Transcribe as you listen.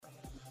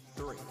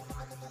3,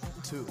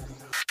 2.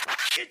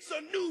 It's a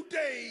new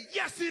day.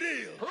 Yes, it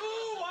is. Who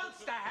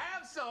wants to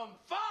have some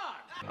fun?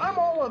 I'm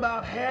all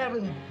about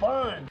having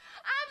fun.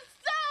 I'm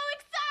so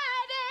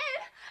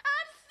excited!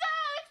 I'm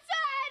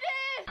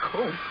so excited!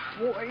 Oh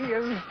boy,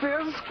 is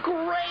this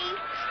great!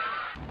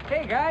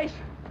 Hey guys!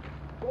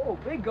 Oh,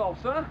 big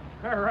gulps, huh?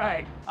 All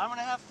right. I'm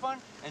gonna have fun,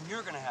 and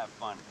you're gonna have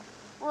fun.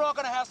 We're all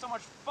gonna have so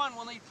much fun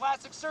we'll need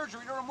plastic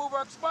surgery to remove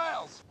our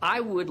smiles.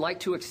 I would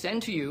like to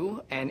extend to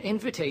you an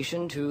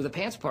invitation to the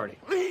pants party.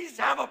 Please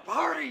have a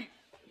party.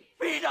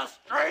 Feed us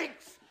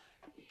drinks.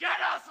 Get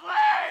us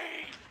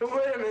laid.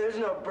 Wait a minute, there's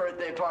no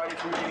birthday party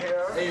for me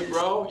here. Hey,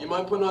 bro, you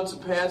mind putting on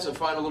some pants? I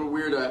find a little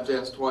weird I have to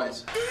ask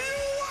twice. Do you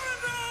want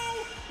to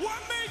know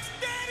what makes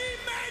Daddy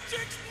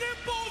Magic's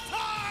nipples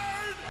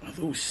hard? Are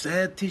those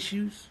sad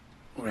tissues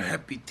or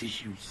happy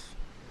tissues?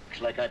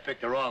 Looks like I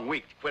picked the wrong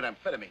week to quit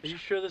amphetamines. Are you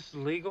sure this is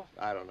legal?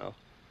 I don't know.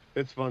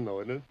 It's fun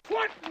though, isn't it?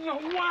 What in the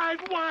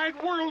wide, wide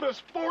world of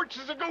sports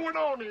is going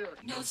on here?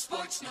 No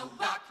sports, no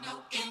rock, no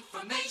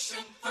information.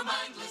 For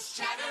mindless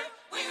chatter,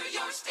 we're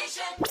your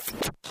station.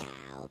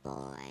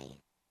 Cowboy.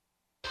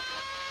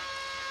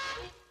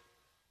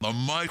 The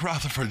Mike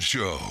Rutherford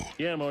Show.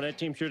 Yeah, Mo, that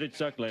team sure did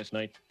suck last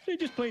night. They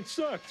just plain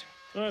sucked.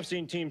 I've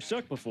seen teams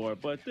suck before,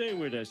 but they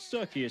were the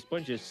suckiest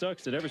bunch of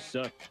sucks that ever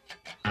sucked.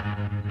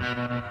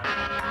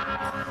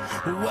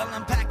 Well,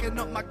 I'm packing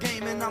up my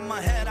game and I'ma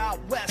head out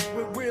west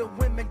where real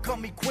women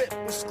come equipped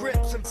with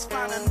scripts and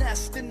find a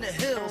nest in the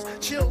hills.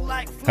 Chill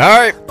like all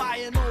right.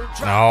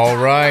 All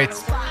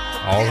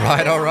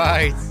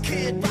right.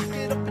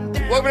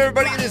 Welcome,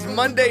 everybody. It is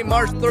Monday,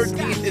 March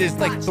 13th. It is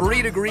like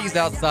 3 degrees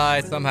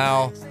outside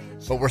somehow,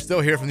 but we're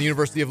still here from the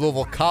University of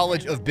Louisville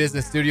College of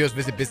Business Studios.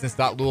 Visit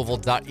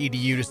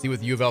business.louisville.edu to see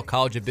what the U of L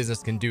College of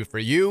Business can do for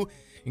you,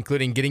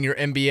 including getting your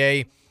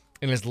MBA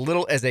in as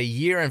little as a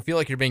year and feel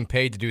like you're being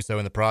paid to do so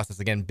in the process.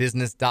 Again,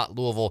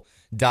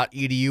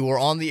 business.louisville.edu. We're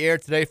on the air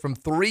today from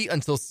 3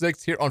 until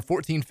 6 here on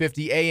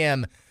 1450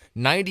 AM,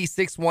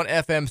 96.1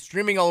 FM,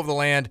 streaming all over the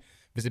land.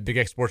 Visit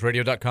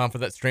bigxsportsradio.com for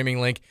that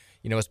streaming link.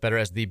 You know us better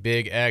as the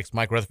Big X.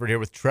 Mike Rutherford here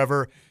with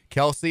Trevor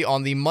Kelsey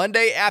on the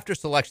Monday after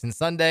Selection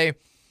Sunday.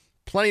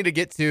 Plenty to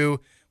get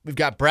to. We've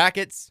got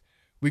brackets.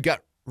 We've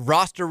got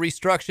roster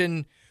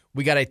restructuring.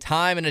 We got a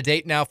time and a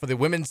date now for the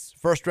women's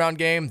first-round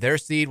game, their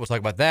seed. We'll talk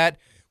about that.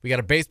 We got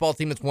a baseball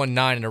team that's won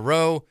 9 in a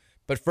row.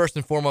 But first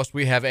and foremost,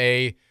 we have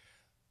a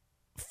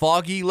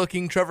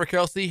foggy-looking Trevor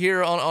Kelsey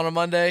here on a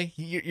Monday.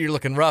 You're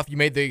looking rough. You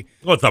made the...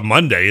 Well, it's a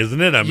Monday, isn't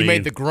it? You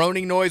made the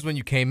groaning noise when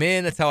you came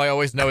in. That's how I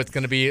always know it's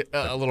going to be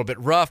a little bit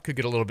rough. Could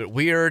get a little bit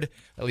weird,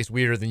 at least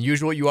weirder than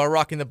usual. You are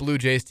rocking the Blue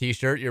Jays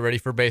t-shirt. You're ready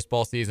for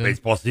baseball season.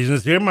 Baseball season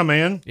is here, my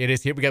man. It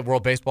is here. We got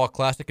World Baseball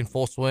Classic in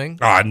full swing.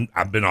 Oh,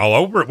 I've been all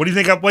over it. What do you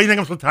think I'm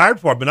so tired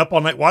for? I've been up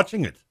all night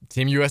watching it.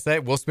 Team USA.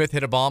 Will Smith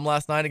hit a bomb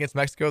last night against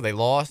Mexico. They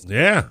lost.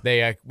 Yeah.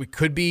 We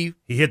could be.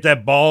 He hit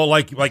that ball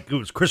like it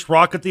was Chris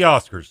Rock at the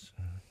Oscars.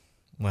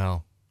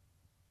 Well,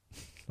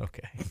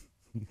 okay.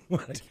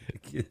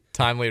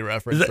 Timely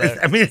reference. Don't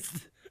I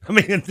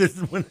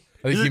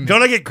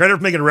get credit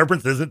for making a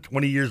reference that isn't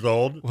 20 years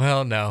old?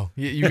 Well, no.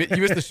 You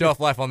missed the shelf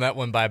life on that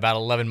one by about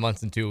 11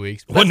 months and 2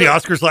 weeks. Wasn't the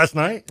Oscars last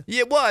night? Yeah,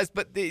 it was,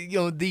 but the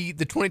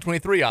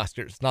 2023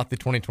 Oscars, not the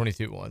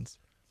 2022 ones.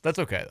 That's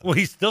okay, though. Well,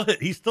 he's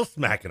still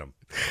smacking them.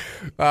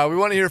 We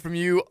want to hear from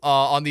you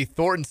on the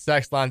Thornton's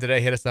text line today.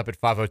 Hit us up at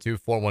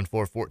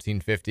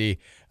 502-414-1450.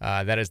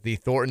 That is the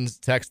Thornton's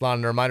text line.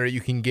 And a reminder,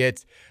 you can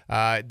get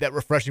that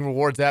Refreshing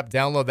Rewards app.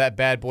 Download that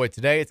bad boy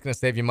today. It's going to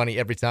save you money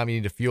every time you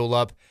need to fuel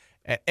up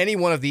at any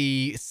one of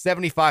the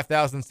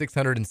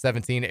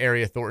 75,617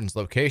 area Thornton's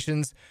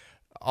locations.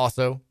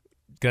 Also,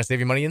 going to save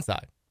you money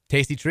inside.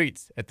 Tasty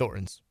treats at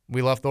Thornton's.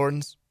 We love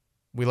Thornton's.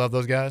 We love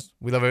those guys.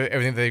 We love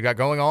everything that they've got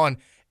going on.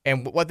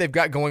 And what they've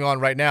got going on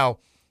right now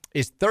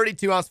is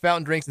 32-ounce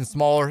fountain drinks and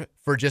smaller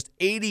for just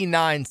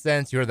 89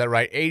 cents. You heard that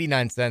right,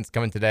 89 cents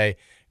coming today.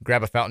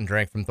 Grab a fountain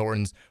drink from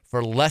Thornton's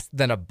for less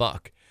than $1.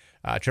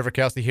 Trevor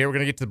Kelsey here. We're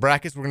going to get to the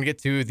brackets. We're going to get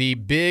to the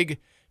big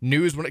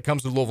news when it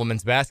comes to Louisville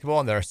men's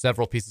basketball, and there are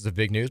several pieces of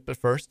big news. But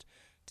first,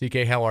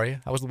 TK, how are you?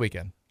 How was the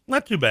weekend?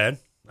 Not too bad.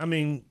 I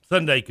mean,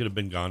 Sunday could have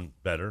been gone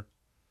better.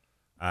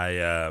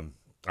 I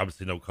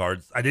obviously no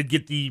cards. I did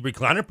get the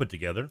recliner put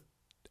together.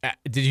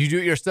 Did you do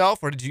it yourself,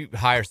 or did you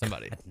hire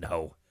somebody?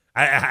 No.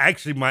 I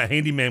actually, my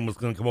handyman was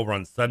going to come over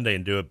on Sunday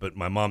and do it, but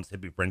my mom's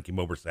hippie friend came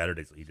over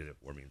Saturday, so he did it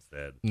for me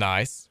instead.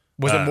 Nice.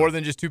 Was it more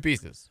than just 2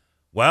 pieces?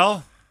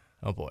 Well.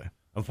 Oh, boy.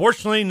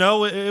 Unfortunately,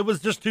 no, it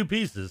was just 2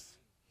 pieces.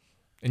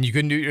 And you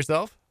couldn't do it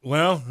yourself?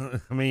 Well,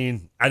 I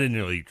mean, I didn't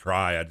really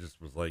try. I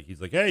just was like, he's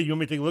like, hey, you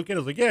want me to take a look at it? I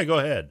was like, yeah, go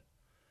ahead.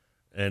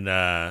 And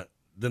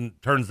then it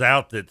turns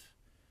out that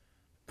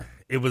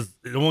it was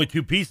only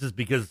 2 pieces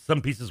because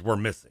some pieces were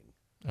missing.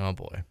 Oh,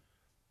 boy.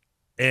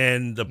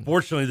 And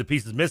unfortunately, the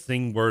pieces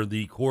missing were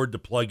the cord to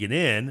plug it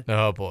in.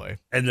 Oh, boy.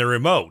 And the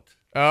remote.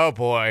 Oh,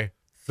 boy.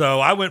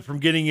 So I went from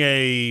getting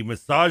a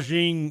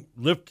massaging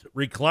lift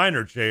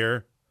recliner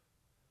chair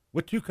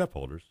with 2 cup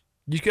holders.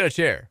 You got a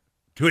chair.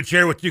 To a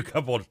chair with 2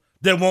 cup holders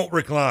that won't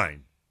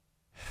recline.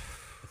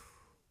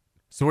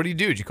 So what do?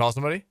 Did you call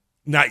somebody?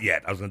 Not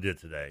yet. I was going to do it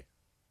today.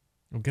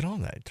 Well, get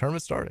on that.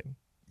 Tournament's starting.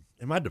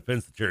 In my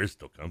defense, the chair is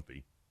still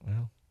comfy.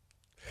 Well,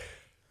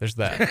 there's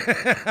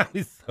that.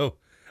 So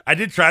I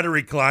did try to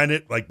recline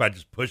it, like by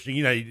just pushing,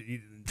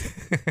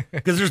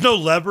 because there's no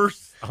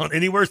levers on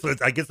anywhere. So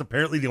I guess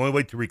apparently the only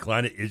way to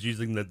recline it is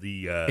using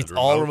the it's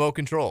all remote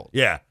control.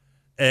 Yeah.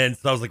 And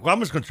so I was like, well, I'm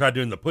just going to try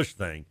doing the push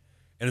thing.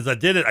 And as I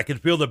did it, I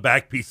could feel the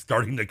back piece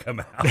starting to come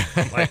out.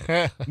 I'm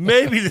like,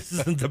 maybe this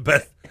isn't the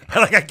best.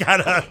 I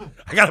got up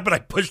and I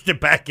pushed it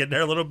back in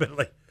there a little bit.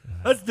 Like,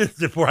 let's do this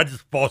before I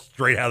just fall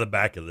straight out of the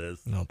back of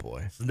this. Oh,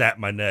 boy. Snap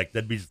my neck.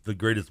 That'd be just the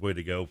greatest way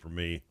to go for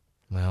me.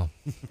 Well.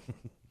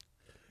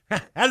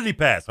 How did he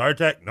pass?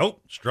 Heart attack?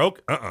 Nope.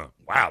 Stroke?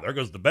 Wow, there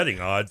goes the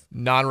betting odds.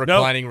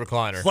 Non-reclining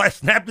recliner.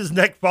 Snapped his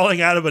neck falling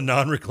out of a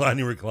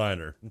non-reclining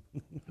recliner.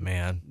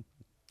 Man.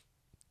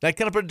 That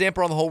kind of put a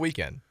damper on the whole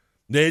weekend.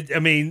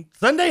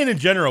 Sunday and in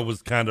general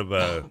was kind of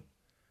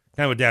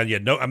down. Yeah,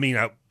 no,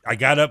 I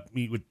got up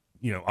with,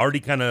 already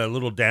kind of a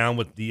little down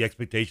with the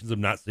expectations of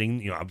not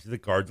seeing, obviously the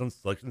cards on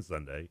Selection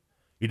Sunday.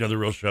 The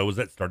real show was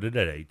that started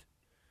at 8.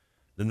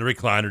 Then the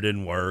recliner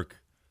didn't work.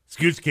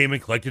 Scoots came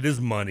and collected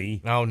his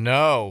money. Oh,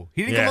 no.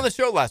 He didn't come on the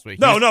show last week.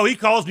 No, he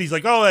calls me. He's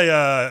like, oh,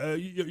 hey,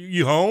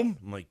 you home?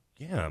 I'm like,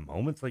 yeah, I'm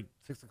home. It's like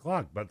 6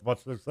 o'clock, about to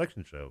watch the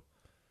Selection show.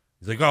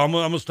 He's like, oh, I'm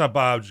going to stop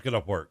by. I'll just get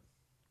off work.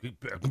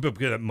 I can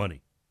get that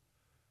money.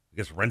 I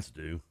guess rent's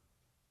due.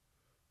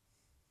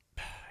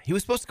 He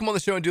was supposed to come on the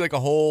show and do like a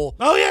whole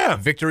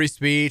victory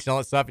speech and all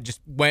that stuff. And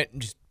just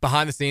went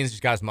behind the scenes,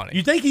 just got his money.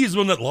 You think he's the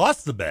one that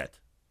lost the bet?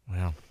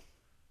 Well,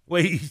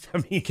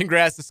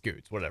 congrats to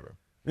Scoots, whatever.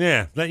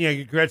 Yeah,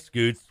 congrats,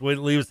 Scoots. Way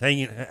to leave us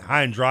hanging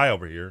high and dry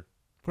over here.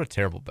 What a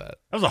terrible bet.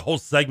 That was a whole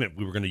segment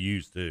we were going to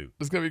use too.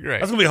 It's going to be great.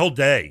 That's going to be a whole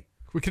day.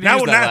 We could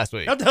have used that last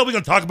week. What the hell are we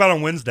going to talk about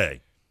on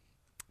Wednesday?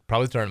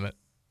 Probably the tournament.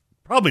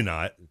 Probably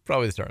not.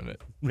 Probably the tournament.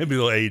 Maybe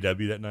a little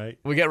AEW that night.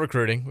 We got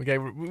recruiting.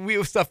 We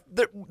have stuff.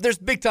 There's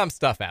big time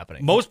stuff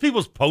happening. Most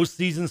people's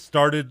postseason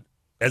started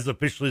as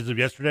officially as of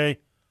yesterday.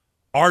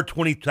 Our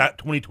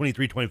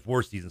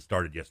 2023-24 season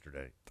started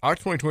yesterday. Our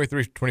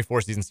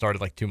 2023-24 season started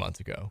like 2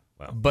 months ago.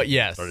 Well, but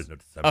yes,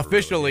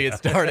 officially it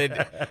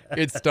started.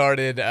 It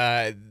started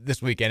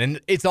this weekend,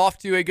 and it's off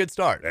to a good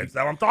start. That's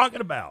what I'm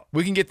talking about.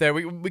 We can get there.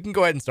 We can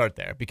go ahead and start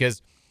there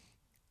because.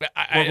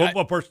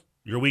 First,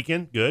 your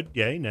weekend good?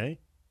 Yay, nay.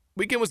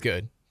 Weekend was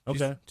good.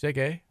 Okay. Did you say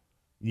yay?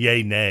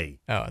 Yay, nay.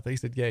 Oh, I thought you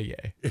said yay.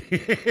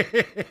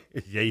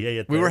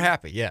 Yay. We were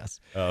happy.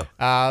 Yes. Oh.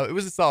 It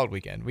was a solid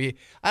weekend.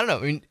 I don't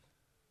know.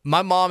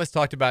 My mom has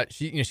talked about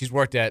she's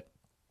worked at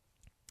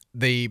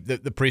the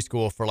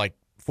preschool for like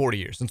 40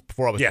 years, since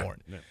before I was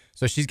born. Yeah.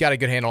 So she's got a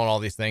good handle on all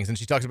these things, and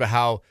she talks about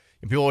how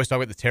people always talk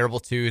about the terrible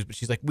twos, but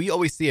she's like, we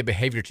always see a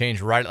behavior change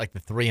right at like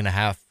the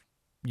 3.5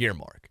 year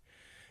mark.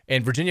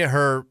 And Virginia,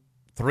 her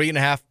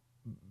 3.5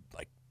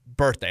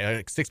 birthday,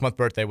 like 6-month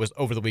birthday, was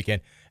over the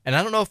weekend, and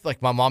I don't know if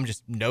like my mom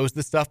just knows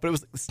this stuff, but it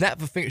was a snap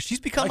of a finger.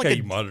 She's become like how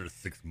you monitor a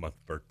 6-month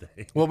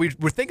birthday. Well,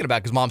 we're thinking about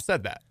it because mom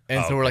said that,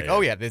 and so we're like,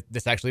 oh yeah,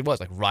 this actually was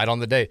like right on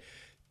the day.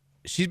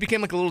 She's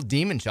became like a little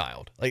demon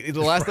child. Like the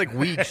last like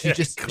week, she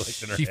just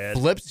she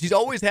flips. She's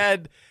always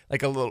had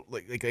like a little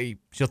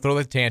she'll throw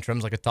the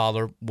tantrums like a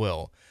toddler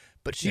will,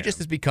 but she just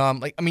has become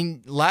like,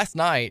 last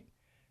night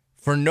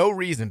for no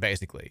reason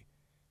basically,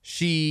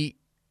 she's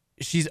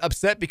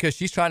upset because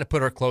she's trying to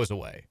put her clothes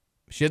away.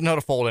 She doesn't know how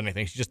to fold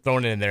anything. She's just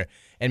throwing it in there.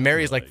 And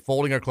Mary is like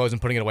folding her clothes and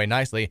putting it away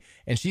nicely.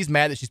 And she's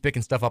mad that she's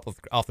picking stuff up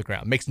off the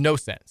ground. Makes no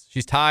sense.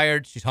 She's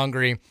tired. She's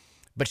hungry.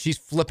 But she's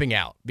flipping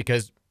out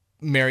because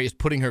Mary is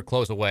putting her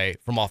clothes away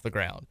from off the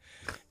ground.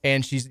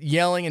 And she's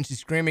yelling and she's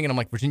screaming. And I'm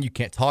like, Virginia, you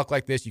can't talk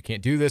like this. You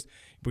can't do this.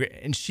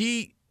 And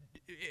she,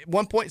 at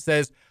one point,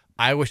 says,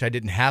 I wish I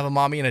didn't have a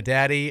mommy and a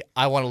daddy.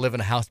 I want to live in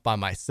a house by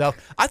myself.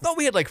 I thought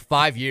we had like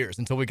 5 years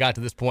until we got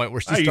to this point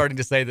where she's starting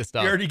to say this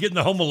stuff. You're already getting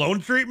the Home Alone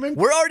treatment?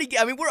 We're already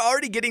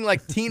getting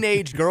like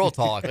teenage girl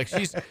talk. Like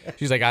she's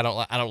like, I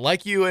don't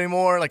like you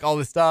anymore. Like all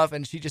this stuff,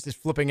 and she just is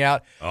flipping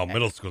out. Oh,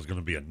 middle school's going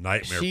to be a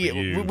nightmare for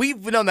you.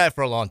 We've known that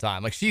for a long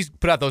time. Like she's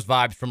put out those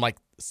vibes from like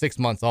 6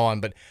 months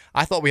on, but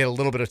I thought we had a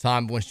little bit of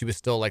time when she was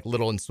still like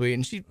little and sweet,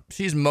 and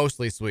she's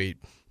mostly sweet.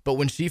 But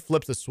when she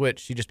flips a switch,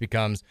 she just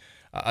becomes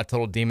a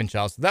total demon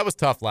child. So that was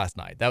tough last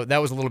night. That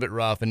was a little bit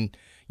rough. And,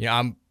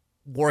 I'm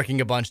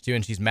working a bunch too,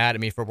 and she's mad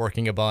at me for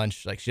working a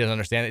bunch. Like, she doesn't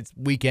understand. It's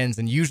weekends,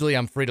 and usually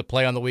I'm free to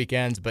play on the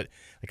weekends, but,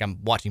 like, I'm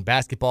watching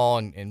basketball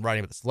and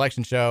writing about the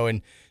selection show,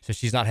 and so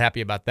she's not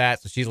happy about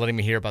that. So she's letting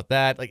me hear about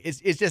that. Like,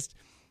 it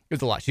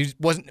was a lot. She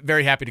wasn't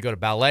very happy to go to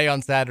ballet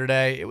on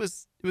Saturday. It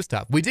was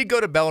tough. We did go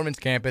to Bellarmine's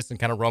campus and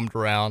kind of roamed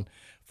around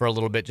for a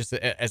little bit just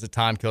as a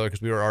time killer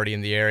because we were already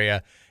in the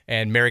area.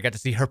 And Mary got to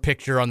see her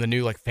picture on the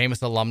new like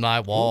famous alumni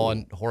wall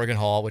in Horgan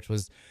Hall, which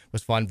was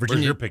fun.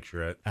 Virginia, where's your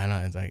picture at? I know.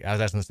 It's like, I was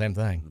asking the same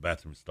thing. The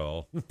bathroom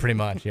stall. Pretty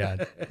much,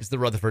 yeah. It's the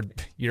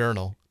Rutherford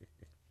urinal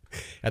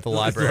at the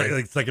library. It's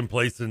like second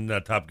place in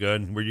Top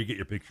Gun, where you get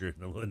your picture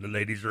in the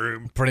ladies'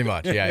 room. Pretty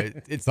much, yeah.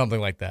 It's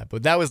something like that.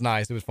 But that was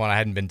nice. It was fun. I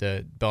hadn't been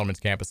to Bellarmine's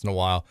campus in a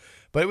while,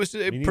 but it was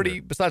pretty.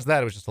 Besides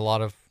that, it was just a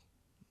lot of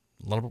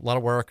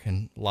work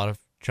and a lot of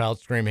child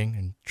screaming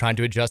and trying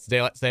to adjust to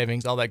daylight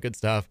savings, all that good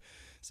stuff.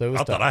 So it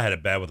was I thought tough. I had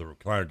it bad with the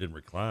recliner didn't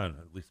recline.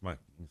 At least my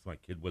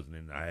kid wasn't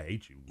in I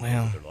Hate You.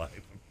 Well, their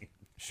life.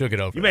 she'll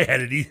get over You it. may have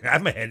had it easy. I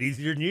may have had it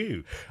easier than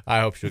you.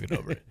 I hope she'll get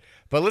over it.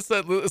 But let's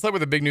start with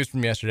the big news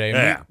from yesterday. And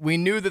Yeah. we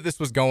knew that this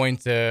was going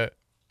to.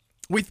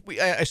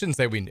 I shouldn't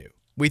say we knew.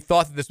 We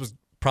thought that this was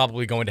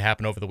probably going to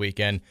happen over the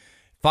weekend.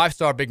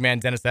 5-star big man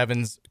Dennis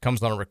Evans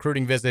comes on a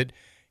recruiting visit.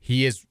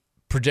 He is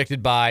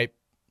projected by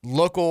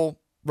local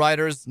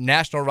writers,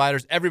 national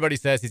writers. Everybody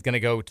says he's going to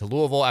go to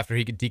Louisville after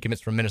he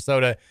decommits from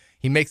Minnesota.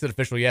 He makes it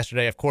official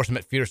yesterday. Of course, I'm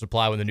at Feeder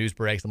Supply when the news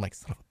breaks. I'm like,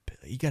 son of a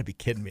bitch, you got to be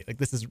kidding me. Like,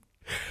 this is.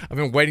 I've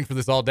been waiting for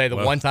this all day. The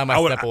one time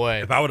I step away.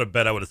 If I would have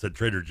bet, I would have said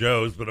Trader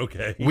Joe's, but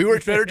okay. We were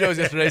at Trader Joe's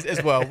yesterday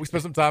as well. We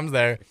spent some time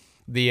there.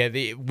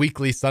 The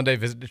weekly Sunday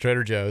visit to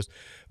Trader Joe's.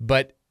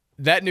 But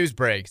that news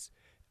breaks.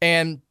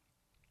 And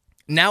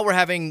now we're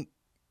having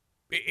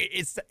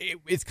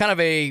it's kind of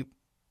a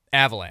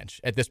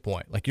avalanche at this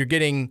point. Like, you're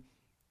getting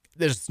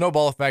there's a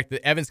snowball effect.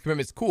 The Evans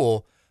commitment's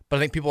cool, but I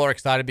think people are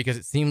excited because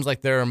it seems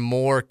like there are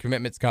more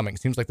commitments coming.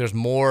 It seems like there's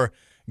more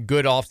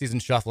good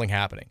offseason shuffling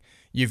happening.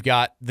 You've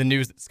got the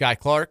news that Sky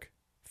Clark,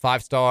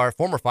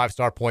 former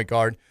 5-star point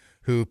guard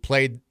who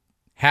played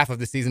half of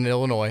the season in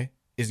Illinois,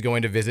 is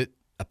going to visit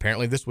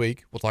apparently this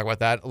week. We'll talk about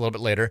that a little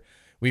bit later.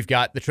 We've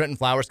got the Trenton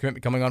Flowers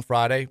commitment coming on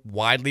Friday,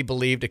 widely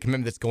believed a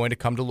commitment that's going to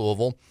come to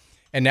Louisville.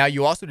 And now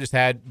you also just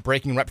had,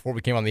 breaking right before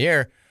we came on the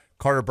air,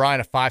 Carter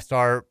Bryant, a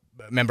 5-star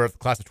member of the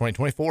class of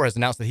 2024, has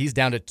announced that he's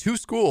down to 2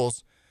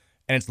 schools,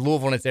 and it's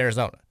Louisville and it's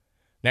Arizona.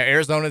 Now,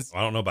 Arizona's...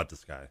 I don't know about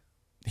this guy.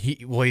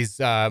 He's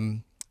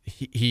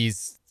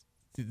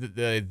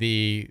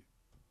the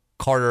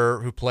Carter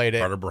who played at...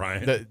 Carter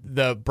Bryant.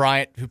 The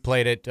Bryant who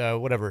played at,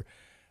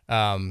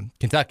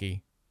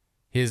 Kentucky,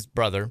 his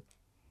brother.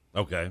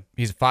 Okay.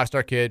 He's a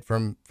 5-star kid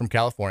from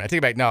California. I take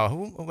it back.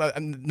 No,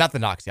 not the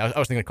Knox. I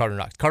was thinking of Carter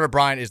Knox. Carter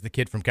Bryant is the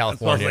kid from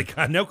California.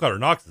 I know Carter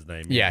Knox's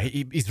name. Yeah,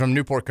 he's from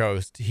Newport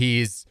Coast.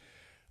 He's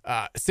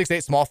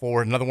 6'8", small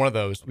forward, another one of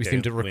those. We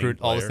seem to recruit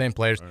all the same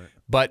players. Right.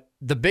 But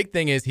the big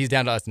thing is he's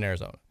down to us in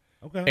Arizona.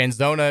 Okay. And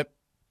Zona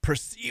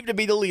perceived to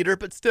be the leader,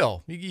 but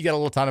still, you got a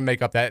little time to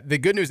make up that. The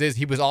good news is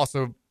he was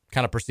also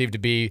kind of perceived to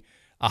be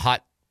a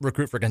hot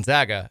recruit for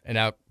Gonzaga, and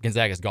now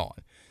Gonzaga's gone.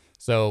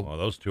 So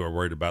those two are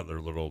worried about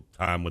their little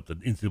time with the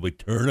NCAA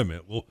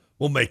tournament.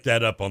 We'll make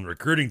that up on the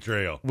recruiting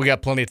trail. We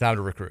got plenty of time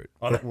to recruit.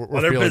 While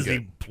they're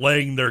busy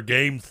playing their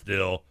game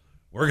still,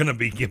 we're going to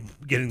be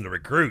getting the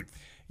recruits.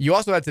 You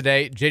also had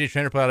today, J.J.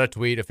 Traynor put out a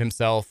tweet of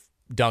himself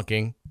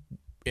dunking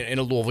in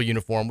a Louisville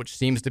uniform, which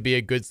seems to be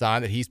a good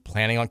sign that he's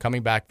planning on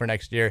coming back for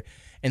next year.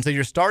 And so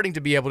you're starting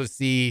to be able to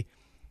see,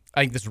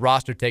 I think, this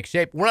roster take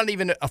shape. We're not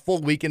even a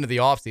full week into the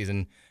offseason,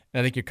 and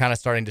I think you're kind of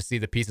starting to see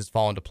the pieces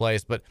fall into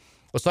place. But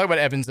let's talk about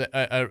Evans,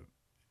 I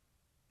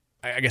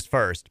guess,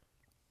 first.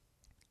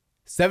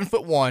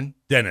 7'1".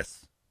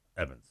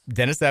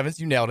 Dennis Evans,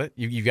 you nailed it.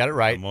 You got it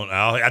right.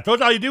 I told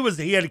you all you do was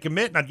he had to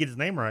commit and I'd get his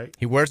name right.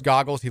 He wears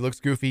goggles. He looks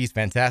goofy. He's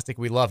fantastic.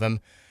 We love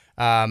him.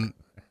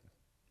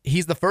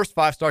 He's the first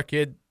 5-star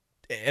kid,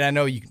 and I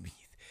know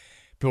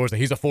people say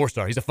he's a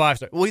 4-star. He's a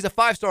 5-star. Well, he's a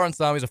 5-star on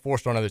some. He's a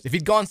 4-star on others. If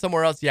he'd gone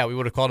somewhere else, yeah, we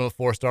would have called him a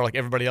 4-star like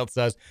everybody else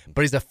does.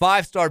 But he's a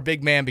 5-star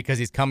big man because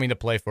he's coming to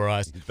play for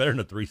us. He's better than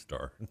a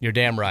 3-star. You're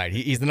damn right.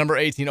 He's the number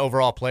 18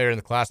 overall player in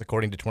the class,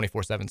 according to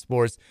 24/7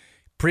 Sports.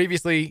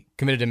 Previously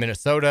committed to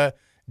Minnesota,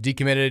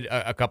 decommitted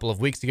a couple of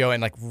weeks ago,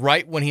 and like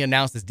right when he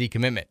announced his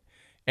decommitment,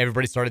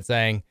 everybody started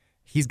saying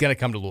he's going to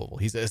come to Louisville.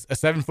 He's a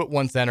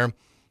 7'1" center.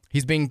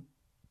 He's being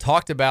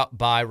talked about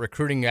by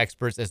recruiting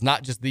experts as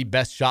not just the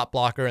best shot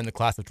blocker in the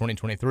class of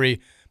 2023,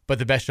 but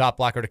the best shot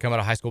blocker to come out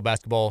of high school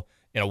basketball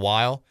in a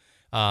while.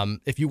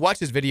 If you watch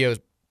his videos,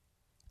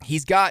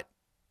 he's got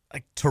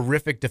like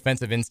terrific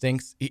defensive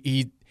instincts.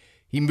 He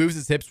moves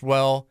his hips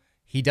well.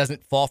 He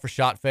doesn't fall for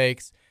shot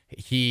fakes.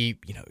 He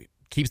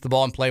keeps the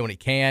ball in play when he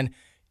can.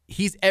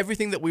 He's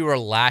everything that we were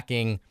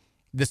lacking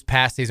this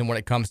past season when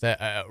it comes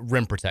to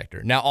rim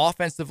protector. Now,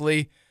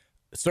 offensively,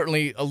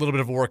 certainly a little bit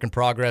of a work in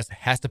progress.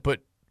 Has to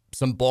put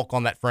some bulk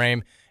on that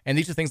frame. And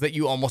these are things that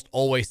you almost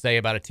always say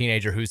about a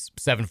teenager who's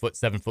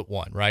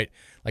 7'1", right?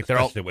 Like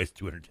especially weighs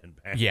 210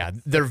 pounds. Yeah,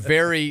 they're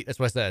very. That's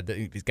what I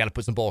said. He's got to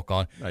put some bulk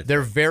on. Nice.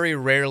 They're very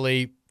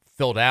rarely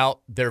filled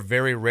out. They're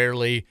very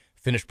rarely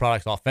finished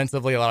products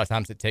offensively. A lot of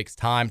times it takes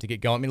time to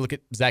get going. I mean, look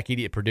at Zach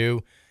Edey at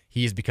Purdue.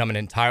 He's become an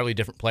entirely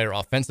different player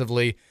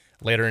offensively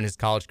later in his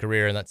college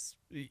career, and that's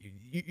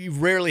you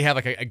rarely have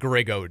like a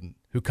Greg Oden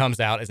who comes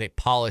out as a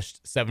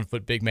polished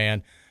 7-foot big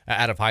man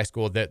out of high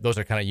school. Those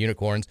are kind of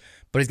unicorns.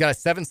 But he's got a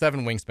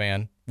 7'7"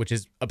 wingspan, which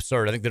is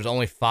absurd. I think there's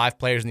only 5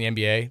 players in the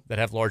NBA that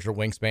have larger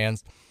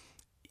wingspans.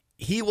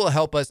 He will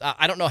help us.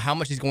 I don't know how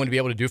much he's going to be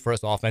able to do for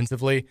us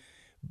offensively,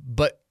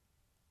 but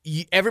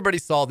everybody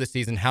saw this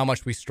season how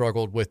much we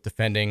struggled with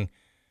defending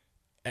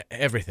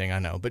everything, I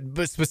know,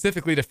 but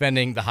specifically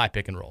defending the high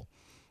pick and roll.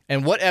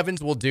 And what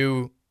Evans will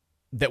do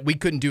that we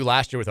couldn't do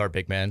last year with our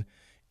big men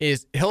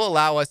is he'll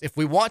allow us, if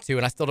we want to,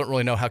 and I still don't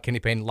really know how Kenny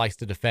Payne likes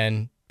to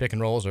defend pick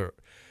and rolls or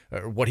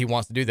what he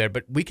wants to do there,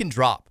 but we can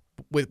drop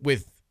with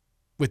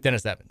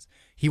Dennis Evans.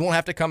 He won't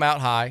have to come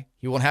out high.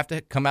 He won't have to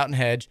come out and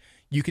hedge.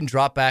 You can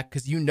drop back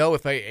because you know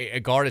if a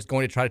guard is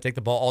going to try to take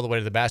the ball all the way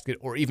to the basket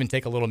or even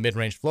take a little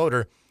mid-range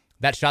floater,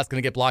 that shot's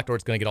going to get blocked or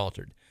it's going to get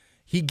altered.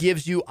 He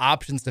gives you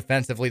options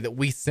defensively that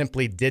we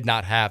simply did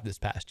not have this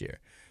past year.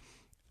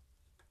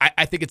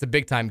 I think it's a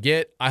big-time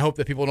get. I hope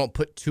that people don't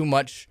put too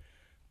much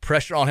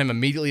pressure on him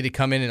immediately to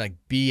come in and like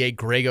be a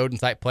Greg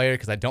Oden-type player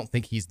because I don't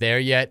think he's there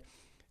yet.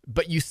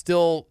 But you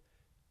still,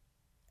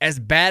 as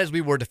bad as we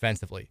were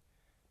defensively,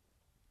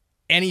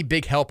 any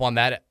big help on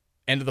that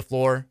end of the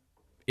floor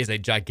is a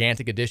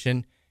gigantic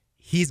addition.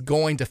 He's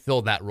going to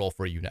fill that role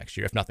for you next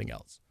year, if nothing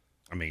else.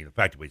 I mean, the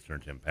fact that he's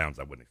 210 pounds,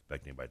 I wouldn't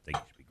expect anybody to think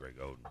he should be Greg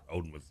Oden.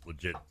 Oden was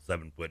legit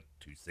 7 foot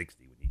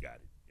 260 when he got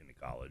it into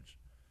college,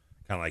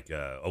 kind of like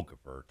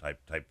Okafor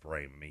type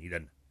frame. I mean, he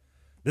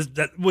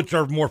doesn't. Which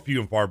are more few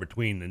and far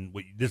between, and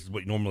this is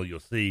what normally you'll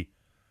see.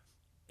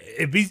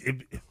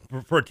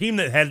 For a team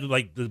that had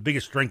like the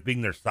biggest strength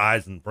being their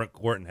size in front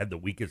court and had the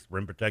weakest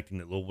rim protecting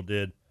that Louisville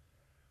did,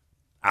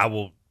 I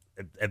will.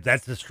 If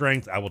that's the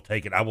strength, I will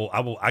take it.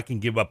 I can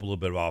give up a little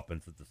bit of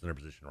offense at the center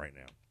position right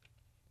now.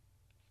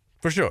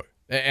 For sure.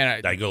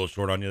 And Did I go a little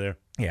short on you there?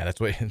 Yeah,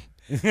 that's what.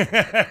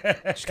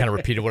 Just kind of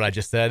repeated what I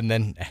just said and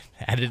then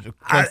added.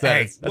 That's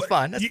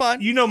fine. That's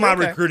fine. You know my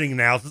recruiting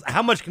analysis.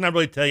 How much can I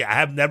really tell you? I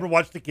have never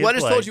watched the kid. Well, I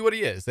just told you what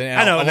he is.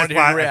 I know. That's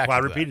why I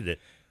repeated it.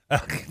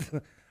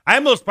 I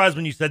am a little surprised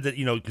when you said that.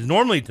 Because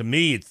normally to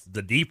me it's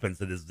the defense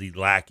that is the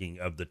lacking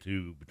of the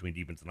two between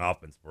defense and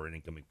offense for an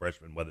incoming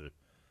freshman, whether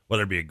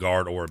it be a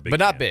guard or a big. But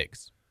not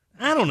bigs.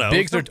 I don't know.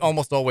 Bigs are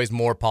almost always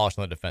more polished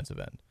on the defensive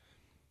end.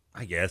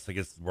 I guess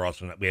we're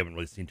also we haven't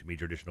really seen too many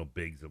traditional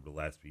bigs over the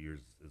last few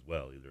years as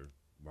well either.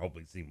 We're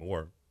hoping to see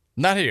more.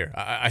 Not here.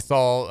 I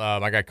saw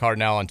my guy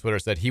Cardinal on Twitter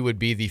said he would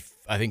be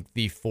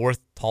the fourth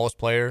tallest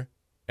player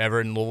ever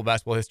in Louisville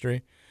basketball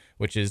history,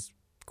 which is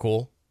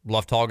cool.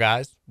 Love tall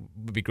guys.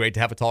 Would be great to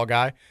have a tall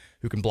guy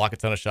who can block a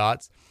ton of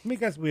shots. How many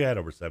guys we had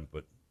over 7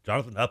 foot?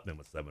 Jonathan Huffman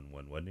was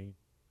 7'1", wasn't he?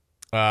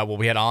 Well,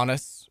 we had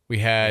Honest. We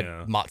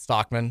had Mott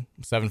Stockman,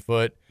 7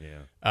 foot.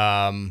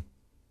 Yeah.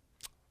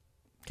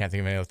 Can't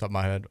think of any off the top of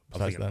my head. I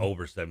was thinking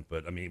over 7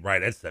 foot. I mean,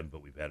 right at 7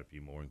 foot, we've had a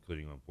few more,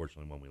 including,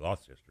 unfortunately, one we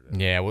lost yesterday.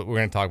 Yeah, we're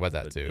going to talk about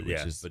that, too.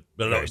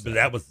 But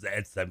that was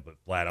at 7 foot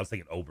flat. I was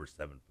thinking over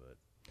 7 foot.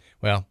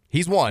 Well,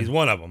 he's one. He's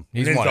one of them.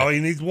 He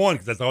needs one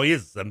because that's all he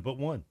is,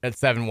 7'1". At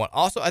 7'1".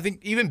 Also, I think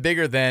even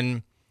bigger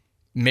than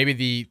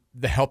maybe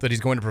the help that he's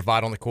going to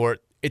provide on the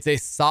court, it's a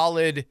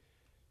solid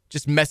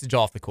just message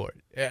off the court.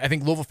 I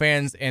think Louisville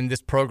fans and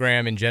this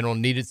program in general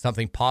needed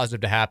something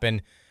positive to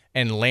happen,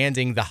 and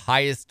landing the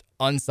highest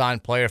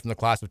unsigned player from the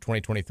class of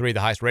 2023,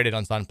 the highest rated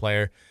unsigned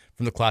player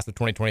from the class of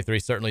 2023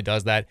 certainly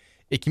does that.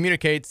 It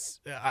communicates,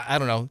 I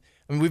don't know.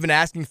 I mean, we've been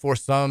asking for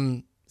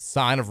some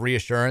sign of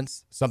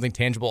reassurance, something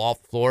tangible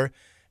off the floor.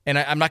 And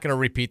I'm not going to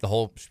repeat the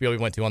whole spiel we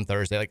went to on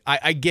Thursday. Like,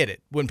 I get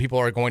it when people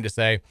are going to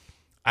say,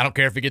 I don't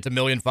care if he gets 1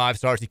 million 5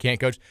 stars, he can't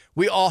coach.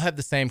 We all have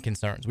the same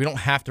concerns. We don't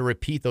have to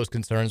repeat those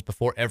concerns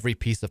before every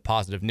piece of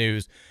positive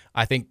news.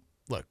 I think,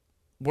 look,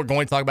 we're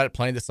going to talk about it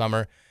plenty this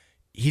summer.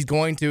 He's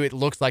going to, it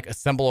looks like,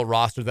 assemble a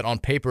roster that on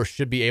paper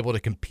should be able to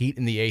compete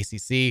in the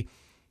ACC.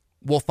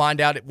 We'll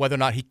find out whether or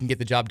not he can get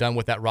the job done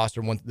with that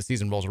roster once the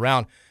season rolls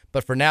around.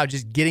 But for now,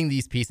 just getting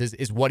these pieces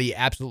is what he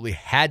absolutely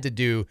had to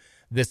do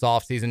this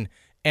offseason,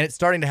 and it's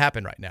starting to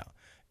happen right now.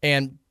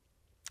 And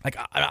like,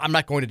 I'm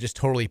not going to just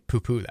totally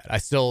poo-poo that. I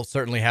still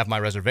certainly have my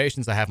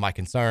reservations. I have my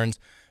concerns.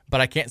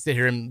 But I can't sit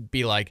here and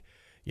be like,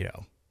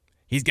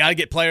 he's got to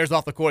get players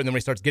off the court. And then when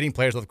he starts getting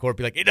players off the court,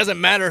 be like, it doesn't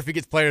matter if he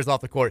gets players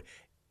off the court.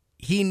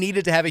 He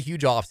needed to have a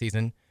huge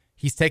offseason.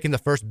 He's taken the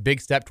first big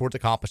step towards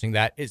accomplishing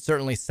that. It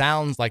certainly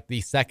sounds like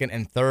the second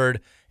and third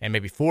and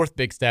maybe fourth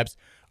big steps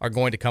are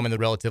going to come in the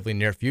relatively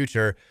near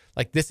future.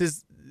 Like, this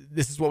is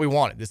what we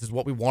wanted. This is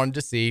what we wanted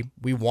to see.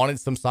 We wanted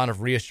some sign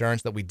of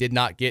reassurance that we did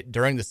not get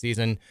during the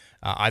season,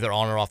 either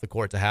on or off the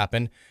court, to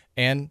happen.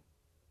 And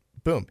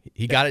boom,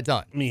 he got it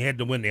done. I mean, he had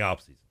to win the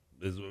offseason,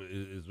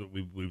 is what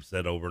we've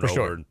said over and For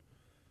over. Sure.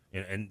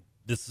 And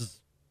this is,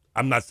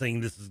 I'm not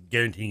saying this is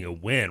guaranteeing a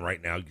win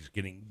right now,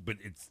 but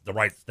it's the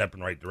right step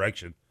in the right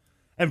direction.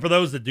 And for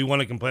those that do want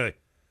to complain, like,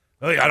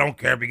 oh, I don't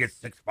care if he gets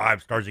 6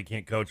 5 stars, he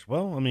can't coach.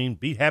 Well, I mean,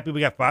 be happy we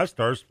got 5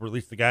 stars for at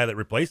least the guy that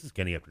replaces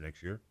Kenny after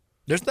next year.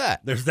 There's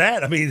that.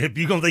 I mean, if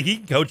you don't think he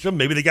can coach him,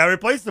 maybe the guy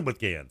replaced him with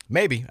Ken.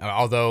 Maybe.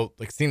 Although,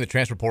 like, seeing the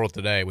transfer portal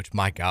today, which,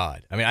 my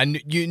God. I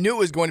mean, you knew it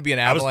was going to be an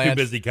avalanche. I was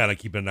too busy kind of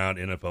keeping an eye on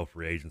NFL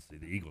free agency,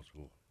 the Eagles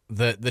school.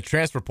 The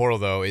transfer portal,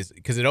 though, is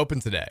because it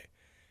opened today.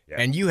 Yeah.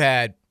 And you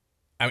had,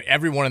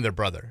 everyone and their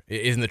brother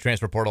is in the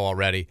transfer portal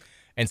already.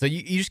 And so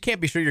you just can't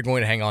be sure you're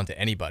going to hang on to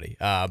anybody.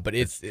 But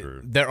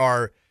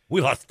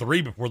we lost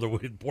 3 before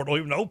the portal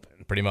even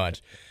opened. Pretty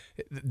much.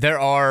 There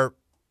are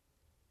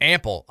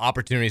ample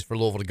opportunities for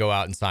Louisville to go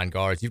out and sign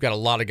guards. You've got a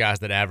lot of guys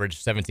that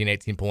average 17,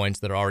 18 points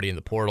that are already in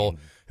the portal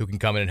who can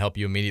come in and help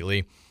you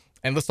immediately.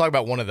 And let's talk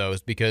about one of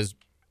those because...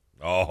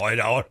 Oh, I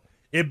know.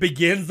 It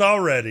begins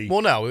already.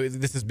 Well, no,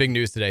 this is big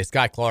news today.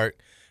 Sky Clark,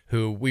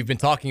 who we've been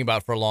talking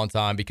about for a long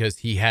time because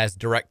he has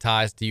direct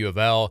ties to U of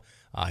L.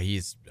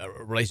 He's a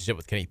relationship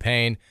with Kenny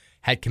Payne.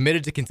 had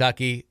committed to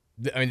Kentucky.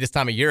 I mean, this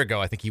time a year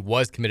ago, I think he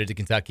was committed to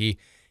Kentucky.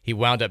 He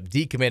wound up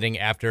decommitting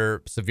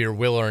after Severe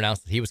Wheeler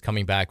announced that he was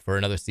coming back for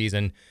another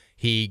season.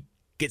 He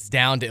gets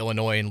down to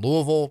Illinois and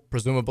Louisville,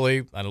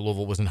 presumably. I know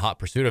Louisville was in hot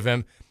pursuit of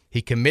him.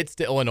 He commits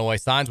to Illinois,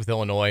 signs with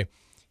Illinois.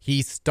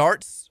 He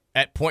starts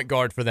at point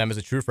guard for them as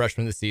a true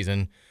freshman this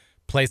season,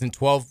 plays in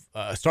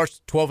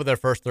starts 12 of their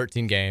first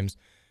 13 games,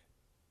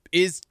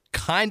 is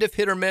kind of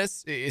hit or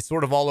miss, is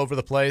sort of all over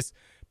the place,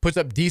 puts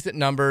up decent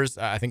numbers,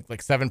 I think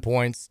like 7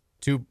 points,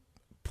 2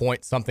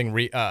 point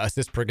something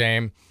assists per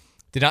game,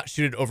 did not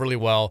shoot it overly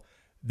well.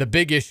 The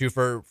big issue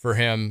for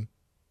him,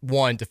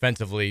 one,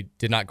 defensively,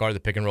 did not guard the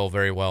pick and roll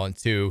very well, and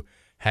two,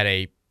 had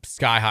a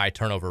sky-high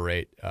turnover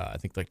rate, I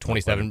think like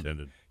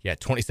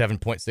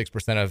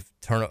 27.6% of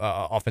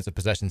offensive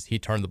possessions he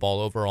turned the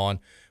ball over on,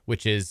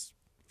 which is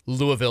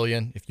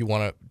Louisvillian, if you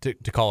want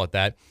to call it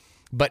that.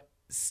 But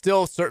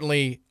still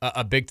certainly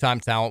a big-time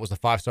talent, was a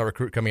 5-star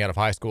recruit coming out of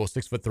high school,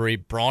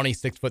 6'3", brawny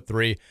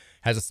 6'3",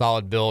 has a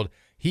solid build.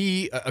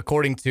 He,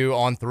 according to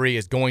On3,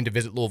 is going to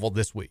visit Louisville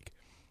this week.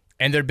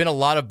 And there'd been a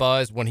lot of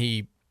buzz when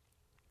he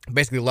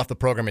basically left the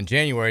program in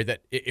January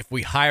that if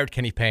we hired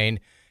Kenny Payne,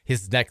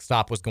 his next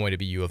stop was going to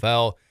be U of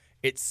L.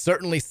 It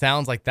certainly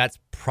sounds like that's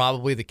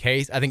probably the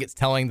case. I think it's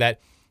telling that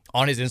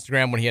on his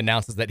Instagram when he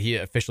announces that he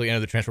officially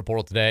entered the transfer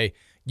portal today,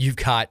 you've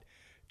got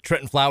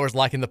Trenton Flowers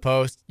liking the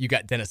post. You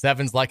got Dennis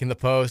Evans liking the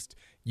post.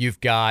 You've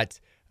got,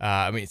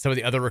 some of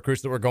the other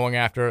recruits that we're going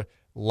after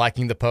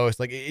liking the post.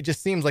 Like, it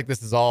just seems like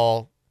this is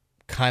all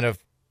kind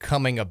of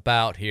coming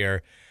about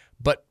here.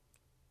 But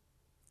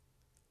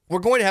we're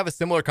going to have a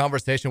similar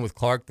conversation with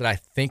Clark that I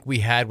think we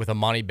had with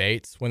Amani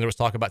Bates when there was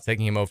talk about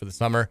taking him over the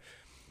summer.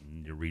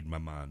 You're reading my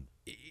mind.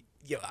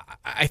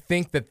 I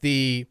think that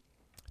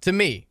to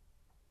me,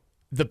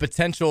 the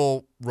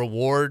potential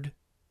reward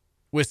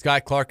with Sky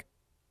Clark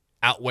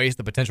outweighs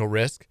the potential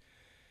risk.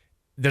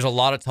 There's a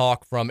lot of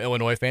talk from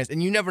Illinois fans,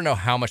 and you never know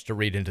how much to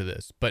read into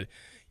this, but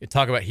you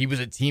talk about he was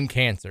a team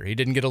cancer. He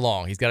didn't get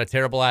along. He's got a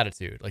terrible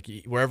attitude. Like,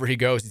 wherever he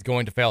goes, he's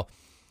going to fail.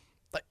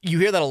 You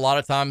hear that a lot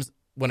of times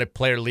when a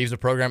player leaves a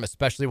program,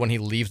 especially when he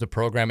leaves a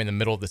program in the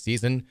middle of the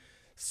season.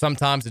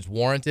 Sometimes it's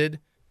warranted.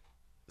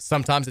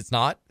 Sometimes it's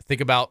not.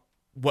 Think about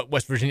what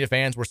West Virginia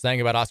fans were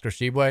saying about Oscar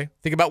Tshiebwe.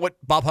 Think about what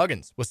Bob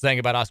Huggins was saying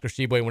about Oscar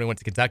Tshiebwe when he went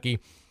to Kentucky.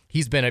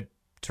 He's been a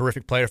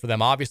terrific player for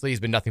them, obviously.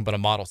 He's been nothing but a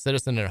model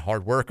citizen and a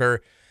hard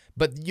worker.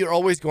 But you're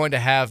always going to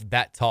have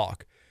that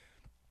talk.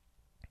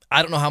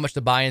 I don't know how much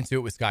to buy into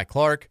it with Sky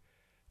Clark.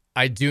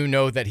 I do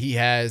know that he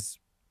has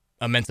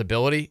immense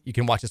ability. You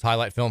can watch his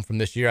highlight film from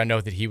this year. I know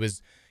that he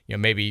was,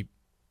 maybe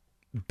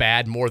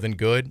bad more than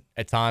good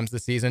at times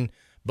this season.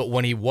 But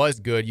when he was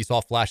good, you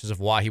saw flashes of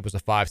why he was a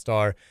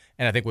 5-star.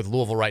 And I think with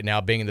Louisville right now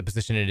being in the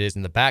position it is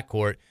in the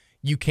backcourt,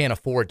 you can't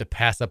afford to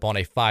pass up on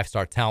a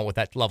 5-star talent with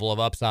that level of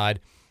upside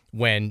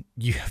when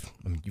you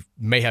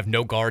may have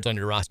no guards on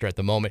your roster at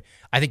the moment.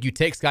 I think you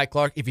take Sky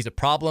Clark. If he's a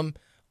problem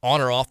on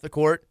or off the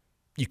court,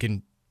 you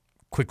can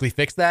quickly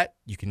fix that.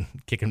 You can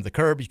kick him to the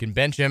curb. You can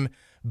bench him.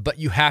 But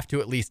you have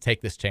to at least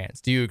take this chance.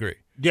 Do you agree?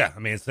 Yeah. I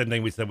mean, same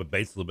thing we said with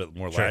Bates a little bit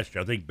more last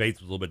year. I think Bates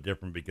was a little bit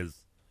different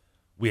because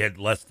we had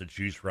less to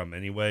choose from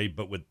anyway,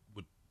 but with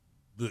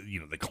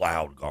the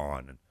cloud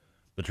gone and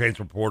the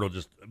transfer portal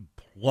just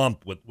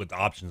plump with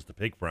options to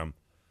pick from,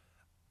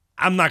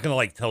 I'm not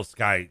going to tell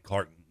Sky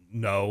Clark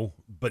no,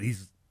 but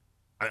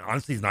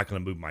honestly, he's not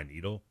going to move my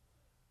needle.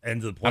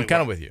 And to the point I'm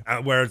kind of with you.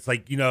 Where it's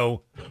like,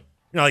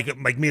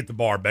 like me at the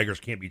bar, beggars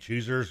can't be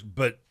choosers,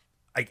 but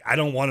I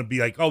don't want to be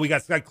like, oh, we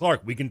got Sky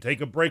Clark, we can take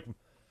a break.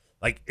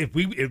 Like, if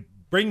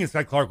bringing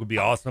Sky Clark would be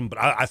awesome, but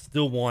I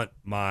still want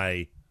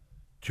my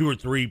 2 or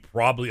 3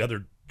 probably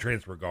other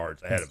transfer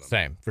guards ahead of him.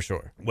 Same, for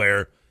sure.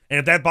 And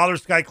if that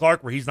bothers Sky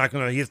Clark, where he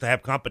has to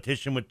have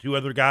competition with 2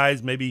 other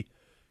guys, maybe,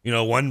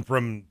 one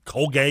from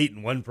Colgate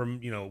and one from,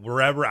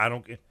 wherever, I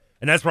don't get.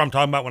 And that's what I'm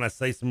talking about when I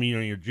say some,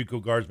 your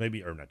JUCO guards,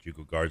 maybe, or not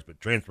JUCO guards,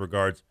 but transfer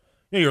guards,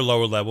 your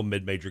lower level,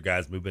 mid-major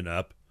guys moving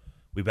up.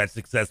 We've had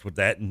success with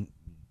that, and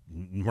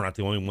we're not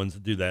the only ones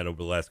that do that over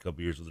the last couple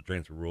of years with the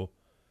transfer rule.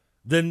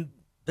 Then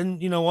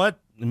you know what?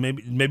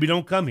 Maybe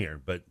don't come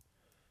here. But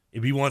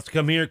if he wants to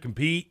come here,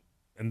 compete,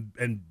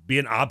 and be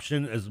an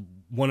option as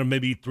one of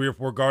maybe 3 or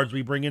 4 guards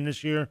we bring in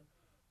this year,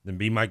 then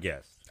be my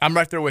guest. I'm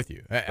right there with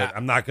you.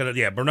 I'm not gonna.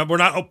 Yeah, we're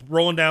not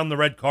rolling down the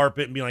red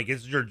carpet and being like,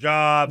 "This is your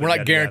job." We're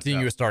not guaranteeing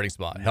you a starting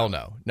spot. No.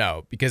 Hell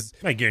no, because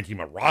I guarantee him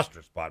a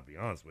roster spot. To be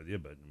honest with you,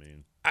 but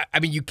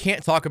I mean, you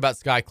can't talk about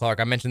Sky Clark.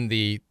 I mentioned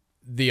the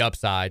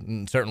upside,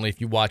 and certainly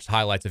if you watch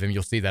highlights of him,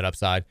 you'll see that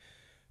upside.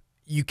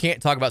 You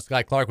can't talk about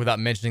Sky Clark without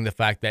mentioning the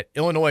fact that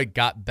Illinois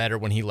got better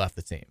when he left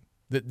the team.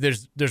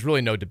 There's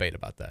really no debate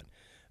about that.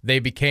 They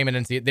became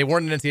they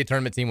weren't an NCAA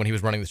tournament team when he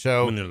was running the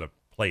show. When they're the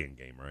play-in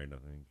game, right? I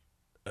think.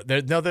 I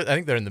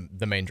think they're in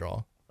the main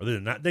draw. Are they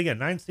not? They got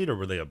 9 seed, or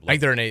were they a? I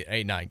think they're an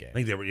 8-9 game. I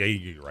think they were. Yeah,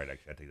 you're right.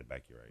 Actually, I take that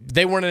back. You're right.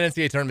 They weren't an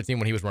NCAA tournament team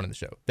when he was running the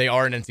show. They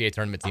are an NCAA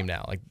tournament team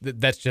now. Like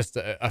that's just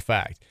a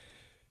fact.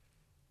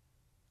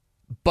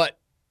 But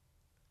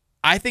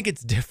I think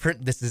it's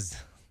different. It's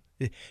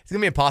gonna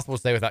be impossible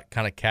to say without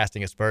kind of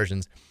casting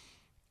aspersions.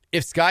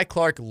 if Sky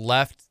Clark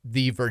left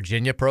the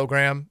Virginia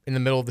program in the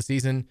middle of the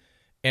season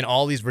and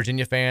all these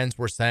Virginia fans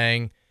were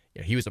saying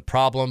he was a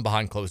problem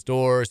behind closed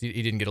doors, he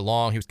didn't get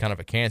along, he was kind of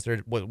a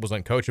cancer, was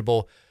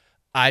uncoachable,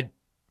 I'd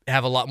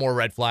have a lot more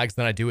red flags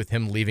than I do with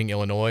him leaving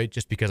Illinois,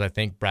 just because I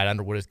think Brad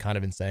Underwood is kind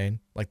of insane.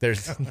 Like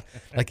there's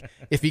like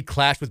if he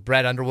clashed with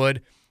Brad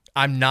Underwood,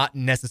 I'm not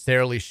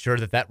necessarily sure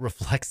that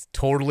reflects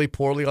totally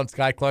poorly on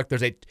Sky Clark.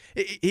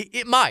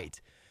 It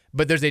might,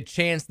 but there's a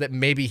chance that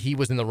maybe he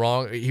was in the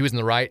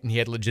right, and he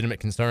had legitimate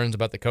concerns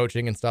about the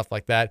coaching and stuff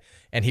like that,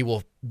 and he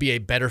will be a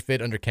better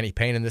fit under Kenny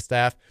Payne and this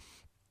staff.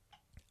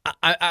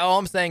 All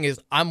I'm saying is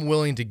I'm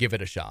willing to give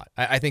it a shot.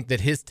 I think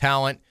that his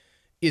talent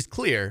is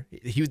clear.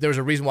 There was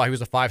a reason why he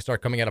was a 5-star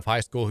coming out of high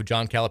school, who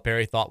John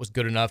Calipari thought was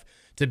good enough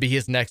to be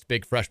his next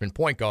big freshman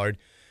point guard.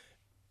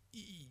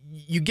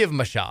 You give him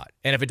a shot,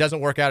 and if it doesn't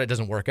work out, it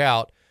doesn't work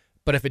out.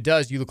 But if it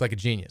does, you look like a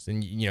genius,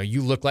 and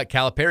you look like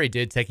Calipari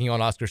did, taking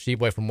on Oscar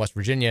Tshiebwe from West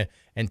Virginia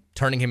and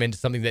turning him into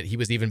something that he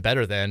was even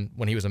better than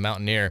when he was a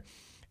Mountaineer.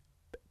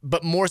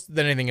 But more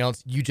than anything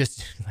else,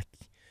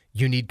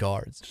 you need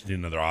guards. Just need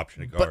another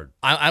option at guard.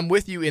 But I'm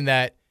with you in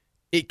that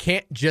it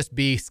can't just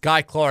be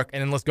Sky Clark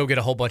and then let's go get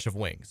a whole bunch of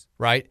wings,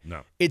 right?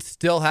 No. It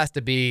still has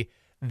to be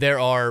there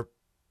are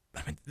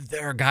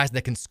guys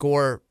that can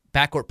score,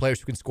 backcourt players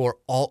who can score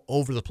all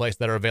over the place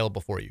that are available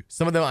for you.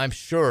 Some of them, I'm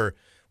sure,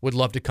 would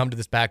love to come to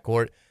this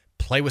backcourt,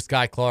 play with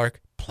Sky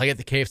Clark, play at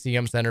the KFC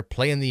Yum Center,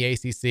 play in the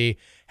ACC,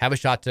 have a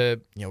shot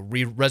to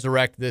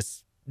resurrect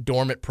this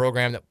dormant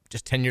program that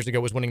just 10 years ago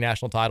was winning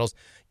national titles.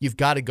 You've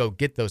got to go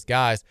get those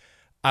guys.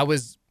 I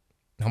was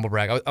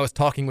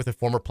talking with a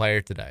former player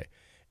today,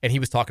 and he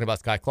was talking about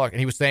Sky Clark, and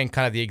he was saying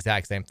kind of the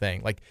exact same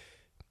thing. Like,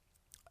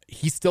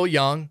 he's still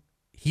young.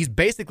 He's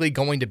basically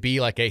going to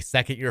be like a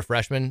second-year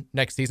freshman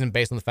next season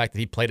based on the fact that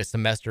he played a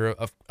semester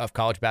of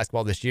college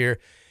basketball this year.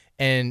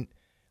 And,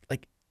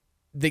 like,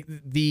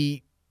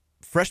 the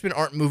freshmen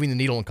aren't moving the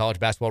needle in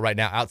college basketball right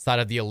now outside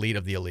of the elite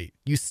of the elite.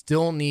 You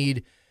still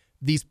need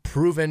these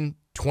proven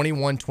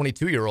 21,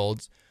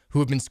 22-year-olds who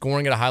have been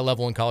scoring at a high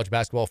level in college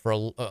basketball for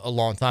a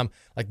long time.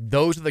 Like,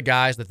 those are the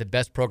guys that the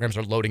best programs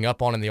are loading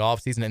up on in the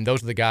offseason, and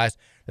those are the guys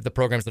that the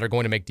programs that are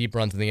going to make deep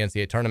runs in the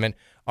NCAA tournament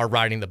are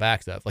riding the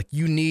backs of. Like,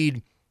 you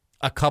need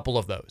a couple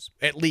of those,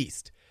 at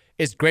least.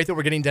 It's great that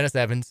we're getting Dennis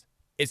Evans.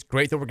 It's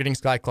great that we're getting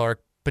Sky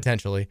Clark,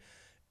 potentially.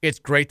 It's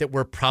great that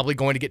we're probably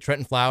going to get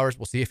Trenton Flowers.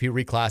 We'll see if he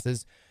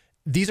reclasses.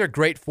 These are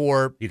great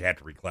for... He'd have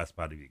to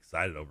reclassify to be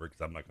excited over it,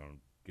 because I'm not going to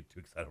get too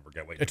excited over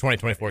a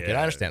 2024 kid.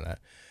 I understand that.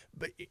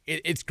 But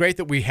it's great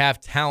that we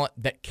have talent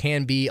that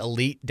can be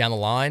elite down the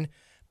line,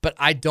 but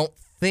I don't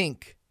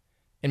think,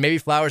 and maybe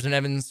Flowers and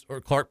Evans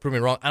or Clark prove me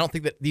wrong, I don't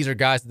think that these are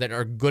guys that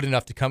are good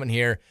enough to come in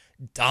here,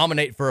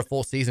 dominate for a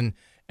full season,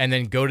 and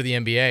then go to the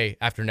NBA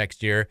after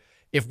next year.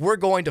 If we're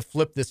going to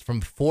flip this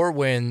from 4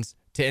 wins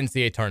to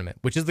NCAA tournament,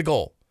 which is the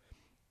goal,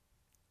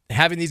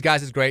 having these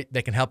guys is great.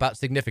 They can help out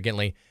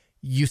significantly.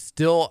 You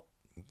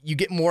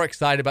get more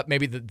excited about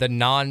maybe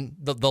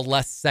the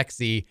less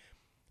sexy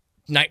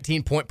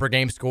 19-point per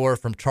game scorer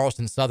from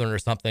Charleston Southern or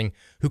something,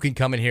 who can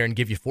come in here and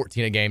give you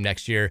 14 a game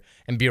next year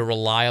and be a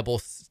reliable,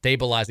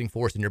 stabilizing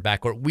force in your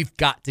backcourt. We've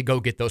got to go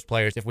get those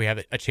players if we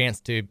have a chance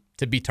to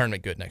be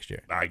tournament good next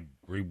year. I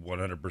agree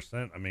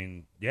 100%. I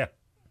mean, yeah.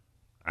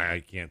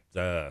 I can't.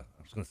 I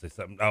was going to say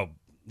something. Oh,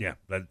 yeah.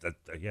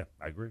 Yeah,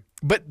 I agree.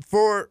 But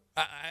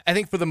I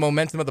think for the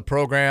momentum of the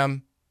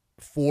program,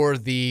 for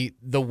the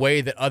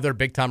way that other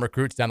big-time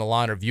recruits down the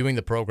line are viewing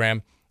the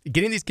program,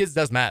 getting these kids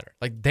does matter.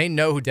 Like, they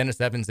know who Dennis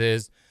Evans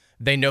is.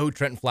 They know who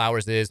Trenton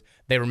Flowers is.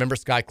 They remember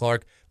Sky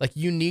Clark. Like,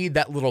 you need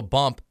that little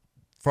bump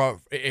for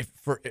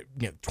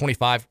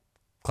 25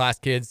 class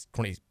kids,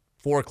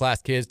 24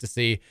 class kids to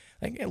see,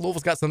 like, hey,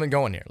 Louisville's got something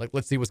going here. Like,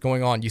 let's see what's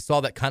going on. You saw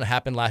that kind of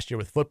happen last year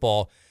with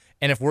football.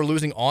 And if we're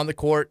losing on the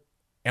court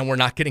and we're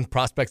not getting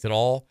prospects at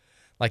all,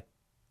 like,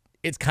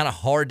 it's kind of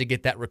hard to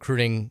get that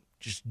recruiting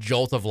just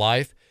jolt of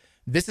life.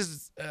 This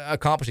is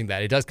accomplishing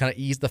that. It does kind of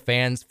ease the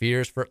fans'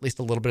 fears for at least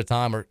a little bit of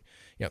time, or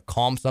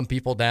calm some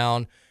people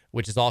down,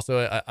 which is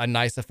also a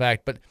nice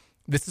effect. But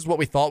this is what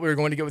we thought we were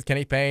going to get with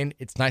Kenny Payne.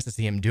 It's nice to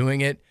see him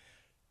doing it.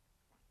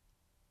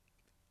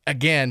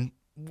 Again,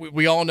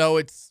 we all know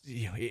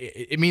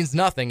it means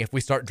nothing if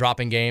we start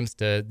dropping games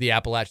to the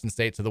Appalachian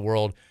states of the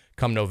world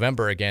come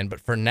November again.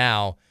 But for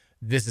now,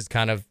 this is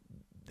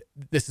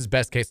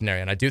best case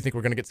scenario. And I do think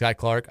we're going to get Sky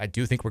Clark. I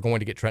do think we're going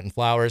to get Trenton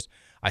Flowers.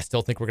 I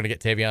still think we're going to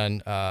get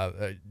Davion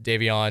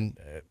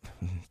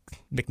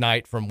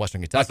McKnight from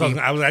Western Kentucky.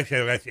 I was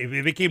actually, if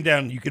it came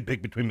down, you could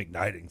pick between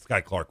McKnight and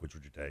Sky Clark. Which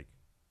would you take?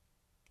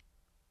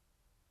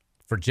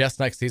 For just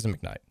next season,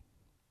 McKnight.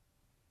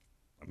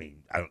 I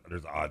mean,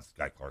 there's odds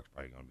Sky Clark's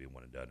probably going to be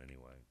one and done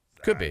anyway.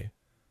 Could be.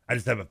 I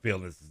just have a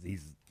feeling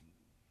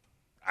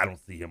I don't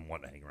see him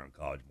wanting to hang around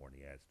college more than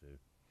he has to.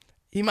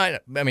 He might.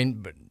 I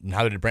mean, but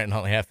how did Brandon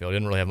Huntley Hatfield? He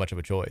didn't really have much of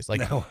a choice.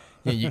 Like, no.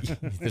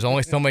 There's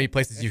only so many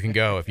places you can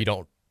go if you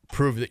don't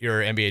prove that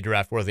you're NBA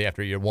draft worthy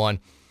after year one.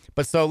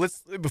 But so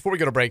before we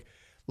go to break,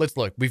 let's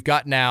look. We've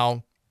got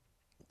now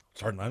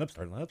starting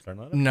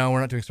lineup. No, we're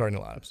not doing starting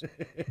lineups.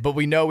 But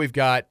we know we've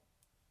got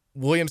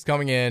Williams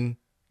coming in,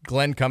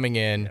 Glenn coming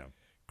in,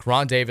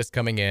 Karan Davis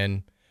coming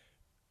in.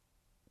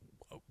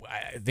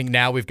 I think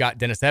now we've got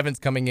Dennis Evans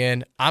coming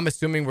in. I'm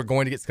assuming we're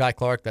going to get Sky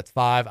Clark. That's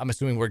 5. I'm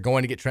assuming we're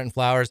going to get Trenton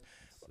Flowers.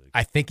 6.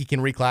 I think he can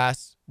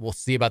reclass. We'll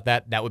see about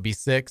that. That would be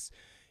 6.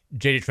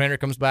 JD Traynor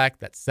comes back.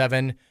 That's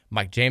 7.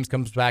 Mike James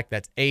comes back.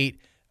 That's 8.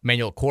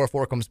 Emmanuel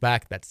Okorafor comes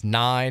back. That's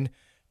 9.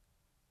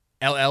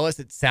 L. Ellis,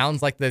 it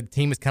sounds like the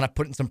team is kind of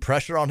putting some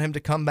pressure on him to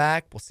come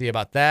back. We'll see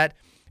about that.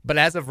 But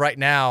as of right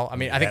now, I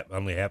mean, I think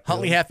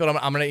Huntley Hatfield,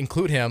 I'm going to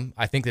include him.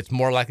 I think it's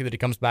more likely that he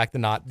comes back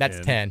than not. That's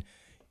 10.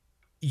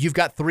 You've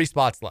got 3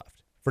 spots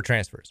left for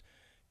transfers.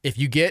 If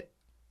you get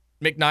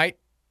McKnight,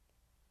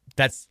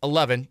 that's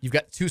 11. You've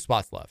got 2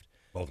 spots left.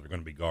 Both are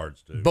going to be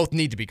guards, too. Both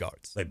need to be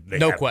guards. They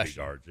no have question. To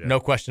be guards, No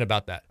question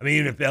about that. I mean,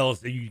 even if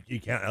Ellis, you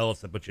count Ellis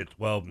that puts you at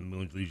 12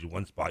 and leaves you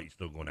 1 spot, you're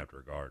still going after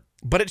a guard.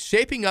 But it's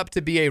shaping up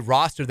to be a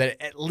roster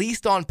that, at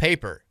least on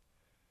paper,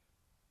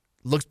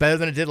 looks better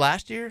than it did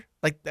last year.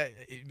 Like,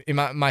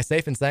 am I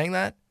safe in saying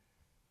that?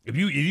 If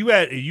you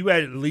had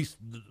at least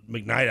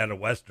McKnight out of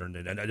Western,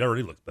 then it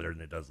already looks better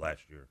than it does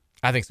last year.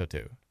 I think so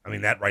too. I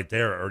mean, that right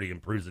there already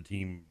improves the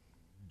team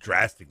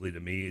drastically to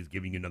me, is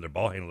giving you another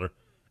ball handler.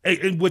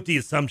 And with the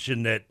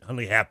assumption that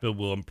Huntley Hatfield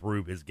will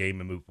improve his game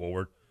and move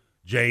forward.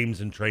 James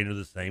and Traynor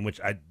the same,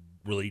 which I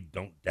really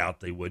don't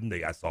doubt they wouldn't.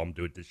 I saw him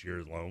do it this year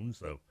alone.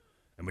 So,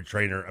 and with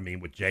Traynor, I mean,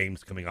 with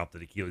James coming off the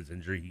Achilles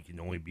injury, he can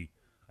only be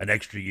an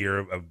extra year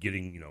of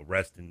getting,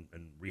 rest and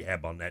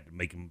rehab on that to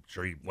make him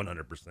sure he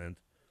 100%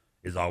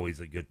 is always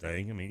a good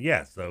thing. I mean,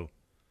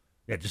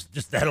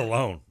 just that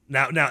alone.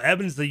 Now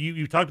Evans,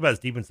 you talked about his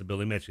defensive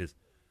ability, Mitch. Is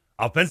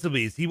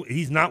offensively,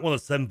 he's not one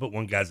of the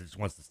 7'1" guys that just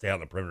wants to stay out on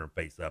the perimeter and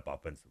face up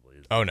offensively.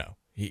 Oh no,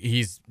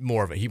 he's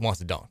more of he wants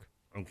to dunk.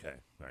 Okay,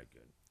 all right,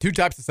 good. 2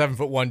 types of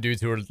 7'1"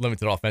 dudes who are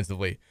limited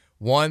offensively.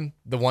 1,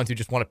 the ones who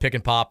just want to pick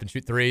and pop and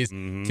shoot threes.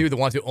 2, the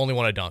ones who only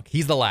want to dunk.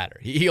 He's the latter.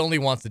 He only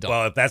wants to dunk.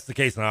 Well, if that's the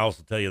case, and I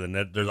also tell you,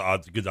 then there's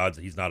good odds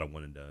that he's not a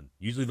one and done.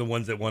 Usually the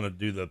ones that want to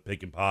do the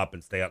pick and pop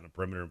and stay out in the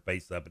perimeter and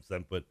face up at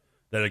 7 foot,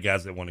 they're the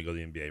guys that want to go to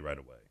the NBA right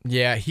away.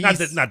 Yeah,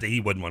 not that he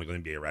wouldn't want to go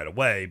to the NBA right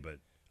away, but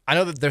I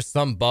know that there's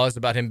some buzz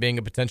about him being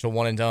a potential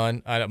one and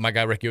done. My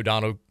guy Ricky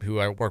O'Donnell, who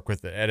I work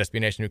with at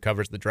SB Nation, who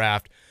covers the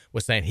draft,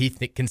 was saying he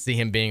can see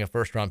him being a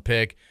first-round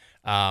pick.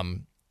 What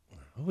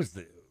was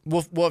the?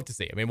 We'll have to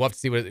see. I mean, we'll have to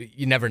see.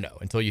 You never know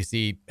until you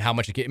see how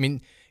much he can. I mean,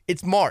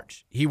 it's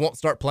March. He won't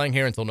start playing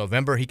here until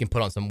November. He can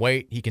put on some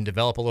weight. He can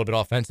develop a little bit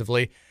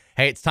offensively.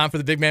 Hey, it's time for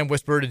the big man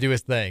whisperer to do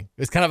his thing.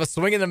 It's kind of a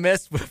swing and a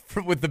miss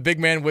with the big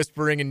man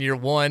whispering in year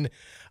 1.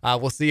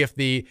 We'll see if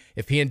he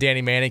and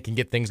Danny Manning can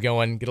get things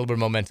going, get a little bit of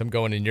momentum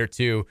going in year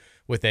 2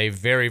 with a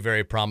very,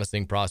 very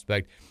promising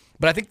prospect.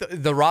 But I think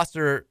the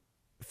roster,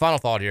 final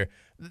thought here,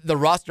 the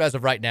roster as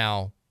of right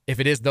now,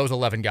 if it is those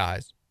 11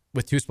 guys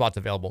with 2 spots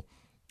available,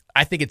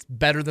 I think it's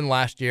better than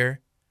last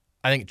year.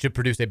 I think it should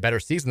produce a better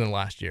season than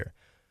last year.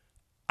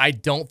 I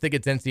don't think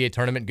it's NCAA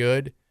tournament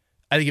good.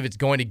 I think if it's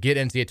going to get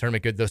NCAA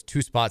tournament good, those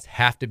 2 spots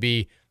have to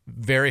be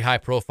very high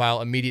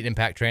profile, immediate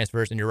impact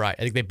transfers. And you're right.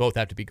 I think they both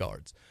have to be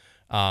guards.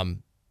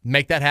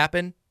 Make that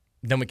happen,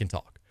 then we can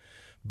talk.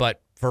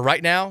 But for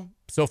right now,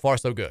 so far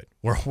so good.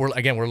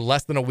 We're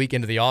less than a week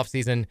into the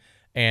offseason,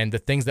 and the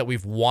things that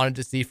we've wanted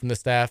to see from the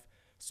staff,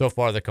 so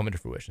far they're coming to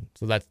fruition.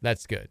 So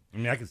that's good. I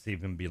mean, I can see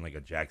him being like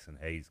a Jackson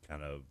Hayes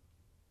kind of,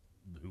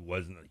 who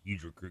wasn't a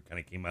huge recruit, kind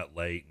of came out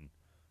late and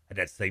had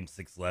that same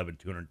 6'11",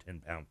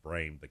 210-pound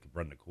frame that could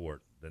run the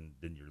court. Then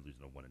you're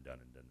losing a one and done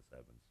in Dennis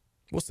Evans.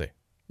 We'll see.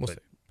 We'll see.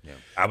 Yeah,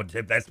 I would.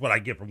 If that's what I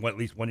get from at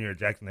least 1 year at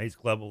Jackson Hayes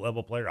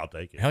level player, I'll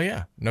take it. Hell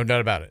yeah, no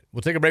doubt about it.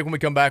 We'll take a break. When we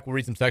come back, we'll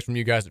read some text from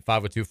you guys at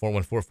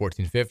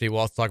 502-414-1450. We'll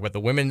also talk about the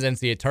women's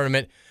NCAA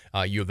tournament,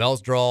 U of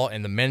L's draw,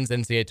 and the men's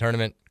NCAA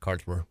tournament.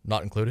 Cards were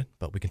not included,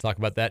 but we can talk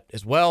about that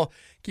as well.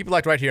 Keep it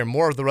locked right here.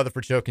 More of the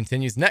Rutherford Show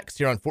continues next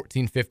here on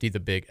 1450 The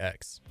Big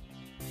X.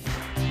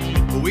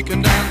 We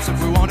can dance if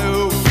we want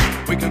to.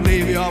 We can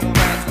leave your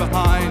friends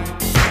behind.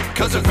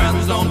 Cause your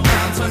friends don't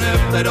dance, and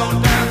if they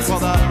don't dance, well,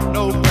 they're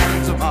no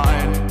friends of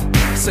mine.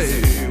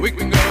 See, we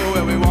can go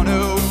where we want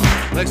to,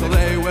 places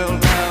they will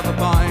never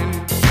find.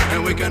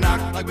 And we can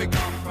act like we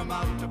come from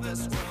out of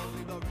this world,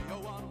 leave the real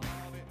one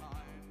far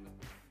behind.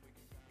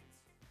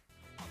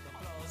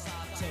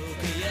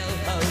 Tokyo,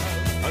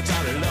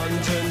 down in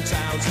London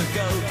town to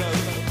go.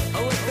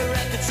 With the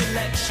record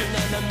selection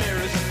and the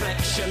mirror's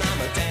reflection,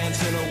 I'm a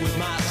dancing with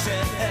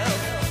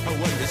myself.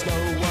 When there's no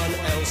one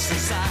else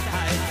inside,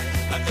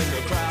 in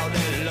the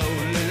crowded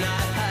lonely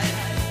night.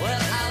 Well,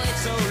 I wait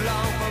so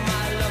long for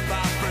my love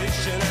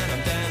vibration, and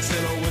I'm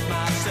dancing with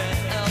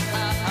myself.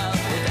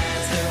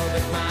 Dancing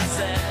with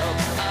myself.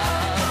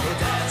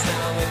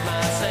 Dancing with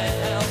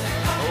myself.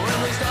 When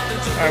we start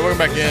into all right,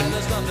 welcome back in.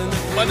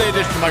 Monday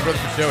edition of the Mike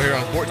Rutherford Show here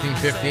on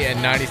 1450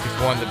 and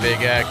 96.1 The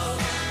Big X.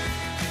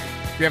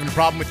 If you're having a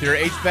problem with your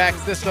HVAC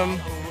system,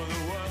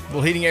 a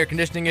little heating air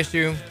conditioning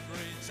issue,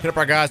 hit up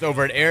our guys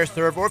over at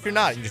AirServe, or if you're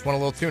not, you just want a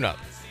little tune-up.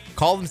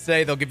 Call them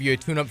today. They'll give you a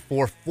tune-up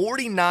for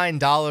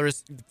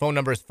 $49. The phone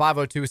number is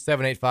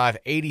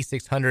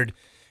 502-785-8600.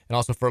 And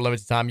also for a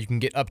limited time, you can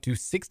get up to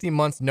 60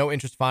 months no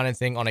interest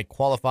financing on a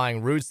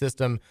qualifying Ruud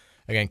system.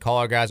 Again, call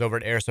our guys over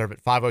at AirServe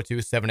at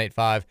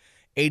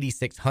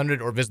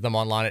 502-785-8600 or visit them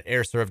online at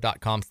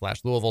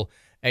airserve.com/Louisville,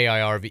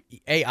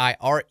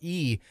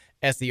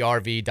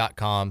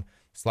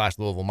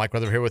 AIRESERV.com/Louisville. Mike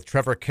Rutherford here with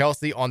Trevor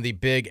Kelsey on the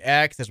Big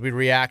X as we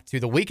react to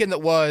the weekend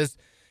that was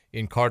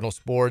in Cardinal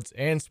sports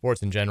and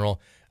sports in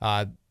general.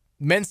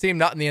 Men's team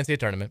not in the NCAA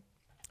tournament.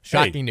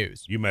 Shocking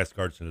news. UMass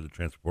Guards into the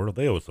transfer portal.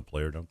 They owe us a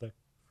player, don't they?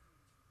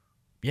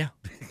 Yeah.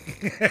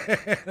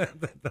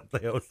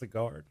 They owe us a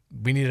guard.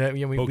 We need a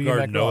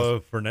guard. Noah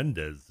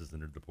Fernandez has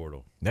entered the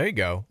portal. There you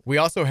go. We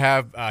also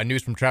have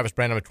news from Travis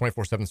Brandon of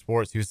 24/7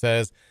 Sports, who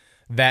says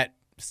that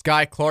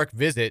Sky Clark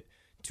visit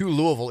to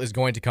Louisville is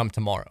going to come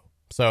tomorrow.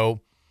 So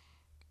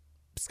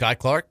Sky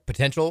Clark,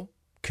 potential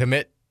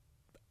commit.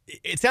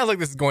 It sounds like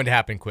this is going to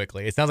happen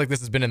quickly. It sounds like this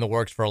has been in the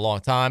works for a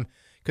long time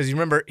because you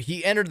remember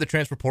he entered the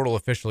transfer portal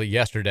officially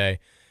yesterday,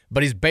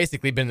 but he's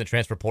basically been in the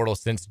transfer portal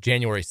since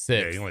January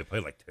 6th. Yeah, he only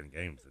played like 10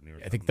 games.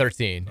 I think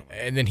 13.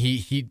 And then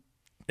he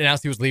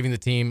announced he was leaving the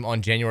team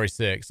on January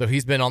 6th. So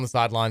he's been on the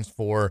sidelines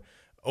for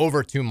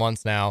over 2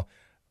 months now.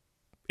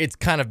 It's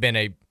kind of been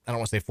I don't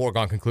want to say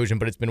foregone conclusion,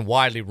 but it's been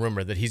widely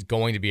rumored that he's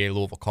going to be a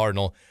Louisville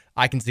Cardinal.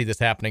 I can see this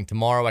happening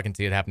tomorrow. I can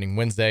see it happening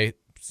Wednesday,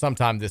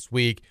 sometime this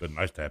week. But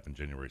nice to happen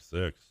January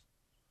 6th.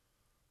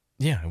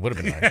 Yeah, it would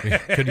have been nice. We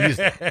could have used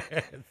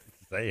it.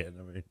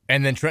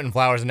 And then Trenton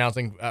Flowers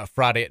announcing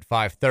Friday at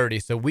 5:30.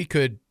 So we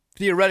could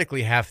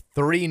theoretically have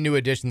 3 new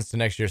additions to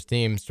next year's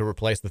teams to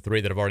replace the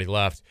 3 that have already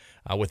left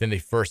within the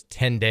first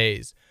 10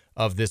 days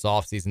of this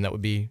offseason. That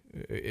would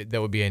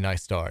be a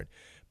nice start.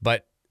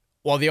 But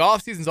while the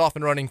offseason's off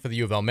and running for the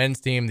U of L men's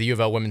team, the U of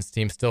L women's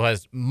team still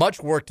has much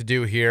work to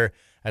do here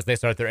as they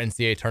start their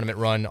NCAA tournament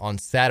run on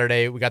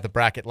Saturday. We got the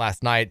bracket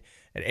last night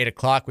at 8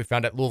 o'clock. We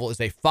found out Louisville is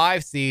a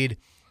 5 seed,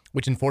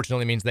 which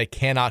unfortunately means they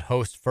cannot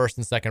host first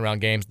and second round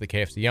games at the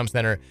KFC Yum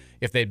Center.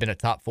 If they'd been a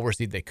top 4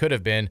 seed, they could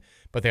have been,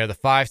 but they are the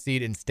 5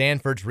 seed in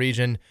Stanford's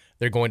region.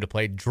 They're going to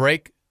play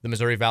Drake, the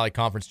Missouri Valley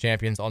Conference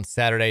champions, on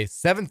Saturday.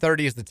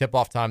 7:30 is the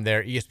tip-off time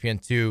there.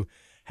 ESPN2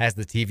 has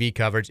the TV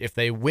coverage. If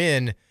they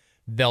win,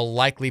 they'll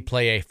likely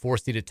play a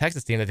 4-seeded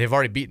Texas team that they've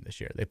already beaten this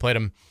year. They played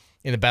them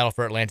in the Battle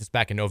for Atlantis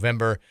back in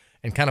November,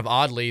 and kind of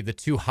oddly, the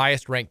 2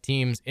 highest-ranked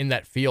teams in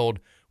that field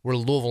were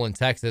Louisville and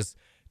Texas.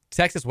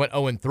 Texas went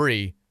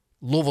 0-3.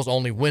 Louisville's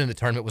only win in the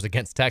tournament was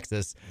against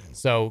Texas,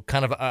 so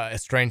kind of a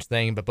strange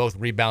thing, but both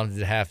rebounded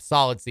to have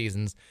solid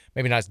seasons.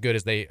 Maybe not as good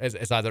as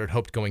as either had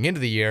hoped going into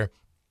the year,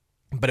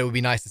 but it would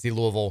be nice to see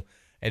Louisville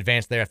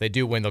advance there. If they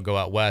do win, they'll go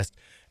out west,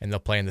 and they'll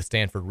play in the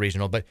Stanford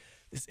Regional. But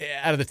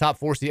out of the top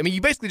 4 seed, I mean, you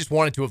basically just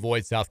wanted to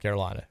avoid South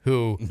Carolina,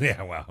 who,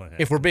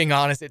 if we're being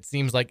honest, it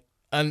seems like,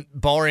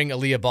 barring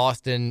Aaliyah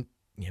Boston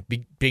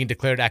being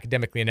declared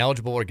academically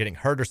ineligible or getting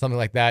hurt or something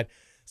like that,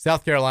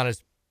 South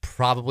Carolina's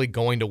probably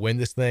going to win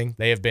this thing.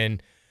 They have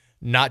been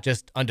not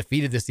just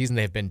undefeated this season,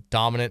 they have been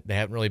dominant. They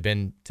haven't really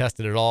been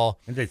tested at all.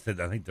 And they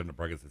said, I think during the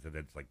brackets, they said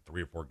it's like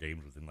 3 or 4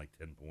 games within like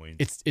 10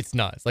 points. It's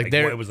nuts. Like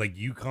it was like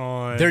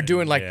UConn. They're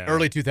doing like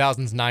early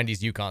 2000s,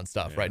 90s UConn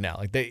stuff right now.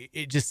 Like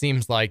it just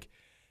seems like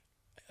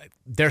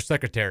they're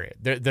Secretariat.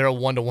 They're a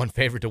 1-to-1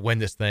 favorite to win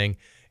this thing.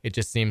 It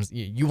just seems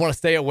you want to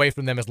stay away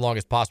from them as long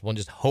as possible and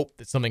just hope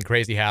that something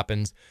crazy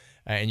happens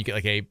and you get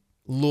like a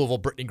Louisville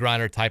Brittany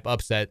Griner type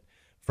upset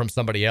from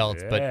somebody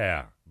else.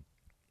 Yeah.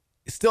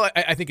 But still,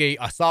 I think a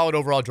solid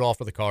overall draw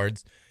for the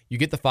Cards. You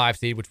get the 5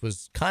 seed, which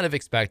was kind of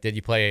expected.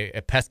 You play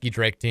a pesky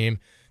Drake team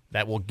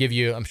that will give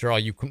you, I'm sure, all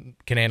you can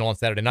handle on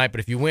Saturday night.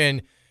 But if you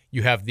win,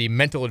 you have the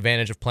mental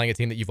advantage of playing a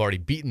team that you've already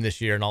beaten this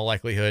year in all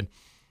likelihood.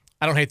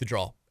 I don't hate the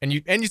draw. And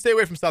you stay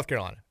away from South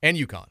Carolina and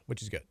UConn,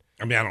 which is good.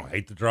 I mean, I don't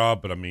hate the draw,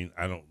 but I mean,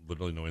 I don't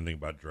literally know anything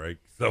about Drake.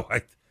 So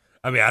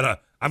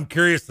I'm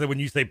curious that when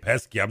you say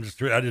pesky, I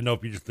didn't know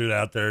if you just threw it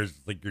out there as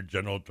like your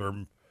general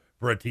term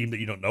for a team that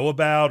you don't know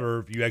about, or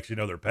if you actually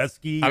know they're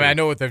pesky. I mean, I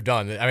know what they've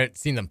done. I haven't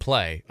seen them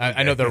play.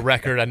 I know their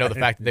record. I know the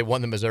fact that they won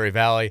the Missouri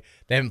Valley.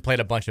 They haven't played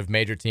a bunch of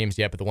major teams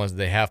yet, but the ones that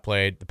they have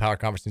played, the power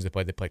conference teams they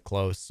play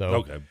close.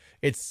 So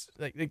it's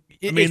like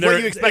it's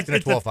what you expect in a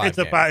 12-5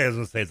 game. I was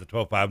going to say it's a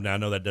 12-5. Now I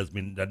know that doesn't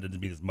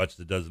mean as much as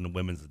it does in the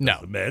women's as it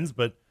does the men's,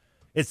 but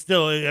it's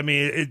still. I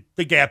mean,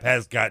 the gap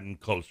has gotten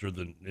closer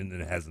than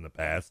it has in the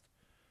past.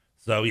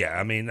 So, yeah,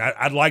 I mean,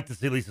 I'd like to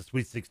see at least a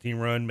Sweet 16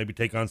 run, maybe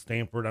take on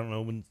Stanford. I don't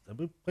know. Have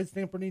we played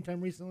Stanford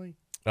anytime recently?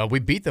 We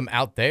beat them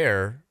out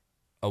there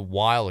a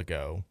while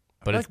ago.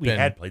 But we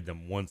had played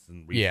them once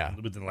within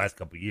the last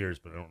couple of years,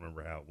 but I don't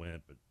remember how it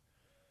went. But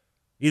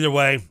either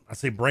way, I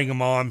say bring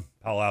them on.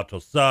 Palo Alto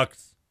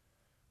sucks.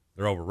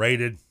 They're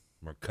overrated.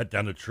 We're going to cut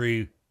down the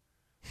tree.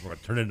 We're going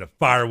to turn it into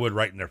firewood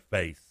right in their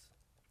face.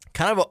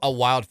 Kind of a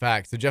wild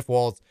fact. So, Jeff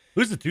Walz.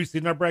 Who's the 2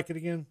 seed in our bracket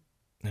again?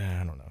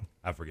 I don't know.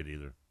 I forget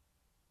either.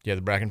 Do you have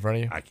the bracket in front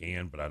of you? I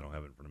can, but I don't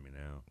have it in front of me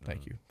now.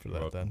 Thank you for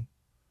that, then.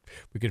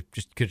 We could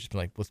just been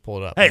like, let's pull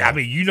it up. Hey, I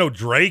mean, you know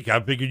Drake. I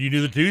figured you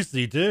knew the 2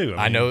 seed, too.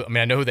 I know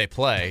who they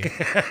play.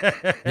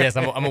 Yes,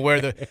 I'm aware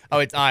of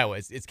it's Iowa.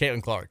 It's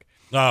Caitlin Clark.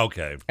 Oh,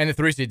 okay. And the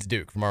 3 seed's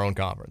Duke from our own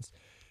conference.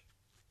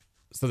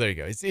 So there you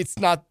go. It's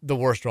not the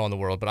worst draw in the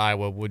world, but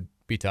Iowa would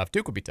be tough.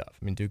 Duke would be tough.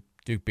 I mean,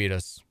 Duke beat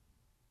us,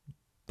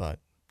 but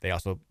they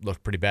also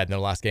looked pretty bad in their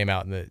last game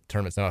out in the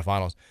tournament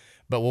semifinals.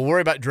 But we'll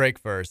worry about Drake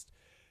first.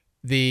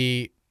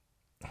 What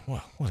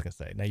was I going to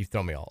say? Now you've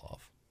thrown me all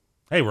off.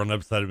 Hey, we're on the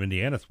other side of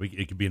Indiana this week.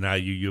 It could be an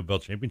IU U of L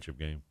championship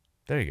game.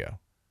 There you go.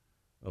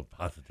 Oh,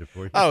 positive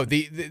for you. Oh,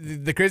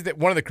 the crazy,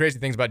 one of the crazy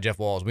things about Jeff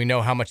Walz, we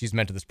know how much he's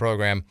meant to this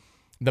program.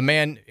 The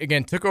man,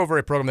 again, took over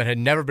a program that had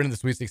never been in the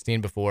Sweet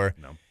 16 before.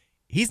 No.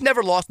 He's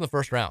never lost in the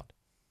first round.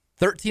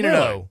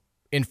 13-0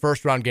 in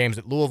first-round games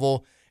at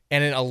Louisville.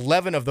 And in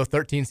 11 of the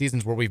 13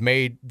 seasons where we've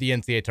made the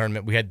NCAA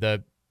tournament, we had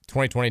the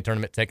 2020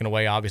 tournament taken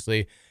away,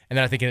 obviously. And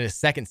then I think in his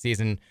second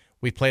season,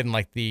 we played in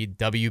like the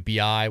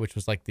WBI, which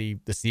was like the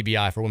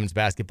CBI for women's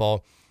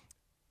basketball.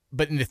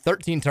 But in the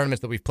 13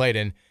 tournaments that we've played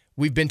in,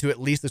 we've been to at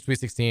least the Sweet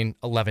 16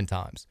 11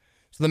 times.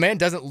 So the man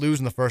doesn't lose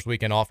in the first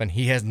weekend often.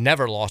 He has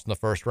never lost in the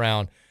first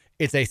round.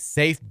 It's a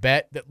safe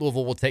bet that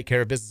Louisville will take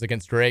care of business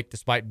against Drake,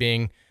 despite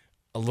being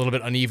a little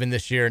bit uneven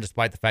this year, and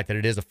despite the fact that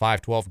it is a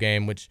 5-12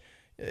 game, which,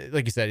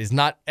 like you said, is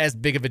not as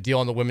big of a deal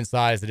on the women's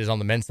side as it is on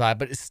the men's side,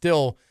 but it's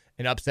still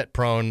an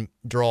upset-prone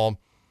draw.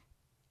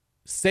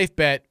 Safe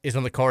bet is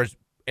on the cards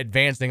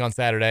advancing on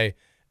Saturday,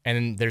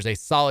 and there's a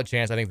solid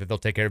chance, I think, that they'll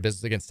take care of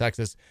business against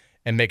Texas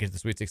and make it to the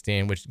Sweet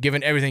 16, which,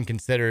 given everything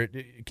considering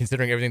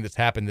everything that's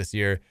happened this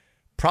year,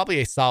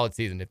 probably a solid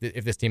season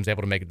if this team's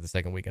able to make it to the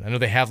second weekend. I know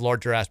they have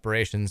larger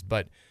aspirations,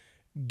 but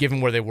given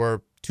where they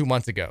were 2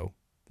 months ago,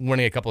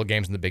 winning a couple of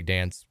games in the Big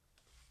Dance,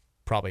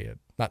 probably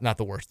not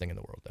the worst thing in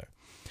the world there.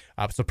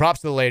 So props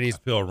to the ladies. I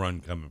feel a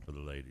run coming for the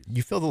ladies.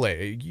 You feel the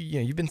ladies.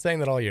 You've been saying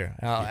that all year.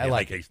 I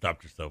like it. You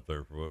stopped yourself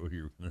there for what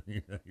you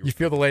You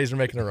feel the ladies are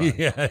making a run.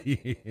 Yeah.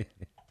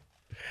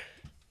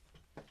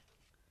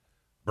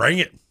 Bring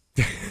it.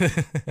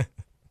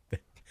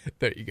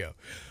 There you go.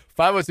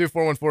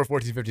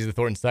 502-414-1450 is the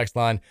Thornton text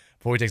line.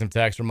 Before we take some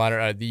text,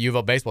 reminder, the U of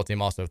L baseball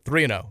team also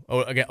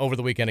 3-0 again over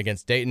the weekend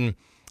against Dayton.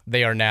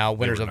 They are now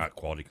winners of not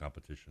quality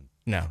competition.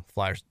 No,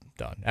 Flyers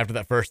done. After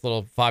that first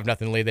little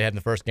 5-0 lead they had in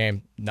the first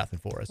game, nothing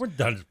for us. We're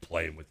done just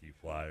playing with you,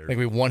 Flyers. I think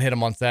we 1 hit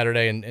them on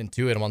Saturday and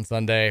 2 hit them on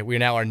Sunday. We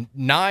now are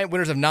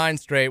winners of 9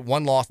 straight,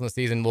 1 loss in the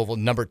season. Louisville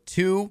number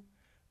 2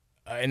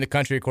 in the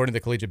country according to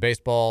the Collegiate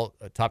Baseball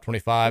top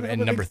 25,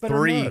 and number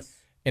 3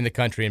 in the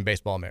country in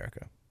Baseball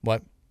America.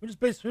 What? We're just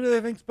based. Who do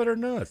they think's better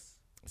than us?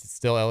 Is it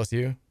still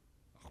LSU?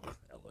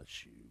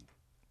 LSU.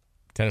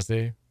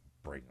 Tennessee.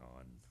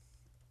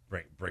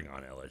 Bring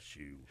on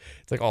LSU.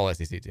 It's like all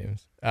SEC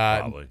teams.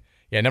 Probably.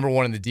 Yeah, number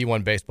 1 in the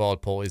D1 baseball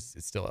poll is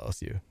still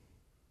LSU.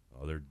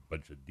 Oh, they're a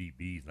bunch of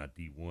DBs, not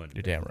D1.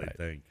 You're damn right. I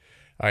think.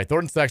 All right,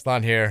 Thornton's text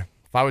line here,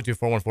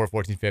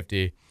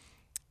 502-414-1450.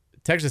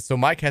 Texas, so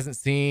Mike hasn't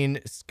seen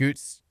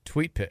Scoot's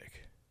tweet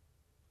pic.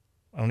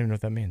 I don't even know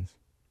what that means.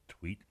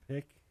 Tweet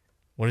pic?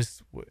 What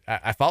is?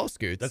 I follow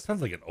Scoots. That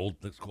sounds like an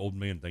old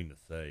man thing to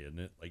say, isn't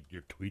it? Like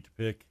your tweet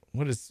pic.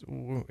 What is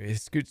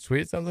Scoots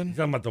tweeted something? You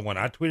talking about the one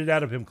I tweeted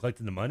out of him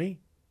collecting the money?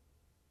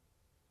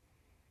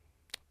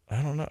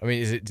 I don't know. I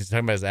mean, is it just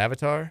talking about his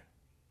avatar?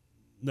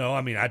 No,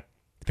 I mean the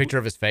picture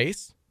of his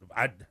face.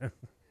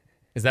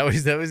 Is that what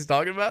he's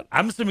talking about?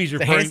 I'm assuming he's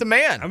referring. The handsome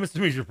man. I'm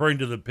assuming he's referring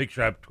to the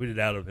picture I tweeted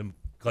out of him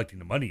collecting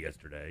the money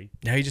yesterday.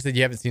 No, he just said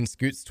you haven't seen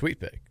Scoot's tweet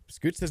pic.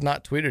 Scoots has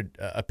not tweeted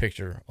a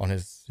picture on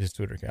his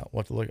Twitter account.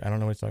 We'll have to look. I don't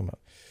know what he's talking about.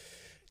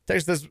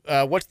 Text says,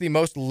 what's the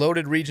most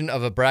loaded region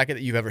of a bracket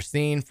that you've ever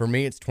seen? For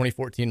me, it's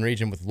 2014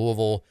 region with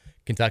Louisville,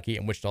 Kentucky,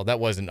 and Wichita. That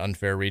was an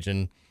unfair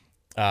region.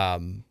 We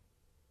can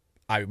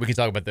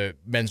talk about the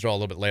men's draw a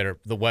little bit later.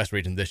 The West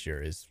region this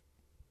year is,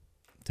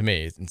 to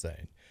me, is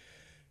insane.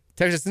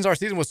 Texas, since our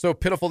season was so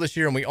pitiful this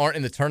year and we aren't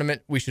in the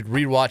tournament, we should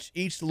rewatch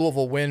each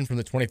Louisville win from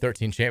the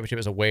 2013 championship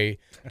as a way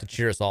to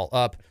cheer us all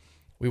up.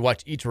 We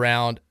watch each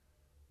round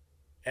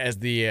as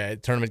the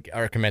tournament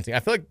are commencing. I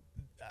feel like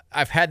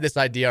I've had this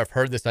idea, I've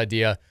heard this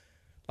idea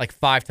like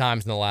 5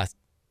 times in the last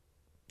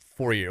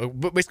 4 years.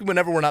 But basically,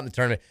 whenever we're not in the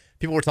tournament,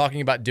 people were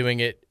talking about doing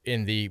it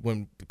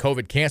when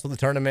COVID canceled the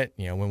tournament,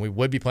 when we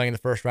would be playing in the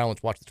first round,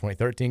 let's watch the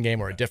 2013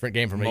 game or a different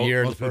game from a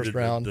year in the first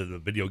round. The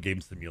video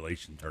game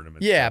simulation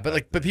tournament. Yeah,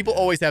 but people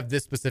always have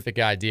this specific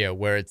idea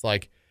where it's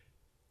like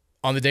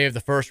on the day of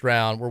the first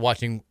round, we're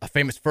watching a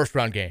famous first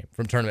round game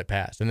from tournament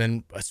past, and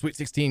then a Sweet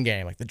 16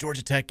 game, like the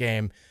Georgia Tech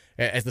game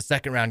as the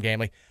second round game.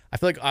 Like I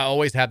feel like I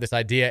always have this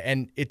idea,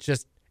 and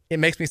it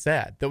makes me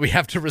sad that we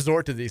have to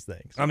resort to these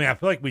things. I mean, I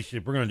feel like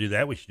if we're going to do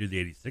that, we should do the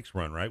 86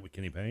 run, right, with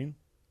Kenny Payne?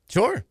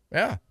 Sure,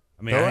 yeah.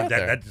 I mean, I think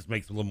that just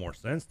makes a little more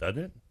sense,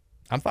 doesn't it?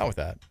 I'm fine with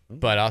that,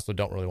 but I also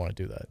don't really want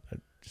to do that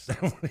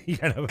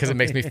because it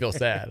makes me feel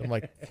sad. I'm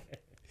like,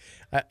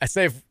 I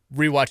save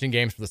rewatching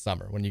games for the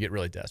summer when you get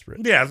really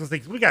desperate. Yeah, I was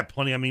going to say, we got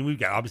plenty. I mean, we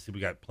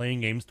got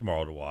playing games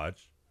tomorrow to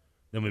watch.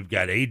 Then we've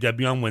got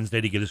AEW on Wednesday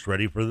to get us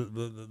ready for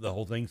the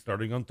whole thing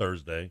starting on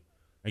Thursday.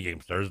 And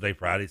games Thursday,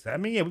 Friday. So, I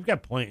mean, yeah, we've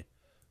got plenty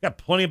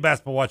of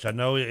basketball to watch. I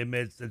know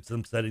it's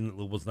some setting that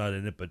Louisville's not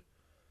in it, but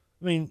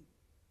I mean,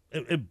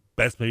 at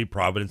best, maybe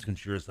Providence can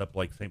cheer us up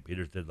like St.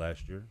 Peter's did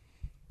last year.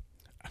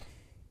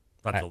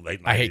 Not till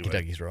late night. I hate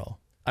Kentucky's role.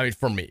 I mean,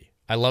 for me,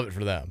 I love it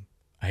for them.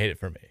 I hate it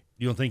for me.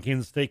 You don't think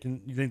Kansas State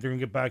can? You think they're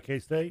gonna get by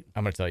K-State?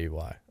 I'm gonna tell you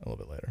why a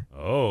little bit later.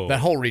 Oh, that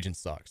whole region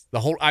sucks.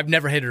 I've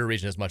never hated a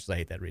region as much as I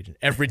hate that region.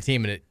 Every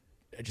team in it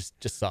just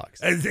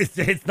sucks.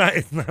 It's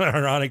not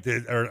ironic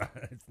or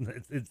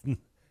it's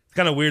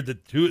kind of weird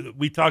that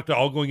we talked to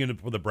all going into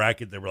for the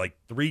bracket. There were like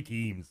 3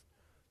 teams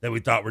that we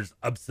thought were just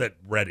upset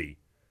ready,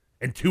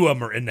 and 2 of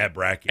them are in that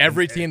bracket.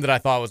 Every team that I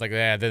thought was like,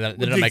 they're not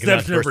with the making it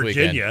exception of first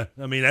Virginia.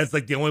 weekend. I mean, that's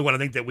like the only one I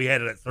think that we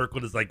had in that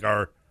circle is like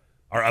our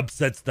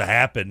upsets to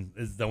happen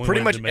is the only Pretty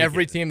one much to make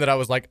every it. team that I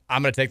was like,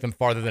 I'm going to take them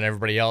farther than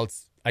everybody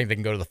else. I think they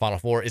can go to the Final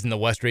Four is in the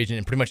West region.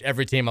 And pretty much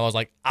every team I was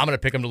like, I'm going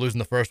to pick them to lose in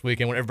the first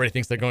weekend when everybody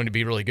thinks they're going to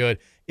be really good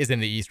is in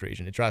the East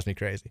region. It drives me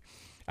crazy.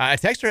 A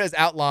texter has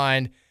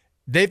outlined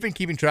they've been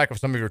keeping track of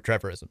some of your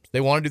Trevorisms. They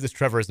want to do this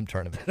Trevorism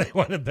tournament. They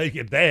want to make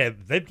it.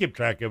 They've kept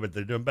track of it.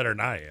 They're doing better than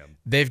I am.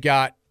 They've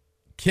got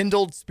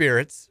kindled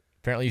spirits.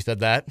 Apparently you said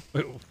that.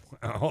 Wait,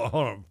 hold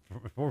on.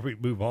 Before we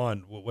move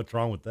on, what's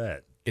wrong with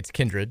that? It's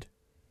kindred.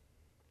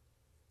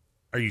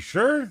 Are you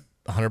sure?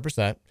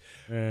 100%.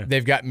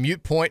 They've got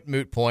moot point.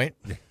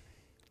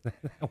 That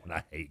one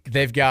I hate.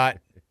 They've got,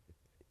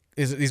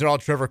 these are all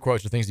Trevor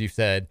quotes or things you've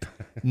said.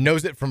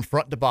 Knows it from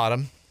front to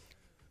bottom.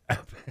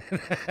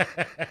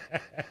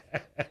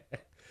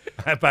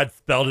 If I'd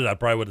spelled it, I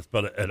probably would have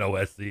spelled it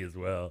NOSC as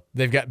well.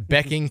 They've got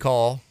becking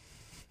call.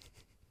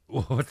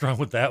 What's wrong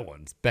with that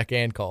one? It's beck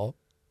and call.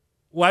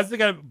 Why is it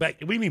got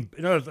beck? We mean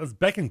it's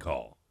beck and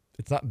call.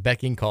 It's not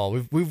becking call.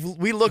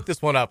 We looked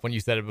this one up when you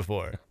said it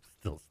before.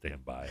 Still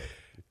stand by it.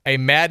 A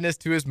madness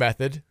to his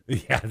method.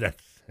 Yeah,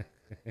 that's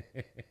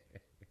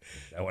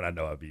that one I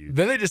know I've used.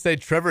 Then they just say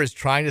Trevor is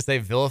trying to say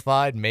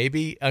vilified,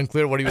 maybe.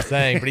 Unclear what he was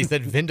saying, but he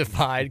said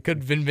vindified, could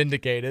have been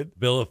vindicated.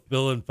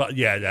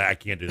 Yeah, I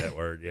can't do that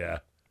word, yeah.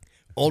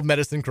 Old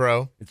Medicine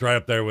Crow. It's right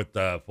up there with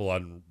the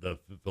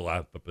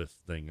philanthropist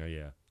thing,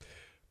 yeah.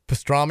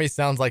 Pastrami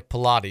sounds like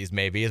Pilates,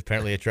 maybe.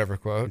 Apparently a Trevor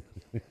quote.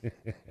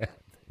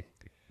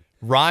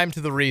 Rhyme to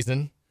the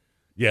reason.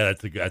 Yeah,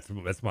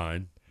 that's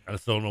mine. I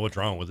still don't know what's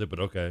wrong with it, but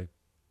okay.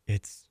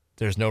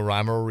 There's no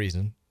rhyme or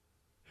reason.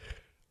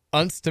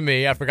 Unce to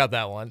me, I forgot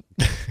that one.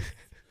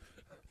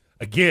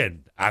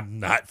 Again, I'm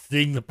not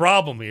seeing the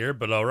problem here,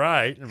 but all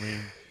right. I mean,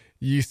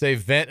 you say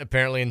vent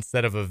apparently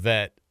instead of a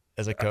vet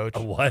as a coach.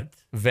 A what?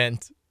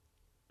 Vent.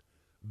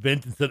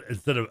 Vent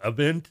instead of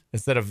event?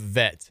 Instead of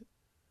vet.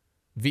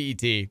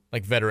 VET,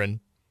 like veteran.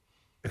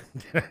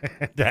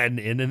 That an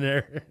N in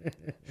there.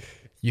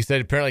 You said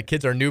apparently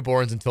kids are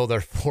newborns until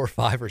they're 4,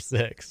 5, or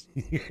 6.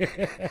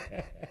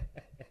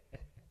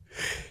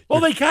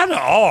 Well, they kind of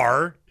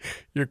are.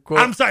 Your quote.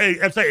 I'm sorry.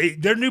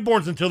 They're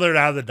newborns until they're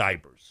out of the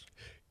diapers.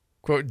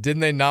 Quote,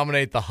 didn't they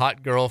nominate the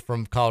hot girl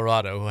from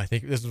Colorado? I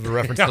think this was a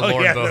reference to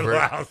Lauren Boebert.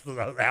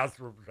 The House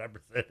of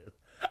Representatives.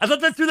 I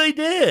thought that's who they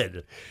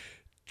did.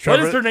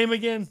 Trevor, what is her name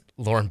again?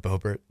 Lauren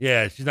Boebert.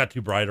 Yeah, she's not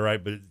too bright, all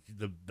right, but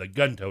the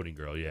gun-toting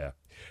girl, yeah.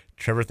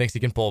 Trevor thinks he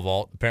can pole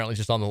vault. Apparently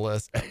just on the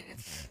list.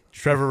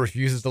 Trevor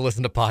refuses to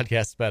listen to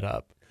podcasts sped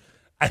up.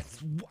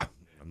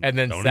 And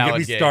then don't Saladgate.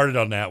 get me started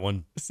on that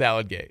one.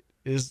 Saladgate.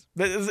 It's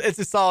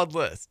a solid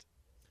list.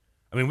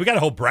 I mean, we got a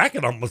whole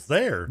bracket almost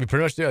there. We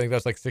pretty much do. I think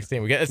that's like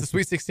 16. It's a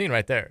Sweet 16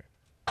 right there.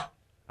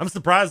 I'm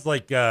surprised,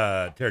 like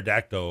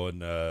Pterodactyl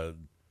and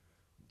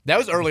that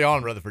was early on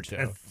in Rutherford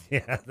show.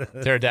 Yeah,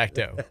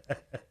 Pterodactyl.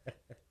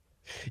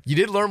 You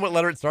did learn what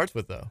letter it starts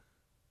with, though.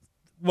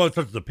 Well, it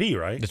starts with a P,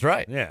 right? That's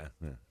right. Yeah.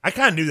 I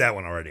kind of knew that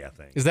one already. I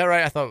think. Is that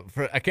right?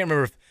 I can't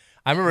remember.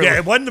 I remember. Yeah,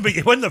 it wasn't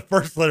the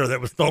first letter that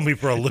was throwing me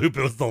for a loop.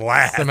 It was the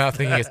last. Somehow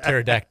thinking it's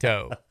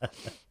pterodactyl.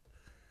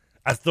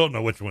 I still don't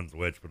know which one's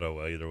which, but oh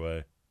well, either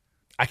way.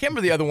 I can't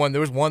remember the other one.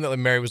 There was one that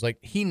Mary was like,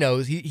 he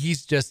knows.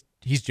 He's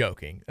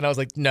joking, and I was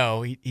like,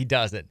 no, he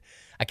doesn't.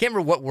 I can't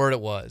remember what word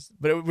it was,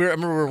 but I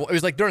remember it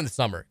was like during the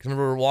summer because I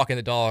remember we were walking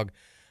the dog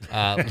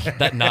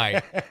that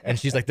night, and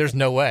she's like, "There's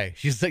no way."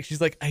 She's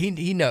like,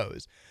 he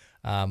knows,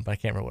 but I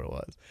can't remember what it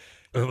was.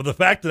 The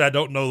fact that I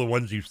don't know the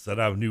ones you said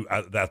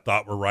that I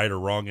thought were right or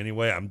wrong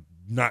anyway, I'm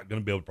not going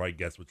to be able to probably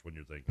guess which one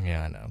you're thinking.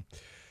 Yeah, I know.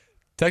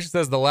 Texas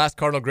says the last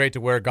Cardinal great to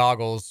wear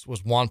goggles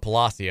was Juan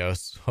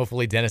Palacios.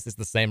 Hopefully Dennis is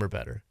the same or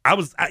better.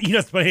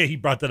 It's funny he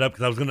brought that up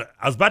because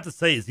I was about to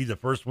say, is he the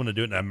first one to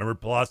do it? And I remember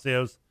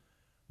Palacios.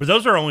 But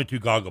those are only 2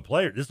 goggle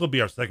players. This will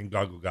be our second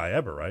goggle guy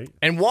ever, right?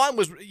 And Juan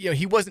was,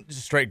 he wasn't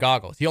just straight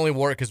goggles. He only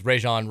wore it because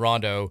Rajon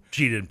Rondo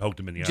cheated and poked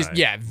him in the eye.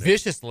 Yeah,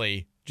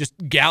 viciously just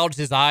gouged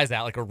his eyes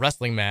out like a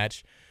wrestling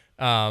match.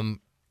 I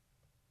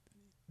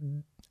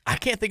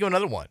can't think of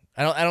another one.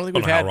 I don't think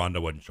we've had. How Rondo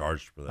wasn't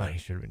charged for that. Oh, he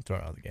should have been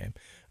thrown out of the game.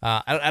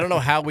 I don't know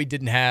how we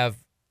haven't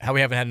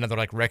had another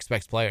like Rec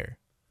Specs player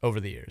over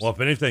the years. Well, if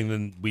anything,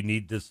 then we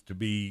need this to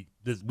be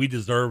this. We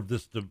deserve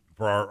this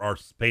for our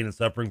pain and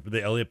suffering for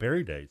the Elliot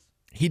Perry days.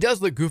 He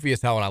does look goofy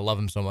as hell, and I love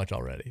him so much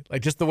already.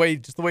 Like just the way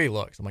he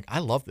looks. I'm like, I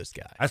love this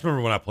guy. I just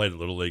remember when I played at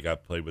Little League, I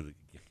played with,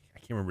 I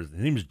can't remember his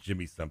name was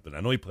Jimmy something.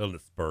 I know he played on the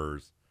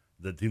Spurs,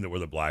 the team that wore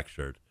the black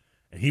shirt,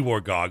 and he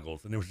wore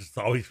goggles, and it was just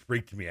always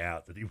freaked me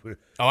out that he would.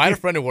 Oh, I had a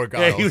friend who wore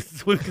goggles. Yeah, he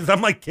was because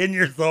I'm like 10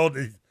 years old.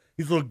 And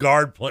he's a little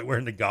guard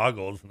wearing the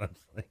goggles, and I'm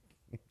just like,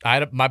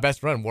 My best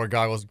friend wore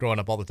goggles growing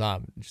up all the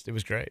time. It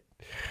was great.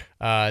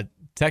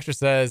 Texture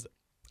says,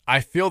 I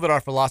feel that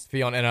our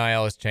philosophy on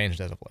NIL has changed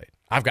as of late.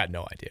 I've got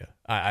no idea.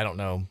 I don't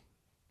know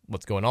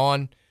what's going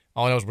on.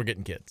 All I know is we're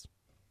getting kids.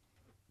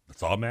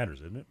 That's all that matters,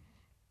 isn't it?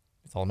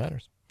 That's all that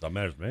matters. That's all that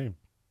matters to me.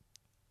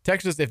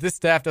 Texas, if this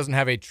staff doesn't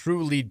have a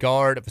true lead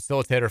guard, a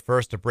facilitator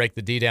first to break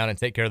the D down and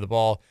take care of the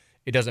ball,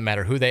 it doesn't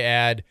matter who they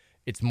add.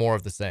 It's more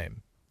of the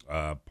same.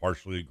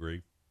 Partially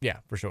agree. Yeah,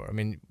 for sure. I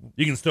mean,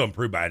 you can still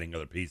improve by adding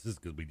other pieces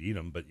because we need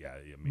them, but yeah.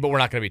 I mean, but we're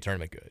not going to be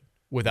tournament good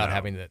without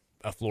having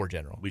a floor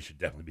general. We should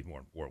definitely be more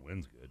than 4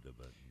 wins good.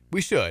 But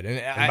we should.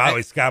 And by the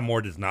way, Scott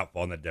Moore does not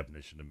fall in that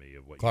definition to me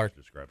of what Clark.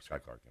 you described.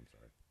 Scott Clark, I'm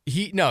sorry.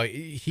 He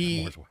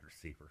Moore's wide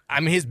receiver. I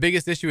mean, his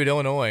biggest issue at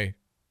Illinois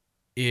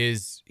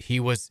is he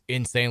was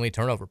insanely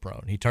turnover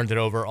prone. He turned it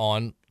over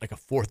on like a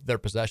fourth of their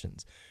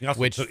possessions,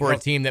 which for a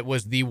team that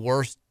was the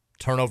worst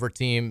turnover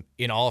team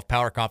in all of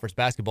Power Conference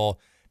basketball,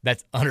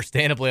 that's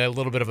understandably a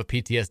little bit of a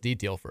PTSD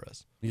deal for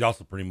us. He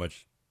also pretty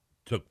much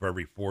took for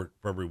every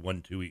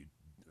 1-2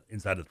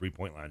 inside the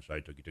 3-point line shot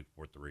he took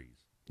 4 threes.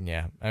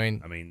 Yeah, I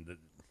mean,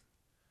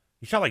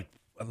 he shot like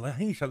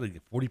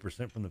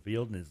 40% from the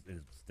field in his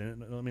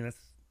stint. I mean, that's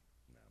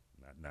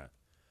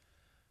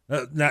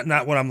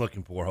not what I'm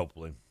looking for.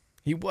 Hopefully,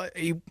 he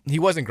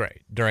wasn't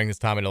great during his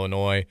time at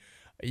Illinois.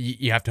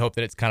 You have to hope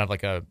that it's kind of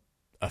like a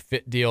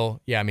fit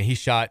deal. Yeah, I mean, he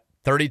shot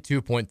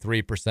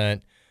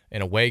 32.3%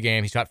 in away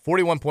game. He shot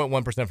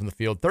 41.1% from the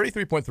field,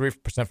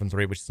 33.3% from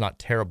three, which is not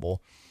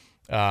terrible.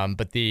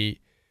 But the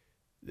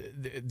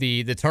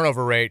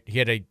turnover rate, he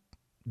had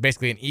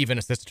basically an even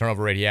assist to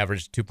turnover rate. He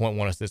averaged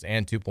 2.1 assists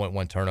and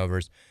 2.1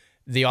 turnovers.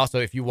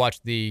 If you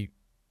watch the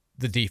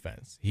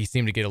defense, he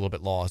seemed to get a little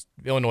bit lost.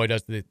 Illinois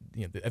does I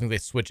think they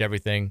switch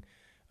everything,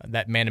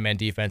 that man-to-man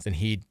defense, and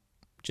he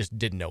just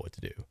didn't know what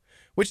to do.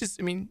 Which is,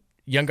 I mean,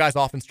 young guys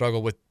often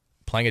struggle with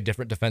playing a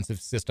different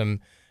defensive system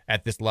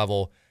at this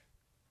level,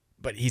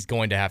 but he's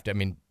going to have to. I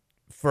mean,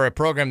 for a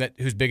program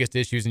whose biggest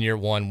issues in year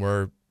one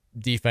were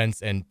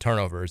defense and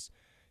turnovers,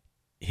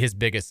 his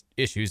biggest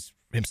issues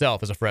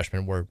himself as a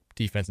freshman were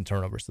defense and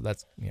turnovers. So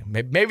that's,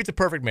 maybe it's a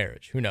perfect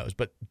marriage. Who knows?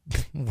 But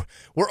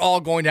we're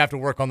all going to have to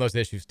work on those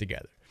issues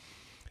together.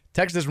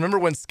 Texas, remember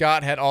when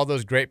Scott had all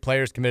those great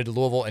players committed to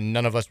Louisville and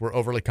none of us were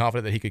overly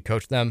confident that he could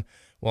coach them?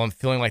 Well, I'm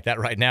feeling like that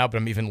right now, but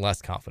I'm even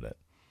less confident.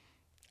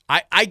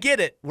 I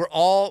get it.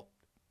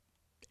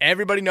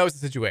 Everybody knows the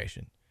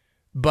situation.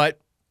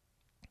 But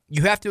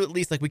you have to at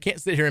least, we can't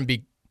sit here and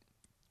we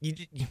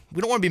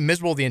don't want to be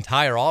miserable the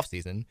entire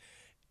offseason.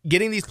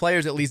 Getting these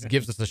players at least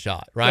gives us a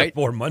shot, right?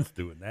 4 months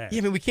doing that. Yeah,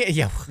 I mean, we can't.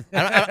 Yeah,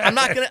 I'm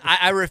not going to.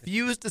 I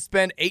refuse to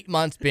spend 8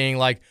 months being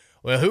like,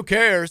 well, who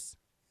cares?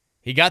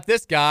 He got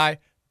this guy,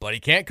 but he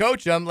can't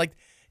coach him.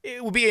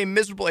 It will be a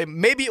miserable.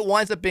 Maybe it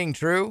winds up being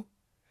true,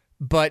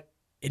 but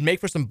it'd make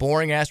for some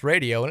boring ass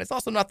radio. And it's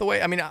also not the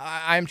way. I mean,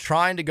 I'm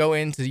trying to go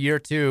into year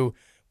 2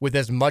 with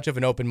as much of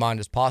an open mind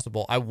as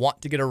possible. I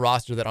want to get a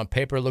roster that on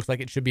paper looks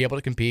like it should be able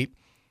to compete,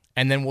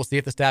 and then we'll see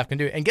if the staff can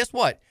do it. And guess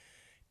what?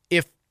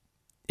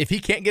 If he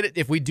can't get it,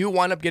 if we do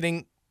wind up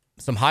getting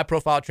some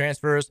high-profile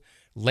transfers,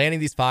 landing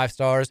these 5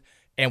 stars,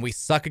 and we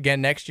suck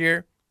again next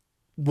year,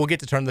 we'll get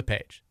to turn the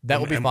page.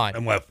 That will be fine.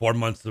 And we'll have 4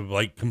 months of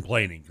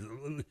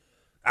complaining.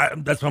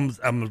 That's why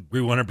I'm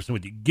agree 100%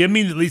 with you. Give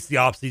me at least the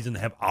offseason to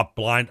have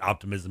blind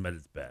optimism at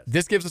its best.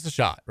 This gives us a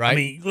shot, right? I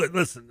mean,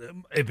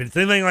 listen, if it's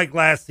anything like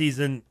last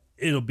season,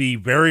 it'll be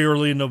very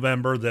early in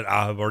November that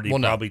I'll have already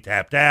probably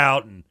tapped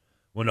out, and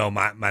we'll know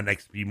my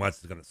next few months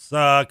is going to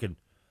suck, and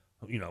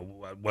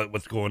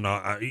what's going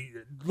on. At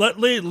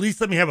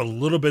least let me have a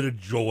little bit of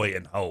joy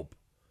and hope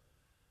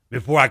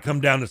before I come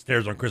down the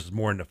stairs on Christmas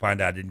morning to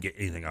find out I didn't get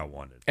anything I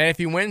wanted. And if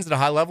he wins at a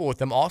high level with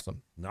them,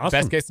 awesome.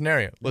 Best case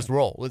scenario. Let's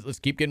roll. Let's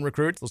keep getting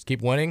recruits. Let's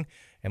keep winning,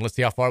 and let's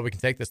see how far we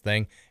can take this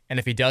thing. And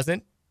if he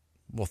doesn't,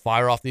 we'll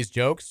fire off these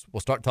jokes.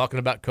 We'll start talking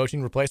about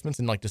coaching replacements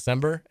in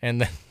December,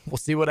 and then we'll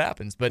see what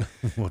happens. But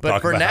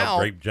but for now, how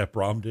great Jeff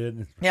Brom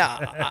did.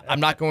 Yeah, I'm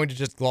not going to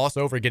just gloss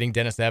over getting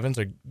Dennis Evans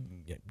or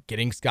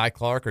getting Sky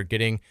Clark or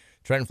getting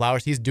Trenton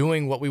Flowers. He's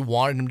doing what we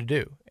wanted him to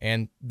do,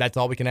 and that's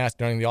all we can ask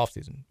during the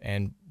offseason.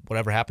 And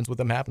whatever happens with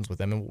him, happens with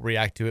him, and we'll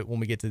react to it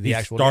when we get to the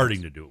actual. He's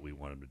starting to do what we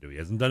want him to do. He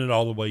hasn't done it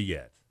all the way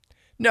yet.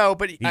 No,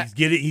 but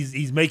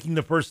he's making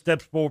the first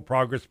steps forward,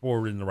 progress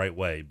forward in the right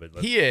way. But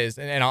he is,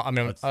 and I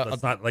mean,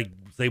 let's not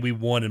say we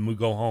won and we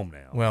go home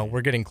now. Well,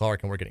 we're getting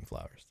Clark and we're getting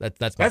Flowers. That's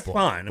my point.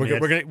 Fine.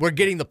 We're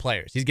getting the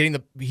players. He's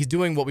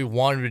doing what we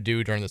wanted him to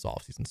do during this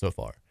offseason so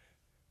far.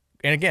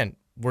 And again,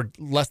 we're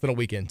less than a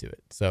week into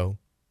it, so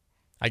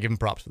I give him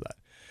props for that.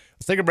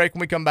 Let's take a break. When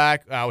we come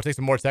back, we'll take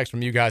some more texts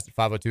from you guys at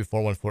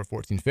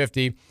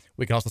 502-414-1450.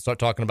 We can also start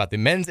talking about the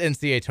men's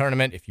NCAA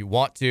tournament if you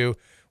want to.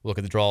 We'll look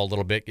at the draw a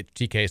little bit, get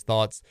TK's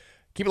thoughts.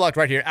 Keep it locked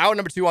right here. Hour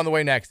number 2 on the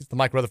way next. It's the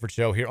Mike Rutherford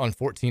Show here on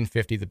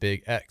 1450 The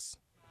Big X.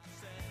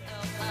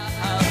 If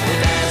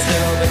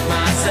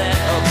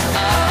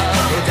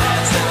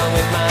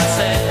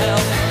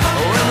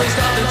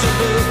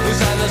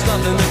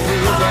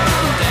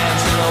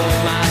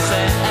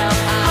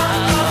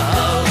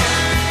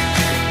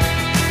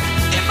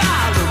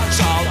I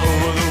looked all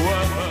over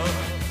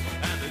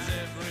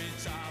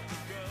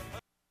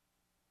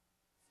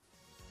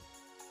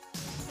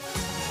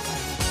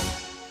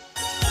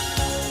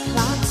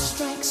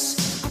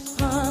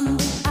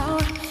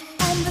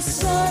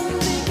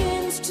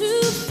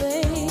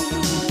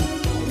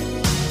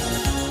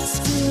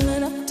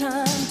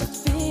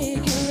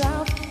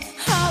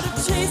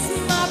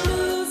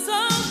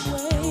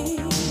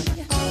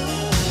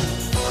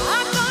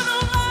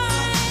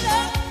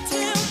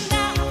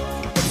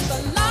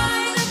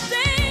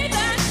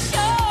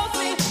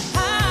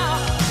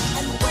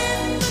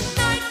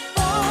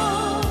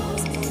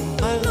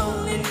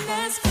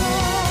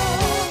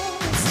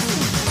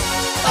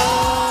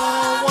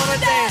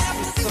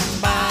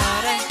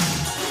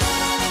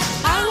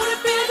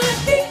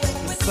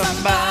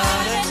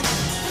somebody.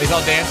 These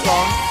all dance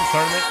songs for the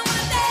tournament.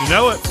 You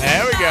know it.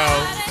 There we go.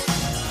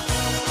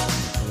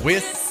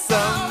 With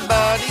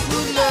somebody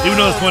who loves Even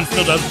though this one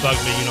still does bug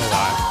me, you know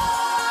why?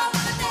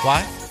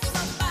 Why?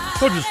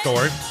 Told you the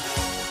story.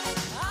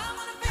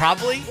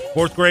 Probably.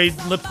 4th grade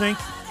lip sync.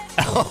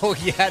 Oh,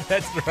 yeah,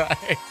 that's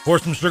right. Pour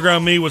Some Sugar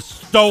on Me was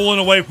stolen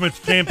away from its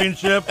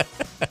championship.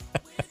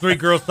 3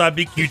 girls thought it'd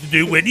be cute to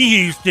do Whitney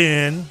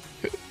Houston.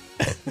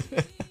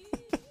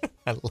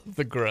 I love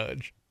The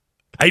Grudge.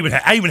 I even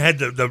had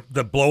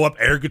the blow up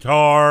air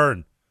guitar,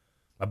 and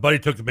my buddy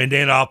took the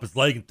bandana off his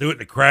leg and threw it in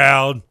the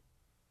crowd.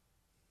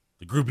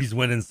 The groupies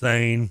went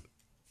insane.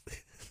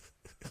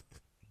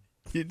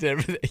 You did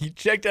everything. You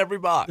checked every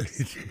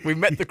box. We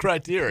met the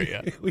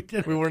criteria. We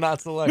did. We were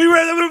not selected.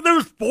 There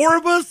was 4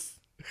 of us.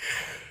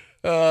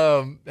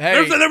 Hey,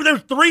 there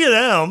was 3 of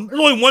them. There's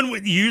only one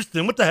Whitney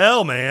Houston. What the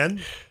hell,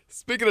 man?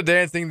 Speaking of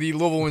dancing, the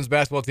Louisville women's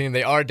basketball team,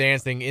 they are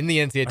dancing in the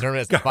NCAA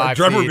tournament as the 5 Our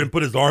drummer seed. even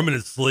put his arm in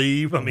his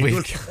sleeve. I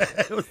mean,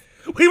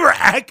 we were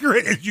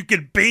accurate as you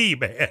could be,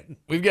 man.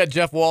 We've got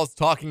Jeff Walz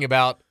talking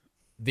about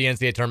the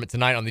NCAA tournament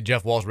tonight on the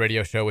Jeff Walz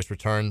radio show, which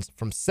returns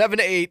from 7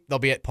 to 8. They'll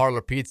be at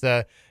Parlor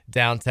Pizza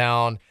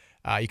downtown.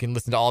 You can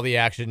listen to all the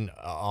action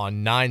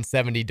on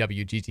 970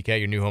 WGTK,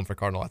 your new home for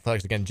Cardinal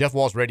Athletics. Again, Jeff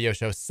Walz radio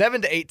show,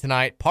 7 to 8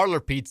 tonight, Parlor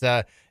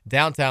Pizza,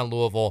 downtown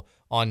Louisville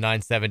on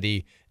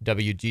 970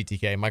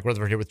 WGTK. Mike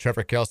Rutherford here with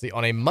Trevor Kelsey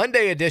on a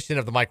Monday edition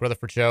of the Mike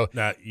Rutherford Show.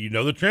 Now, you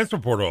know the transfer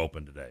portal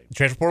opened today. The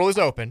transfer portal is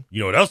open.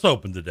 You know what else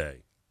opened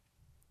today?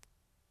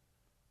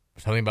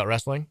 Something about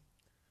wrestling?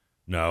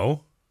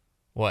 No.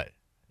 What?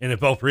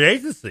 NFL free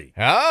agency.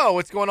 Oh,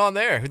 what's going on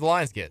there? Who the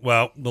Lions get?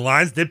 Well, the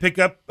Lions did pick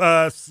up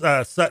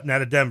Sutton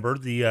out of Denver,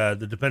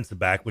 the defensive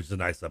back, which is a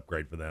nice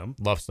upgrade for them.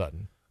 Love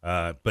Sutton.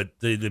 But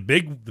the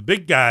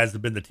big guys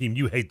have been the team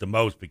you hate the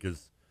most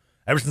because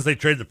ever since they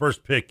traded the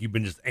first pick, you've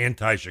been just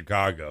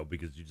anti-Chicago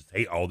because you just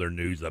hate all their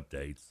news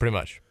updates. Pretty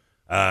much.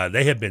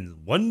 They have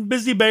been one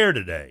busy bear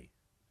today.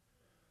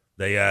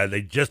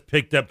 They just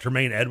picked up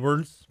Tremaine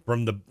Edwards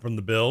from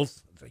the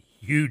Bills. It's a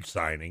huge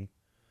signing,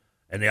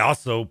 and they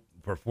also,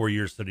 for 4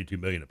 years, $72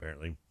 million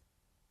apparently.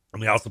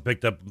 And they also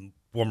picked up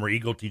former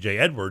Eagle T.J.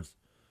 Edwards.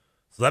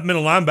 So that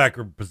middle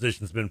linebacker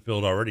position's been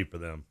filled already for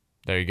them.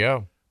 There you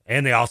go.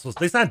 And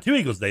they signed 2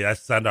 Eagles today. I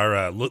signed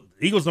our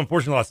Eagles.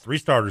 Unfortunately, lost 3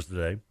 starters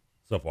today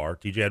so far.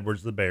 T.J.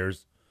 Edwards, the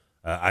Bears.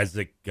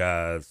 Isaac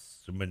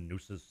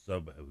Sumanusis,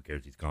 who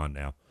cares? He's gone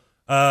now.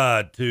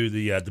 To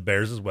the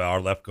Bears as well.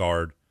 Our left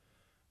guard,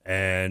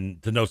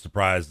 and to no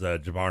surprise,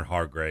 Javon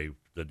Hargrave,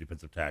 the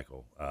defensive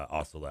tackle,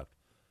 also left.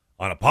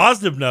 On a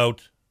positive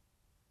note,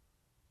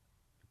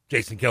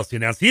 Jason Kelsey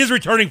announced he is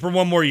returning for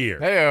 1 more year.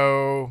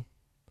 Hey-o.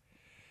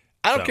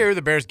 I don't care who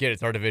the Bears get.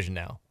 It's our division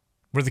now.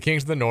 We're the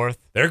Kings of the North.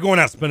 They're going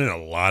out spending a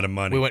lot of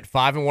money. We went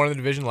 5-1 in the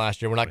division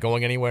last year. We're not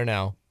going anywhere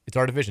now. It's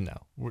our division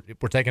now. We're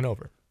taking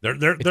over. They're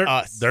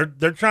us. They're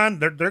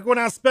going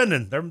out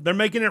spending. They're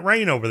making it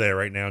rain over there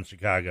right now in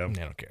Chicago.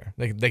 They don't care.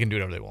 They can do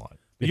whatever they want.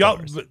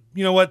 But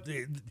you know what?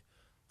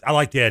 I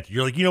like that.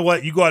 You're like, you know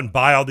what? You go out and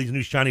buy all these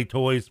new shiny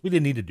toys. We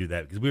didn't need to do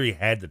that because we already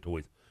had the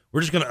toys. We're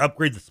just going to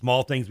upgrade the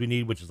small things we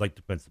need, which is like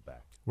defensive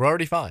back. We're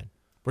already fine.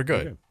 We're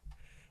good. Okay.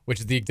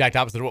 Which is the exact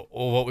opposite of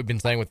what we've been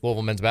saying with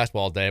Louisville men's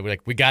basketball all day. We're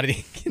like, we got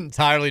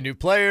entirely new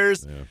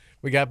players.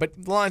 Yeah.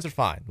 But the lines are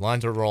fine.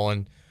 Lines are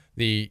rolling.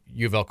 The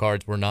U of L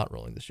cards were not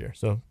rolling this year.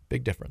 So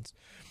big difference.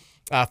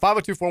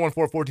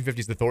 502-414-1450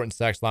 is the Thornton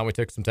text line. We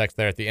took some text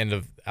there at the end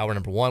of hour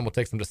number 1. We'll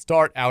take some to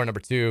start hour number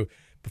 2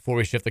 before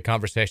we shift the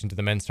conversation to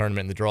the men's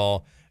tournament and the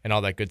draw and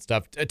all that good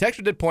stuff. A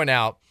texter did point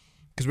out,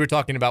 because we were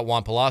talking about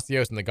Juan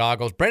Palacios and the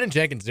goggles. Brandon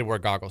Jenkins did wear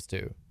goggles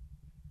too.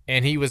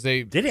 And he was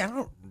a... Did he?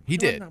 He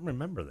did. I don't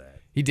remember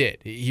that. He did.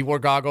 He wore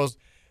goggles.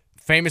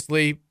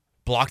 Famously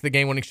blocked the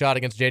game-winning shot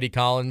against J.D.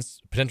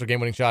 Collins, potential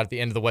game-winning shot at the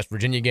end of the West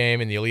Virginia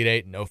game in the Elite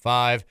Eight in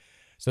 2005.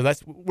 So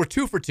we're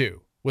 2 for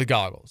 2 with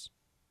goggles.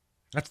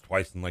 That's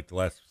twice in like the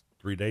last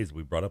 3 days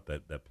we brought up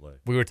that play.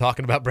 We were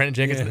talking about Brandon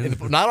Jenkins,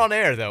 not on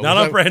air though.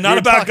 Not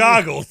about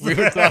goggles. We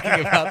were talking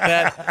about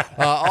that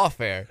off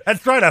air.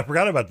 That's right. I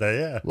forgot about that.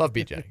 Yeah. Love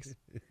B. Jenks.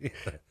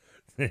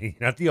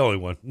 Not the only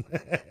one.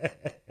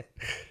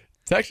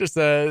 Texture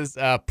says,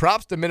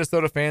 props to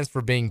Minnesota fans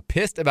for being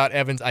pissed about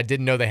Evans. I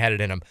didn't know they had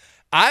it in them.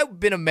 I've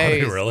been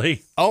amazed.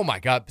 Really? Oh my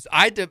God.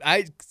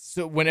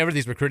 So whenever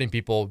these recruiting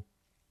people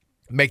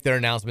make their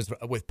announcements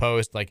with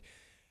posts, like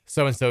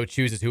so-and-so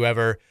chooses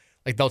whoever,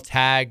 like they'll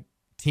tag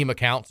team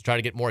accounts to try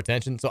to get more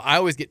attention. So I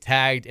always get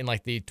tagged in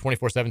like the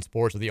 24/7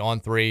 Sports or the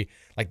On3,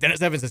 like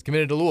Dennis Evans is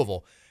committed to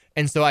Louisville.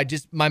 And so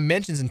my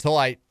mentions until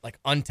I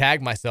like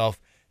untag myself,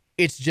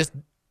 it's just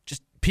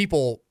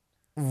people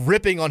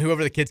ripping on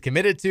whoever the kid's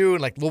committed to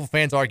and like Louisville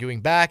fans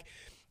arguing back.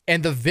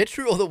 And the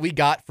vitriol that we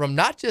got from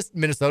not just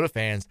Minnesota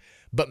fans,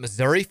 but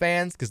Missouri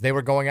fans, because they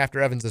were going after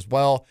Evans as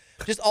well.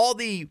 Just all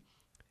the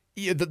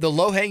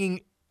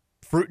low-hanging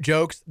fruit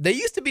jokes. They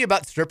used to be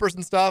about strippers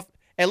and stuff.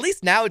 At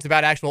least now it's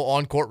about actual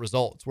on-court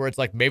results, where it's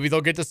like maybe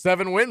they'll get to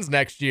 7 wins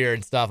next year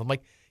and stuff. I'm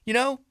like,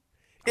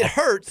 It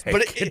hurts,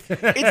 but it's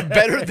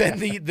better than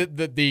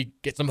the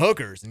get some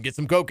hookers and get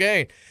some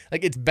cocaine.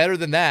 Like, it's better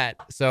than that.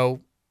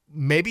 So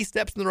maybe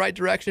steps in the right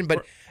direction,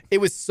 but it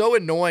was so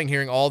annoying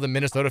hearing all the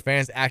Minnesota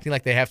fans acting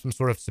like they have some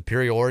sort of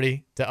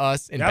superiority to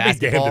us in I'll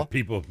basketball. be damned if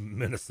people of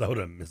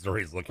Minnesota and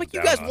Missouri's looking Like, you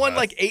down guys on won us.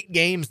 like 8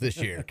 games this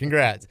year.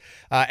 Congrats.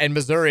 And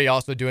Missouri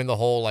also doing the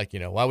whole, like,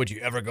 why would you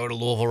ever go to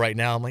Louisville right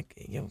now? I'm like,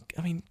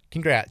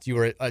 congrats. You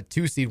were a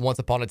 2 seed once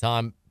upon a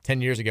time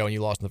 10 years ago and you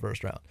lost in the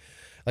first round.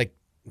 Like,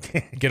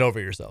 get over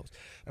yourselves.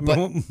 But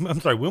I'm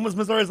sorry, when was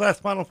Missouri's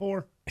last Final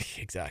Four?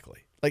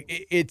 Exactly. Like,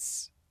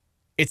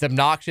 it's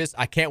obnoxious.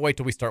 I can't wait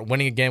till we start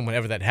winning again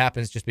whenever that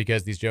happens, just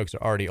because these jokes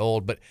are already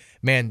old. But,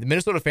 man, the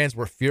Minnesota fans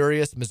were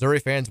furious. Missouri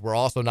fans were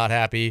also not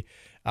happy.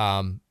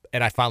 And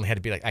I finally had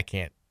to be like, I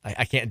can't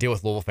deal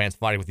with Louisville fans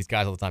fighting with these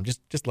guys all the time.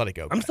 Just let it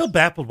go. I'm still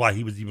baffled why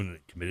he was even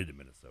committed to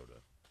Minnesota.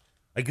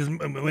 Like, 'cause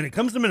when it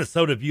comes to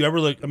Minnesota, if you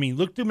ever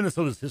look through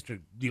Minnesota's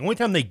history, the only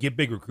time they get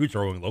big recruits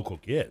are when local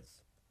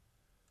kids.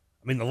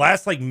 I mean, the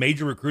last, like,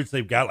 major recruits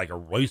they've got, like a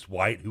Royce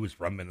White, who was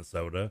from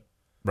Minnesota.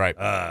 Right.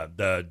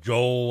 The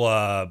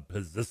Joel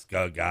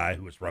Paziska guy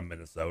who was from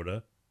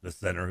Minnesota, the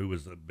center who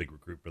was a big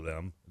recruit for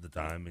them at the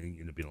time, and he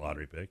ended up being a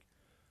lottery pick.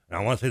 And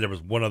I want to say there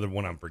was one other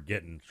one I'm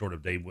forgetting, short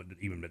of Dave,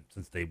 even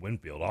since Dave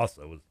Winfield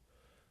also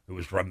who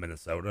was from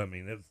Minnesota. I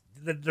mean,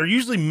 they're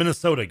usually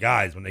Minnesota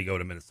guys when they go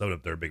to Minnesota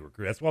if they're a big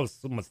recruit. That's why I was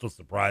somewhat still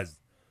surprised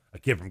a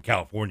kid from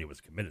California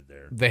was committed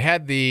there. They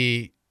had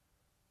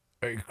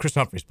Chris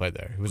Humphreys played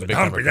there. Who was a big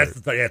Humphrey,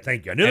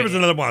 thank you. I knew there was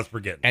another one I was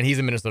forgetting. And he's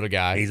a Minnesota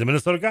guy. He's a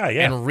Minnesota guy,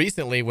 yeah. And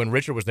recently, when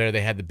Richard was there,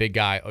 they had the big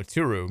guy,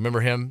 Oturu. Remember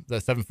him? The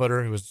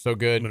 7-footer who was so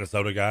good?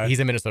 Minnesota guy. He's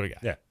a Minnesota guy.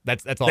 Yeah.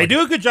 That's all. They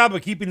do a good job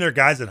of keeping their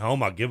guys at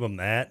home. I'll give them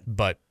that.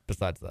 But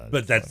besides that.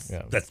 But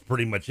that's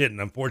pretty much it.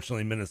 And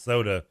unfortunately,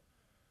 Minnesota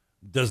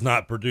does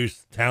not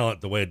produce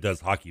talent the way it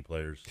does hockey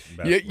players.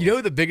 You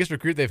know the biggest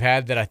recruit they've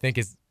had that I think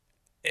is,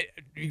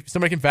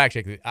 somebody can fact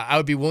check it. I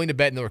would be willing to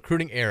bet in the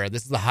recruiting era,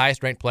 this is the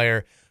highest ranked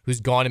player who's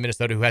gone to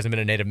Minnesota who hasn't been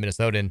a native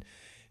Minnesotan.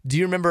 Do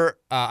you remember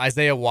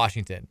Isaiah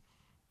Washington?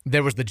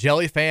 There was the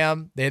Jelly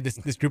Fam. They had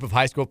this group of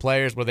high school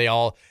players where they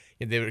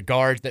were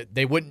guards that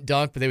they wouldn't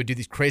dunk, but they would do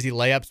these crazy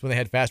layups when they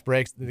had fast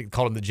breaks. They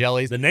called them the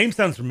Jellies. The name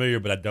sounds familiar,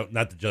 but I don't.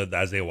 Not the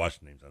Isaiah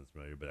Washington name sounds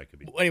familiar, but I could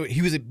be. Well, anyway,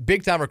 he was a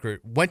big time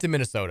recruit. Went to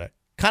Minnesota.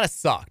 Kind of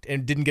sucked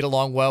and didn't get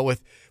along well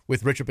with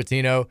Richard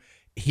Pitino.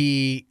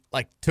 He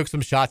took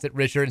some shots at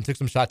Richard and took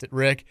some shots at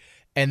Rick,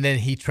 and then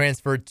he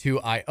transferred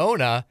to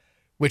Iona,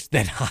 which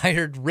then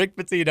hired Rick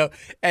Pitino.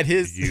 And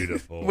his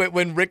beautiful.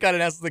 When Rick got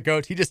announced as the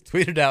coach, he just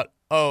tweeted out,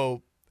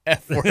 "Oh,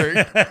 F word,"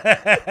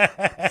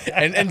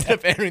 and ended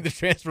up entering the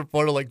transfer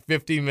portal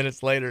 15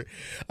 minutes later,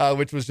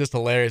 which was just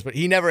hilarious. But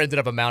he never ended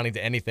up amounting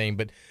to anything.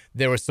 But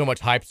there was so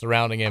much hype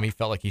surrounding him. He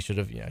felt like he should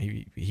have.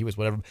 He was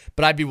whatever.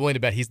 But I'd be willing to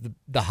bet he's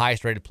the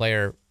highest rated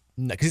player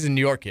because he's a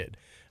New York kid.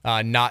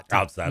 Not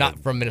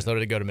from Minnesota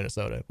to go to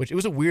Minnesota, which it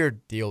was a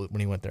weird deal when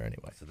he went there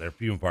anyway. So they're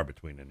few and far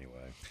between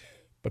anyway.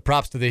 But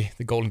props to the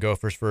Golden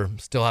Gophers for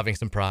still having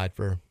some pride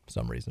for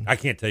some reason. I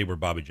can't tell you where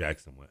Bobby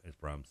Jackson went is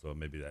from, so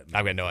maybe that.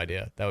 I've got no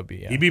idea. That would be.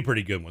 Yeah. He'd be a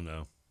pretty good one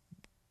though.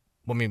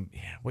 Well, I mean,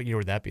 what year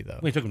would that be though?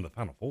 We took him to the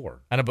Final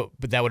Four. I know, but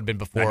that would have been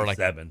before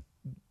 97.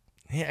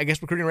 Yeah, I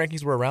guess recruiting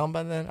rankings were around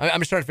by then.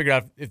 I'm just trying to figure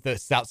out if the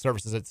scout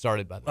services had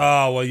started by then.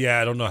 Oh, well, yeah,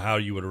 I don't know how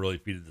you would have really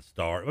feeded the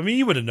star. I mean,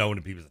 you would have known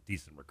if he was a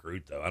decent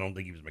recruit, though. I don't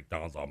think he was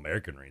McDonald's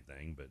All-American or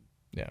anything, but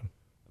yeah.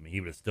 I mean,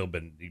 he would have still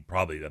been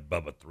probably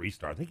above a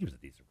 3-star. I think he was a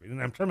decent recruit.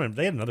 And I'm trying to remember,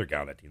 they had another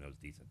guy on that team that was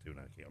decent, too, and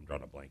I'm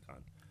drawing a blank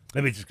on.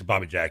 Maybe it's just because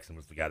Bobby Jackson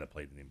was the guy that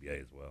played in the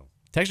NBA as well.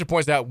 Texture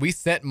points out, we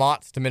sent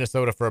Motts to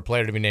Minnesota for a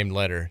player to be named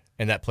Letter,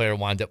 and that player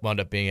wound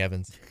up being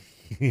Evans.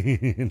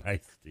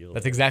 Nice deal.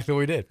 That's exactly what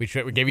we did.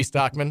 We gave you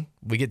Stockman.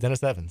 We get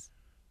Dennis Evans.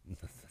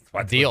 That's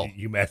why deal.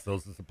 UMass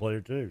those as a player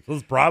too. So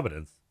is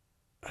Providence.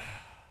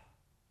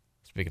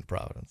 Speaking of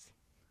Providence,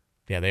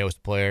 yeah, they owe us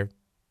a player.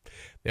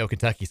 They owe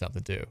Kentucky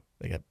something too.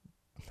 They got.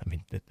 I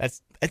mean,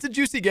 that's a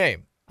juicy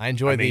game. I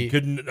enjoy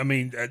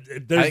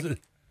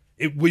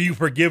will you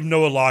forgive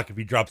Noah Locke if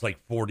he drops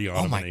 40 on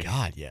him? Oh my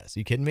God, yes. Are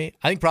you kidding me?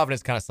 I think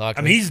Providence kind of sucks.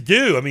 I mean, he's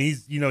due. I mean,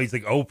 he's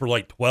 0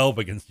 for 12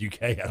 against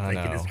UK. I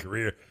think in his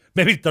career.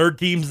 Maybe third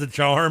team's the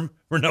charm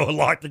for Noah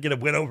Locke to get a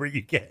win over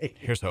UK.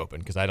 Here's hoping,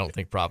 because I don't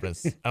think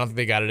Providence. I don't think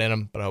they got it in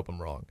them, but I hope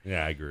I'm wrong.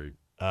 Yeah, I agree.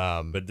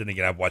 But then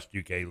again, I've watched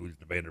UK lose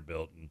to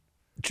Vanderbilt. And,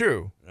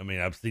 true. I mean,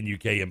 I've seen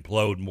UK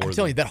implode more. I'm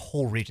telling you, that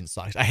whole region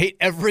sucks. I hate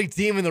every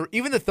team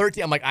even the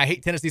 13. I'm like, I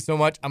hate Tennessee so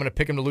much. I'm going to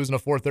pick them to lose in a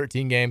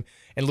 4-13 game.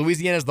 And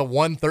Louisiana is the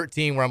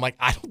 1-13 where I'm like,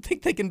 I don't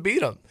think they can beat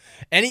them.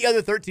 Any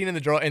other 13 in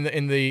the draw in the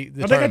tournament.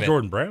 They got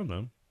Jordan Brown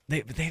though.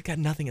 They've got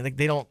nothing.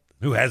 They don't.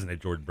 Who hasn't had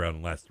Jordan Brown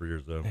in the last 3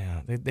 years, though?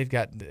 Yeah, they've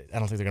got. I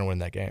don't think they're going to win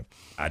that game.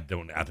 I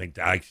don't. I think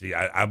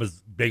I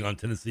was big on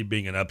Tennessee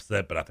being an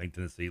upset, but I think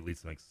Tennessee at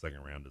least makes the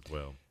second round as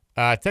well.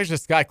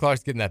 Texas Sky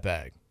Clark's getting that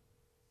bag.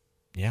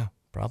 Yeah,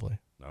 probably.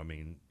 I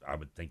mean, I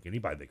would think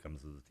anybody that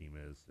comes to the team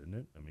is, isn't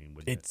it? I mean,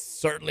 it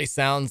certainly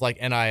sounds like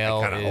NIL.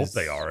 I kind of hope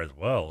they are as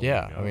well.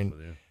 Yeah, I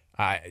mean,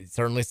 it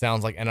certainly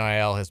sounds like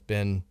NIL has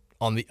been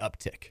on the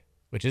uptick,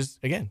 which is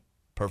again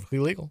perfectly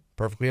legal,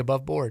 perfectly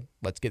above board.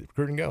 Let's get the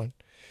recruiting going.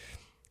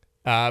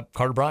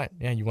 Carter Bryant,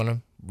 yeah, you want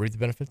to reap the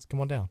benefits? Come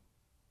on down.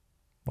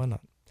 Why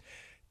not?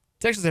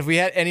 Texas, have we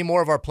had any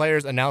more of our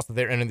players announce that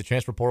they're entering the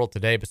transfer portal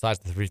today besides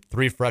the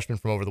three freshmen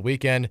from over the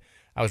weekend?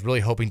 I was really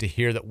hoping to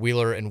hear that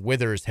Wheeler and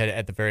Withers had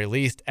at the very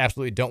least.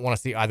 Absolutely don't want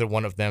to see either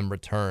one of them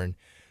return.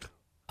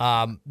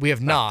 We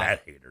have not.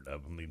 That hatered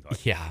of them.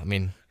 I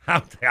mean,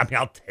 I'll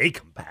take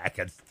them back.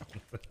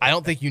 I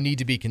don't think you need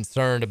to be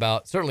concerned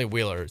about. Certainly,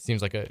 Wheeler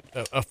seems like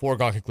a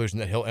foregone conclusion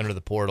that he'll enter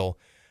the portal.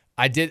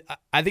 I think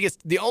it's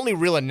the only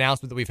real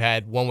announcement that we've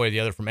had one way or the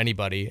other from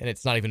anybody, and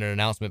it's not even an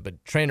announcement.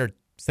 But Trainer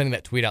sending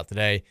that tweet out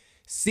today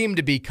seemed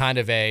to be kind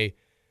of a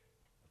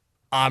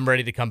I'm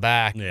ready to come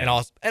back, and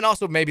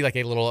also maybe like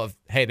a little of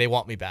hey, they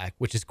want me back,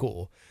 which is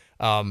cool,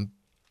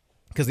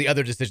 because the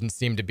other decisions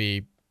seem to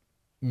be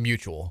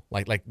mutual.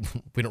 Like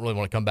we don't really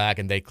want to come back,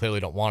 and they clearly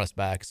don't want us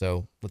back,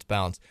 so let's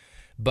bounce.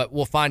 But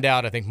we'll find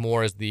out, I think,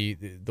 more as the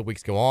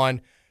weeks go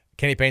on.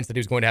 Kenny Payne said he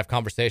was going to have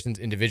conversations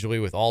individually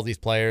with all these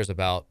players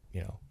about,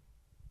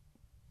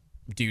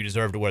 do you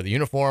deserve to wear the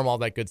uniform, all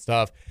that good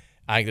stuff.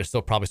 I think there's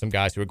still probably some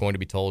guys who are going to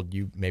be told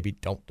you maybe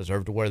don't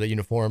deserve to wear the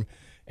uniform,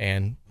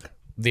 and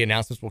the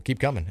announcements will keep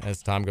coming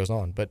as time goes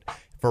on. But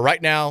for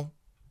right now,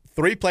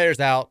 3 players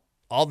out,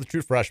 all the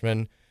true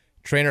freshmen.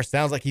 Trainer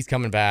sounds like he's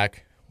coming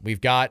back.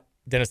 We've got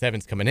Dennis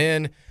Evans coming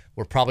in.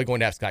 We're probably going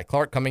to have Sky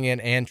Clark coming in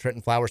and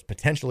Trenton Flowers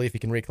potentially, if he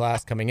can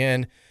reclass, coming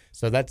in.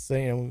 So that's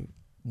 1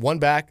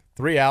 back,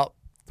 3 out,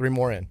 3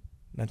 more in.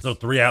 So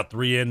 3 out,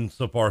 3 in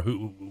so far.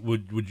 Who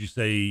would you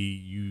say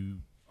you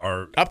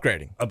are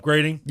upgrading?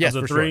 Upgrading? Yes,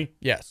 of the for 3? Sure.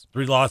 Yes.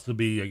 3 losses would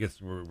be. I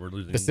guess we're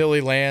losing.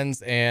 Vasily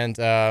Lands and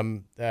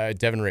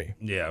Devin Ree.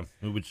 Yeah,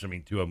 which 2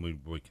 of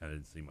them we kind of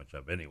didn't see much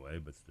of anyway,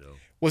 but still.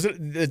 Was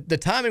it the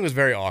timing was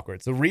very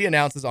awkward. So Ree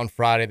announces on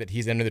Friday that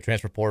he's entering the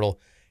transfer portal.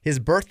 His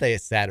birthday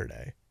is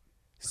Saturday.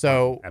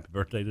 So happy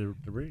birthday to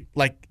Ree.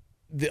 Like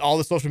all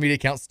the social media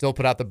accounts still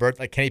put out the birth.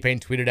 Like Kenny Payne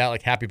tweeted out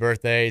like happy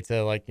birthday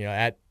to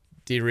at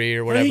D-Ree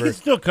or whatever. He can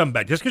still come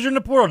back. Just because you're in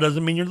the portal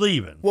doesn't mean you're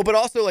leaving. Well, but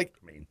also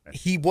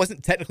he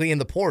wasn't technically in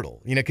the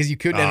portal, because you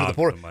couldn't enter the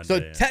portal.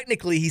 Monday,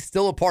 technically he's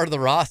still a part of the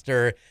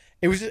roster.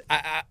 It was just,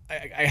 I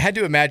had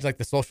to imagine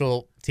the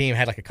social team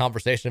had a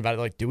conversation about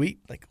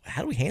it.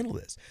 How do we handle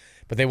this?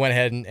 But they went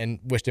ahead and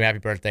wished him happy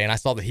birthday. And I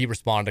saw that he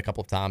responded a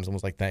couple of times and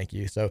was like, thank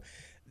you. So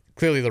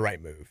clearly the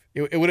right move.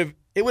 It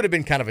would have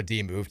been kind of a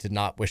D move to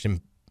not wish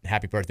him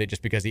happy birthday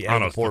just because he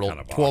entered the portal kind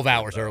of 12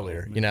 hours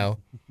earlier, It's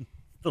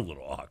a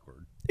little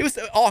awkward. It was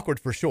awkward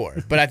for sure,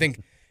 but I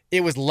think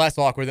it was less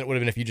awkward than it would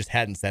have been if you just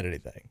hadn't said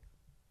anything.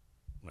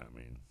 I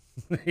mean,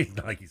 it's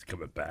not like he's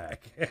coming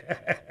back.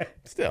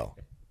 Still,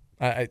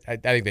 I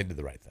think they did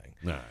the right thing.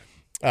 All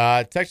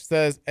right. Texas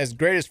says, as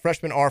great as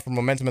freshmen are for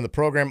momentum in the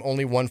program,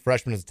 only 1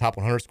 freshman is the top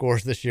 100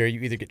 scores this year. You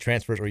either get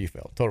transfers or you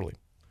fail. Totally.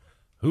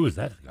 Who is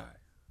that guy?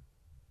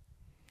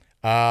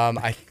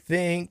 I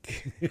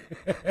think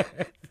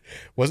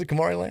was it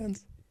Kamari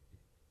Lands?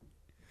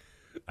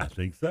 I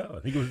think so. I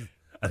think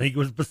it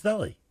was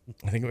Baselli.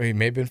 I think it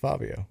may have been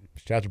Fabio.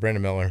 Shout out to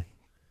Brandon Miller.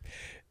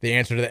 The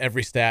answer to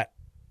every stat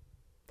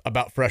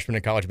about freshmen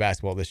in college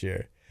basketball this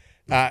year.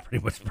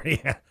 Pretty much.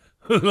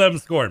 Who let him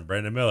score?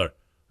 Brandon Miller.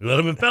 Who let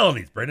him in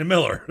felonies? Brandon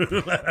Miller.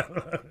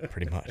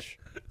 Pretty much.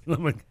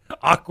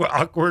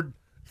 Awkward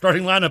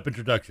starting lineup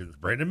introductions.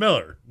 Brandon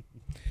Miller.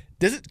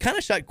 Does it kind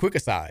of quick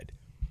aside?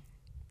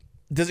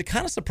 Does it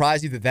kind of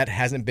surprise you that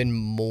hasn't been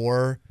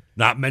more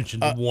not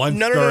mentioned once?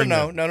 No,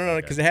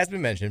 because it has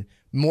been mentioned.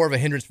 More of a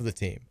hindrance for the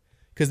team.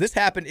 Because this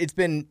happened, it's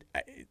been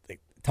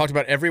talked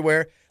about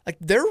everywhere.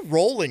 They're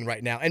rolling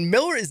right now, and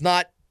Miller is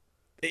not.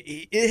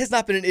 It has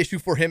not been an issue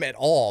for him at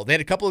all. They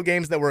had a couple of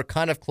games that were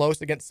kind of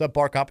close against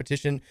subpar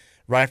competition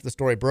right after the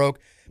story broke,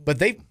 but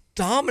they've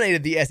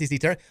dominated the SEC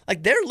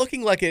tournament. They're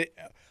looking like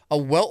a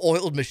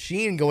well-oiled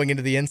machine going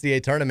into the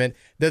NCAA tournament.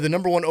 They're the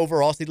number 1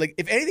 overall seed.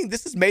 If anything,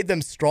 this has made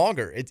them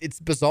stronger.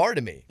 It's bizarre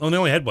to me. Well, they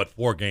only had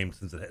 4 games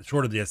since it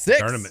short of the SEC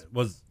tournament.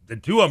 The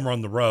 2 of them were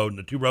on the road, and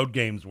the 2 road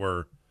games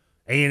were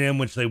A&M,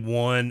 which they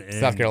won, and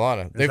South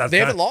Carolina. They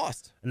haven't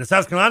lost. And the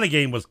South Carolina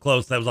game was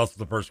close. That was also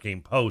the first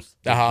game post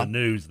the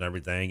news and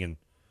everything. And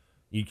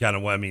you kind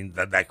of,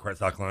 that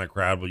South Carolina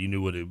crowd, well, you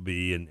knew what it would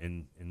be,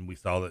 and we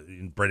saw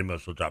that Brandon Miller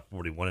dropped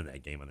 41 in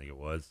that game, I think it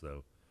was.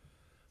 So,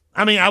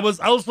 I was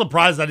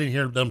surprised I didn't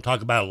hear them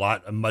talk about it a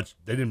lot much.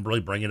 They didn't really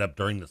bring it up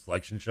during the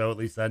selection show, at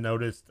least I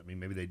noticed.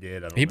 Maybe they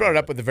did. He brought it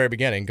up at the very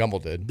beginning.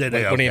 Gumbel did.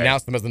 When he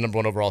announced them as the number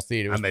 1 overall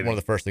seed, it was one of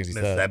the first things he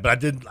said. That.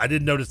 But I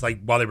did notice,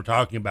 while they were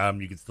talking about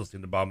him, you could still see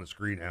in the bottom of the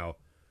screen how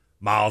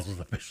Miles was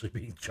officially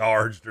being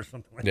charged or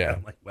something like that.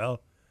 I'm like,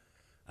 well,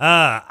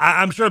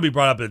 I'm sure it'll be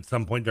brought up at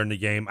some point during the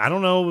game. I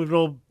don't know if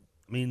it'll.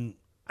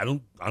 I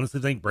don't honestly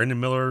think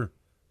Brandon Miller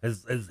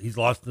he's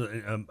lost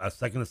a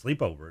second of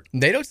sleep over it.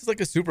 Nado's is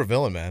like a super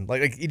villain, man.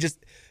 He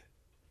just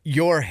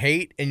your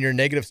hate and your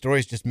negative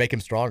stories just make him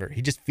stronger.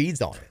 He just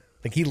feeds on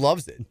it. He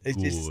loves it.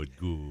 It's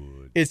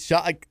good. It's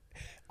shot.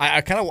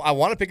 I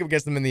want to pick up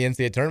against them in the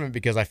NCAA tournament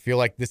because I feel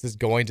like this is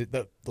going to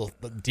the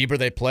deeper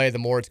they play, the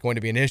more it's going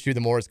to be an issue,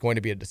 the more it's going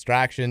to be a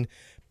distraction.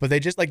 But they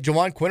just like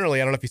Jawan Quinterly. I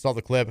don't know if you saw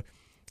the clip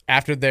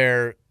after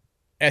their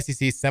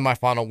SEC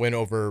semifinal win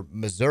over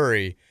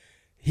Missouri.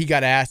 He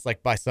got asked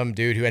like by some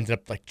dude who ended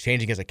up like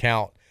changing his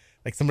account.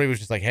 Like somebody was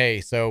just like,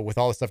 "Hey, so with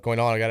all this stuff going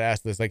on, I got to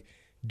ask this. Like,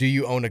 do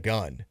you own a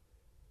gun?"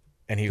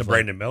 And he was to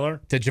Brandon Miller,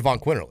 to Javon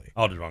Quinterly.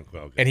 Oh, Javon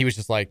Quinterly. Okay. And he was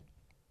just like,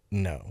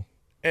 "No."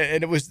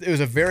 And it was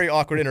a very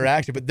awkward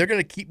interaction. But they're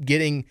going to keep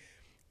getting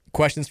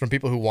questions from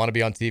people who want to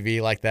be on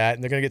TV like that,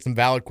 and they're going to get some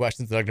valid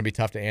questions that are going to be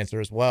tough to answer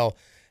as well.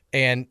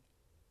 And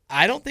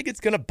I don't think it's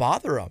going to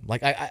bother them.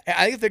 Like I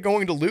think if they're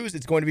going to lose,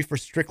 it's going to be for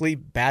strictly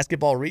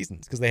basketball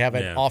reasons because they have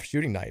an off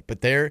shooting night.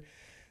 But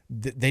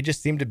they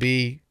just seem to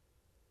be,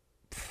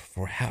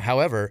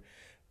 however,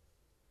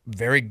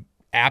 very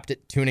apt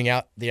at tuning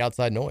out the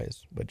outside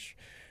noise, which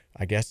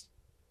I guess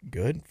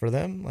good for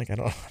them. Like I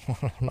don't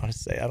know how to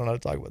say. I don't know how to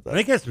talk about that.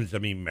 I guess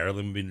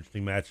Maryland would be an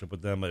interesting matchup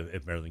with them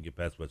if Maryland get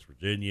past West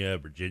Virginia.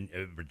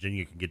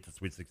 Virginia can get to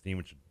Sweet 16,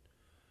 which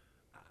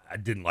I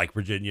didn't like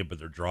Virginia, but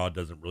their draw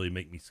doesn't really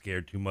make me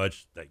scared too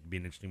much. That could be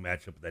an interesting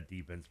matchup with that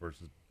defense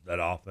versus that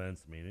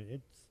offense. I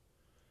mean,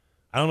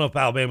 I don't know if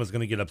Alabama's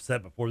going to get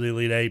upset before the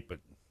Elite Eight, but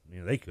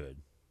they could.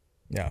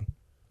 Yeah.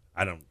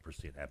 I don't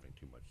foresee it happening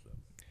too much, though.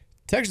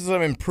 Texas,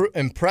 I'm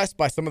impressed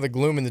by some of the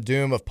gloom and the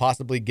doom of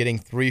possibly getting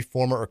 3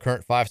 former or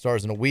current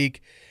 5-stars in a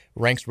week.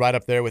 Ranks right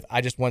up there with,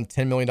 I just won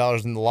 $10 million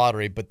in the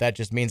lottery, but that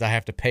just means I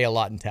have to pay a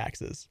lot in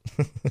taxes.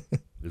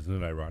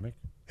 Isn't it ironic?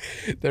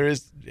 There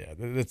is,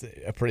 that's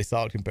a pretty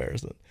solid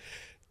comparison.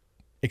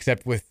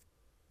 Except with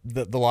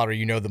the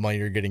lottery, the money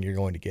you're getting, you're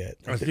going to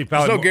get. There's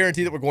no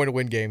guarantee that we're going to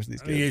win games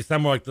these days. It's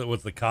somewhere like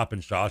what's the cop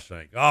in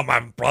Shawshank. Oh, my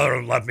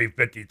brother left me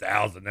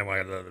 $50,000. Then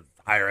the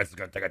IRS is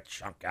going to take a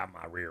chunk out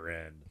my rear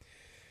end.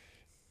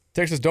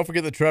 Texas, don't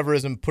forget the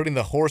Trevorism, putting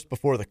the horse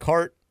before the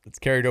cart. That's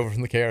carried over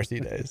from the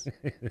KRC days.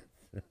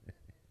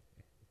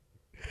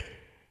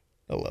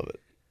 I love it.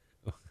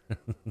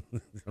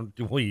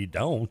 Well, you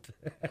don't.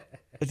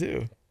 I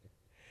do.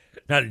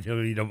 Not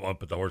you don't want to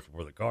put the horse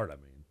before the cart, I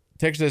mean.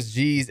 Texas says,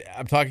 geez,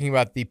 I'm talking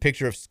about the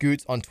picture of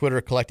Scoots on Twitter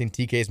collecting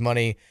TK's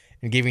money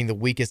and giving the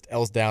weakest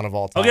L's down of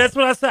all time. Okay, that's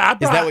what I said.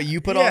 Is that what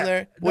you put on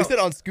there? Well, he said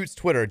on Scoot's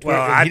Twitter.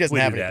 Well, he doesn't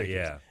have any that, pictures.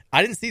 yeah.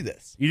 I didn't see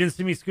this. You didn't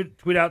see me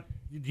tweet out.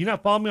 Do you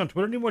not follow me on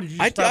Twitter anymore? Did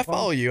you? I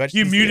follow you.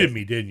 You muted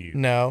me, didn't you?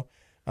 No.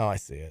 Oh, I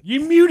see it.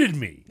 You muted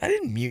me. I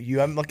didn't mute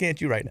you. I'm looking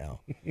at you right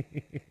now.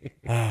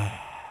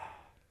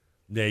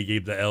 Yeah, he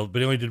gave the L, but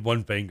he only did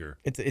one finger.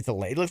 It's a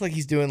late. It looks like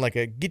he's doing like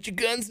a get your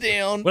guns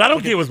down. What I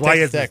don't get was why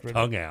he has his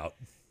tongue out.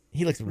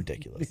 He looks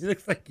ridiculous. He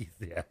looks like he's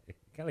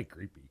kind of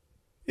creepy.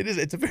 It is.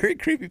 It's a very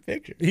creepy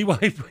picture. He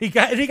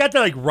got to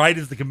like right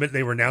as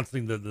they were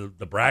announcing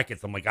the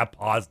brackets. I'm like, I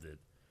paused it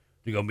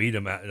to go meet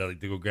him to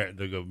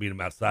go meet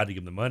him outside to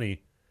give him the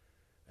money,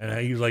 and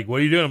he was like, "What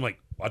are you doing?" I'm like,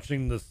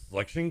 "Watching the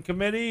selection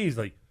committee." He's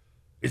like,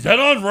 "Is that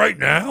on right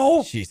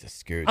now?" Jesus,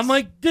 Scoots. I'm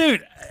like,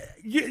 dude,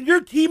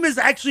 your team is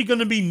actually going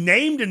to be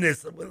named in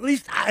this. At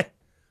least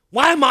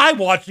why am I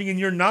watching and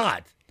you're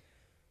not?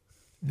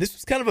 This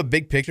was kind of a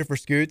big picture for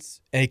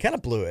Scoots, and he kind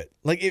of blew it.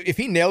 Like, if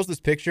he nails this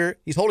picture,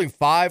 he's holding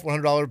 5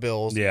 $100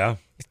 bills. Yeah.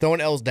 He's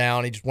throwing L's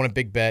down. He just won a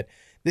big bet.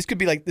 This could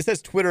be like, this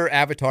has Twitter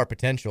avatar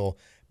potential,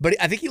 but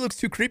I think he looks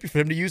too creepy for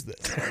him to use this.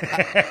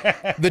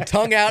 The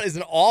tongue out is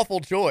an awful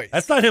choice.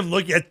 That's not him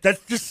looking at,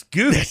 that's just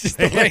Scoots. That's just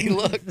the way he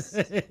looks.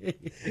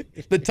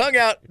 The tongue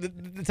out,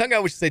 the tongue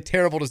out was just a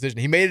terrible decision.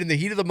 He made it in the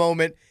heat of the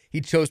moment.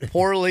 He chose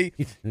poorly.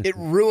 It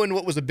ruined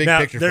what was a big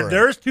picture for him.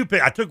 There's 2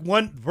 picks. I took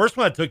one. The first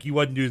one I took, he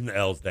wasn't using the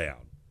L's down.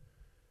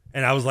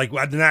 And I was like,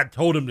 well, I did not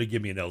told him to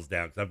give me an L's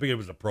down because I figured it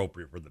was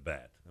appropriate for the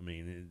bet. I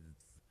mean,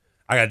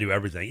 I got to do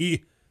everything.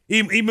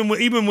 Even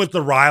with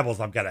the rivals,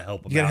 I've got to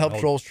help them. You got to help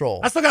trolls troll.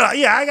 I still got to,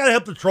 I got to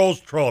help the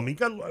trolls troll. I mean,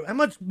 how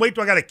much weight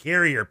do I got to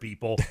carry here,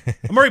 people?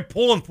 I'm already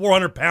pulling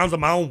 400 pounds on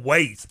my own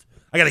waist.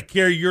 I got to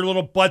carry your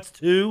little butts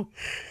too.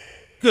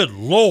 Good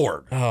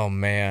Lord. Oh,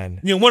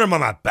 man. You wonder why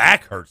my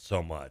back hurts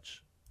so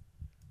much.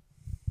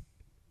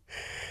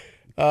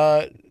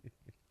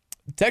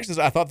 Texas,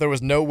 I thought there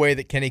was no way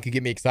that Kenny could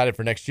get me excited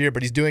for next year,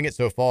 but he's doing it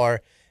so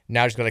far.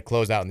 Now he's got to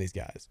close out on these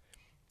guys.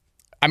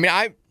 I mean,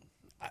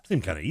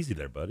 seemed kind of easy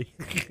there, buddy.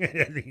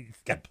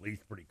 He's got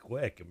policed pretty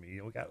quick. I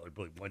mean, we got like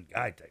really one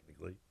guy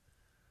technically.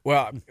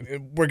 Well,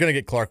 we're gonna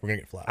get Clark. We're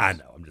gonna get Flowers. I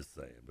know. I'm just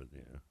saying, but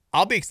yeah.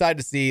 I'll be excited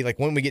to see like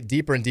when we get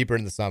deeper and deeper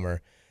in the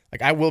summer.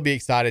 Like I will be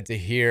excited to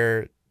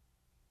hear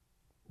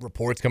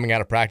reports coming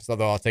out of practice.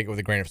 Although I'll take it with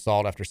a grain of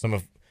salt after some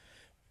of.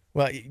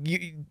 Well,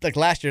 you like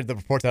last year, the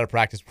reports out of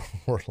practice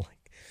were like.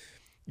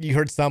 You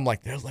heard some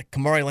like there's like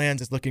Kamari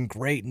Lands is looking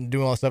great and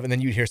doing all this stuff, and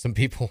then you'd hear some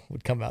people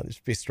would come out and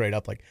just be straight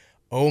up like,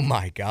 "Oh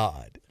my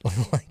God!"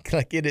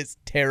 like it is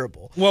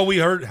terrible. Well, we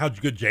heard how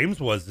good James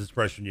was this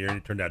freshman year, and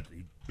it turned out to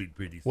be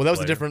pretty decent. Well, that was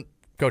player. a different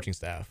coaching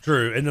staff.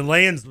 True, and then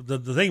Lands. The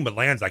thing about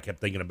Lands, I kept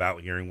thinking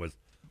about hearing was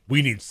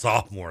we need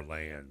sophomore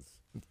Lands.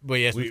 Well,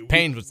 yes,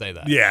 Payne would say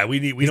that. Yeah, we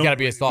need. He's got to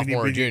be a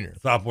sophomore or junior.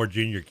 Sophomore,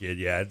 junior kid.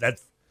 Yeah,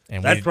 that's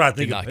what I think.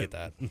 Did not get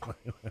that.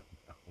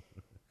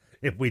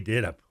 If we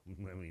did, I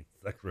mean,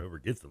 whoever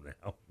gets them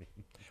now.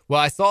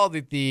 Well, I saw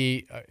that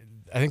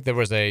I think there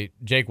was a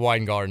Jake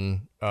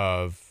Weingarten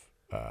of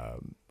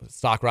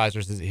Stock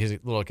Risers, his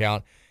little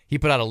account. He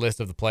put out a list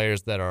of the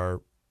players that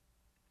are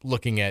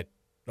looking at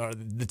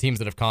the teams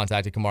that have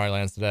contacted Kamari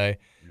Lands today.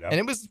 Yep.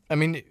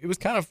 And it was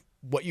kind of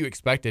what you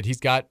expected. He's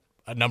got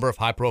a number of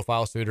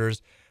high-profile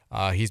suitors.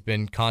 He's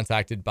been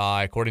contacted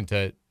by, according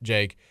to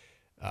Jake,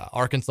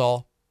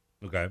 Arkansas,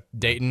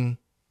 Dayton,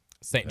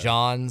 St.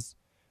 John's,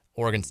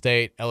 Oregon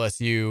State,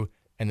 LSU,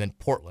 and then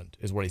Portland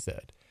is what he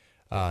said.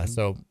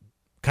 So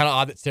kind of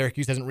odd that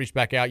Syracuse hasn't reached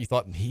back out. You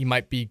thought he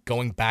might be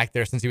going back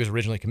there since he was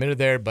originally committed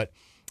there, but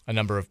a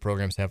number of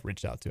programs have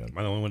reached out to him. Am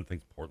I the only one that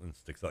thinks Portland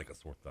sticks out like a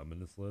sore thumb in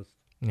this list?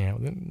 Yeah,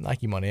 well,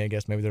 Nike money, I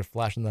guess. Maybe they're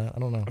flashing that. I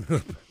don't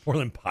know.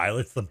 Portland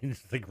Pilots,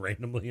 just like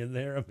randomly in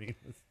there.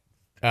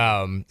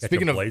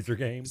 Speaking of Blazer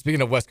games.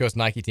 Speaking of West Coast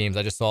Nike teams,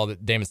 I just saw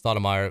that Damon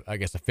Stoudemire, I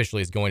guess,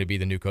 officially is going to be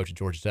the new coach at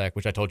Georgia Tech,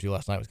 which I told you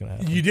last night was going to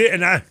happen. You did,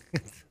 and I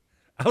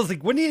was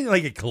like, wasn't he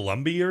like at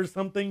Columbia or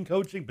something,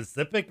 coaching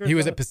Pacific? He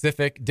was at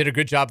Pacific, did a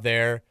good job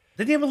there.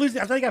 Did he have a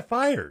losing? I thought he got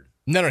fired.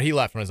 No, he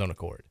left on his own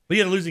accord. But he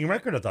had a losing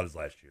record, I thought, his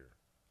last year.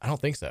 I don't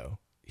think so.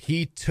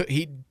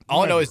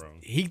 All I know is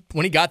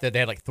when he got there, they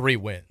had like 3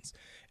 wins.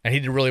 And he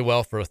did really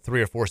well for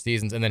 3 or 4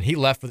 seasons, and then he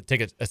left to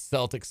take a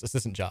Celtics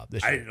assistant job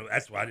this year. I didn't know.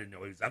 That's why I didn't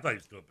know. I thought he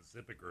was still at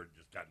Pacific or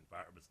just gotten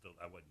fired, but still,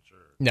 I wasn't sure.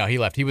 No, he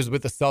left. He was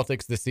with the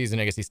Celtics this season.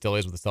 I guess he still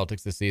is with the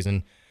Celtics this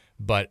season.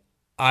 But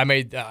I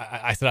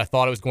said I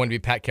thought it was going to be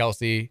Pat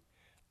Kelsey.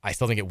 I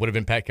still think it would have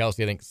been Pat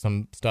Kelsey. I think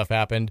some stuff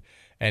happened,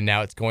 and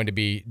now it's going to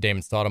be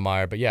Damon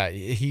Stoudemire. But yeah,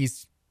 he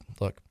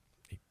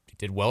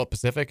did well at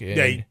Pacific.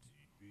 Yeah,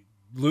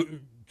 he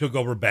took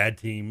over a bad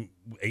team,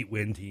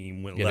 8-win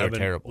team, went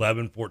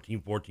 11,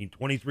 14,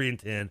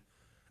 23-10.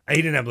 He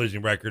didn't have a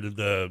losing record.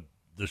 The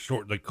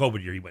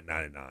COVID year, he went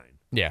 9-9.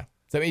 Yeah.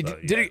 So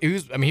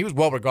he was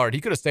well regarded. He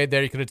could have stayed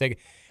there. He could have taken.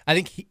 I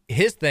think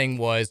his thing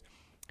was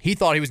he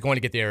thought he was going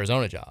to get the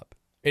Arizona job.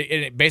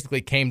 It basically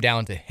came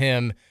down to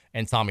him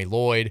and Tommy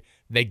Lloyd.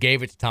 They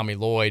gave it to Tommy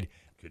Lloyd.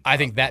 I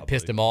think that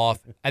pissed him off.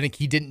 I think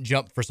he didn't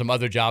jump for some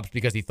other jobs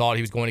because he thought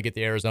he was going to get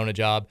the Arizona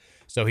job.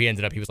 So he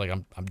was like,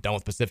 I'm done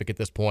with Pacific at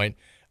this point.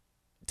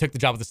 Took the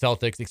job with the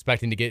Celtics,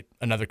 expecting to get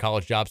another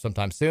college job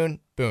sometime soon.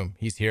 Boom,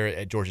 he's here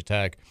at Georgia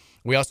Tech.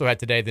 We also had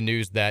today the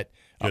news that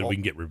we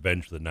can get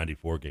revenge for the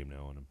 94 game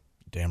now on him.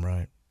 Damn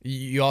right.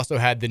 You also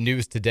had the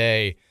news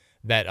today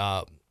that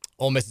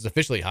Ole Miss has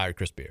officially hired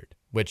Chris Beard,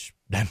 which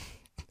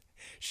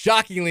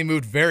shockingly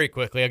moved very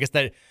quickly. I guess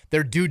that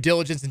their due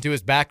diligence into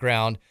his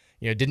background,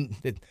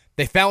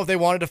 they found what they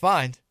wanted to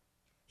find.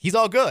 He's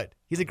all good.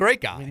 He's a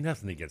great guy. I mean,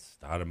 nothing against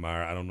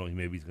Stoudemire. I don't know.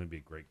 Maybe he's going to be a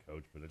great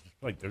coach, but it's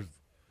just like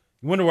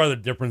you wonder why the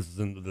differences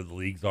in the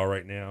leagues are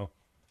right now.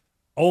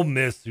 Ole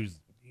Miss, who's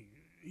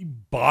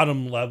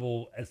bottom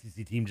level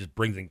SEC team, just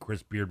brings in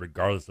Chris Beard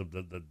regardless of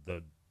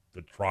the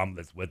trauma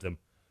that's with him.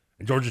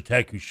 And Georgia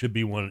Tech, who should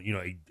be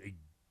a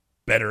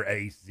better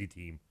ACC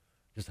team,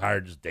 just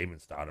hired Damon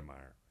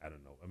Stoudemire. I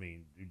don't know. I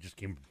mean, he just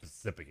came from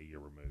Pacific a year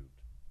removed.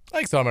 I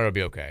think Stoudemire will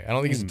be okay. I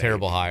don't think he's a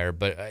terrible hire,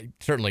 but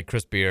certainly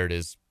Chris Beard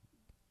is,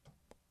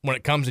 when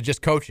it comes to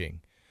just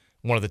coaching,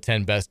 one of the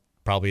 10 best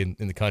probably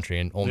in the country,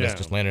 and Ole Miss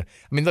just landed.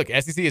 I mean, look,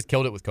 SEC has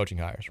killed it with coaching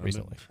hires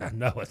recently. I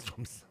know. That's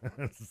what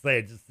I'm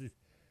saying.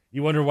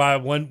 You wonder why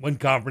one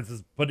conference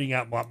is putting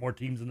out a lot more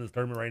teams in this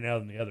tournament right now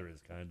than the other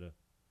is, kind of.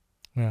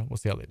 Yeah, we'll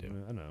see how they do.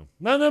 I know.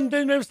 None of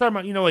them never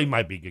start. He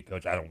might be a good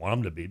coach. I don't want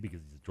him to be because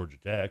he's at Georgia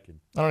Tech.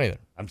 And I don't either.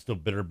 I'm still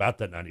bitter about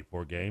that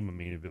 94 game. I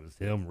mean, if it was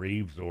him,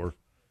 Reeves, or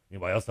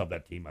anybody else on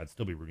that team, I'd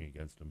still be rooting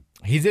against him.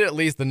 He did at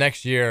least the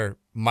next year.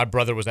 My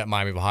brother was at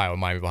Miami of Ohio, and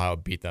Miami of Ohio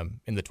beat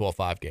them in the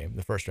 12-5 game,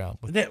 the first round.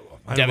 With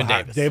Devin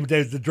Davis. Devin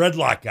Davis, the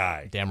dreadlock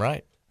guy. Damn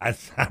right. I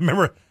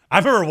remember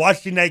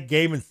watching that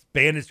game in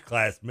Spanish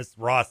class. Miss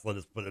Ross let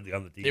us put it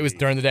on the TV. It was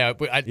during the day.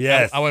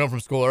 I went home from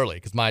school early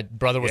because my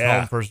brother was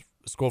home for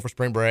school for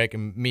spring break,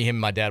 and him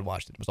and my dad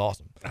watched it. It was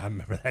awesome. I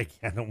remember that.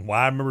 I don't know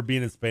why I remember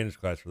being in Spanish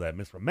class for that.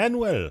 Miss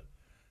Manuel,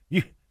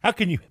 how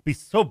can you be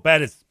so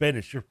bad at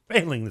Spanish? You're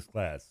failing this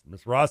class.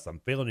 Miss Ross, I'm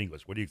failing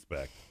English. What do you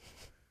expect?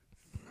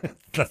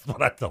 That's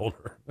what I told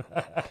her.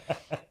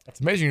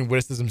 It's amazing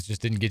witticisms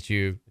just didn't get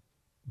you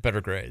better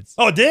grades.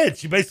 Oh, it did.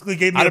 She basically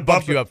gave me I'd a have bump.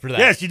 bumped you up for that.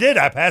 Yeah, she did.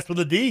 I passed with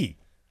a D.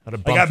 I'd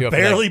have bumped you up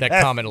for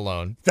that comment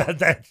alone.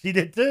 That she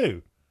did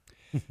too.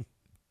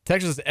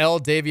 Texas L,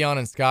 Davion,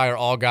 and Sky are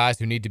all guys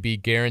who need to be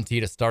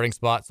guaranteed a starting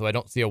spot, so I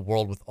don't see a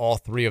world with all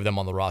 3 of them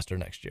on the roster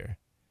next year.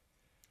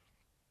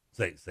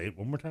 Say it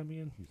one more time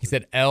again. He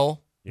said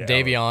L,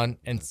 Davion,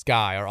 and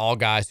Sky are all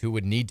guys who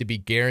would need to be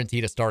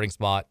guaranteed a starting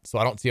spot, so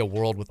I don't see a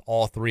world with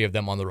all 3 of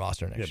them on the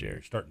roster next year.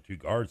 You're starting 2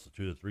 guards, so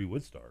 2 of the 3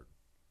 would start.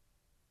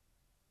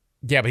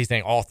 Yeah, but he's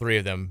saying all 3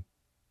 of them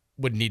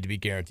would need to be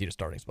guaranteed a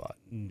starting spot.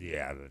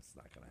 Yeah, that's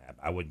not going to happen.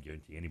 I wouldn't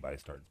guarantee anybody a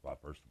starting spot,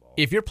 first of all.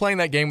 If you're playing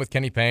that game with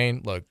Kenny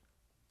Payne, look,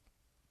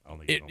 I don't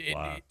think it's going to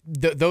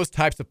fly. Those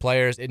types of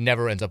players, it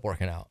never ends up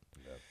working out.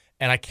 Yep.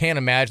 And I can't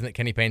imagine that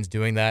Kenny Payne's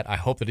doing that. I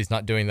hope that he's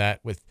not doing that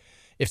with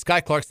 – if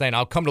Sky Clark's saying,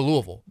 I'll come to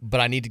Louisville, but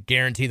I need to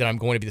guarantee that I'm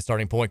going to be the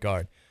starting point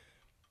guard,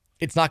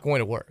 it's not going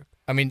to work.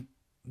 I mean,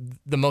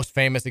 the most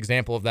famous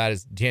example of that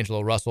is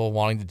D'Angelo Russell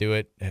wanting to do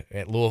it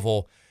at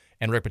Louisville,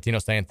 and Rick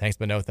Pitino saying thanks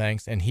but no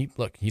thanks. And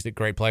he's a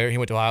great player. He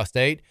went to Ohio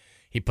State.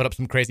 He put up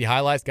some crazy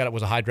highlights.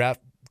 Was a high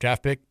draft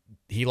pick.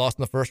 He lost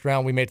in the first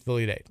round. We made it to the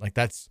Elite Eight. Like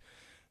that's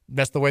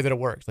the way that it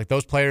works. Like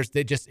those players,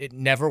 it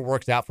never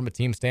works out from a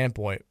team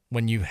standpoint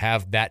when you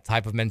have that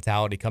type of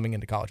mentality coming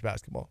into college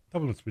basketball.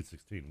 That was Sweet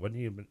 16. Wasn't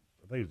he? I think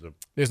he was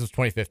This was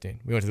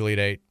 2015. We went to the Elite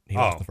Eight. He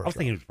lost the first I was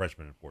thinking round. he was a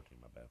freshman in 14.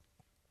 My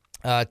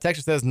bad.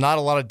 Texas says not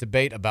a lot of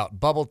debate about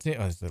bubble team.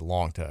 Oh, this is a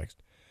long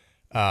text.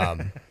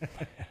 I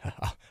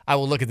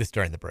will look at this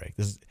during the break.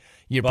 This is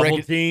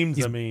Bubble teams.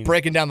 He's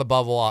breaking down the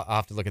bubble. I'll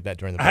have to look at that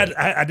during the break.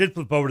 I did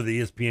flip over to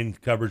the ESPN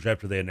coverage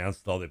after they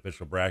announced all the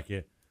official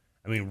bracket.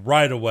 I mean,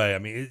 right away. I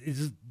mean, it's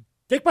just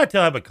Dick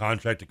Vitale have a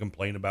contract to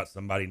complain about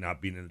somebody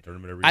not being in the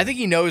tournament every year? I think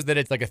he knows that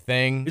it's like a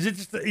thing. Is it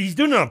just he's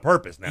doing it on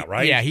purpose now,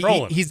 right? Yeah,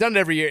 he's done it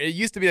every year. It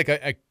used to be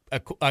like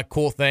a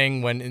cool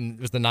thing when it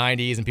was the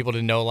 90s and people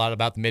didn't know a lot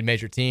about the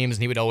mid-major teams,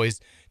 and he would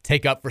always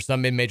take up for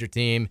some mid-major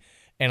team.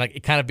 And like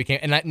it kind of became,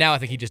 and now I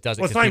think he just does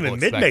it. Well, it's not even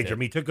mid-major. I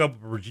mean, he took up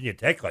Virginia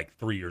Tech like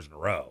 3 years in a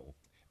row.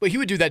 But he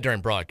would do that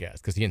during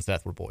broadcast because he and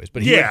Seth were boys.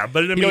 But he's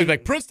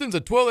like Princeton's a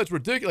 12. That's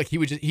ridiculous.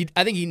 Like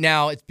I think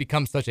now it's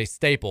become such a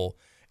staple.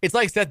 It's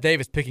like Seth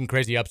Davis picking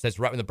crazy upsets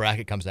right when the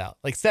bracket comes out.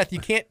 Like Seth, you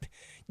can't.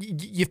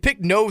 You've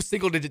picked no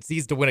single-digit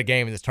seeds to win a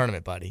game in this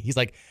tournament, buddy. He's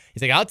like,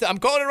 I'm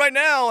calling it right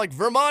now. Like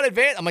Vermont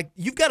advance. I'm like,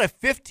 you've got a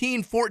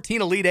 15-14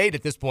 Elite Eight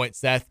at this point,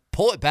 Seth.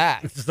 Pull it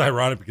back. It's just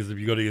ironic because if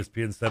you go to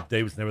ESPN, Seth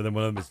Davis, never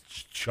one of them is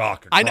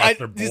chalk across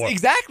their board.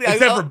 Exactly.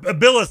 Except for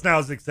Billis now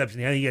is the exception.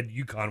 He had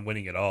UConn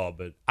winning it all,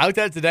 but I looked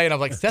at it today and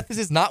I'm like, Seth, this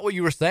is not what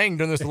you were saying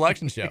during the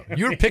selection show.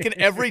 You were picking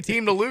every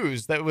team to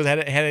lose that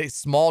had a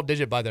small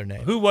digit by their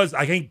name.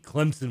 I think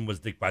Clemson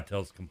was Dick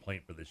Vitale's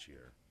complaint for this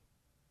year.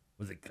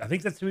 Was it? I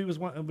think that's who he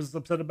was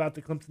upset about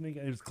the Clemson.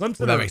 It was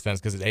Clemson. Well, that makes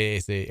sense because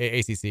it's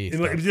ACC. It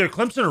was either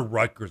Clemson or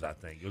Rutgers. I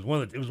think it was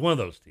one of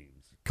those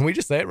teams. Can we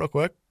just say it real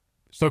quick?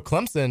 So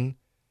Clemson,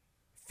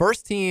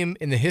 first team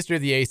in the history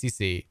of the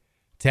ACC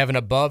to have an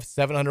above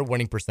 700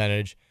 winning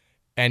percentage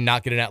and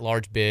not get an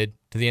at-large bid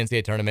to the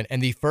NCAA tournament,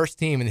 and the first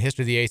team in the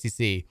history of the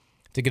ACC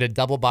to get a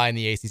double bye in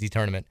the ACC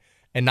tournament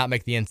and not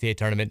make the NCAA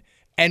tournament.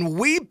 And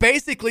we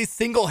basically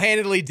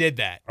single-handedly did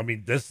that. I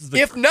mean, this is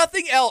if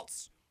nothing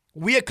else.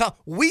 We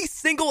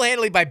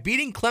single-handedly, by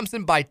beating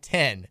Clemson by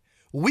 10,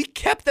 we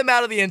kept them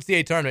out of the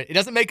NCAA tournament. It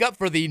doesn't make up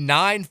for the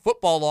 9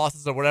 football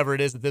losses or whatever it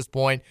is at this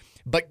point,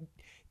 but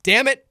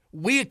damn it,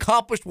 we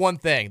accomplished one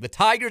thing. The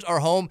Tigers are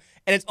home,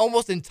 and it's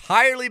almost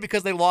entirely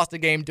because they lost a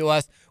game to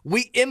us.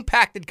 We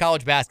impacted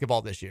college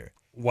basketball this year.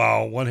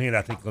 Well, on one hand,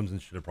 I think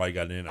Clemson should have probably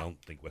gotten in. I don't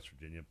think West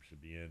Virginia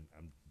should be in.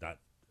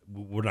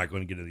 We're not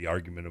going to get into the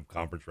argument of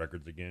conference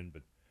records again,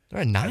 but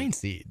they're a 9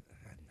 seed.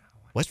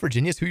 West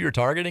Virginia's who you're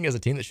targeting as a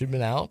team that should have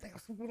been out? They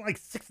were like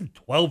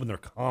 6-12 in their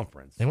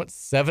conference. They went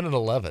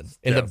 7-11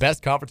 in the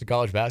best conference of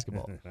college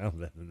basketball.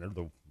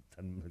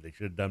 They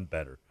should have done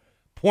better.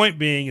 Point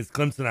being is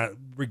Clemson,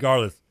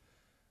 regardless,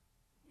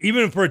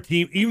 even for a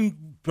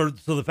team,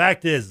 so the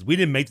fact is we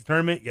didn't make the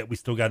tournament, yet we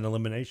still got an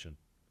elimination.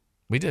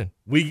 We did.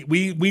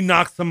 We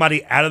knocked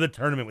somebody out of the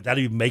tournament without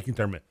even making the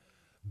tournament.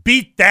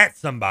 Beat that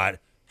somebody.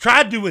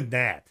 Try doing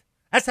that.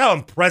 That's how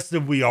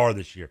impressive we are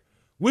this year.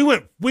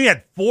 We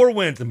had 4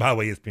 wins, and by the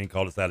way, ESPN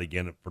called us out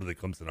again for the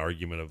Clemson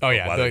argument of. Oh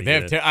yeah, they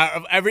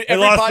have every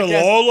lost podcast, to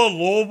Loyola,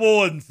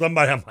 Louisville, and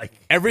somebody. I'm like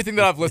everything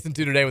that I've listened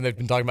to today when they've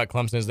been talking about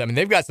Clemson is. I mean,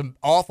 they've got some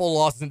awful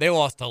losses, and they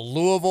lost to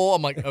Louisville.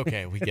 I'm like,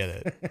 okay, we get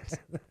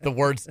it. The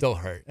words still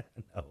hurt.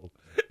 No,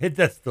 it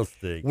does still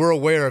sting. We're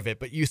aware of it,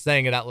 but you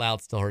saying it out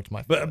loud still hurts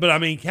my feelings. But I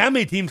mean, how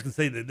many teams can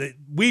say that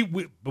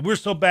but we're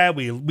so bad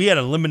we had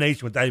an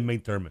elimination without even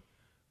making the tournament?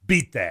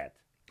 Beat that.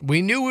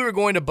 We knew we were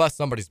going to bust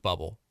somebody's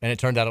bubble, and it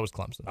turned out it was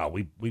Clemson. Oh,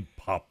 we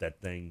popped that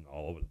thing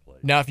all over the place.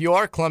 Now, if you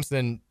are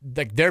Clemson,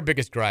 like their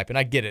biggest gripe, and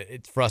I get it,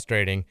 it's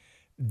frustrating.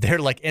 They're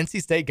like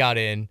NC State got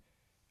in.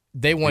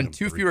 They won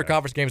 2 fewer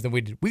conference games than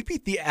we did. We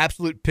beat the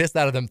absolute piss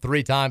out of them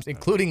 3 times,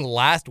 including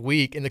last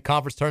week in the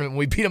conference tournament when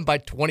we beat them by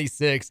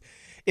 26.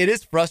 It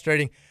is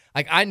frustrating.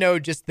 Like I know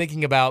just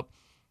thinking about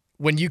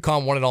when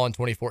UConn won it all in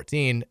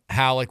 2014,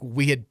 how like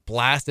we had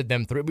blasted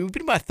them through. We beat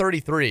them by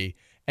 33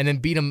 and then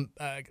beat them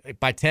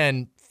by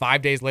 10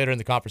 5 days later in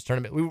the conference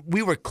tournament.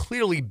 We were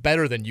clearly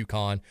better than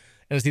UConn, and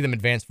to see them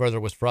advance further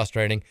was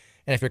frustrating.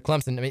 And if you're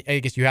Clemson, I mean, I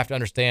guess you have to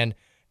understand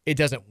it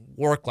doesn't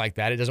work like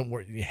that. It doesn't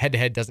work.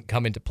 Head-to-head doesn't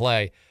come into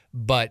play,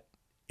 but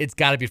it's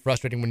got to be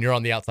frustrating when you're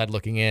on the outside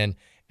looking in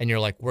and you're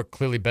like, we're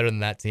clearly better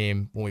than that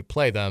team when we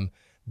play them.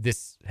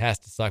 This has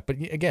to suck. But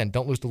again,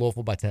 don't lose to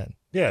Louisville by 10.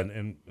 Yeah,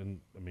 and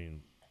I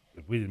mean,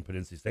 if we didn't put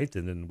NC State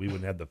in, then we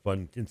wouldn't have the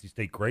fun NC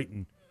State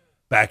Creighton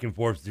back and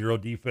forth, 0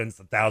 defense,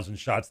 1,000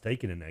 shots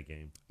taken in that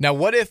game. Now,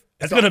 what if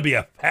it's going to be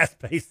a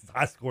fast-paced,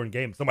 high-scoring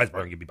game? Somebody's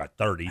probably going to be by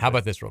 30. How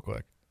about this real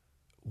quick?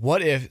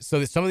 What if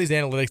some of these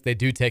analytics, they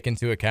do take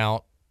into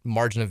account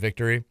margin of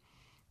victory,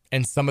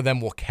 and some of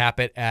them will cap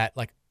it at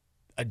like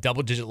a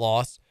double-digit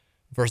loss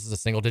versus a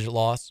single-digit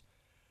loss?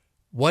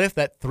 What if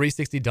that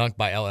 360 dunk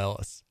by L.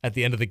 Ellis at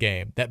the end of the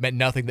game, that meant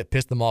nothing, that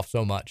pissed them off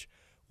so much,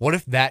 what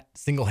if that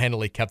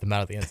single-handedly kept them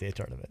out of the NCAA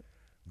tournament?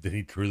 Then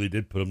he truly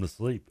did put him to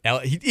sleep.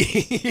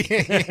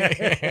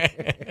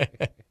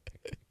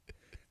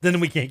 Then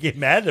we can't get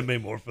mad at him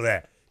anymore for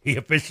that. He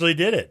officially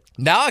did it.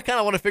 Now I kind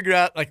of want to figure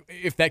out like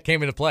if that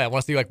came into play. I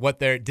want to see like what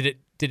did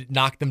it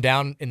knock them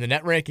down in the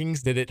net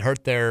rankings? Did it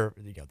hurt their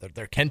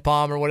Ken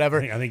Palm or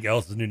whatever? I think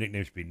Ellis's new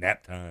nickname should be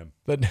Nap Time.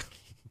 But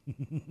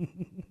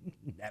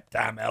Nap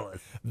Time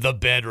Ellis, the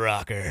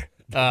Bedrocker.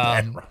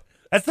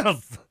 That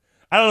sounds.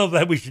 I don't know if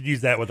that we should use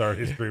that with our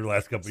history of the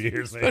last couple of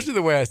years, man. Especially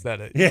the way I said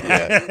it.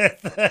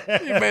 Yeah.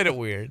 You made it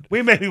weird.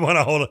 We maybe want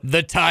to hold it.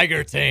 The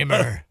Tiger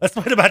Tamer. Let's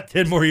wait about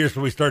 10 more years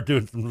before we start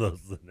doing some of those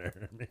in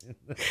there.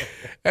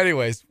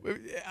 Anyways,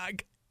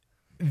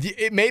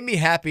 it made me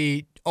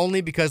happy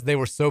only because they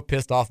were so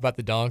pissed off about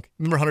the dunk.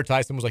 Remember Hunter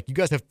Tyson was like, you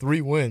guys have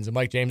 3 wins. And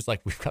Mike James was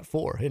like, we've got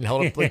 4. And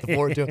held up the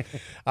 4 to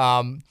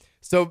him.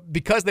 So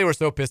because they were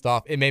so pissed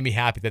off, it made me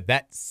happy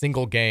that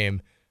single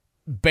game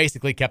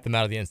basically kept them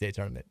out of the NCAA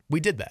tournament. We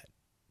did that.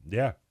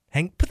 Yeah.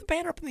 Put the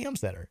banner up in the Yum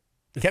Center.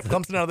 Kept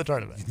Clemson out of the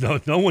tournament.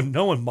 No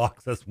one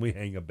mocks us when we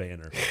hang a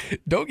banner.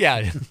 Don't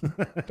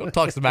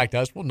talk smack to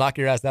us. We'll knock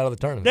your ass out of the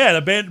tournament. Yeah,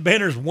 the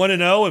banner's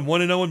 1-0 and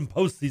 1-0 in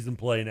postseason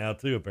play now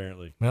too.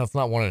 Apparently, well, it's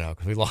not 1-0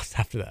 because we lost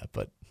after that,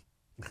 but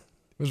it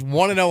was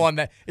 1-0 on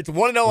that. It's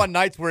 1-0 on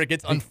nights where it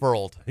gets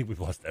unfurled. I think we've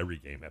lost every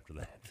game after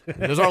that.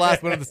 It was our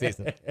last win of the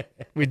season.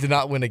 We did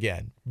not win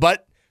again.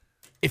 But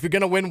if you're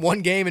going to win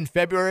one game in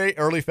February,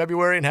 early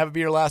February, and have it be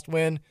your last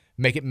win,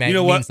 make it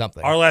mean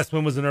something. Our last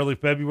win was in early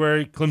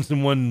February.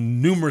 Clemson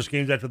won numerous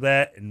games after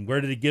that. And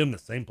where did he get them? The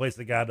same place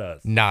that got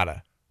us.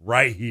 Nada.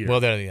 Right here. Well,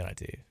 they're in the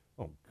NIT.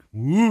 Oh,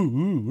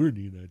 we're in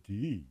the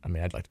NIT. I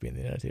mean, I'd like to be in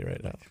the NIT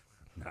right now.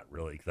 Not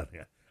really, because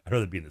I'd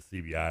rather be in the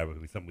CBI, but it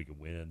would be something we could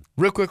win.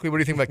 Real quickly, what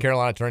do you think about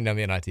Carolina turning down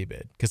the NIT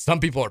bid? Because some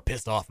people are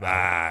pissed off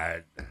about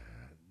it.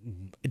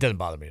 It doesn't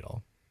bother me at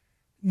all.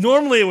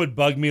 Normally, it would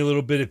bug me a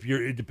little bit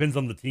it depends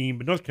on the team,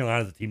 but North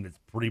Carolina's a team that's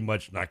pretty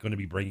much not going to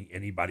be bringing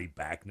anybody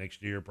back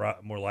next year,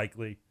 more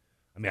likely.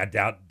 I mean, I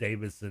doubt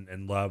Davis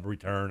and Love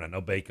return. I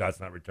know Baycott's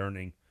not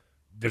returning.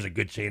 There's a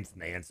good chance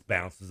Nance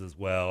bounces as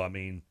well. I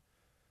mean,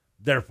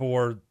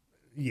 therefore,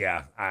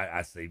 yeah,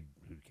 I say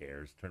who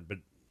cares. But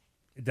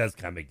it does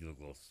kind of make you look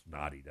a little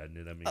snotty, doesn't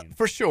it? I mean,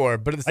 for sure,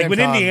 but at the same time, when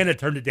time, Indiana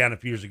turned it down a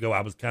few years ago,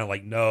 I was kind of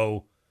like,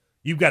 no,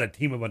 you've got a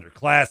team of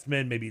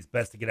underclassmen. Maybe it's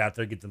best to get out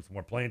there, get them some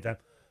more playing time.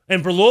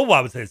 And for Louisville,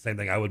 I would say the same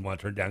thing. I wouldn't want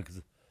to turn down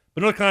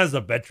but North Carolina's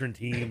a veteran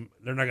team.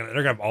 They're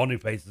gonna have all new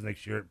faces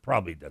next year. It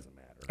probably doesn't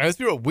matter. Let's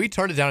be real. We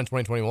turned it down in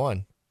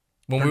 2021.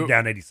 When we were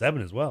down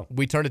 87 as well.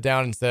 We turned it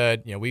down and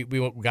said, we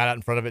got out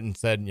in front of it and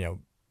said,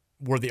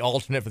 we're the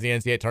alternate for the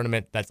NCAA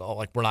tournament. That's all.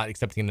 Like, we're not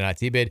accepting an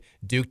NIT bid.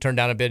 Duke turned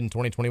down a bid in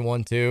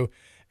 2021 too,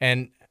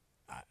 and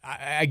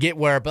I get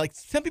where, but like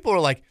some people are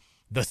like,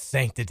 the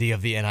sanctity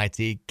of the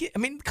NIT. I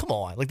mean, come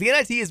on. Like, the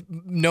NIT is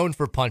known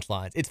for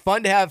punchlines. It's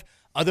fun to have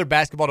other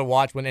basketball to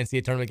watch when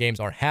NCAA tournament games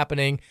aren't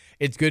happening.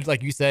 It's good,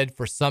 like you said,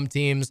 for some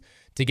teams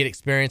to get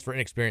experience for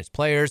inexperienced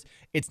players.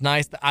 It's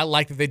nice. I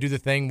like that they do the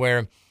thing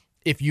where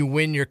if you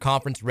win your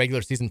conference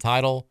regular season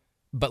title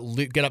but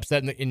get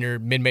upset in your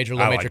mid-major,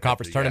 low-major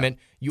conference tournament,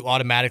 you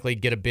automatically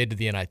get a bid to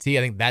the NIT. I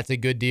think that's a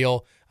good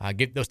deal.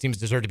 Those teams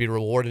deserve to be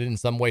rewarded in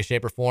some way,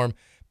 shape, or form.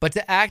 But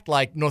to act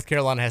like North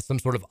Carolina has some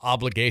sort of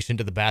obligation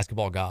to the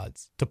basketball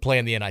gods to play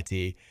in the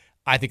NIT,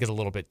 I think is a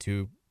little bit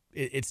too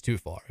it's too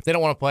far. If they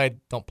don't want to play,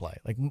 don't play.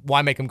 Like,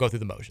 why make them go through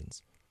the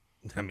motions?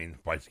 I mean,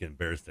 probably just get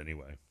embarrassed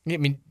anyway. I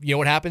mean, you know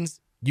what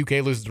happens? UK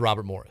loses to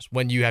Robert Morris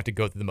when you have to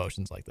go through the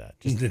motions like that.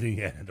 Then he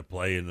had to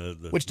play in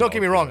the which, don't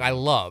get me wrong, I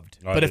loved.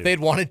 But if they'd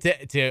wanted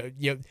to,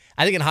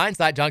 I think in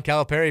hindsight, John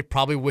Calipari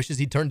probably wishes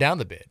he turned down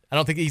the bid. I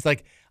don't think he's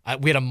like,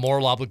 we had a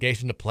moral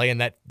obligation to play in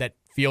that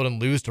field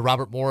and lose to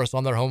Robert Morris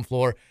on their home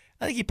floor.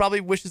 I think he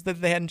probably wishes that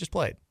they hadn't just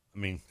played. I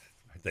mean,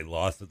 if they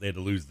lost, that they had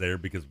to lose there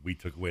because we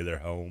took away their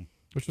home.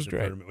 Which was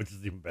great. Which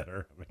is even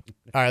better. I mean.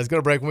 All right, let's go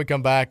to break. When we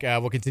come back,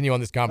 we'll continue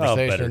on this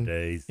conversation. Better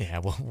days. Yeah,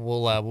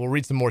 we'll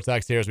read some more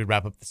text here as we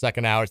wrap up the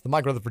second hour. It's the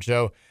Mike Rutherford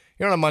Show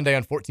here on a Monday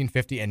on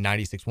 1450 and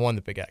 96.1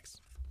 The Big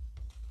X.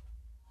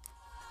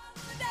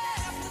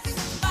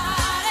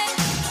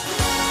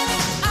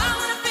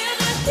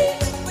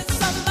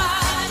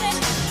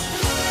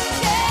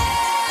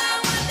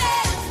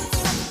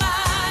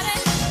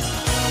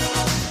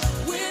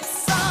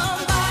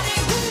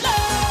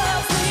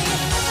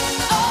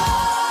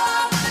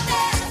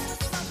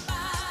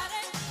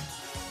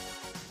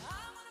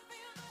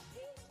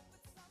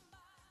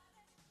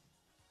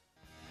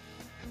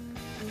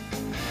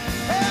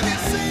 Have you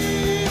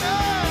seen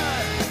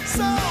her?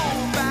 So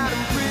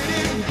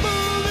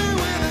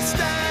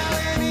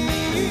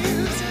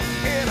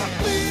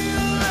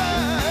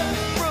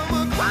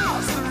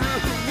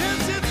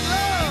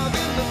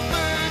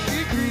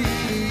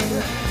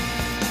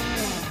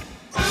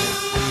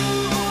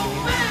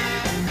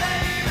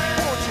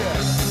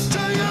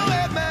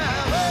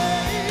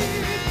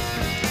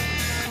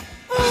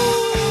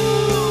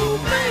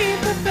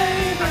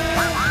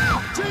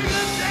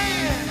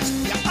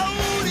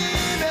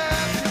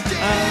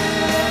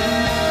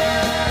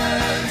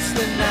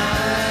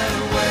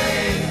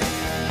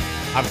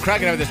I'm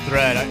cracking up with this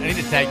thread. I need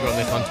to tag you on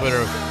this on Twitter.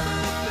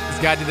 This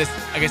guy did this,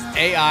 I guess,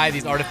 AI,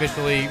 these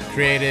artificially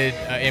created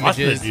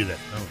images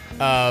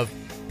of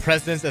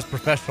presidents as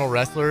professional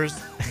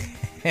wrestlers.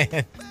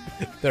 And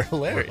they're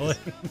hilarious. Really?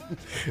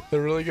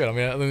 They're really good. I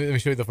mean, let me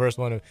show you the first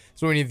one.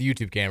 So we need the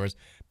YouTube cameras.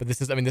 But this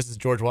is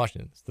George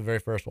Washington. It's the very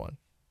first one.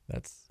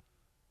 That's...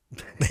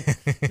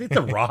 It's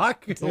a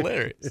rock. It's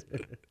hilarious.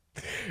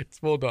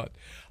 It's well done.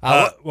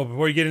 Well,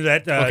 before you get into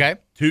that, okay.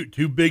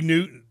 Two big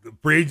new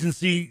free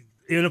agency,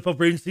 NFL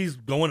free agencies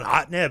going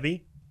hot and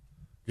heavy,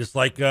 just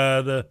like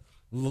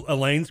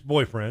Elaine's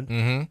boyfriend.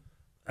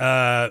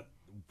 Mm-hmm.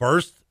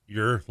 First,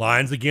 your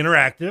Lions again are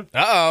active.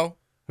 Uh-oh.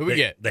 Who we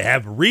get? They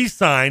have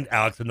re-signed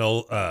Alex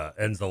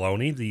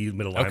Anzalone, the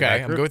middle linebacker.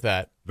 Okay, I'm good with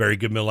that. Very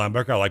good middle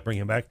linebacker. I like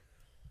bringing him back.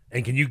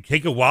 And can you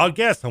take a wild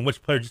guess on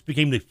which player just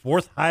became the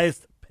fourth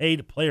highest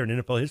paid player in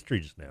NFL history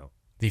just now?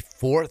 The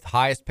fourth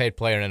highest paid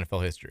player in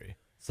NFL history.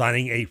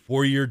 Signing a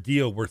 4-year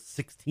deal worth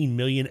 $16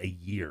 million a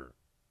year.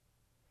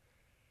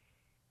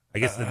 I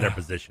guess in their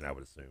position, I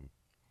would assume.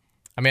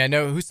 I mean, I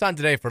know who signed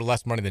today for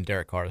less money than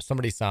Derek Carr.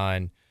 Somebody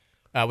signed.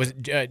 It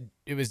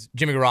was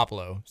Jimmy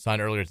Garoppolo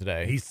signed earlier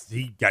today.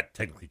 He got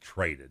technically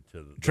traded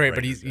to the trade,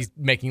 but he's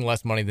making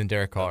less money than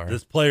Derek Carr.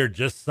 This player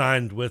just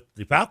signed with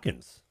the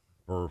Falcons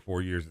for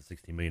 4 years at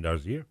 $16 million a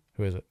year.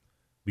 Who is it?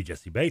 Be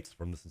Jesse Bates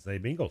from the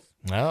Cincinnati Bengals.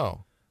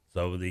 Oh.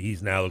 So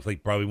he's now looks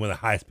like probably one of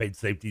the highest paid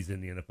safeties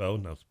in the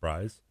NFL. No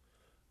surprise.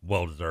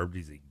 Well deserved.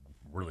 He's a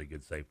really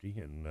good safety.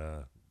 And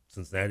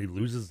Cincinnati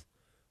loses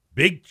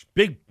big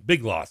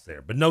loss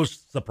there. But no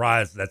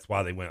surprise. That's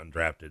why they went out and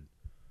drafted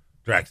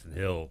Draxton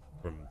Hill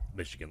from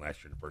Michigan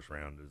last year in the first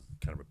round as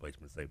kind of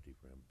replacement safety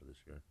for him for this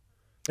year.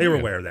 They were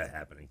aware of that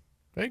happening.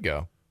 There you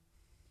go.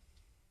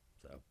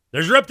 So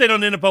there's your update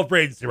on the NFL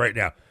free agency right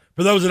now.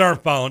 For those that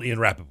aren't following Ian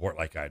Rappaport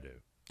like I do.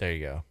 There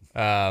you go.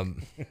 I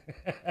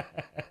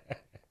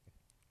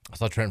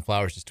saw Trent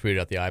Flowers just tweeted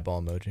out the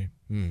eyeball emoji.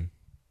 I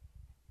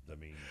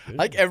mean,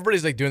 like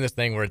everybody's like doing this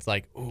thing where it's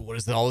like, "Ooh, what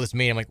does all this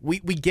mean?" I'm like, we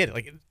get it.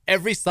 Like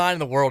every sign in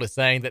the world is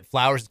saying that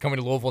Flowers is coming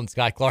to Louisville and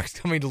Sky Clark's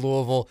coming to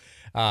Louisville.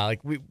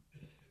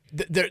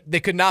 They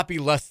could not be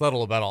less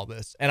subtle about all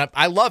this, and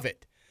I love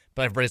it.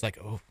 But everybody's like,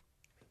 "Oh,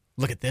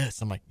 look at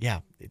this." I'm like, "Yeah,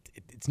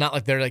 it's not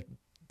like they're like."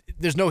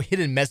 There's no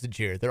hidden message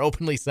here. They're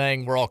openly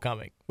saying we're all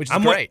coming, which is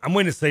great. I'm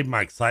going to save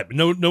my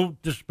excitement. No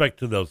disrespect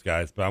to those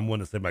guys, but I'm going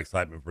to save my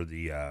excitement for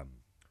the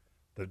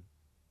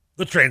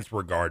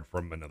transfer guard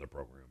from another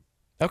program.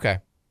 Okay,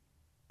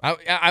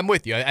 I'm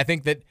with you. I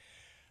think that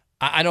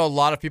I know a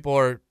lot of people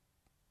are.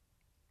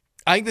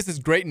 I think this is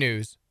great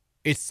news.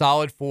 It's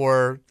solid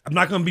for. I'm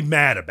not going to be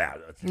mad about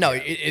it. No,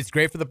 it's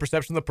great for the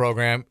perception of the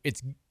program.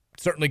 It's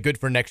certainly good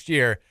for next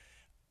year.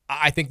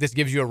 I think this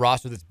gives you a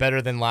roster that's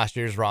better than last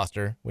year's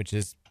roster, which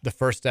is the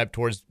first step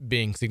towards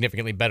being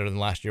significantly better than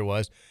last year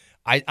was.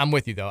 I'm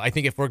with you, though. I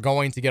think if we're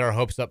going to get our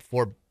hopes up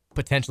for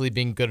potentially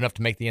being good enough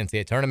to make the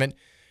NCAA tournament,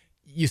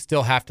 you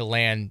still have to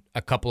land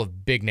a couple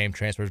of big-name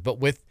transfers. But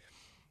with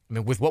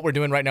what we're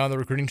doing right now on the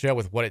recruiting trail,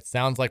 with what it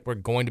sounds like we're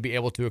going to be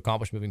able to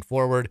accomplish moving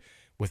forward,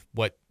 with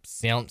what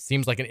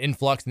seems like an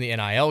influx in the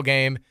NIL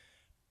game,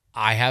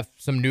 I have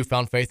some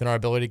newfound faith in our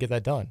ability to get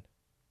that done.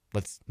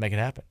 Let's make it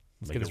happen.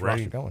 Let's get this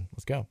roster going.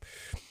 Let's go.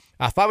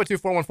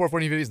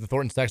 502-414-1450 is the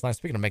Thornton's text line.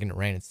 Speaking of making it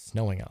rain, it's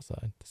snowing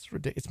outside.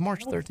 It's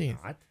March 13th.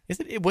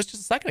 Is it? It was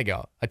just a second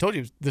ago. I told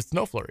you the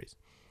snow flurries.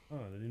 Oh,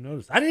 I didn't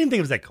notice. I didn't even think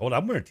it was that cold.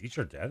 I'm wearing a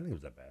t-shirt today. I didn't think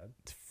it was that bad.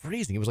 It's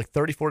freezing. It was like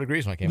 34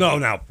 degrees when I came.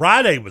 No,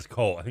 Friday was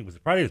cold. I think it was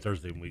Friday or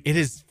Thursday week. It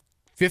is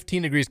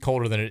 15 degrees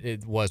colder than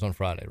it was on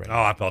Friday. Right?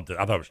 Oh, I thought it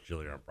was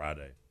chillier on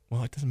Friday.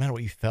 Well, it doesn't matter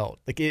what you felt.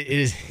 Like it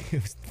is.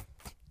 It was,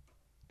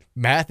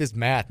 math is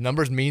math.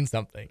 Numbers mean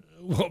something.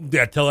 Well,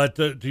 yeah, tell that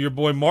to your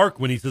boy Mark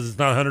when he says it's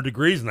not 100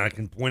 degrees, and I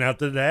can point out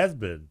that it has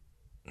been.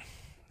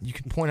 You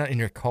can point out in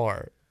your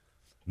car.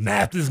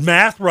 Math is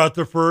math,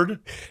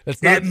 Rutherford.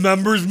 That's not,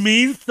 numbers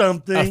mean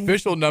something.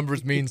 Official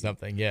numbers mean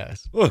something,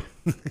 yes.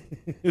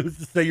 Who's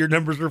to say your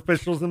numbers are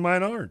officials and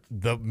mine aren't?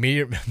 The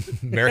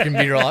American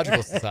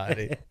Meteorological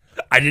Society.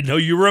 I didn't know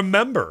you were a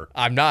member.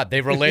 I'm not.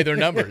 They relay their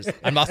numbers.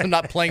 I'm also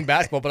not playing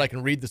basketball, but I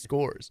can read the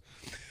scores.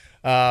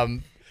 So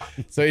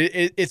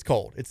it's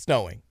cold. It's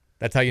snowing.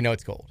 That's how you know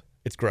it's cold.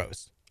 It's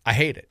gross. I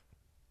hate it.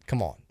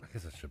 Come on. I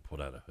guess I should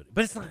pull out a hoodie.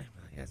 But it's not.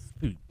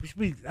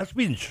 I should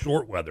be in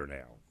short weather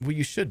now. Well,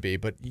 you should be,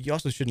 but you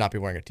also should not be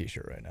wearing a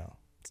t-shirt right now.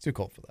 It's too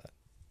cold for that.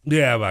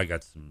 Yeah, but I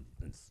got some.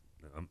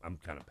 I'm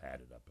kind of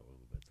padded up a little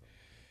bit.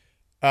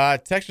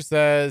 So. Texture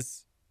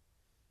says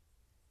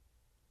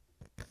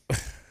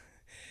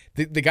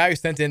the guy who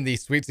sent in the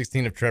Sweet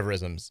 16 of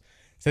Trevorisms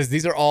says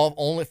these are all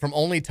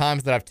only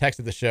times that I've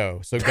texted the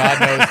show. So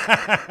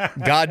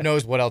God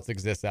knows what else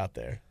exists out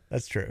there.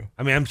 That's true.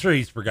 I mean, I'm sure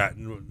he's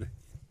forgotten.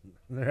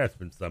 There has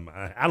been some.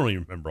 I don't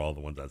even remember all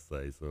the ones I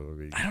say. So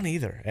I don't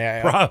either.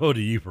 Bravo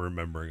to you for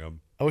remembering them.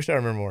 I wish I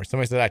remember more.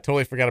 Somebody said I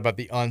totally forgot about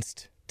the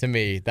unst to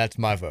me. That's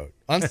my vote.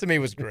 Unst to me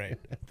was great.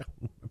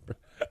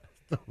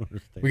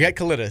 We got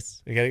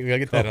colitis. We got to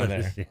get that on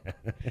there. Yeah.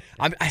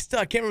 I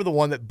can't remember the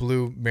one that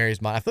blew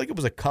Mary's mind. I feel like it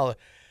was a color.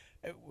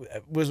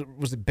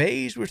 Was it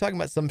beige? We were talking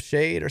about some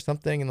shade or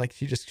something, and like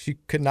she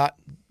could not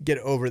get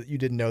over that you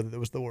didn't know that it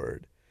was the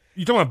word.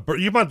 You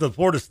talking about the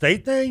Florida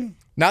State thing?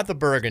 Not the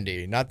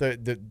burgundy, not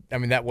the. I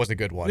mean, that was a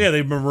good one. Yeah,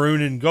 they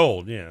maroon and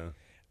gold. Yeah.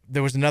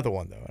 There was another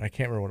one though, and I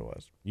can't remember what it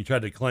was. You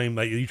tried to claim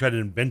that you tried to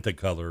invent a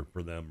color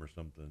for them or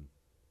something.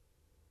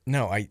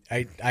 No,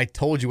 I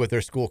told you what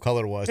their school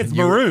color was. It's and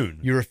maroon.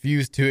 You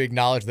refused to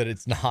acknowledge that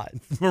it's not.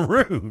 It's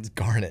maroon. It's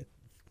garnet.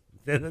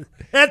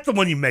 That's the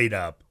one you made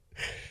up.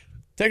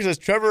 Texas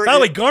Trevor. By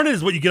the way, garnet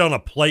is what you get on a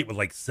plate with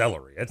like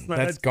celery.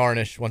 That's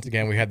garnish. Once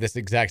again, we had this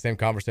exact same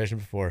conversation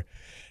before.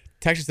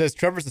 Texas says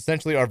Trevor's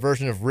essentially our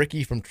version of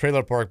Ricky from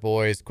Trailer Park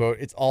Boys. Quote,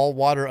 "It's all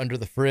water under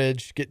the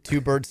fridge. Get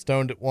 2 birds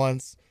stoned at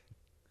once."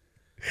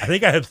 I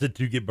think I have said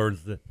 2 get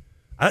birds.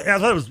 I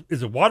thought it was.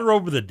 Is it water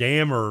over the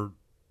dam or?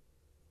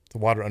 The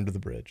water under the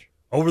bridge.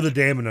 Over the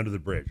dam and under the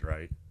bridge,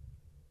 right?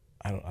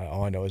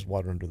 All I know is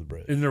water under the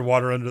bridge. Isn't there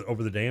water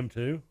over the dam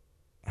too?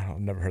 I've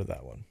never heard of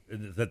that one.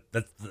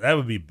 That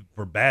would be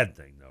for bad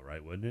thing though,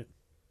 right? Wouldn't it?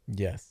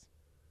 Yes.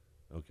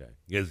 Okay.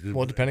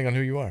 Well, depending on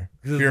who you are.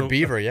 If you're a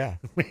beaver, yeah.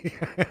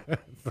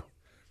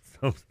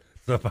 so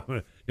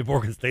if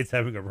Oregon State's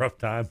having a rough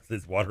time,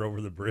 it's water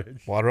over the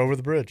bridge. Water over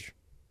the bridge.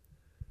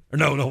 Or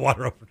no,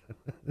 water over.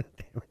 Damn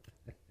it.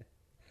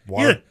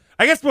 Water. Yeah,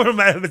 I guess what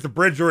matter if it's a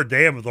bridge or a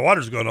dam. If the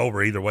water's going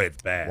over, either way,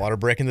 it's bad. Water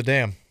breaking the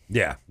dam.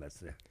 Yeah, that's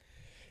it.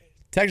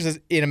 Texas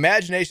says, in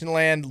Imagination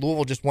Land,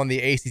 Louisville just won the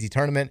ACC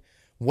tournament.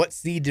 What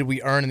seed did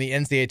we earn in the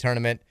NCAA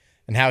tournament,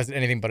 and how is it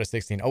anything but a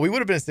 16? Oh, we would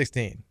have been a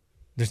 16.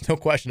 There's no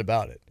question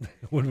about it.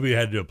 When we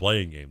had to do a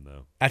playing game,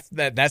 though.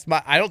 That's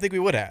my. I don't think we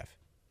would have.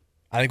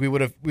 I think we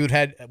would have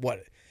had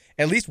what,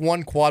 at least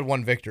one quad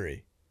 1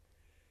 victory.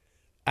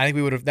 I think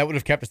we would have. That would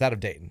have kept us out of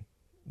Dayton.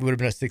 We would have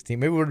been a 16.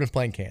 Maybe we would have been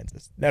playing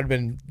Kansas. That would have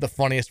been the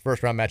funniest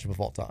first round matchup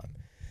of all time.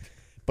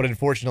 But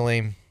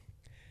unfortunately,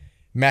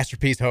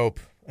 Masterpiece Hope.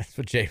 That's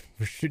what Jay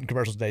was shooting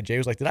commercials today. Jay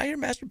was like, "Did I hear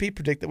Master P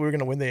predict that we were going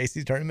to win the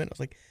ACC tournament?" I was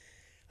like,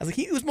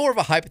 he was more of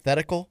a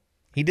hypothetical.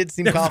 He did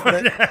seem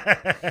confident,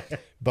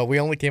 but we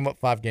only came up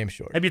 5 games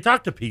short. Have you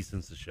talked to P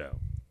since the show?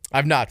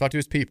 I've not talked to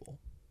his people,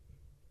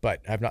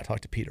 but I've not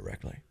talked to P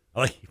directly.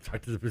 I like you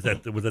talked to was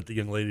that the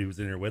young lady who was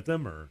in here with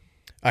him, or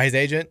his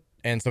agent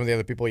and some of the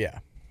other people? Yeah,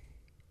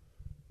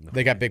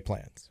 they got big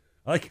plans.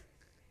 I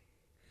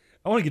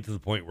want to get to the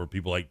point where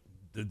people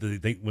they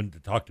think when to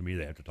talk to me,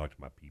 they have to talk to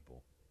my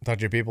people. Talk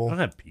to your people? I don't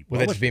have people.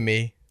 Would that just be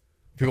me?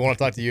 If people want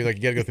to talk to you, you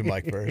got to go through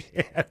Mike first.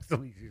 Yeah,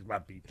 absolutely. She's my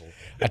people.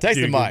 I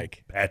texted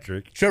Mike.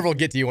 Patrick. Trevor will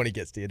get to you when he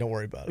gets to you. Don't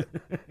worry about it.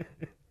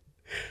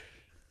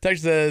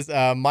 Text says,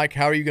 Mike,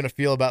 how are you going to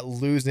feel about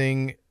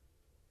losing?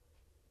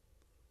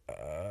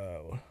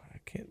 I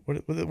can't. Where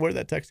did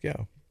that text go?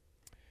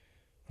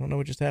 I don't know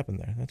what just happened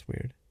there. That's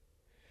weird.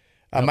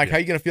 Mike, how are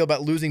you going to feel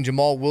about losing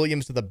Jamal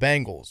Williams to the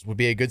Bengals? Would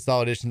be a good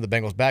solid addition to the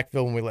Bengals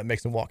backfield when we let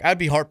Mixon walk. I'd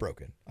be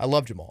heartbroken. I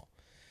love Jamal.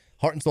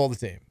 Heart and soul of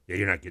the team. Yeah,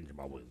 you're not getting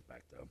Jamal Williams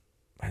back, though.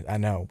 I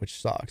know,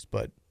 which sucks,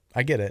 but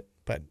I get it.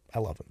 But I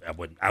love him.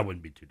 I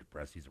wouldn't be too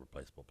depressed. He's a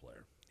replaceable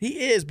player.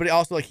 He is, but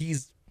also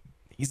he's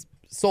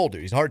soul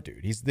dude. He's heart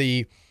dude. He's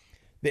the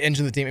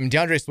engine of the team. I mean,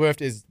 DeAndre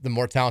Swift is the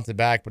more talented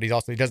back, but he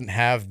doesn't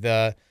have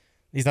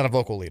he's not a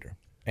vocal leader.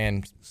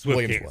 And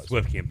Williams was.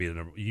 Swift can't be the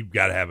number. You've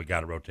got to have a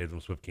guy to rotate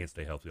them. Swift can't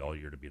stay healthy all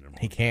year to be the number.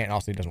 He can't.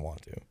 Also, he doesn't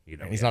want to.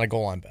 He's not a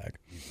goal line back.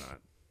 He's not.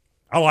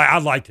 I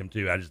liked him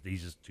too.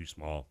 He's just too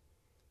small.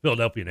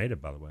 Philadelphia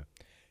native, by the way.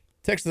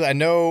 Texas, I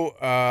know.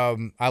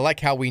 I like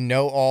how we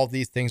know all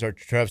these things are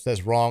Trev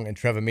says wrong, and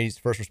Trev immediately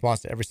first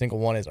response to every single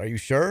one is, "Are you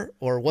sure?"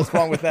 Or "What's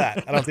wrong with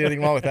that?" I don't see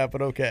anything wrong with that,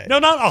 but okay. No,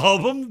 not all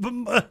of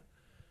them. I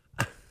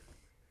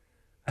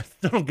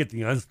still don't get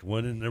the Unst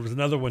one, and there was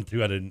another one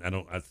too.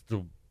 I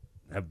still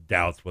have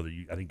doubts whether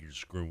I think you're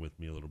screwing with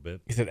me a little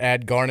bit. He said,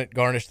 "Add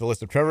garnish to the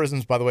list of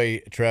Trevorisms." By the way,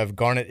 Trev,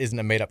 garnet isn't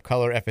a made up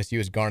color. FSU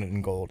is garnet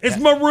and gold. It's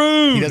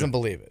maroon. He doesn't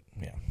believe it.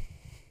 Yeah.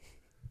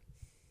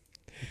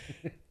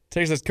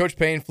 Texas says, Coach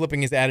Payne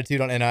flipping his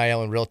attitude on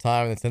NIL in real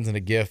time and then sends in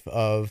a gif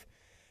of,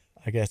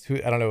 I guess,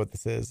 I don't know what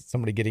this is.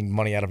 Somebody getting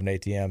money out of an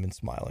ATM and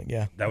smiling.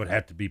 Yeah. That would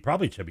have to be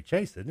probably Chevy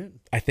Chase, isn't it?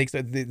 I think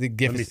so. The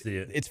gif is, see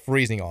it. It's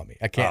freezing on me.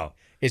 I can't.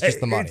 It's just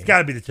the money. It's got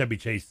to be the Chevy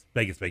Chase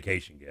Vegas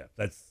vacation gift.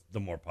 That's the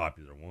more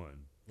popular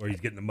one, where he's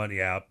getting the money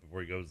out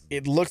before he goes.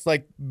 It looks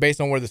like, based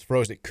on where this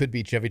froze, it could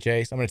be Chevy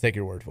Chase. I'm going to take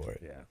your word for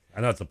it. Yeah.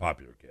 I know it's a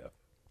popular gift.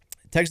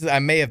 Texas, I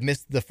may have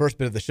missed the first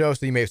bit of the show,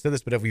 so you may have said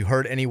this, but have you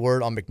heard any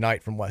word on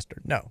McKnight from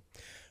Western? No.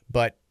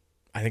 But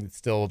I think it's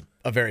still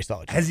a very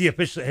solid job. Has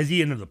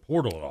he entered the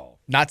portal at all?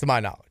 Not to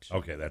my knowledge.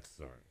 Okay, that's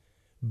all right.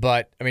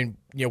 But, I mean,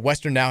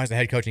 Western now has a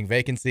head coaching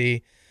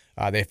vacancy.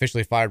 They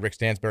officially fired Rick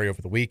Stansbury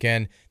over the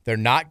weekend. They're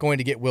not going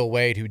to get Will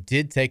Wade, who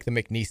did take the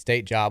McNeese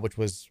State job, which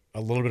was a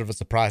little bit of a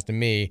surprise to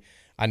me.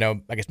 I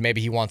guess maybe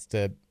he wants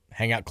to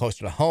hang out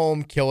closer to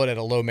home, kill it at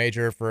a low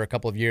major for a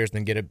couple of years,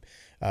 then get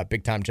a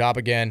big-time job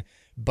again.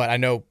 But I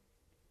know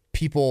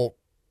the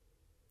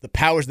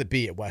powers that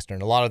be at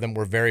Western, a lot of them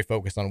were very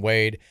focused on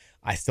Wade.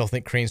 I still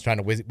think Crean's trying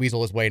to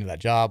weasel his way into that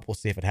job. We'll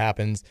see if it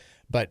happens.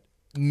 But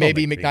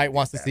maybe McKnight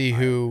wants to see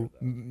who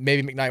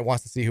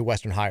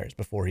Western hires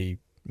before he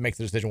makes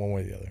the decision one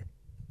way or the other.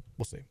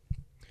 We'll see.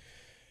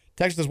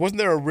 Texas says, wasn't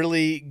there a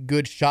really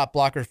good shot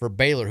blocker for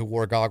Baylor who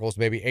wore goggles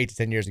maybe 8 to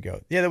 10 years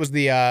ago? Yeah, that was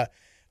the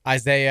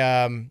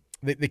Isaiah,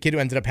 the kid who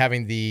ended up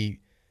having the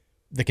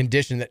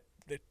condition that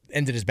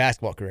ended his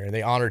basketball career.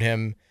 They honored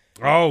him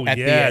at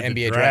the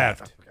NBA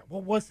draft. I forgot.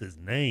 What was his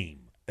name?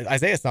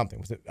 Isaiah something.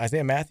 Was it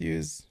Isaiah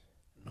Matthews?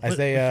 Which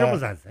one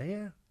was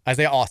Isaiah?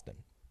 Isaiah Austin.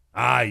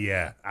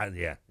 Yeah.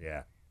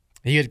 Yeah.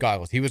 He had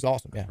goggles. He was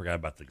awesome. Yeah. I forgot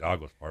about the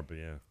goggles part, but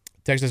yeah.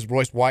 Texas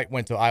Royce White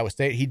went to Iowa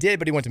State. He did,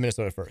 but he went to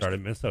Minnesota first. Started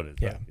in Minnesota.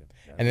 Yeah.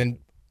 And then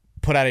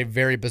put out a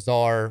very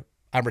bizarre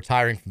I'm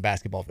retiring from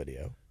basketball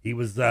video. He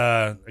was,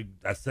 I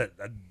said,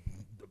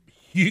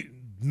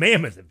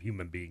 mammoth of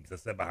human beings. I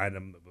sat behind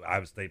him.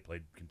 Iowa State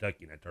played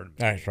Kentucky in that tournament.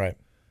 That's right.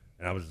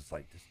 And I was just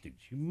like, this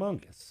dude's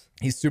humongous.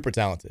 He's super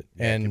talented.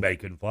 Yeah, and too bad he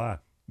couldn't fly.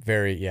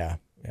 Yeah.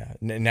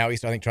 Now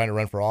he's, I think, trying to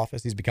run for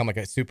office. He's become like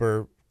a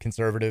super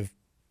conservative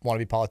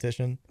wannabe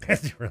politician.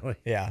 Has he really?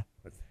 Yeah.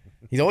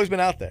 He's always been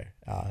out there.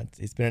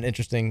 He's been an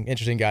interesting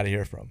guy to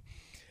hear from.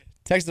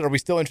 Texas, are we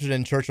still interested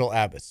in Churchill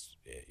Abbas?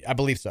 I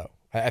believe so.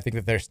 I think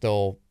that they're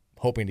still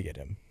hoping to get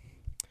him.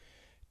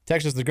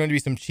 Texas, there's going to be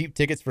some cheap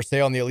tickets for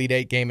sale in the Elite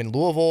Eight game in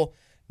Louisville.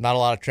 Not a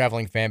lot of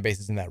traveling fan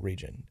bases in that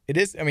region. It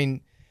is,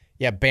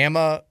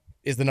 Bama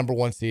is the number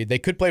 1 seed. They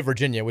could play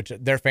Virginia, which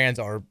their fans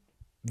are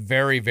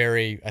very,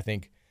 very, I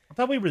think. I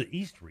thought we were the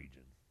East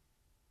region.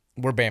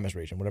 We're Bama's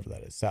region, whatever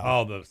that is. South.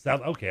 Oh, the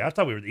South. Okay, I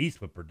thought we were the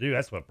East with Purdue.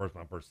 That's when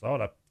I first saw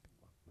it.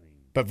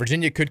 But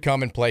Virginia could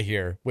come and play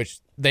here, which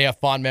they have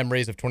fond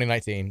memories of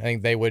 2019. I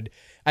think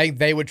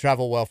they would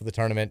travel well for the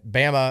tournament.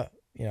 Bama,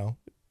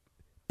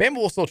 Bama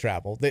will still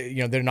travel.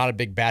 They're not a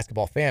big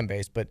basketball fan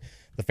base, but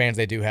the fans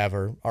they do have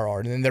are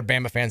art. And then they're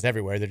Bama fans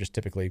everywhere. They're just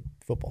typically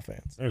football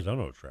fans.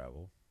 Arizona will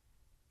travel.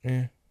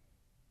 Yeah.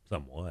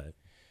 Somewhat.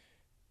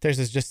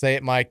 Texas, just say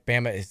it, Mike.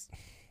 Bama is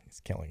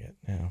killing it.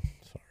 Yeah,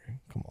 sorry.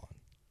 Come on.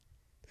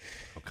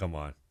 Oh, come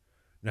on.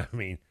 No, I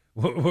mean,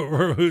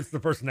 who's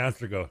the first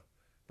announcer go?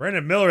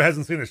 Brandon Miller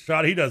hasn't seen a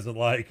shot he doesn't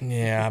like.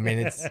 Yeah, I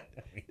mean,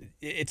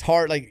 it's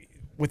hard. Like,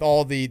 with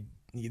all the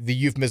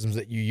euphemisms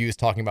that you use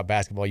talking about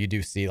basketball, you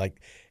do see,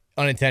 like,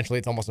 unintentionally,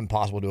 it's almost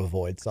impossible to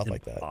avoid stuff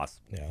like that.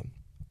 Impossible. Yeah.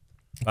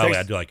 By the way,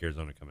 I do like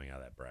Arizona coming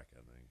out of that bracket,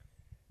 I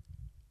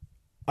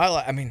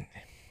think.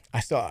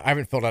 I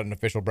haven't filled out an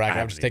official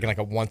bracket. I'm just taking like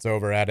a once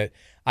over at it.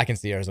 I can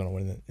see Arizona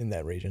winning in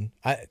that region.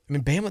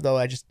 Bama, though,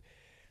 I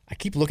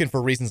keep looking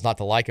for reasons not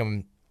to like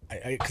them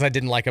because I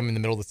didn't like them in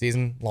the middle of the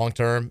season long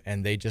term,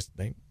 and they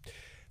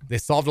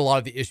solved a lot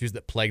of the issues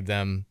that plagued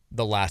them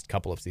the last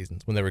couple of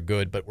seasons when they were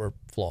good but were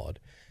flawed.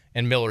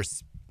 And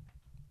Miller's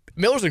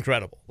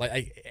incredible.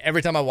 Like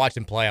every time I watch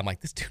him play, I'm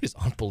like, this dude is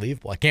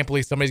unbelievable. I can't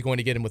believe somebody's going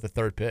to get him with a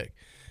 3rd pick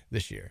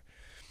this year.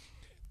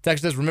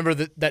 Texas says, remember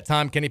that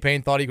time Kenny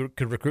Payne thought he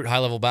could recruit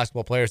high-level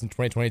basketball players in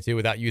 2022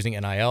 without using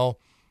NIL?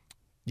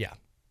 Yeah.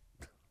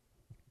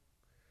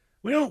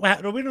 We don't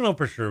know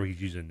for sure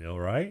he's using NIL,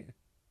 right?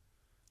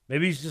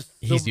 Maybe he's just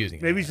using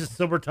NIL. Maybe he's just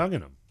silver tonguing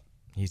him.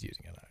 He's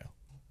using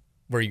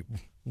NIL.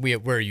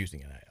 We're using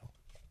NIL.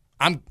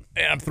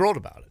 I'm thrilled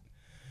about it.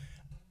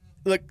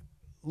 Look,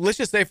 let's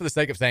just say for the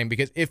sake of saying,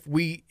 because if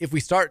we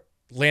start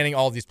landing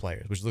all these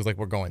players, which looks like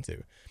we're going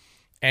to,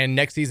 and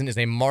next season is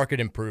a market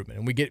improvement,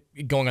 and we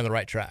get going on the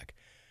right track,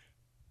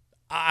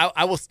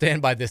 I will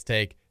stand by this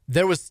take.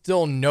 There was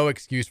still no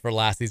excuse for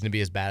last season to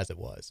be as bad as it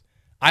was.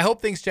 I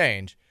hope things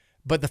change,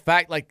 but the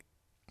fact,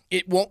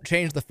 it won't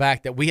change the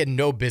fact that we had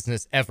no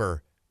business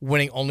ever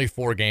winning only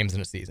 4 games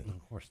in a season.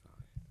 Of course not.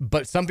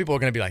 But some people are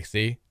going to be like,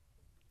 see,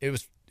 it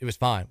was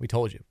fine. We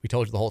told you. We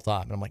told you the whole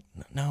time. And I'm like,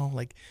 no,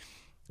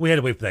 we had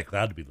to wait for that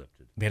cloud to be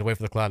lifted. We had to wait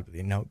for the cloud to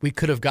be. We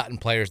could have gotten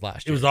players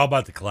last year. It was all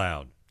about the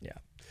cloud. Yeah.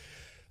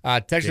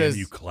 Texas, damn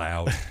you,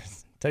 cloud.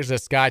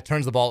 Texas guy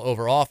turns the ball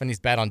over often. He's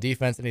bad on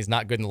defense, and he's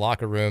not good in the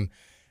locker room.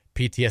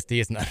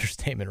 PTSD is an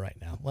understatement right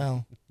now.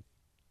 Well,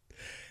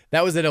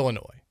 that was at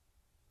Illinois.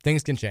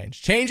 Things can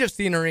change. Change of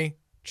scenery,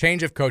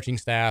 change of coaching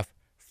staff,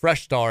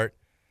 fresh start,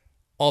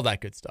 all that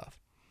good stuff.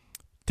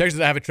 Texas,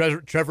 I have a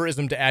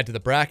Trevorism to add to the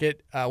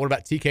bracket. What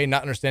about TK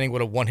not understanding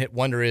what a one-hit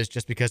wonder is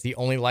just because he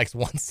only likes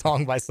one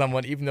song by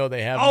someone, even though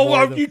they have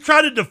more than... you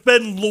try to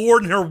defend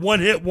Lorde and her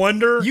one-hit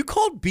wonder? You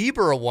called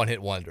Bieber a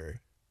one-hit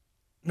wonder.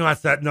 No, I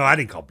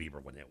didn't call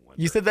Bieber one-hit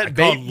wonder. You said that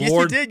baby. Yes,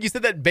 you did. You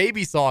said that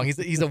baby song.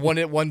 He's a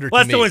one-hit wonder. Well,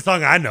 that's the only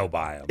song I know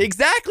by him.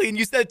 Exactly, and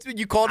you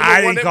called him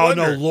a one-hit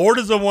wonder. No, Lorde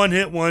is a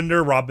one-hit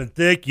wonder. Robin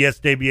Thicke, yes,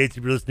 Davey Yates,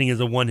 if you're listening, is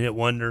a one-hit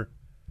wonder.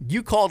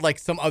 You called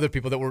some other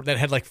people that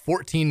had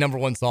 14 number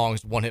 1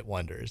 songs one-hit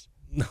wonders.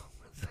 No,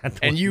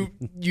 and you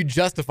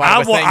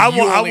justified. I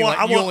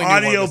want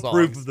audio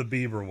proof of the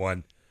Bieber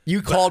one.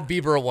 You called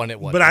Bieber a one-hit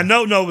wonder. But I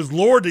know it was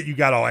Lorde that you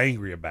got all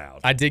angry about.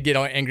 I did get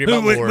angry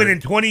about Lorde. When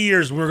in 20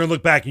 years, we're going to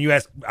look back and you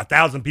ask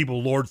 1,000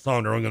 people Lorde's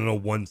song, they're only going to know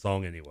one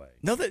song anyway.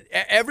 No, that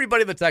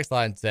everybody in the text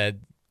line said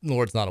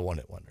Lorde's not a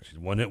one-hit wonder. She's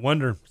a one-hit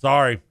wonder.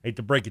 Sorry. Hate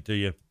to break it to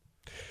you.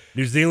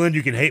 New Zealand,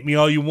 you can hate me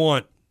all you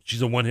want.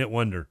 She's a one-hit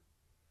wonder.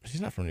 She's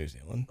not from New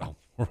Zealand. Oh,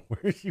 where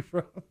is she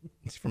from?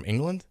 Is she from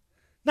England?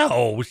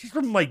 No, she's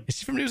from like. Is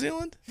she from New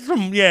Zealand?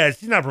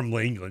 She's not from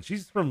England.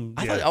 She's from.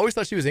 I always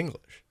thought she was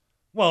English.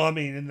 Well, I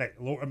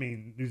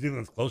mean, New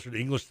Zealand's closer to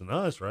English than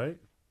us, right?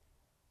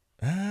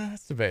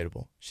 That's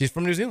debatable. She's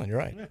from New Zealand. You're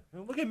right. Yeah,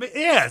 look at me.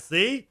 Yeah,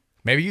 see.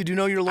 Maybe you do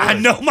know your lore. I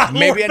know my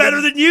lore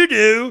better than you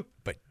do.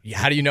 But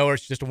how do you know her?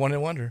 She's just a one-hit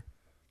wonder.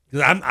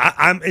 Because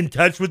I'm in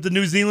touch with the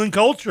New Zealand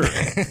culture.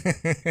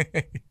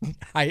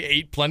 I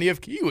ate plenty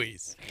of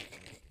kiwis.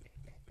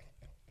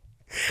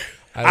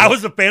 I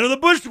was a fan of the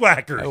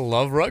Bushwhackers. I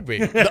love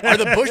rugby. Are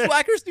the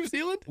Bushwhackers New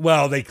Zealand?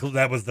 Well,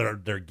 that was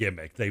their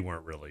gimmick. They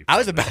weren't really. I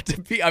was about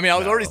to be. I mean, I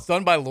was already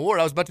stunned by lore.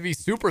 I was about to be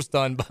super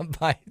stunned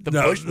by the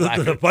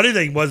Bushwhackers. The funny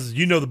thing was,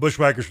 the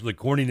Bushwhackers for the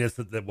corniness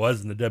that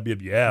was in the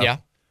WWF. Yeah.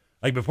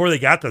 Like before they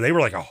got there, they were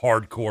like a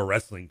hardcore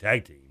wrestling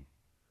tag team.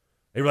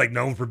 They were like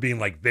known for being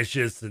like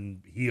vicious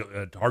and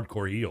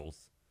hardcore heels.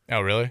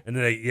 Oh, really? And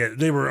then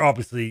they were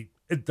obviously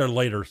at their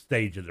later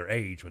stage of their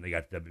age when they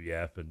got to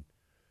WWF, and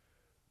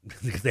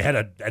because they had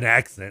an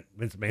accent,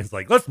 Vince McMahon's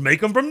like, let's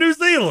make them from New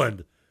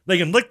Zealand. They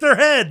can lick their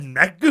head and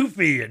act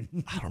goofy.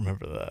 And I don't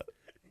remember that.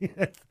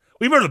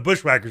 We remember the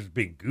Bushwhackers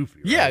being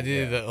goofy. Right?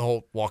 Yeah, the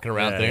whole walking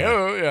around thing. Yeah.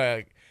 Oh,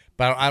 yeah.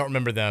 But I don't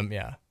remember them.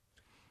 Yeah.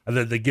 And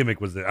the gimmick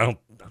was that I don't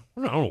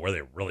know where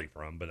they're really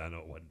from, but I know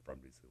it wasn't from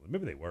New Zealand.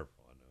 Maybe they were.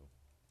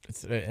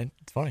 It's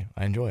funny.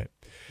 I enjoy it.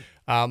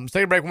 Let's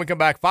take a break. When we come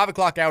back, 5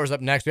 o'clock hour is up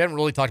next. We haven't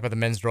really talked about the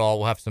men's draw.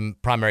 We'll have some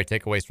primary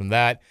takeaways from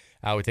that.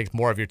 We take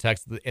more of your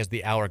texts as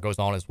the hour goes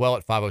on as well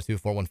at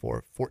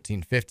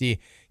 502-414-1450.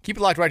 Keep it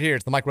locked right here.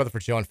 It's the Mike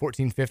Rutherford Show on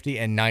 1450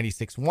 and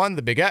 96.1,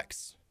 The Big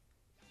X.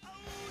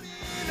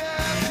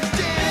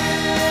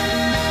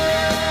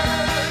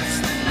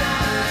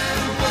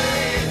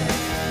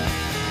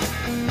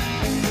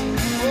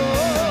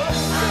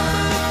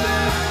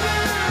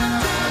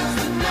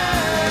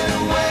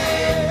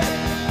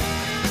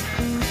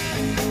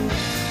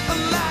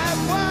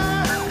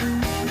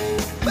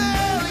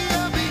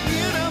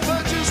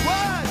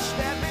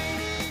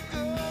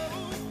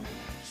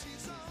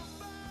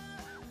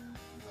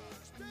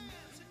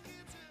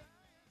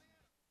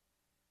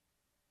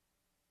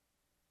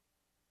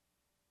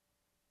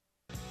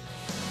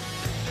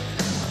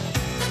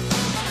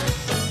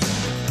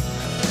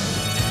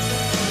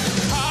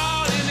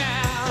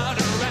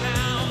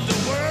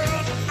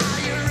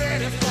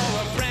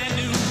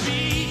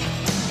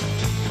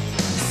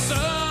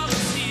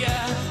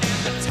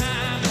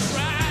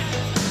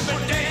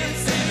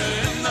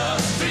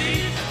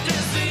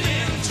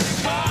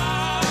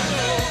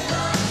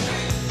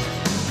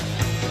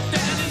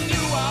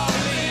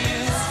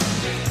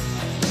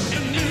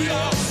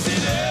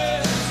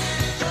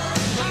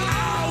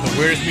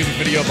 Weirdest music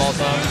video of all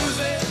time.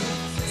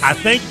 I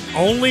think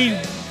only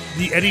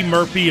the Eddie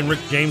Murphy and Rick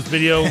James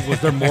video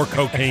was there more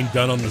cocaine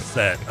done on the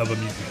set of a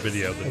music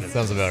video than this.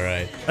 Sounds about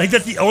right. I think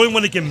that's the only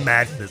one that can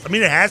match this. I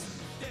mean, that's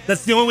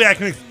the only way I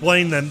can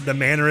explain the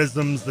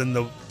mannerisms and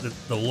the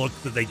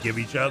looks that they give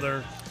each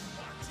other,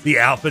 the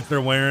outfits they're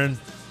wearing.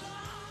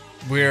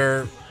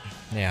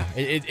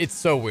 It's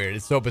so weird.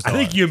 It's so bizarre. I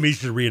think you and me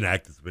should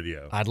reenact this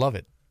video. I'd love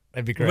it.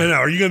 That'd be great. But now,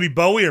 are you going to be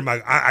Bowie or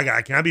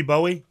can I be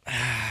Bowie?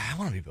 I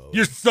want to be Bowie.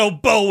 You're so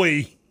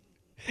Bowie.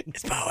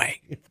 It's Bowie.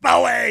 It's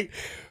Bowie.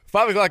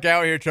 5 o'clock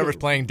hour here. Trevor's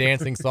playing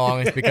dancing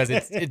songs because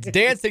it's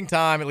dancing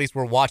time. At least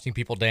we're watching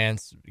people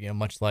dance.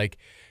 Much like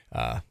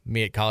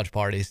me at college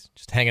parties,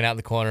 just hanging out in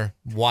the corner,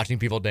 watching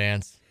people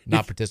dance,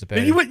 not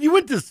participating. You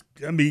went to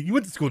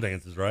school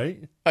dances,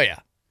 right? Oh yeah.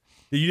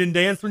 You didn't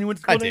dance when you went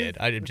to school?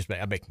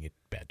 I'm making a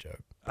bad joke.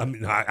 I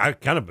mean, I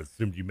kind of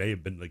assumed you may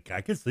have been like,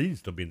 I could see you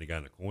still being the guy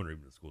in the corner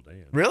even at school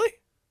dance. Really?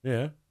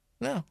 Yeah.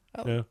 No.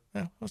 It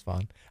was fun.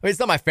 I mean, it's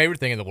not my favorite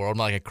thing in the world. I'm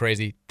not like a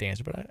crazy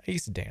dancer, but I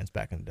used to dance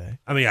back in the day.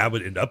 I mean, I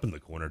would end up in the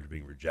corner to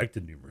being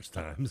rejected numerous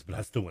times, but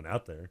I still went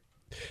out there.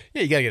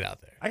 Yeah, you got to get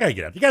out there. I got to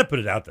get out. You got to put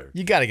it out there.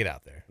 You got to get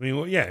out there. I mean,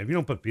 if you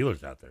don't put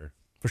feelers out there.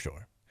 For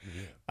sure.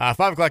 Yeah.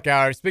 5 o'clock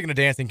hour. Speaking of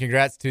dancing,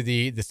 congrats to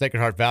the Sacred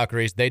Heart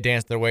Valkyries. They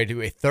danced their way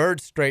to a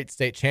third straight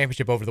state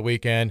championship over the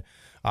weekend.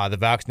 The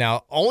Valks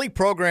now only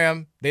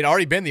program. They'd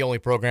already been the only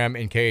program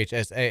in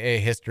KHSAA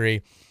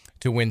history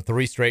to win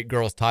 3 straight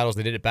girls titles.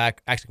 They did it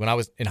back actually when I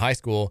was in high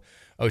school,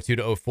 02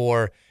 to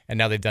 04, and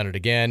now they've done it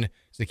again.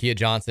 Zakiya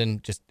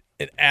Johnson, just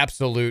an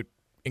absolute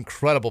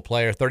incredible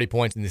player, 30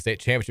 points in the state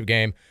championship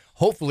game.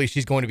 Hopefully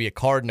she's going to be a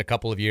card in a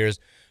couple of years,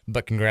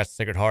 but congrats to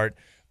Sacred Heart.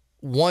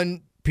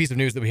 One piece of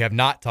news that we have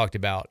not talked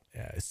about,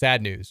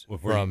 sad news.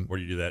 Before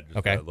you do that, just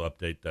okay. A little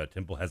update.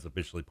 Temple has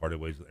officially parted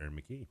ways with Aaron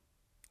McKee.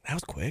 That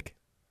was quick.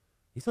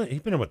 He's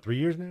been in, 3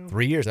 years now?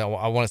 3 years. I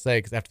want to say,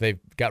 because after they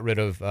got rid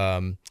of,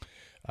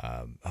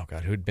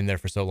 who'd been there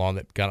for so long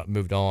that got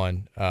moved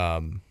on.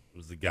 It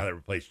was the guy that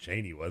replaced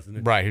Cheney, wasn't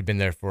it? Right, who'd been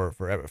there for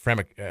forever.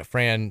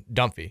 Fran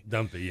Dunphy.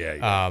 Dunphy,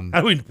 yeah.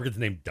 How do we forget the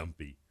name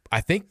Dunphy?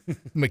 I think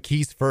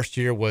McKee's first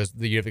year was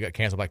the year that got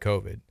canceled by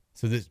COVID.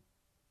 So this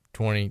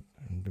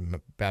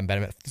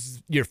this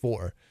is year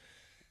 4.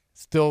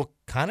 Still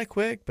kind of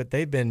quick, but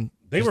they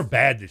were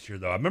bad this year,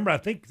 though. I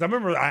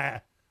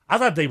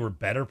thought they were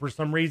better for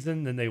some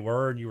reason than they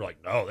were, and you were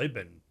like, no, they've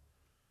been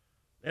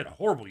They had a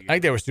horrible year. I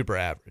think they were super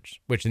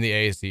average, which in the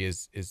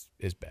AAC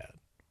is bad.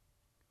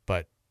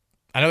 But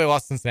I know they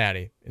lost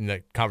Cincinnati in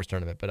the conference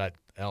tournament, but I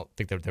don't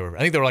think that they were. I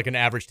think they were like an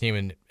average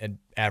team in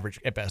average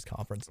at best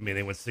conference. I mean,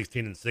 they went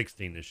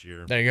 16-16 this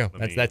year. There you go.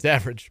 That's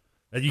average.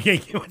 You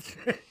can't get much.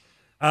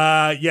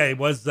 Yeah, it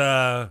was.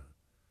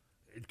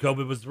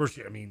 COVID was the first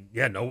year. I mean,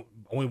 yeah,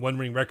 only one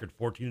ring record: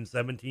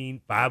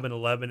 14-17,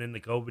 5-11 in the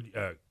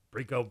COVID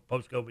pre-COVID,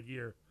 post-COVID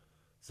year.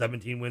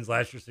 17 wins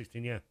last year,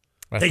 16. Yeah,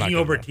 That's taking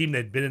over enough. a team that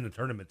had been in the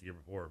tournament the year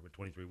before with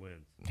 23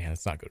 wins. Yeah,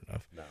 that's not good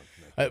enough.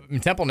 No. In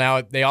Temple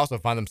now, they also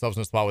find themselves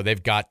in a spot where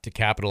they've got to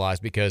capitalize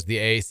because the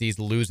AAC's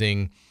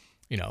losing.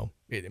 You know,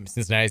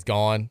 Cincinnati's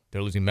gone.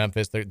 They're losing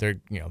Memphis. They're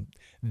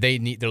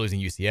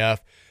losing UCF.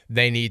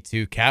 They need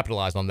to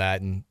capitalize on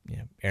that, and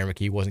Aaron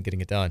McKee wasn't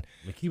getting it done.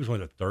 McKee was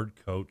only the third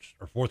coach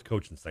or fourth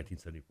coach since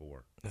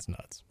 1974. That's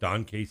nuts.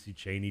 Don Casey,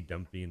 Cheney,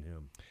 Dumpy, and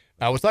him.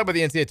 Let's talk about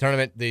the NCAA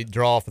tournament, the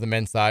draw for the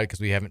men's side, because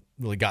we haven't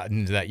really gotten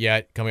into that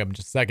yet. Coming up in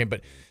just a second,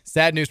 but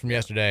sad news from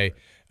yesterday.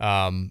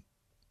 One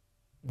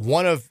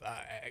of,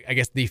 I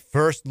guess, the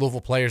first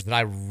Louisville players that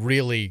I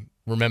really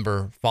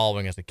remember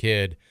following as a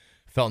kid,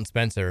 Felton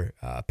Spencer,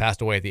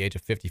 passed away at the age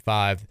of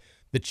 55.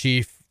 The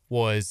Chief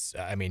was,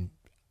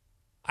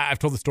 I've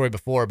told the story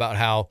before about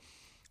how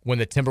when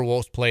the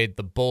Timberwolves played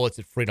the Bullets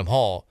at Freedom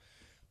Hall,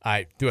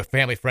 I, through a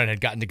family friend,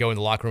 had gotten to go in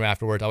the locker room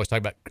afterwards.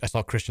 I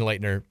saw Christian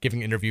Laettner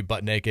giving an interview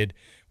butt naked,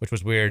 which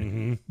was weird.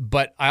 Mm-hmm.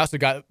 But I also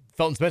got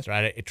Felton Spencer.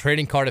 I had a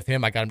trading card of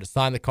him. I got him to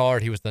sign the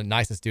card. He was the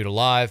nicest dude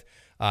alive.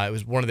 It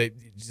was one of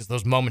just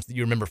those moments that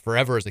you remember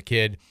forever as a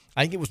kid.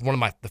 I think it was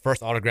one of the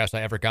first autographs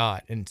I ever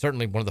got, and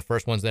certainly one of the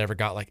first ones that I ever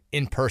got, like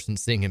in person,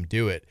 seeing him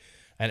do it.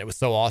 And it was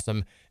so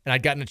awesome. And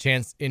I'd gotten a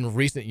chance in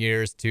recent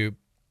years to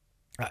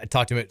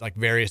talk to him at like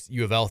various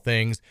U of L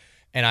things.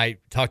 And I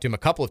talked to him a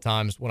couple of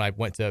times when I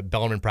went to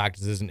Bellarmine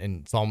practices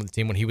and saw him with the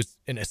team when he was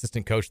an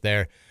assistant coach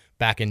there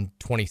back in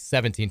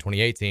 2017,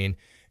 2018,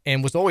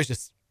 and was always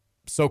just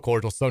so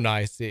cordial, so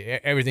nice.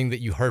 Everything that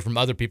you heard from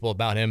other people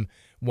about him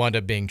wound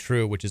up being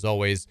true, which is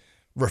always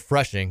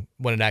refreshing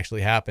when it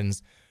actually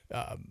happens.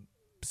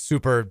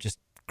 Super just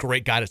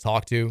great guy to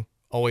talk to.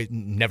 Always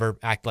never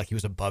act like he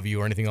was above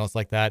you or anything else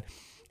like that.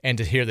 And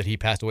to hear that he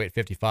passed away at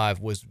 55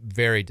 was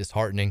very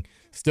disheartening.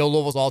 Still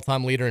Louisville's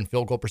all-time leader in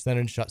field goal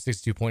percentage, shot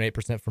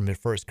 62.8% from his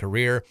first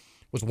career.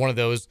 Was one of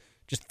those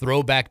just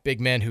throwback big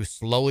men who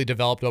slowly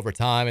developed over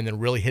time and then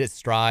really hit his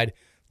stride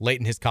late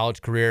in his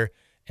college career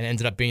and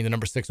ended up being the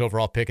number 6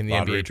 overall pick in the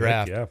NBA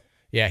draft.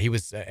 Yeah, he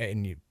was,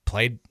 and he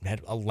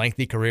had a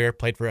lengthy career,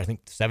 played for, I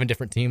think, 7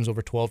 different teams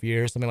over 12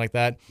 years, something like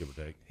that. Give or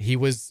take. He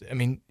was,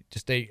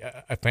 just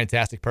a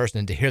fantastic person.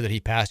 And to hear that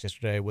he passed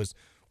yesterday was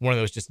one of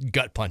those just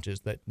gut punches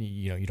that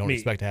you don't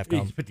expect to have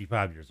come. He's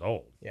 55 years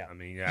old. Yeah.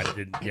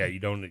 You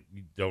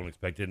don't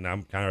expect it. And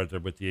I'm kind of right there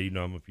with you.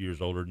 I'm a few years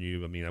older than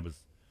you. I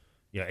was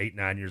 8,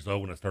 9 years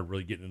old when I started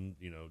really getting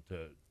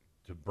to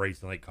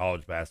embrace like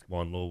college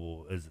basketball in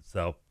Louisville as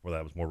itself. Before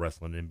that was more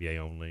wrestling, NBA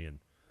only, and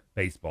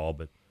baseball.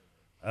 But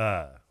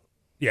right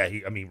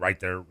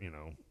there,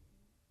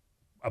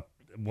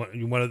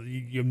 one of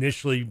the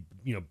initially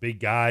big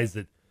guys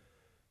that.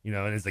 And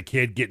as a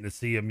kid getting to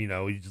see him,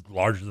 he's just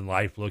larger than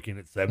life looking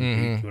at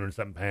 7 feet,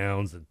 200-something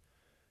pounds. And,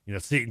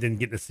 then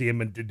getting to see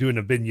him and doing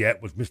a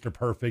vignette with Mr.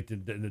 Perfect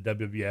in the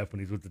WWF when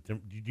he's with the do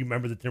you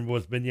remember the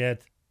Timberwolves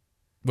vignette?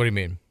 What do you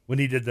mean? When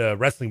he did the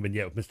wrestling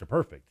vignette with Mr.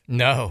 Perfect.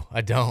 No, I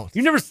don't.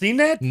 You've never seen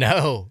that?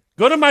 No.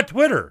 Go to my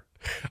Twitter.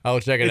 I'll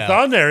check it out. It's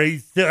on there.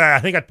 He's still, I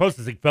think I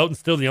posted this. Felton's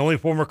still the only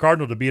former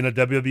Cardinal to be in a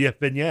WWF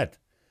vignette.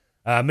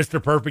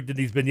 Mr. Perfect did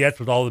these vignettes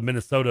with all the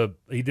Minnesota.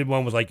 He did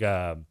one with like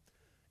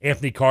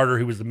Anthony Carter,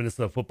 who was a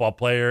Minnesota football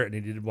player, and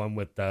he did one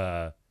with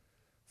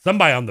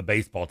somebody on the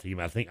baseball team.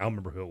 I don't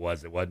remember who it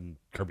was. It wasn't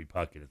Kirby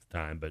Puckett at the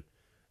time,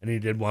 and he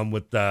did one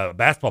with a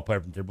basketball player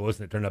from Timberwolves,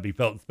 and it turned out to be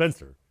Felton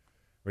Spencer,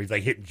 where he's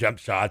like hitting jump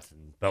shots,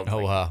 and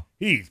Felton's wow,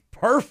 he's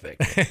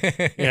perfect.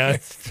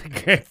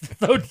 It's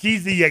so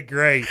cheesy yet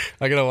great.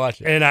 I gotta watch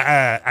it. And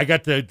I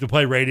got to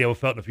play radio with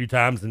Felton a few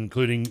times,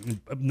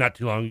 including not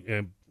too long.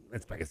 I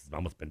guess it's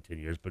almost been 10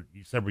 years, but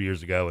several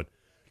years ago, and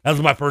that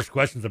was my first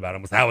questions about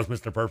him was how was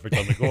Mr. Perfect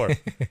on the court?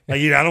 I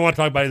don't want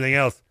to talk about anything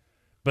else,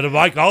 but of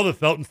like all the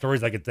Felton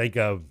stories I could think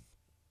of,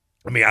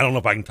 I don't know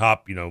if I can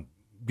top,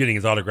 getting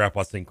his autograph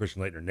while seeing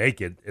Christian Laettner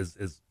naked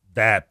is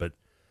that, but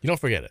you don't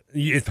forget it.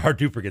 It's hard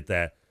to forget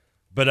that.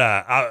 But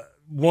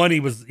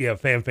he was a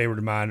fan favorite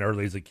of mine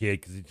early as a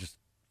kid because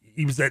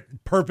he was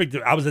that perfect.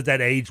 I was at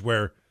that age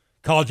where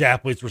college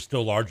athletes were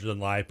still larger than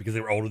life because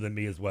they were older than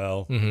me as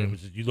well. Mm-hmm. It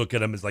was just, you look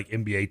at them as like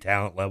NBA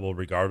talent level,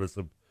 regardless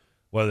of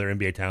whether they're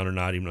NBA talent or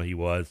not, even though he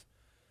was.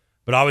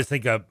 But I always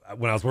think of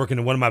when I was working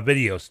in one of my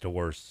video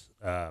stores,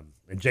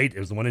 it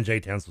was the one in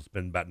J-Town, so it's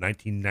been about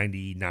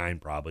 1999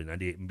 probably,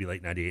 98, maybe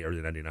late 98,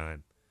 early 99.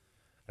 And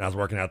I was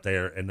working out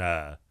there, and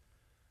I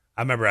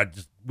remember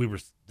this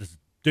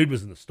dude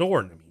was in the store,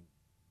 and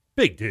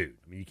big dude.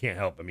 You can't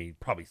help,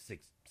 probably 6'9",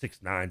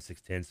 6'10",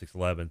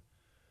 6'11". And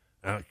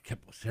I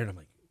kept staring, I'm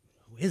like,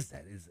 who is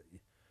that?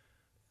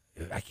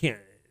 I can't.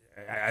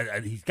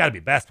 He's got to be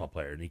a basketball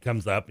player. And he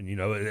comes up, and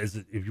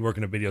if you work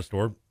in a video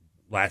store,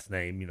 last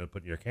name, to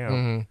put in your account.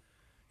 Mhm.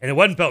 And it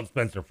wasn't Felton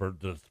Spencer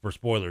for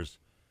spoilers.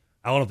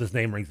 I don't know if this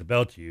name rings a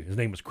bell to you. His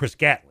name was Chris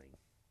Gatling.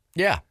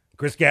 Yeah.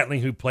 Chris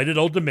Gatling, who played at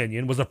Old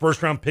Dominion, was a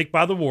first-round pick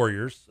by the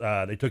Warriors.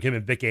 They took him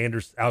and Vic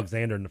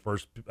Alexander in the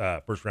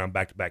first round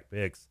back-to-back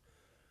picks.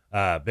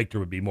 Victor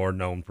would be more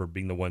known for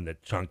being the one that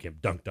Sean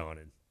Kemp dunked on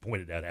and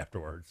pointed at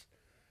afterwards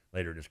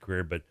later in his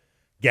career. But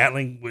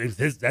Gatling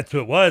that's who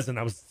it was, and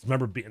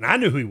and I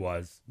knew who he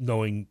was,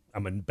 knowing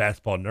I'm a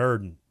basketball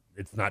nerd, and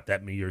it's not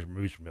that many years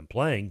removed from him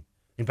playing.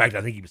 In fact,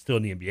 I think he was still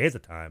in the NBA at the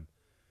time.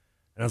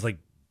 And I was like,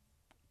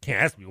 can't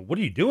ask me, what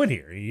are you doing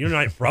here? You're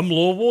not from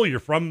Louisville.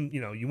 You're from,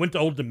 you went to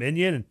Old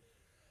Dominion. And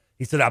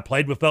he said, I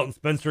played with Felton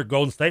Spencer at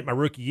Golden State my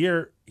rookie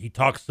year. He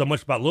talks so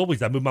much about Louisville. He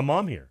said, I moved my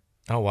mom here.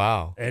 Oh,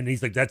 wow. And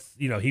he's like, that's,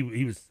 he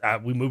was,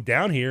 we moved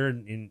down here,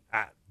 and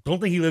I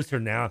don't think he lives here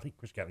now. I think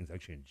Chris Gatling's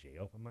actually in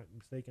jail, if I'm not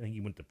mistaken. I think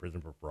he went to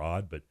prison for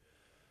fraud, but,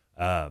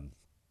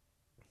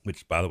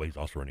 which, by the way, he's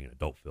also running an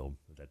adult film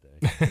that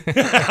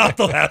day. I'll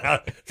throw that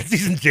out. Since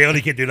he's in jail and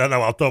he can't do that,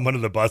 I'll throw him under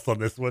the bus on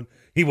this one.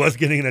 He was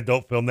getting an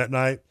adult film that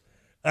night.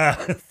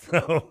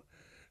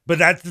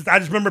 But I just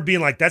remember being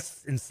like,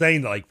 that's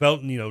insane that, like,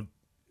 Felton,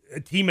 a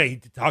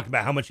teammate talking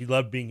about how much he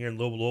loved being here in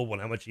Louisville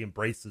and how much he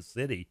embraced the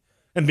city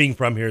and being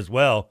from here as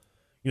well,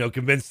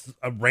 convinced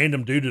a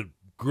random dude that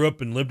grew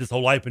up and lived his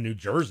whole life in New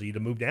Jersey to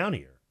move down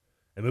here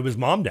and move his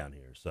mom down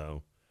here.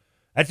 So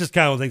that's just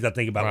kind of the things I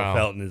think about with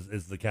Felton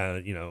is the kind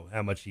of,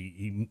 how much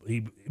he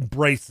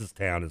embraced this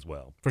town as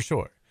well. For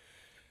sure.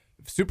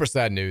 Super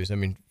sad news. I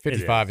mean,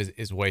 55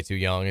 is way too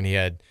young,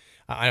 and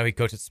I know he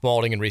coached at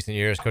Spalding in recent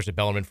years, coached at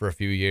Bellarmine for a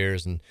few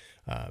years, and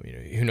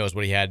who knows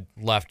what he had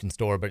left in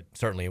store, but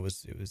certainly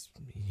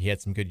he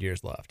had some good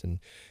years left, and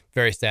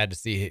very sad to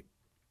see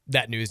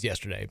that news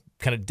yesterday.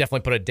 Kind of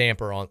definitely put a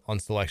damper on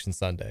Selection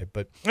Sunday.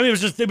 But I mean, it was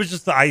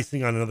just the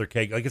icing on another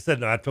cake. Like I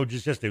said, I told you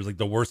just yesterday, it was like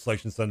the worst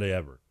Selection Sunday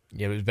ever.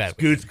 Yeah, it was bad.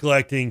 Scoots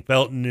collecting,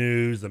 Felton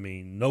news. I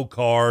mean, no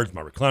cards.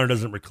 My recliner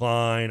doesn't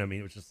recline. I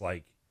mean, it was just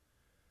like,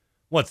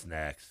 what's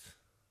next?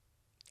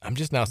 I'm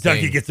just now seeing...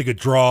 Ducky gets a good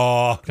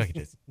draw. Ducky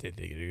did get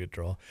a good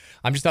draw.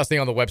 I'm just now seeing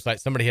on the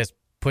website, somebody has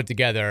put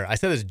together, I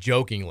said this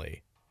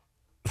jokingly,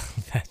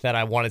 that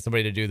I wanted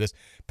somebody to do this,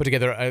 put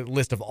together a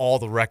list of all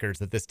the records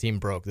that this team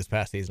broke this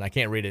past season. I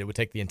can't read it. It would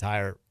take the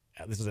entire...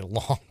 This is a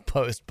long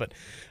post, but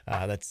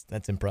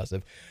that's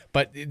impressive.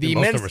 But most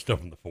of them are still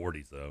from the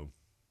 40s, though.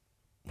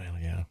 Well,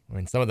 yeah. I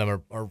mean, some of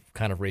them are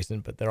kind of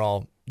recent, but they're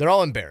all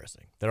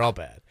embarrassing. They're all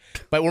bad.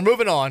 But we're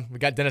moving on. We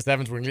got Dennis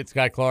Evans. We're going to get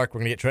Sky Clark. We're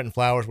going to get Trenton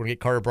Flowers. We're going to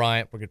get Carter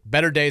Bryant.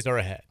 Better days are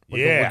ahead.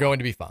 We're going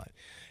to be fine.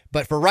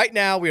 But for right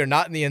now, we are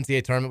not in the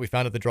NCAA tournament. We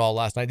found out the draw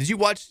last night. Did you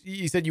watch?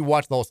 You said you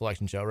watched the whole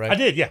selection show, right? I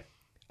did, yeah.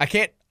 I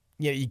can't.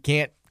 Yeah, you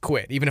can't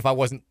quit. Even if I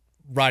wasn't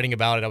writing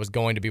about it, I was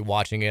going to be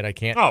watching it. I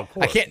can't. Oh, of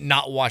course. I can't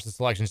not watch the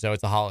selection show.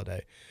 It's a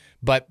holiday.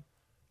 But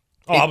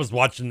I was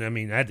watching. I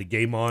mean, I had the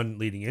game on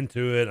leading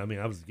into it. I mean,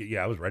 I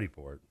was ready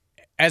for it.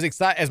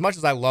 As much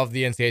as I love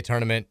the NCAA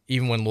tournament,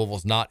 even when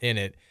Louisville's not in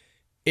it,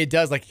 it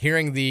does, like,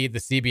 hearing the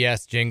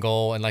CBS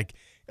jingle and, like,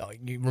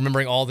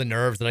 remembering all the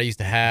nerves that I used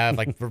to have.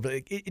 Like,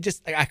 it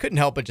just, I couldn't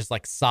help but just,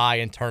 like, sigh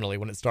internally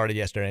when it started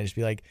yesterday and just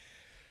be like,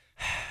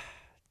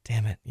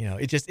 damn it.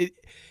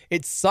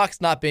 It sucks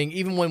not being,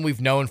 even when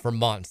we've known for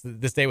months that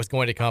this day was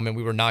going to come and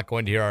we were not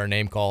going to hear our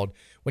name called.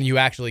 When you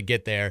actually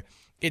get there,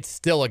 it's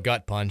still a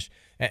gut punch.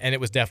 And it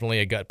was definitely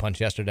a gut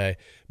punch yesterday.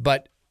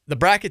 But the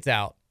bracket's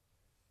out.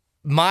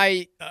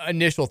 My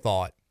initial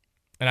thought,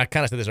 and I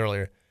kind of said this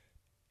earlier,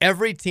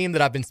 every team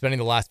that I've been spending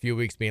the last few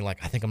weeks being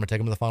like, I think I'm going to take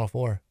them to the Final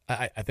Four.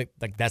 I think,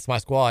 like, that's my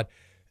squad.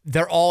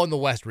 They're all in the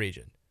West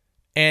region.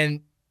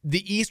 And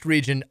the East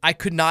region, I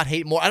could not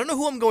hate more. I don't know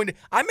who I'm going to.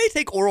 I may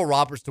take Oral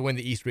Roberts to win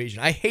the East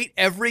region. I hate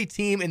every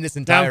team in this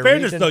entire region. Now,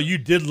 in fairness, though, you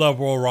did love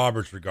Oral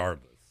Roberts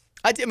regardless.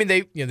 I mean,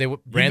 they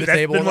ran the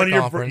table in the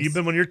conference. You've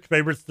been one of your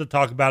favorites to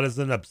talk about as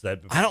an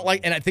upset before. I don't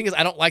like, and the thing is,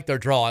 I don't like their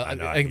draw.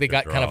 I think they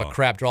got kind of a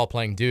crap draw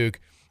playing Duke.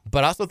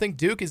 But I also think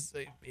Duke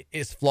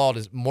is flawed,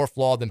 is more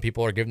flawed than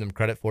people are giving them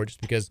credit for, just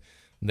because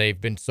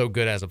they've been so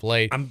good as of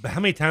late.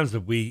 How many times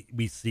have we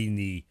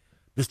seen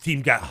this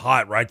team got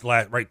hot right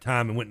the right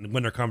time and went and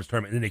win their conference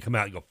tournament, and then they come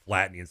out and go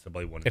flat in the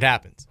NCAA one? It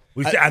happens.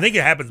 I think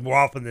it happens more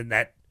often than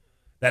that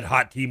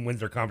hot team wins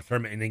their conference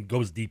tournament and then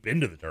goes deep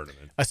into the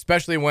tournament.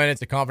 Especially when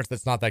it's a conference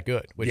that's not that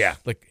good. Which,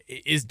 like,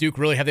 is Duke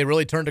have they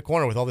really turned a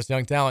corner with all this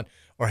young talent,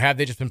 or have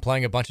they just been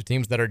playing a bunch of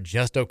teams that are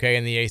just okay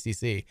in the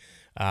ACC?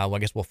 Well, I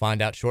guess we'll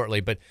find out shortly.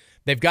 But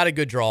they've got a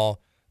good draw.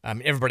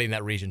 Everybody in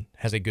that region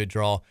has a good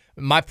draw.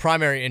 My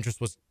primary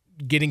interest was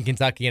getting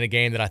Kentucky in a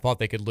game that I thought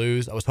they could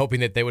lose. I was hoping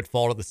that they would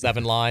fall to the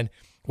 7 line.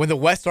 When the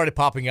West started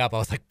popping up, I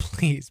was like,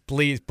 please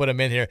put them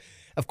in here.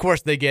 Of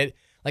course they get,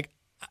 like,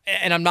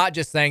 and I'm not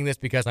just saying this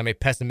because I'm a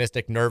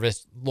pessimistic,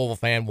 nervous Louisville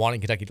fan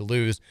wanting Kentucky to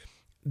lose.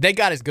 They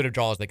got as good a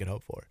draw as they could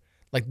hope for.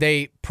 Like,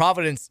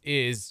 Providence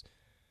is,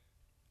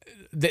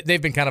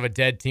 they've been kind of a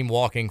dead team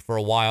walking for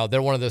a while.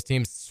 They're one of those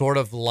teams sort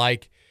of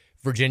like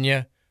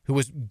Virginia, who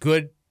was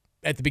good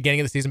at the beginning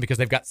of the season because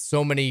they've got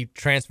so many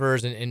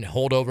transfers and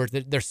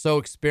holdovers. They're so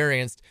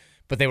experienced,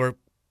 but they were,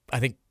 I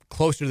think,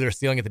 closer to their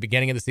ceiling at the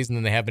beginning of the season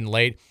than they have been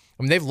late.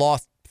 I mean, they've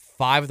lost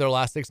 5 of their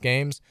last 6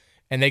 games,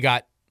 and they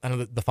got, I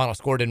know the final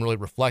score didn't really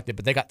reflect it,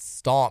 but they got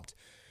stomped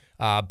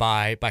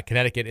by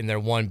Connecticut in their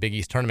one Big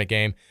East tournament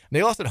game. And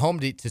they lost at home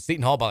to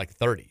Seton Hall by like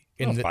 30.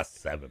 By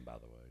 7, by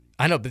the way.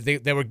 I know, but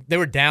they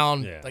were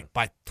down like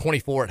by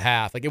 24 at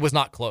half. Like, it was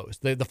not close.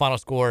 The final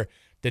score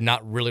did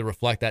not really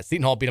reflect that.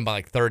 Seton Hall beat them by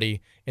like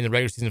 30 in the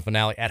regular season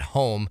finale at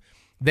home.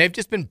 They've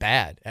just been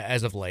bad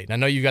as of late. And I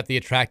know you got the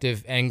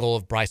attractive angle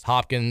of Bryce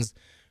Hopkins,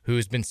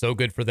 who's been so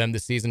good for them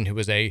this season, who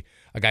was a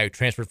guy who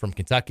transferred from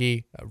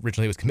Kentucky.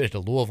 Originally was committed to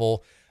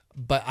Louisville.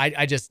 But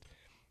I just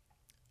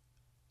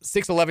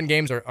 6-11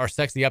 games are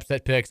sexy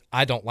upset picks.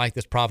 I don't like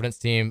this Providence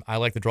team. I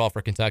like the draw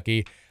for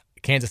Kentucky.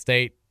 Kansas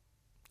State,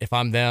 if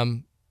I'm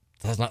them,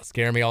 does not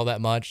scare me all that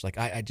much. Like,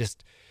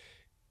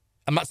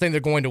 I'm not saying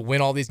they're going to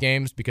win all these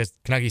games because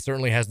Kentucky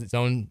certainly has its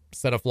own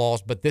set of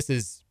flaws, but this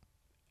is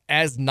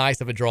as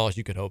nice of a draw as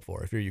you could hope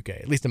for if you're UK,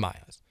 at least in my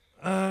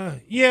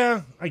eyes.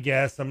 Yeah, I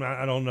guess.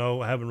 I don't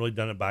know. I haven't really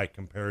done it by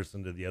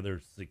comparison to the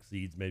other 6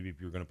 seeds, maybe if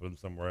you're going to put them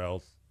somewhere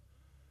else.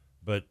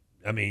 But,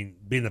 I mean,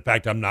 being the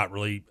fact I'm not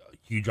really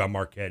huge on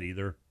Marquette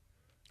either.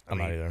 I'm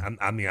not either.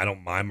 I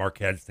don't mind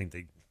Marquette. I just think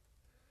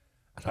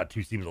I thought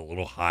 2 seems a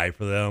little high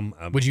for them.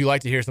 Would you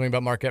like to hear something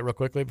about Marquette real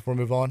quily before we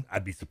move on?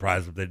 I'd be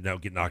surprised if they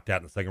don't get knocked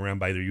out in the second round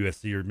by either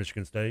USC or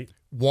Michigan State.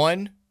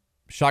 1,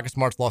 Shaka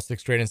Smart's lost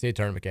 6 straight NCAA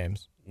tournament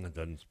games. That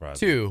doesn't surprise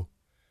 2, me.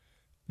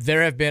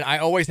 there have been, I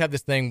always have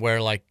this thing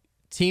where like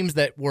teams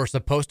that were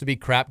supposed to be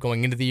crap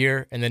going into the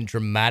year and then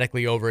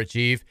dramatically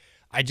overachieve,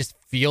 I just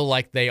feel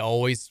like they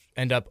always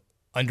end up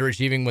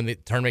underachieving when the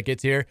tournament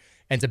gets here.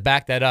 And to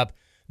back that up,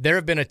 there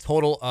have been a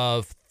total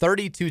of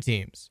 32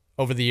 teams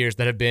over the years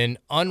that have been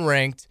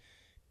unranked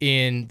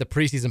in the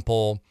preseason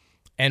poll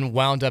and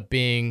wound up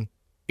being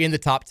in the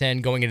top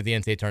 10 going into the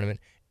NCAA tournament.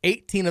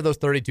 18 of those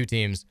 32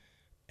 teams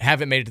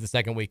haven't made it to the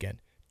second weekend.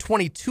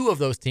 22 of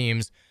those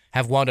teams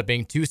have wound up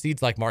being 2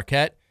 seeds like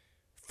Marquette.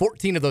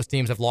 14 of those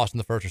teams have lost in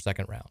the first or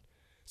second round.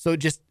 So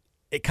just,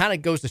 it kind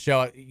of goes to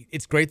show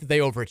it's great that they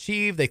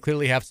overachieve. They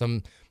clearly have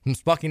some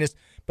spuckiness,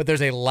 but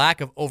there's a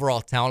lack of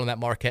overall talent on that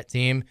Marquette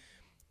team.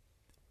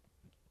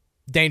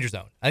 Danger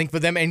zone, I think, for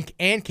them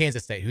and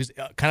Kansas State, who's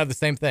kind of the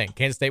same thing.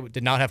 Kansas State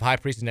did not have high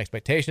preseason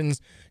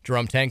expectations.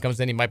 Jerome Tang comes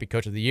in. He might be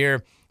coach of the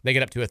year. They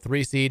get up to a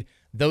 3 seed.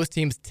 Those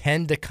teams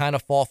tend to kind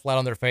of fall flat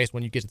on their face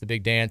when you get to the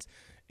big dance.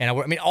 And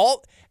I mean,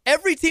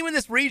 every team in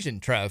this region,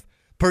 Trev,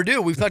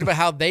 Purdue, we've talked about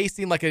how they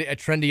seem like a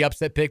trendy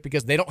upset pick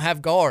because they don't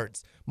have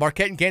guards.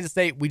 Marquette and Kansas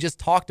State, we just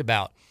talked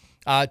about.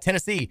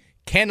 Tennessee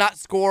cannot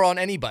score on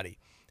anybody.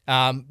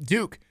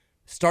 Duke,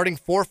 starting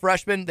 4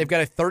 freshmen. They've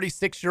got a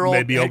 36-year-old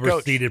maybe head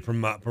coach. overseeded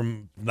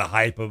from the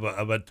hype of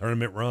a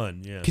tournament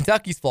run. Yeah,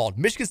 Kentucky's flawed.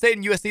 Michigan State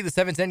and USC, the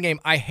 7-10 game,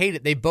 I hate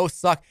it. They both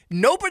suck.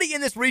 Nobody in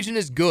this region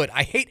is good.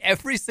 I hate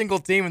every single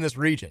team in this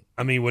region.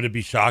 I mean, would it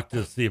be shocked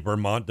to see if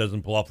Vermont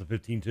doesn't pull off the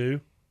 15-2?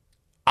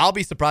 I'll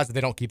be surprised if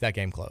they don't keep that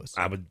game close.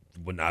 I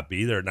would not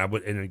be there, and I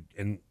would,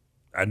 and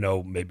I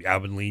know maybe I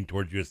would lean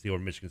towards USC or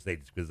Michigan State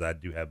just because I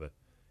do have a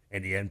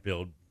Andy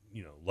Enfield,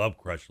 love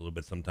crush a little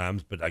bit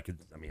sometimes. But I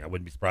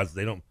wouldn't be surprised if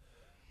they don't.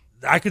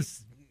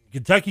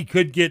 Kentucky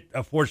could get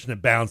a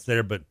fortunate bounce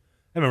there, but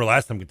I remember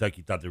last time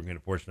Kentucky thought they were going to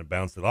get a fortunate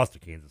bounce. They lost to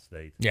Kansas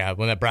State. Yeah,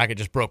 when that bracket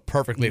just broke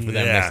perfectly for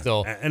them. Yeah. They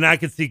still, and I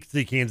could see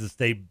Kansas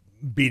State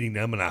beating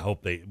them, and I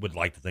hope they would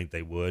like to think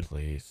they would.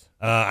 Please.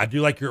 I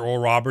do like your Oral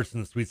Roberts in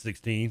the Sweet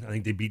 16. I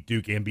think they beat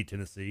Duke and beat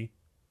Tennessee.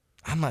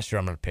 I'm not sure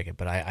I'm going to pick it,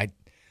 but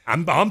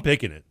I'm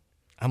picking it.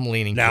 I'm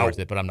leaning now, towards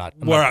it, but I'm not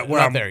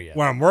there yet.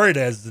 Where I'm worried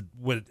is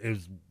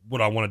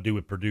what I want to do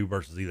with Purdue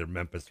versus either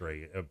Memphis or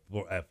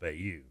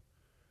FAU,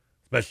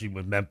 especially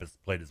when Memphis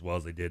played as well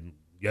as they did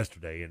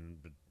yesterday. And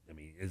I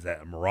mean, is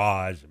that a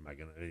mirage?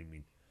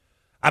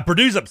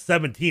 Purdue's up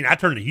 17. I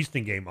turned the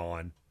Houston game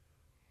on,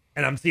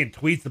 and I'm seeing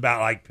tweets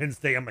about like Penn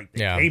State. I'm like,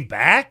 they came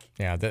back.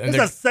 Yeah, it's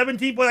a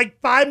 17 with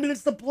 5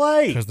 minutes to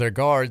play because their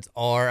guards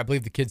are, I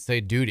believe the kids say,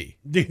 duty.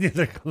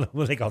 They're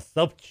what they call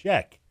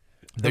self-check.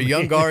 Their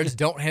young guards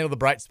don't handle the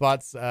bright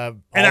spots that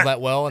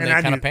well, and they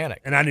kind of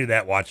panic. And I knew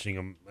that watching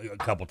them a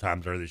couple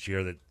times earlier this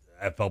year that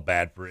I felt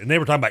bad for. And they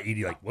were talking about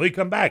Edey, like, will he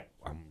come back?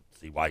 I don't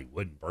see why he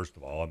wouldn't. First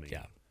of all, I mean,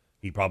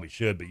 he probably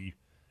should. But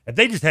if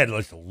they just had at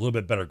least a little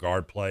bit better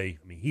guard play,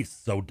 I mean, he's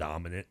so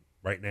dominant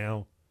right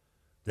now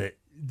that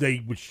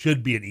they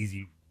should be an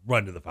easy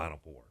run to the Final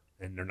Four,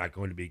 and they're not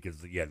going to be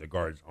because the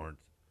guards aren't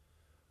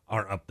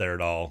up there at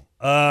all.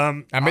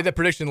 I made that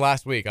prediction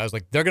last week. I was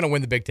like, they're going to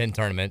win the Big Ten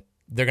tournament.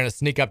 They're going to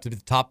sneak up to the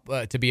top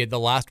to be the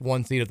last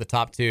 1 seed of the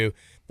top 2.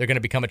 They're going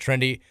to become a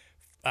trendy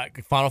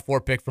Final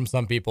Four pick from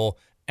some people,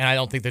 and I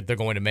don't think that they're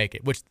going to make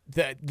it. Which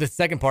the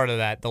second part of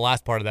that, the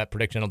last part of that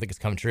prediction, I don't think has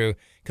come true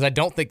because I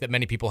don't think that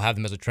many people have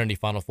them as a trendy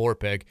Final Four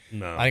pick.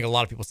 No. I think a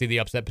lot of people see the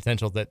upset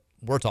potential that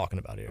we're talking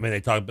about here. I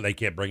mean, but they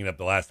can't bring it up.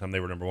 The last time they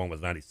were number 1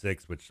 was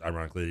 '96, which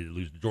ironically they did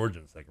lose to Georgia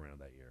in the second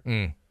round that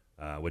year.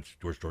 Which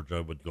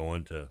Georgia would go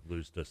on to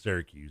lose to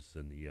Syracuse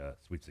in the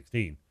Sweet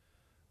 16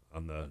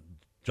 on the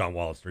John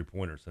Wallace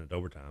 3-pointer sent it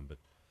overtime. But,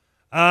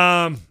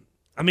 I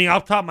mean,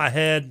 off the top of my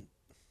head,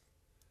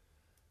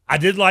 I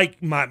did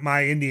like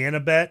my Indiana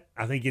bet.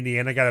 I think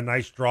Indiana got a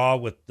nice draw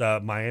with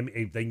Miami.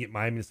 If they can get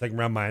Miami in the second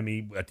round,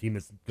 Miami, a team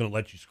that's going to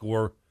let you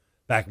score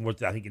back and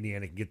forth. I think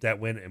Indiana can get that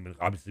win. I mean,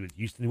 obviously with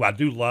Houston, who I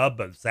do love,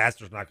 but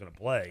Sasser's not going to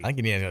play. I think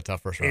Indiana's got a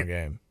tough first-round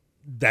game.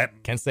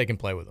 That Kent State can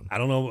play with them. I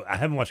don't know. I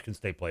haven't watched Kent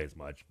State play as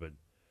much, but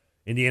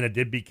Indiana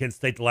did beat Kent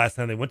State the last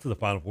time they went to the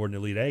Final Four in the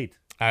Elite Eight.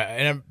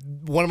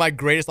 One of my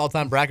greatest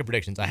all-time bracket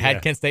predictions. I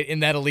had Kent State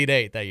in that Elite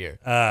Eight that year.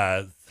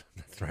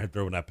 That's right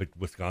there when I picked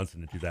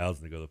Wisconsin in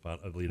 2000 to go to the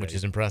Final Elite Eight. Which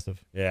is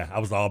impressive. Yeah, I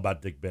was all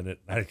about Dick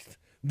Bennett.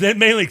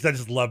 Mainly because I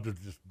just loved to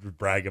just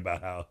brag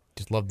about how.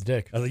 Just love the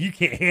dick. I was like, you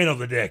can't handle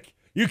the dick.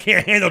 You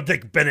can't handle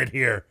Dick Bennett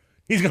here.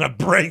 He's going to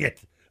bring it.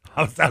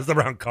 I was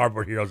around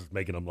Cardboard Heroes just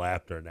making them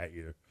laugh during that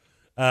year.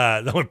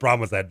 The only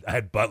problem was I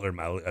had Butler in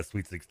my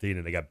Sweet 16,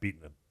 and they got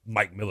beaten.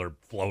 Mike Miller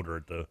floater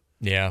at the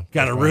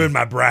kind of ruined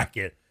my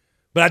bracket.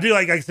 But I do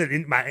like I said,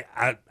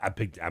 I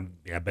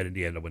bet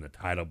Indiana to win the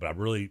title. But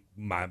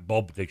my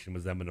bold prediction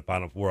was them in the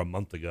Final Four a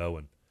month ago,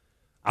 and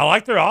I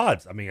like their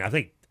odds. I mean, I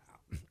think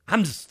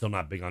I'm just still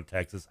not big on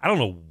Texas. I don't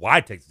know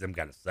why Texas them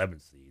got a 7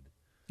 seed.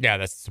 Yeah,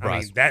 that's a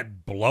surprise. I mean,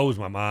 that blows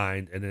my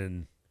mind. And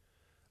then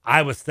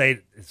Iowa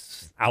State,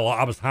 I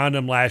was high on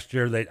them last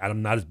year.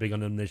 I'm not as big on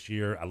them this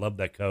year. I love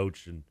that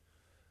coach and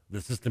the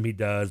system he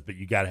does, but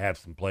you got to have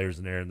some players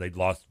in there. And they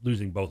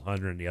losing both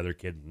Hunter and the other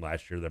kid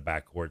last year. Their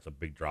backcourt's a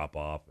big drop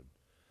off. And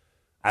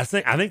I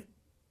think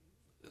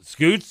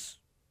Scoots.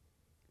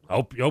 I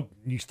hope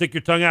you stick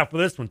your tongue out for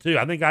this one too.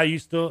 I think I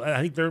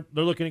think they're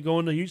looking at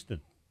going to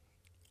Houston.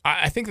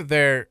 I think that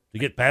they're to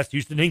get past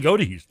Houston and go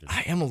to Houston.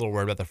 I am a little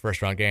worried about the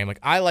first round game.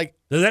 Does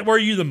that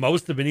worry you the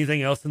most of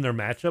anything else in their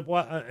matchup?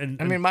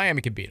 I mean,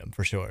 Miami could beat them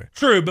for sure.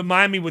 True, but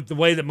Miami, with the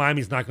way that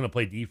Miami's not going to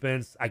play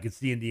defense, I could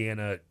see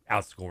Indiana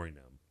outscoring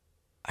them.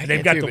 And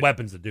they've got the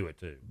weapons to do it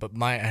too. But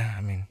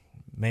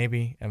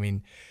maybe. I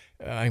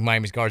think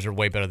Miami's guards are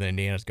way better than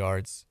Indiana's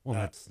guards. Well,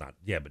 that's not.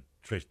 Yeah, but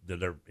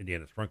their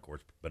Indiana's front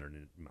court's better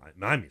than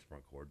Miami's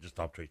front court, just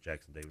off Trace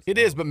Jackson Davis. It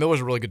is, but Miller's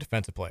a really good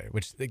defensive player,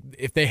 which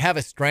if they have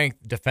a strength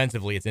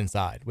defensively, it's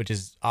inside, which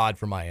is odd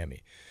for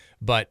Miami.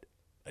 But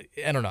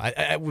I don't know.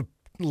 I would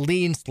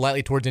lean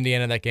slightly towards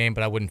Indiana in that game,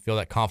 but I wouldn't feel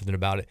that confident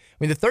about it. I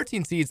mean, the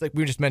 13 seeds, like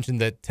we just mentioned,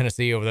 the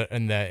Tennessee over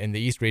in the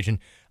East region,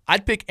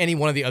 I'd pick any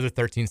one of the other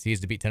 13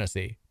 seeds to beat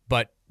Tennessee.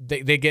 But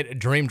they get a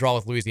dream draw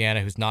with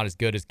Louisiana, who's not as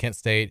good as Kent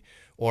State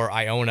or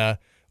Iona.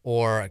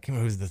 Or I can't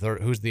remember who's the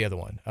third. Who's the other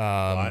one?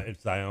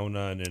 It's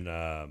Iona and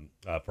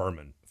then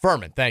Furman.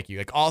 Furman, thank you.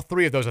 Like all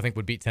three of those, I think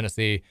would beat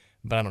Tennessee,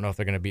 but I don't know if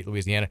they're going to beat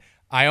Louisiana.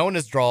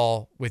 Iona's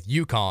draw with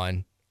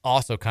UConn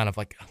also kind of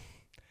like.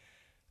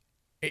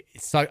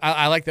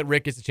 I like that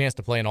Rick gets a chance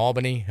to play in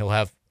Albany. He'll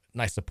have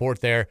nice support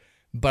there,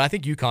 but I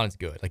think UConn is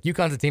good. Like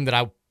UConn's a team that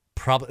I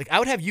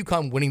would have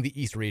UConn winning the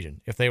East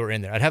region if they were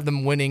in there. I'd have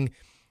them winning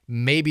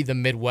maybe the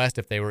Midwest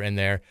if they were in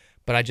there.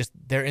 But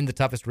they're in the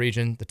toughest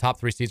region. The top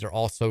 3 seeds are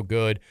all so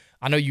good.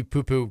 I know you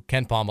poo-poo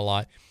KenPom a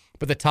lot,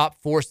 but the top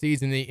 4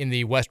 seeds in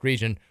the West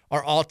region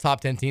are all top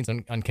 10 teams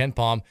on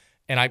KenPom.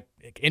 And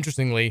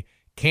interestingly,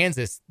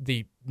 Kansas,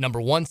 the number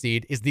 1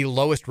 seed, is the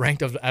lowest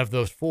ranked of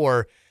those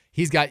 4.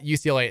 He's got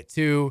UCLA at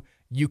 2,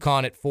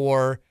 UConn at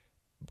 4,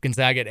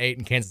 Gonzaga at 8,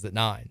 and Kansas at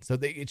 9. So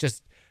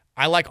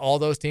I like all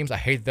those teams. I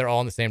hate that they're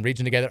all in the same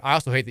region together. I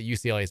also hate that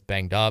UCLA is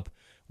banged up,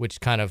 which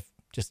kind of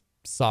just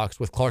sucks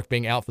with Clark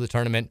being out for the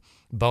tournament.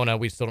 Bona,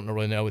 we still don't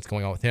really know what's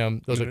going on with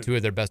him. Those are 2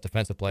 of their best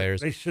defensive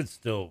players. They should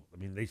still. I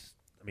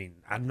mean,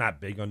 I'm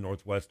not big on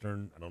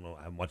Northwestern. I don't know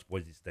how much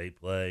Boise State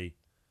play,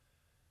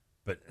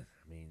 but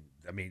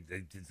I mean,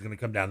 it's going to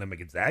come down to them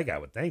against Gonzaga, I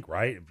would think,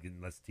 right?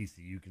 Unless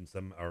TCU can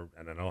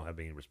and I don't have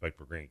any respect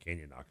for Grand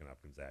Canyon knocking off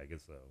Gonzaga.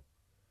 So,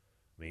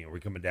 I mean, are we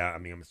coming down? I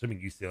mean, I'm assuming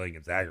UCLA and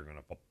Gonzaga are going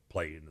to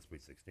play in the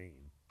Sweet 16.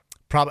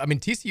 Probably. I mean,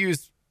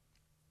 TCU's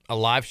a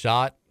live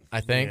shot,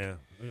 I think. Yeah.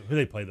 Who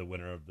they play the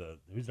winner of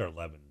who's their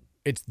 11?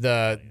 It's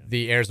the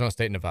Arizona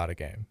State Nevada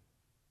game.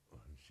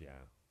 Yeah,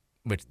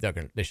 which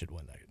they should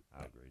win that.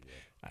 I agree.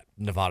 Yeah.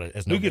 Nevada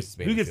has no business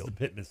being who in the gets field. the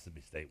Pitt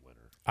Mississippi State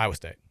winner? Iowa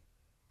State.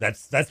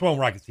 That's one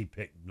where I can see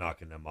Pitt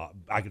knocking them off.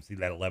 I can see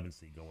that 11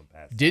 seed going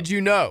past. Did you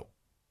know?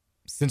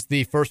 Since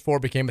the first 4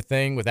 became a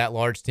thing with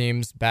at-large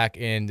teams back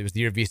in, it was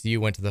the year VCU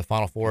went to the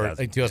Final Four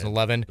in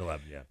 2011.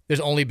 There's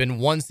only been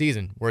 1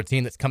 season where a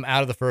team that's come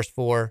out of the first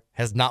 4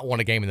 has not won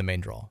a game in the main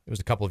draw. It was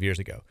a couple of years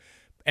ago.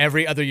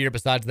 Every other year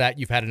besides that,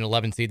 you've had an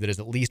 11 seed that has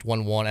at least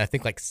won 1. I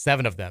think like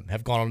 7 of them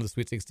have gone on to the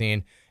Sweet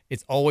 16.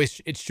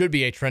 It should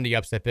be a trendy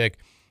upset pick.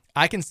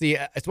 I can see,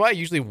 it's why I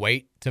usually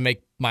wait to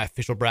make my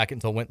official bracket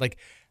until when, like,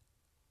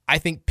 I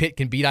think Pitt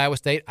can beat Iowa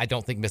State. I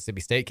don't think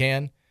Mississippi State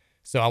can.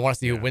 So I want to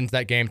see who wins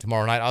that game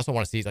tomorrow night. I also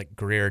want to see like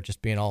Greer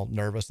just being all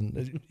nervous,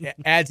 and it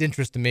adds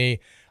interest to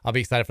me. I'll be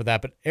excited for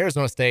that. But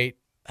Arizona State,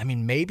 I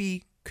mean,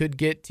 maybe could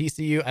get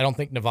TCU. I don't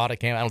think Nevada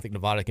can. I don't think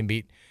Nevada can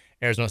beat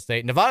Arizona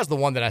State. Nevada's the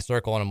one that I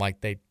circle, and I'm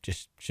like, they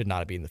just should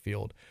not be in the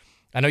field.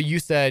 I know you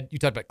talked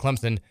about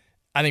Clemson.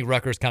 I think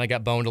Rutgers kind of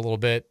got boned a little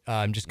bit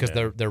just because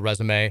their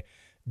resume.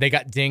 They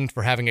got dinged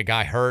for having a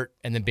guy hurt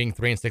and then being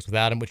 3-6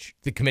 without him, which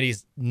the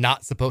committee's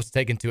not supposed to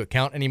take into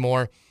account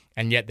anymore.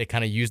 and yet they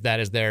kind of use that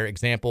as their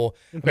example.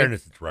 In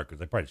fairness, it's Rutgers.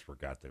 They probably just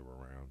forgot they were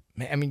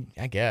around. I mean,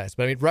 I guess.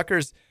 But I mean,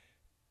 Rutgers,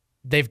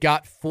 they've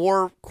got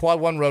 4 quad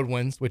 1 road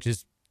wins, which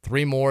is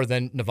 3 more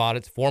than Nevada.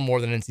 It's 4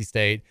 more than NC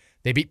State.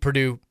 They beat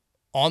Purdue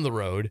on the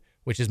road,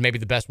 which is maybe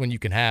the best win you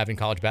can have in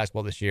college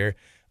basketball this year.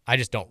 I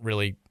just don't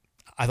really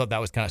 – I thought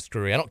that was kind of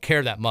screwy. I don't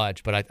care that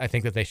much, but I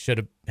think that they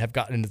should have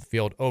gotten into the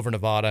field over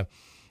Nevada.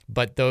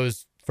 But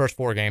those first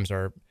 4 games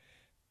are –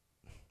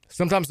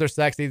 sometimes they're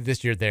sexy.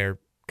 This year they're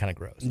kind of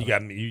gross. You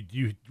got me.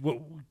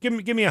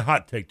 Give me a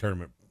hot take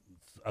tournament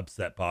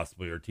upset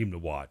possibly, or a team to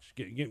watch.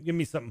 Give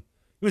me something.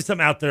 Give me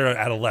something out there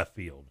out of left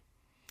field.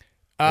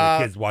 The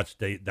kids watch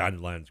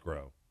Dandelions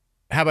grow.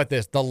 How about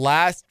this? The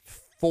last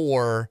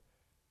 4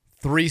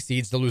 3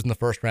 seeds to lose in the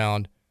first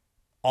round,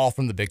 all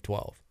from the Big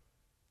 12.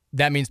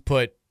 That means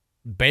put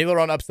Baylor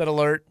on upset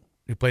alert,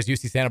 who plays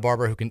UC Santa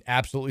Barbara, who can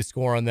absolutely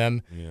score on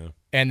them. Yeah.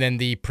 And then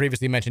the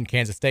previously mentioned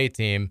Kansas State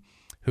team,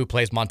 who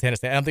plays Montana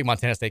State. I don't think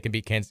Montana State can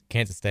beat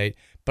Kansas State,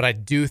 but I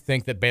do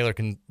think that Baylor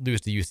can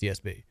lose to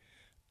UCSB.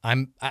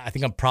 I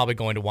think I'm probably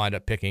going to wind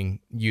up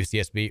picking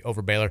UCSB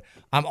over Baylor.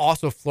 I'm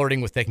also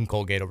flirting with taking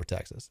Colgate over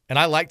Texas. And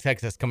I like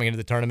Texas coming into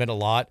the tournament a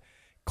lot.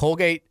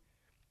 Colgate,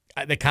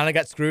 they kind of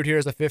got screwed here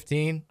as a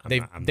 15.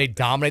 They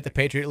dominate the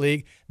Patriot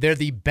League. They're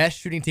the best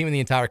shooting team in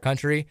the entire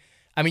country.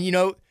 I mean,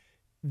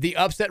 the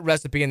upset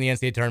recipe in the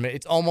NCAA tournament,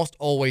 it's almost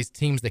always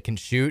teams that can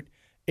shoot.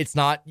 It's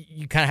not,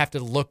 you kind of have to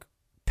look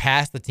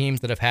past the teams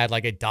that have had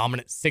like a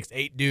dominant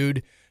 6'8"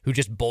 dude who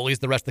just bullies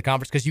the rest of the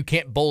conference, because you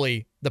can't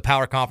bully the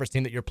power conference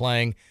team that you're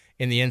playing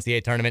in the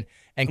NCAA tournament.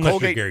 And Unless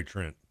Colgate, you're Gary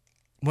Trent.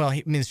 Well,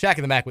 Shaq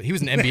in the Mac, he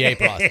was an NBA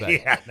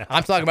prospect. Yeah, no.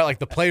 I'm talking about like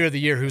the player of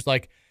the year who's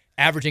like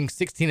averaging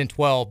 16 and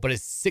 12, but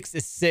is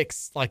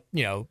 6'6", like,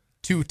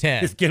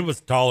 210. This kid was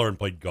taller and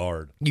played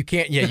guard. You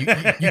can't, you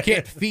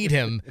can't feed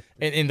him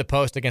in the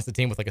post against a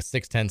team with like a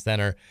 6'10"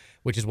 center,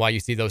 which is why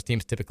you see those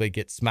teams typically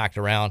get smacked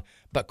around.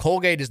 But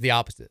Colgate is the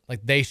opposite.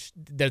 Like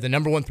they're the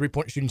number 1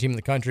 3-point shooting team in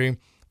the country.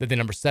 They're the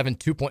number 7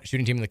 2-point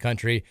shooting team in the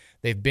country.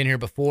 They've been here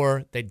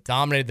before. They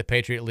dominated the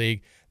Patriot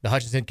League. The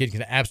Hutchinson kid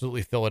can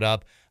absolutely fill it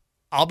up.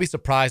 I'll be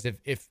surprised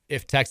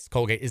if Texas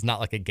Colgate is not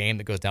like a game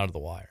that goes down to the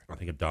wire. I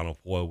think if Donald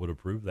Foyle would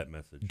approve that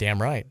message.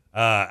 Damn right.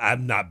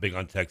 I'm not big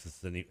on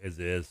Texas as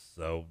is,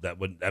 so that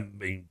wouldn't. I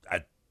mean,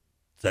 I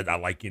said I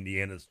like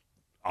Indiana's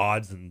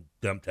odds, and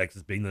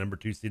Texas being the number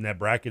 2 seed in that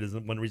bracket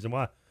isn't one reason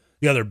why.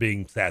 The other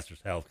being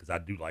Sasser's health, because I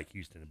do like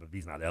Houston, but if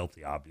he's not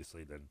healthy,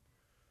 obviously, then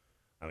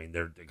I mean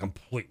they're a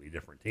completely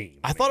different team.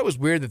 I thought it was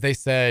weird that they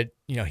said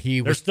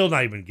they're still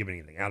not even giving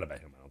anything out about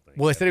him.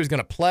 Well, they said he was going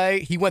to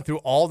play. He went through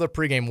all the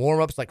pregame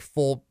warmups, like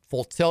full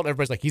tilt.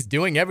 Everybody's like, he's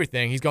doing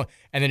everything. He's going,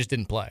 and then just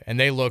didn't play. And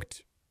they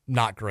looked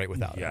not great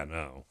without him. Yeah,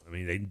 no. I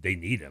mean, they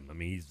need him. I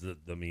mean,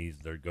 he's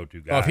their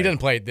go-to guy. Well, if he doesn't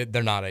play,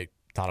 they're not a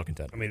title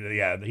contender. I mean,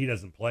 yeah, he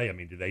doesn't play. I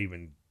mean, do they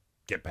even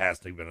get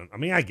past even? I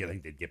mean, I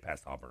think they'd get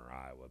past Auburn or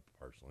Iowa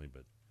personally,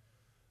 but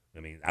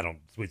I mean,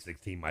 Sweet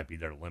 16 might be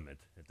their limit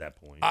at that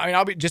point. I mean,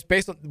 I'll be just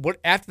based on what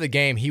after the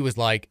game, he was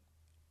like,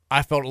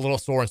 I felt a little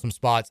sore in some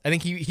spots. I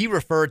think he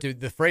referred to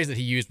the phrase that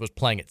he used was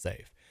playing it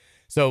safe.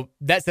 So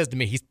that says to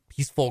me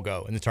he's full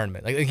go in the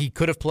tournament. Like he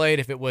could have played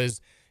if it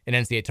was an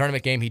NCAA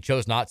tournament game. He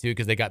chose not to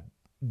because they got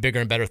bigger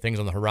and better things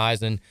on the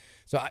horizon.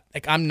 So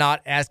I'm not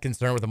as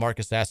concerned with the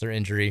Marcus Sasser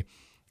injury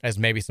as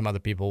maybe some other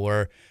people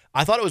were.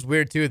 I thought it was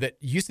weird too that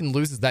Houston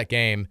loses that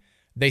game.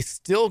 They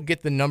still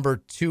get the number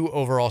 2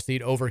 overall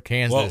seed over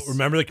Kansas. Well,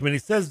 remember the committee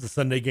says the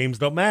Sunday games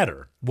don't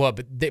matter. Well,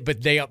 but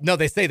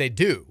they say they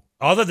do.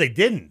 Although they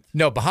didn't.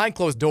 No, behind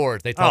closed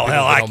doors, they tell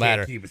people they don't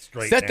matter. Keep it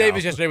straight Seth now.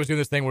 Davis yesterday was doing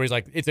this thing where he's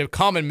like, it's a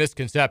common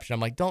misconception. I'm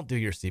like, don't do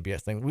your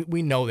CBS thing.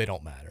 We know they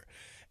don't matter.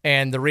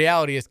 And the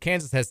reality is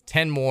Kansas has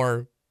 10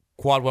 more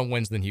quad 1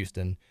 wins than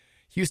Houston.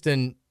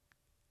 Houston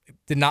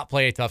did not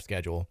play a tough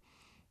schedule.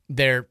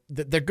 They're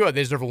good.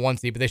 They deserve a 1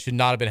 seed, but they should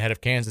not have been ahead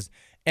of Kansas.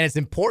 And it's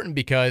important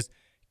because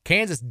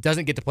Kansas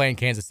doesn't get to play in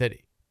Kansas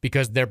City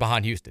because they're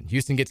behind Houston.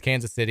 Houston gets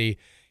Kansas City.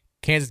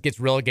 Kansas gets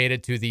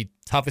relegated to the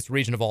toughest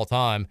region of all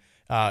time.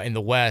 In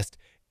the West,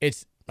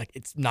 it's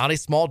not a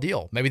small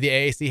deal. Maybe the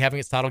AAC having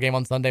its title game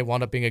on Sunday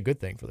wound up being a good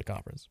thing for the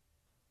conference.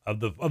 Of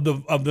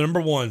the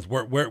number ones,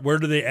 where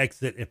do they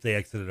exit if they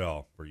exit at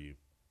all for you?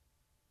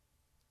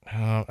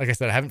 Like I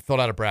said, I haven't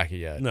filled out a bracket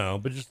yet. No,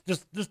 but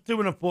just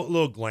doing a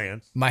little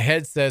glance. My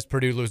head says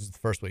Purdue loses the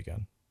first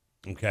weekend.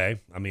 Okay,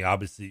 I mean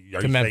obviously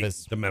to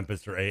Memphis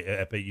or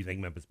FAU. You think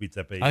Memphis beats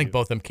FAU? I think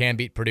both of them can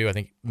beat Purdue. I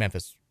think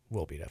Memphis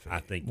will beat FAU.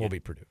 I think will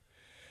beat Purdue.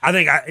 I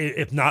think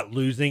if not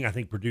losing, I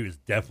think Purdue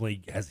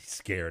definitely has a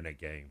scare in that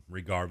game,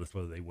 regardless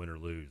whether they win or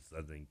lose.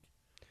 I think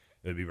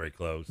it would be very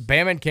close.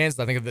 Bama and Kansas,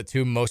 I think, are the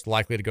 2 most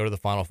likely to go to the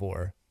Final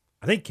Four.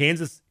 I think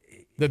Kansas.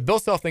 The Bill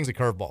Self thing's a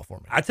curveball for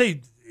me. I tell you,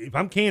 if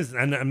I'm Kansas,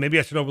 and maybe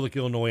I should overlook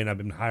Illinois, and I've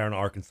been higher on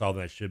Arkansas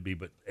than I should be,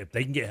 but if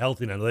they can get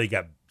healthy, and I know they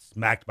got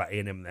smacked by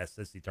A&M in the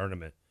SEC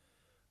tournament,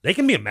 they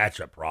can be a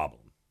matchup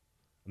problem.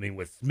 I mean,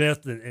 with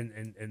Smith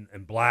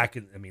and Black,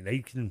 and I mean they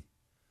can,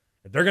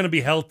 if they're going to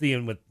be healthy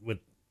and with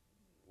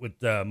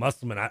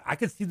Musselman, I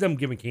could see them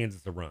giving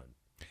Kansas a run.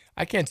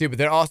 I can too, but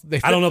they're also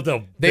I don't know if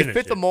they'll they finish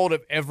fit the it. mold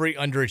of every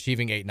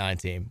underachieving 8-9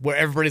 team, where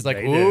everybody's like,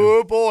 They do.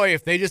 "Oh boy,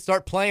 if they just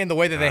start playing the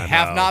way that they I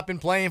have know. not been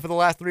playing for the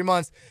last 3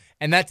 months,"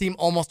 and that team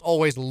almost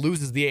always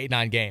loses the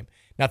 8-9 game.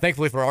 Now,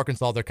 thankfully for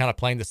Arkansas, they're kind of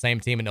playing the same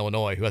team in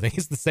Illinois, who I think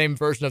is the same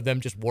version of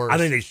them, just worse. I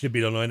think they should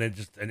beat Illinois,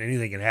 and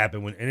anything can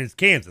happen and it's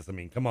Kansas. I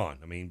mean, come on.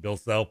 I mean, Bill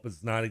Self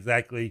is not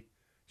exactly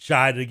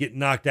shy to get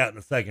knocked out in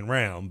the second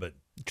round, but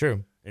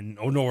true. And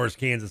nor is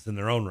Kansas in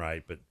their own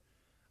right. But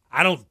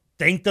I don't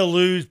think they'll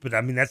lose. But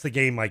I mean, that's a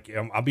game. Like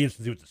I'll be interested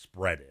to see what the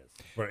spread is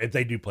for if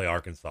they do play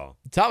Arkansas.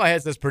 The top of my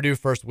head says Purdue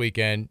first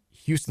weekend,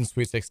 Houston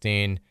Sweet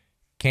 16,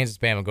 Kansas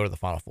Bama go to the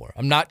Final Four.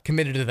 I'm not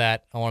committed to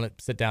that. I want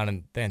to sit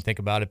down and think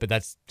about it, but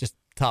that's just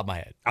top of my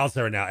head. I'll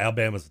say right now,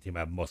 Alabama's the team I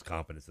have most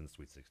confidence in the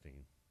Sweet 16.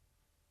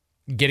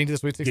 Getting to the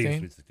Sweet 16?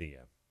 Getting to the Sweet 16, yeah.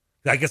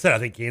 Like I said, I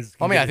think Kansas.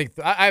 I think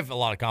I have a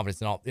lot of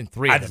confidence in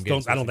three. I of them just getting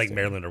don't. to the I don't Sweet think 16.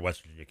 Maryland or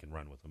West Virginia can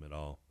run with them at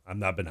all. I've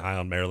not been high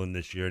on Maryland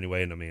this year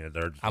anyway, and I mean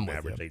they're just I'm an with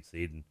average you. 8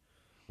 seed, and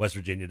West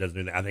Virginia doesn't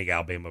do that. I think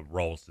Alabama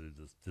rolls to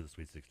the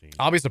Sweet 16.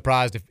 I'll be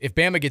surprised if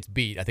Bama gets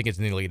beat. I think it's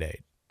in the Elite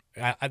Eight.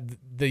 I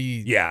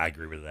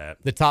agree with that.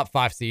 The top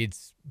 5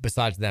 seeds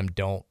besides them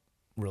don't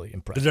really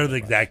impress. Because they're me the that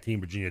much. exact team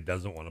Virginia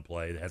doesn't want to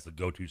play. That has a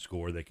go-to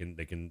score. They can And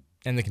they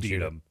can beat shoot it.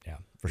 them. Yeah,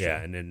 for sure.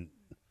 Yeah, and then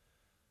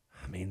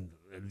I mean,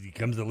 it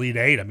becomes the Elite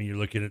Eight. I mean, you're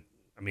looking at.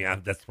 I mean,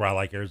 that's where I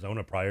like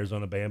Arizona. Probably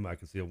Arizona, Bama. I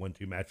can see a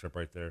 1-2 matchup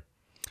right there.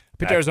 I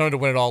picked Arizona to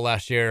win it all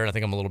last year, and I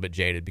think I'm a little bit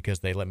jaded because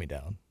they let me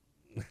down.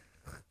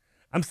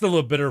 I'm still a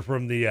little bitter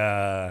from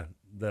the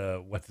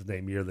what's his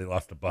name year they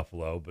lost to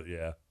Buffalo, but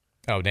yeah.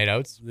 Oh, Nate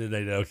Oates?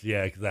 Nate Oates,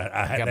 yeah, because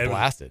I got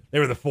blasted. They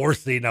were the 4th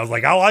seed, and I was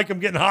like, I like them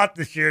getting hot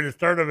this year in this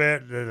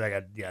tournament.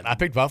 And I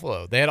picked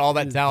Buffalo. They had all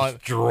that talent.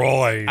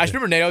 Destroyed. I just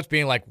remember Nate Oates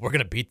being like, "We're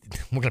gonna beat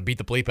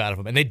the bleep out of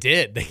them," and they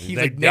did.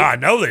 I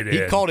know they did.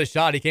 He called his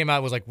shot. He came out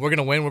and was like, "We're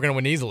gonna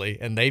win easily,"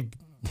 and they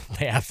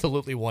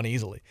absolutely won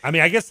easily. I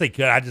mean, I guess they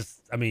could.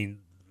 I mean,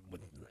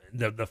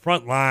 the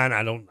front line.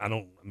 I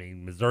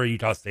mean, Missouri,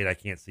 Utah State. I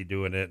can't see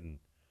doing it, and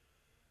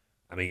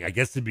I mean, I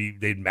guess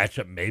they'd match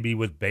up maybe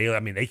with Baylor. I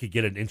mean, they could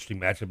get an interesting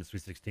matchup in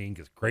Sweet 16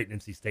 because Creighton,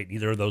 NC State,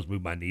 neither of those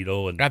move my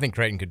needle. And I think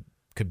Creighton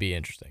could be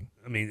interesting.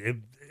 I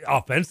mean,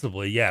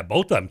 offensively, yeah,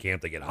 both of them can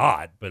if they get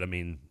hot. But I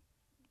mean,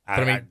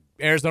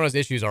 Arizona's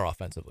issues are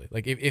offensively.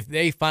 Like if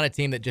they find a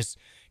team that just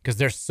because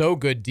they're so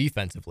good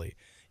defensively,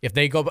 if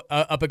they go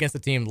up against a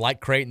team like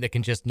Creighton that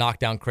can just knock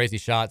down crazy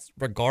shots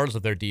regardless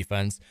of their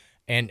defense,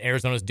 and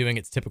Arizona's doing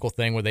its typical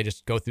thing where they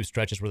just go through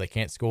stretches where they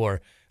can't score.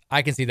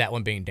 I can see that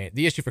one being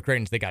the issue for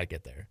Creighton is they got to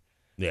get there.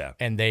 Yeah.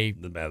 And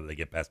doesn't matter if they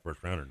get past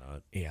first round or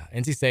not. Yeah.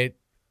 NC State,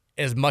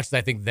 as much as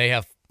I think they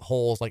have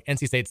holes, like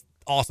NC State's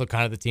also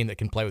kind of the team that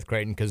can play with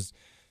Creighton because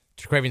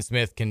Travian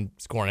Smith can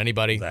score on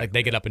anybody. Exactly. Like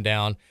they get up and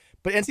down.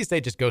 But NC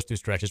State just goes through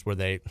stretches where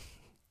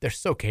they're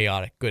so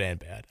chaotic, good and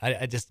bad.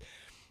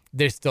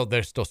 They're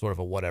still sort of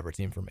a whatever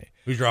team for me.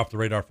 Who's your off the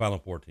radar Final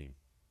Four team?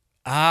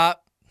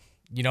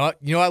 You know what?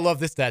 I love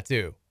this stat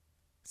too.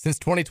 Since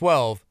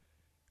 2012,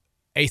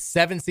 a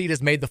 7 seed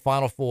has made the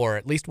Final Four,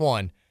 at least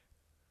one,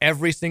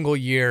 every single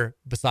year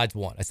besides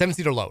one. A 7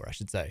 seed or lower, I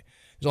should say.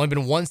 There's only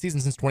been one season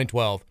since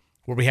 2012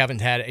 where we haven't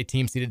had a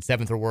team seeded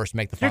 7th or worse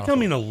make the You're Final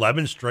telling Four. me in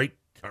 11 straight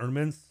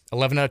tournaments?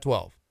 11 out of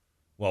 12.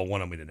 Well,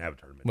 one of them we didn't have a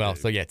tournament. Well,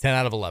 so yeah, 10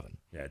 out of 11.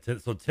 Yeah, 10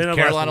 of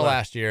Carolina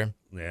last year.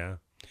 Yeah.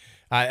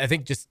 I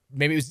think just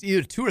maybe it was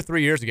either 2 or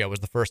 3 years ago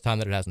was the first time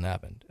that it hasn't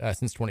happened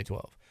since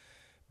 2012.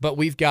 But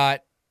we've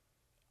got,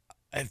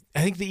 I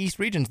think the East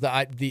region's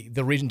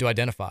the region to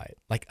identify it.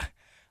 Like,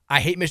 I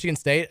hate Michigan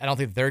State. I don't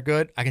think they're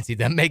good. I can see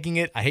them making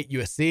it. I hate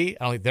USC.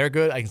 I don't think they're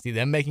good. I can see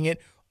them making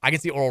it. I can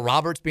see Oral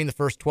Roberts being the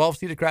first 12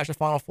 seed to crash the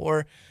Final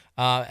Four.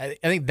 I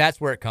think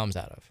that's where it comes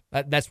out of.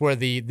 That's where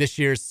this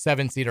year's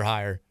 7 seed or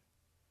higher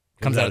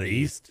comes out of the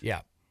East.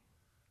 Yeah.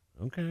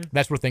 Okay.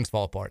 That's where things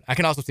fall apart. I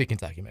can also see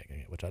Kentucky making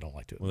it, which I don't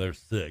like to. Well, there's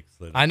 6.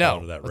 I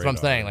know. That's what I'm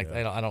saying. Like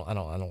I don't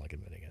like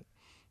admitting it.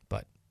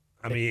 But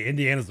I mean,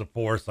 Indiana's a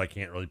 4, so I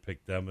can't really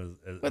pick them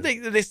as but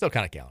they still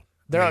kind of count.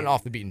 They're on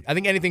off the beaten. I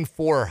think anything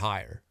 4 or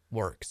higher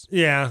works.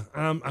 Yeah.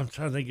 I'm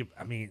trying to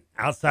think.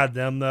 Outside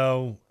them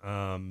though.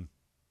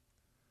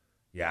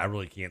 Yeah, I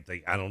really can't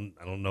think. I don't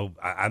know.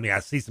 I mean, I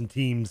see some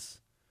teams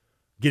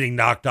getting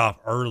knocked off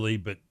early,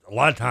 but a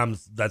lot of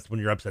times that's when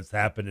your upsets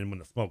happen, and when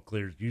the smoke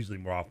clears, usually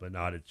more often than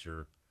not, it's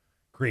your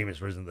cream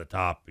has risen to the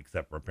top,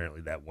 except for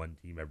apparently that one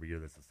team every year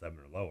that's a 7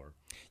 or lower.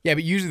 Yeah,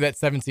 but usually that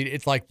 7 seed,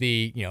 it's like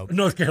the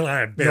North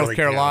Carolina,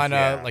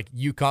 counts, like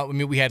UConn. I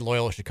mean, we had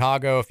Loyola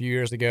Chicago a few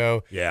years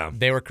ago. Yeah,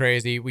 they were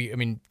crazy.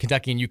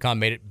 Kentucky and UConn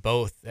made it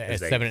both as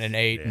 7 and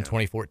 8 in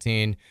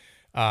 2014.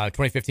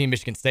 2015,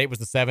 Michigan State was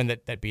the 7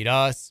 that beat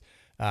us.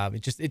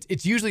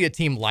 It's usually a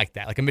team like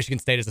that. Like a Michigan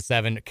State is a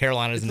 7,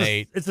 Carolina is an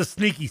 8. It's a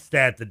sneaky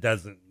stat that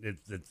doesn't.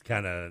 It's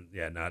kind of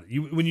not.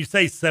 When you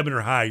say 7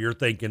 or high, you're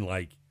thinking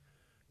like,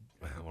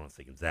 I don't want to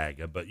say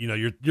Gonzaga, but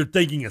you're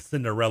thinking a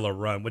Cinderella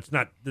run, which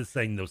not just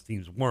saying those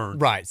teams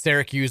weren't. Right,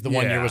 Syracuse the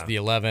one year was the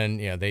 11.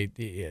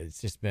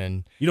 It's just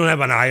been. You don't have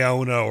an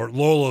Iona or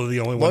Loyola, the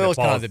only one. Loyola's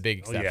that falls. kind of the big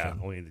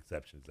exception. Only an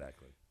exception,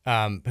 exactly.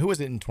 Who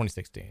was it in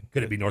 2016?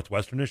 Could it be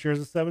Northwestern this year as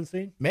a 7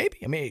 seed? Maybe.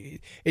 I mean,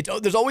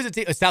 there's always a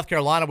team. South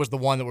Carolina was the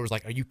one that was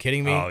like, "Are you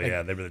kidding me?" Oh like,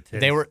 yeah, they were the 10.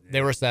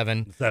 They were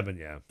 7. 7,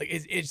 yeah. Like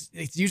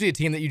it's usually a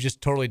team that you just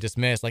totally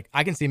dismiss. Like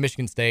I can see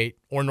Michigan State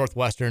or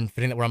Northwestern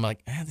fitting that where I'm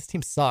like, this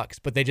team sucks,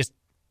 but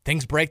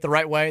things break the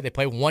right way. They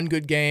play one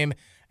good game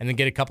and then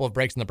get a couple of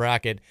breaks in the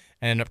bracket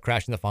and end up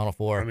crashing the Final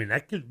Four. I mean,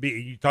 that could be.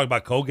 You talk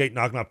about Colgate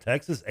knocking off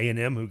Texas,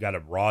 A&M, who got a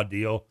raw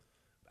deal.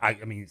 I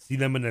mean, see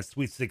them in the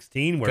Sweet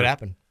 16. Where, could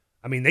happen.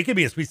 I mean, they could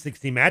be a Sweet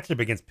 16 matchup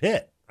against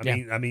Pitt.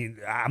 I mean,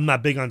 I'm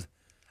not big on.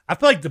 I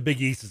feel like the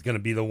Big East is going to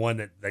be the one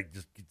that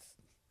just gets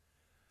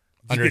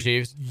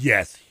underachieves.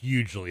 Yes,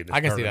 hugely. In this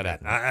I can tournament. see that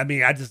happening. I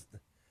mean, I just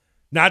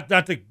not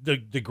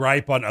the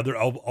gripe on other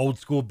old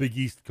school Big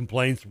East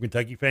complaints from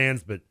Kentucky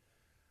fans, but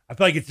I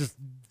feel like it's just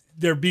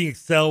they're being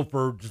excelled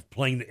for just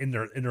playing in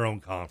their own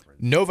conference.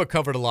 Nova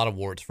covered a lot of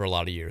awards for a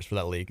lot of years for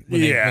that league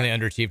when they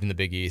underachieved in the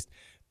Big East.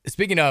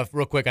 Speaking of,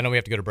 real quick, I know we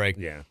have to go to break.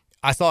 Yeah.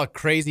 I saw a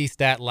crazy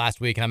stat last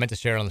week, and I meant to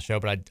share it on the show,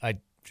 but I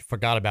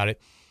forgot about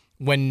it.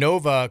 When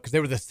Nova, because they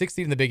were the 6th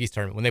seed in the Big East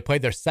tournament, when they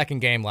played their second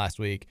game last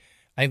week,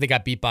 I think they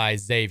got beat by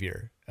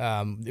Xavier.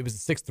 It was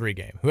a 6-3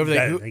 game.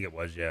 I think it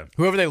was, yeah.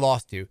 Whoever they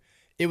lost to.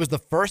 It was the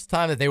first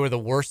time that they were the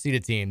worst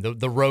seeded team,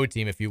 the road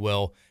team, if you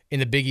will, in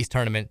the Big East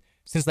tournament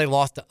since they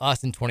lost to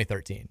us in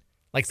 2013.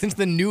 Like, since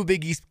the new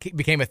Big East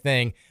became a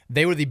thing,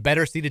 they were the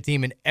better seeded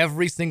team in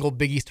every single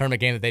Big East tournament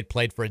game that they'd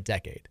played for a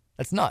decade.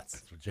 That's nuts.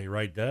 That's what Jay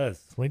Wright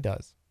does. That's what he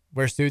does.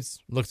 Wears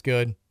suits, looks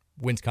good,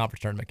 wins conference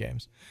tournament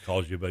games.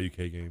 Calls you about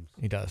UK games.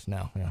 He does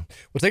now, yeah.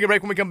 We'll take a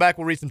break. When we come back,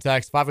 we'll read some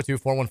text.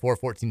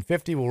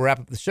 502-414-1450. We'll wrap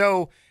up the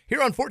show here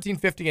on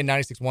 1450 and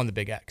 96.1 The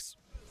Big X.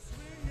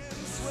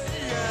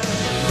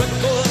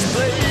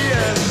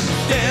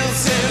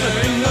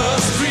 Dancing in the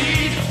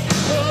street.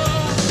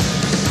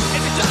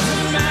 And it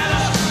doesn't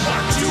matter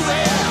what you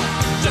wear,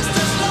 just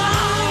as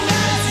long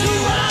as you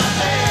are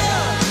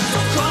there. So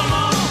come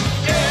on,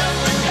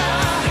 every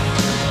guy,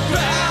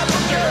 grab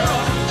a girl,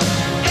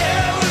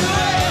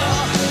 everywhere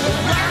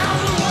around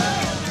the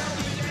world.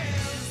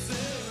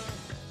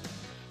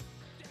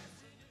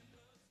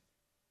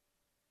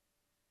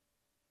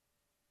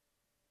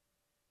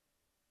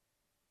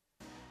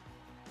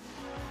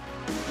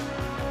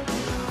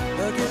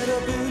 I get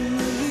up in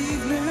the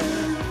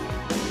evening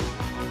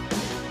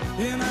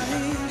and I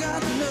ain't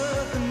got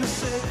nothing to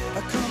say. I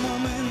come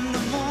home in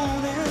the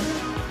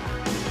morning,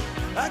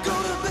 I go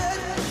to bed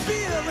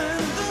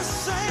feeling the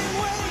same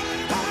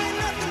way. I ain't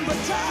nothing but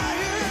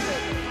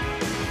tired,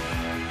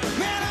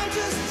 man, I'm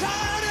just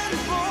tired and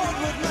bored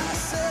with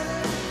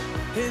myself.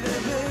 Hey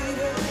there,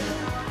 baby,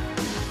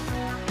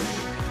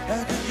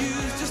 I could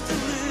use just a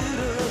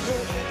little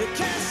help. You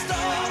can't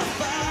start a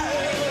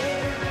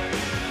fire.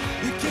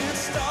 You can't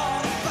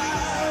start a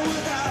fire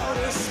without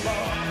a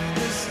spark.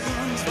 This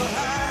gun's for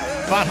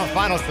hire.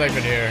 Final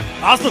segment here.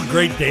 Also,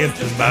 great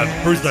dancing by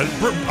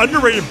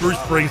underrated Bruce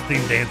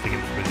Springsteen dancing in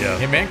this video.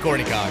 Him and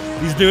Courtney Cox.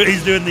 He's doing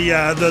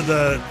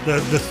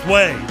the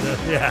sway.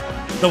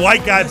 The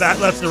white guy back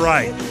left to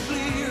right.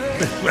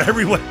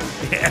 every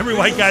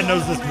white guy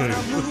knows this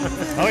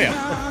move. Oh yeah.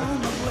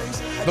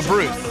 The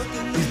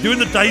Bruce. He's doing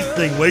the dice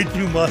thing way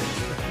too much.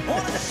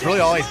 That's really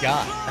all he's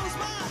got.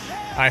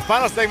 All right,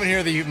 final segment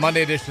here, the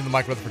Monday edition of the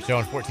Mike Rutherford Show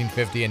on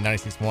 1450 and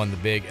 96.1 The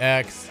Big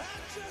X.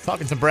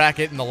 Talking some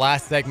bracket in the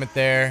last segment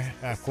there.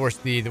 Of course,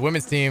 the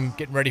women's team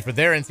getting ready for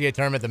their NCAA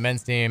tournament. The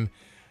men's team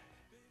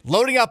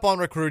loading up on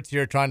recruits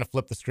here, trying to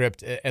flip the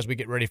script as we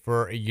get ready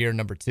for a year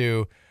number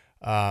 2.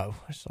 I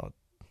saw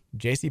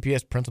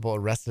JCPS principal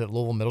arrested at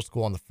Louisville Middle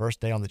School on the first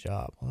day on the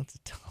job. Well, that's a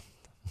tough.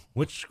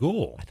 Which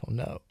school? I don't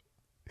know.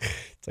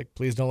 It's like,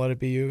 please don't let it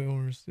be you.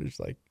 Or it's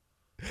like,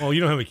 well,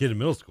 you don't have a kid in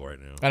middle school right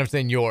now. And I'm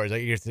saying yours.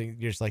 Like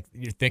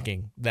you're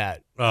thinking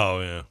that.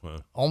 Oh yeah.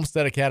 Well,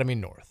 Olmsted Academy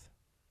North.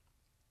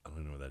 I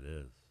don't know what that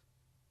is.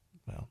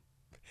 Well,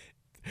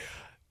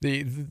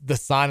 the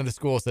sign of the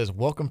school says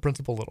 "Welcome,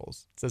 Principal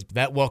Littles." It says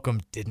that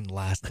welcome didn't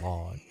last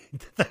long.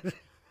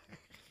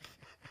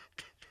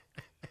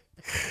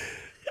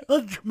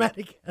 A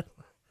dramatic.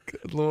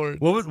 Good Lord.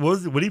 What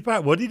was it?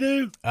 What did he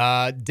do?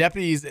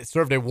 Deputies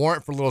served a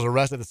warrant for Little's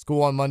arrest at the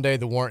school on Monday.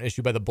 The warrant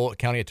issued by the Bullitt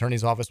County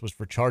Attorney's Office was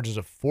for charges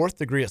of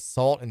 4th-degree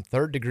assault and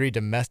 3rd-degree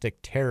domestic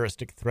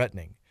terroristic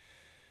threatening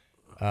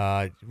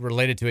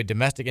related to a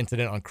domestic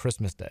incident on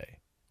Christmas Day,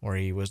 where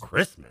he was...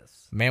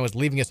 Christmas? A man was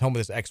leaving his home with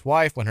his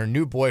ex-wife when her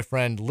new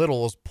boyfriend,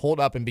 Littles, pulled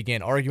up and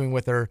began arguing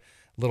with her.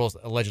 Littles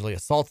allegedly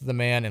assaulted the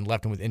man and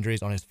left him with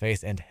injuries on his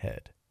face and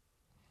head.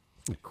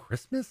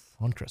 Christmas?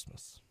 On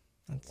Christmas.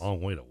 That's a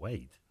long way to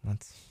wait.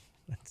 That's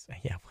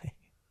yeah.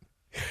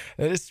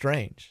 That is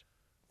strange.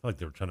 I feel like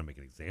they were trying to make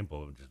an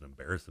example of him, just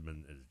embarrass him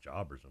in his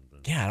job or something.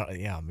 Yeah.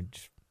 I mean,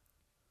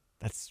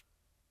 that's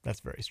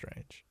very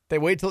strange. They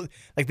waited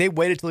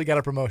till he got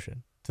a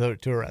promotion to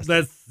arrest him.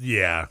 That's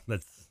maybe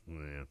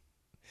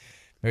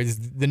this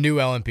is the new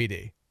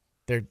LMPD.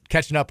 They're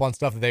catching up on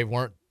stuff that they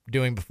weren't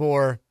doing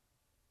before.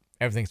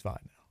 Everything's fine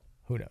now.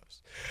 Who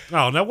knows?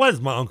 Oh, now why is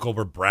my uncle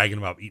over bragging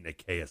about eating a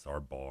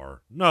KSR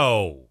bar?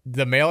 No.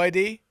 The mail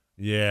ID?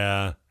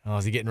 Yeah. Oh,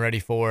 is he getting ready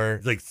for?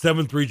 It's like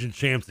 7th region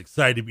champs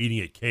excited to be eating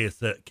at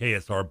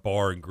KSR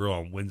Bar and Grill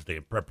on Wednesday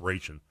in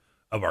preparation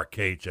of our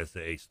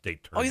KHSAA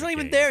state tournament. Oh, he's not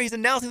even game. there. He's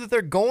announcing that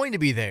they're going to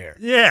be there.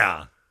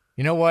 Yeah.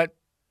 You know what?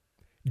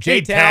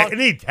 J-Town. And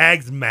he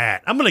tags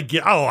Matt. I'm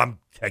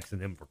texting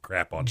him for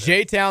crap on this.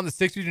 J-Town, the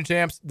 6th region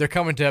champs, they're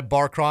coming to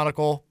Bar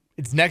Chronicle.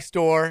 It's next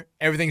door.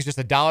 Everything's just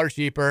 $1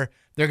 cheaper.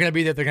 They're going to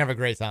be there. They're going to have a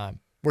great time.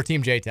 We're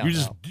Team J-Town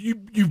now.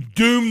 You've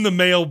doomed the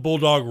male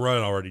Bulldog run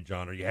already,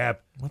 John. Are you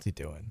happy? What's he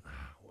doing?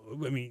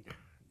 I mean,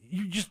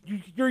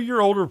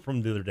 you're older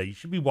from the other day. You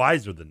should be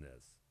wiser than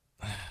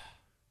this.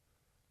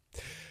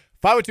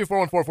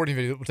 502-414-1450.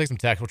 We'll take some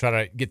text. We'll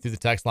try to get through the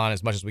text line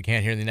as much as we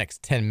can here in the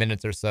next 10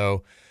 minutes or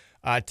so.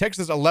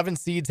 Texas 11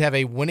 seeds have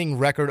a winning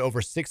record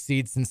over 6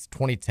 seeds since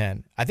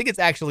 2010. I think it's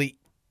actually,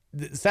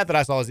 the stat that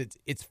I saw is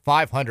it's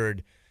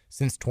 500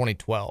 since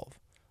 2012.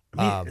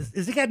 I mean,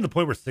 is it getting to the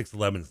point where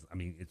 6-11 is, I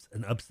mean, it's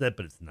an upset,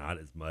 but it's not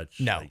as much?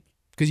 No,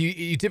 because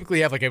you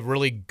typically have like a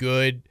really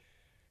good,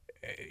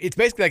 it's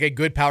basically like a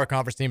good power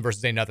conference team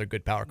versus another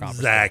good power conference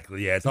Exactly,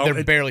 team. yeah.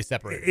 They're barely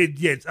separated.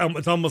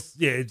 It's almost,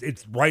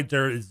 it's right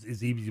there is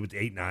easy with the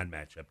 8-9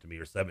 matchup to me,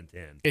 or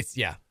 7-10. It's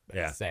the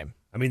same.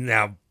 I mean,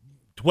 now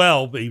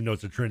 12, even though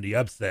it's a Trinity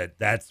upset,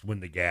 that's when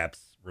the gaps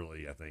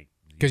really, I think.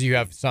 Because you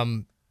have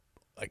some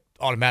like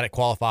automatic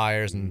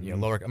qualifiers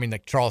and lower. I mean,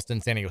 like Charleston,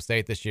 San Diego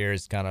State this year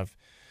is kind of,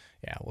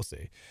 we'll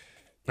see.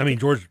 I mean,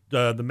 George,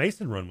 the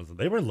Mason run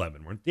they were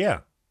 11, weren't they? Yeah,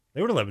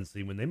 they were 11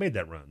 seed when they made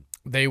that run.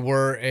 They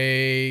were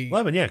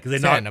 11, yeah, because they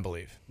 10, I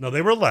believe. No,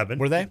 they were 11.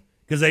 Were they?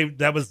 Because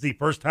that was the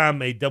first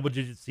time a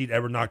double-digit seed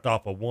ever knocked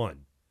off a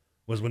 1.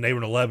 Was when they were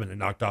an 11 and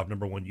knocked off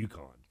number 1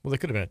 UConn. Well, they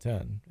could have been a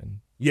 10.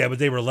 Yeah, but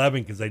they were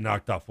 11 because they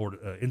knocked off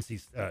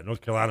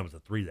North Carolina was a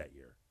 3 that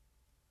year,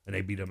 and they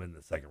beat them in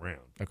the second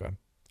round. Okay,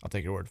 I'll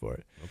take your word for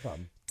it. No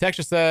problem.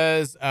 Texas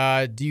says,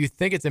 do you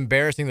think it's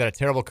embarrassing that a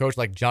terrible coach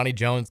like Johnny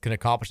Jones can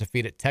accomplish a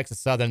feat at Texas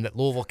Southern that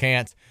Louisville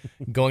can't,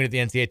 going to the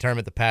NCAA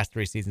tournament the past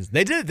 3 seasons?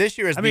 They did it this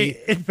year as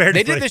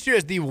this year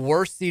as the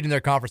worst seed in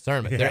their conference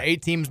tournament. Yeah. There are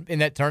 8 teams in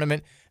that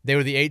tournament. They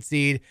were the 8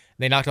 seed.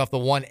 They knocked off the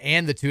 1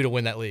 and the 2 to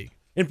win that league.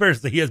 In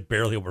fairness, he has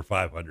barely over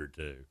 500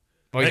 too.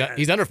 Well,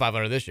 he's under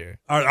 500 this year.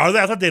 Are they?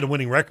 I thought they had a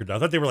winning record. I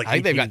thought they were like. I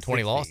think they've got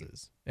 20 20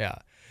 losses. Yeah,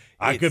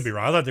 I could be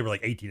wrong. I thought they were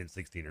like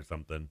 18-16 or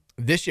something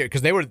this year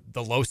because they were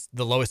the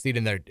lowest seed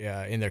in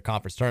their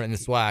conference tournament in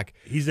the SWAC.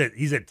 He's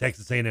at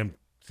Texas A&M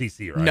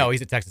CC, right? No,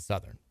 he's at Texas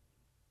Southern.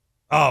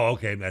 Oh,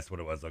 okay, that's what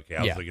it was. Okay,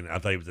 I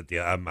thought he was at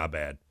the. My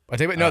bad. I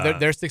tell you what, no,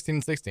 they're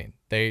 16-16.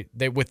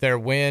 They with their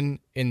win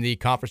in the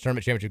conference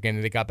tournament championship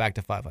game, they got back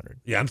to 500.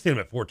 Yeah, I'm seeing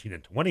them at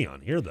 14-20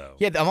 on here though.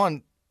 Yeah, I'm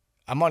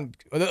on.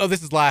 Oh,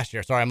 this is last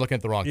year. Sorry, I'm looking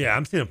at the wrong. Yeah,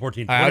 I'm seeing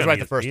 14-20. I was right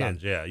the first time.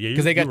 Yeah,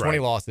 because they got 20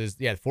 losses.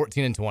 Yeah,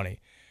 14-20,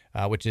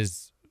 which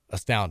is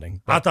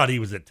astounding. I thought he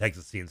was at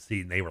Texas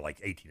CNC and they were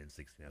like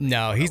 18-16.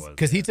 No, he's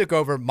because he took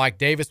over. Mike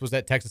Davis was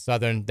at Texas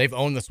Southern. They've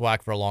owned the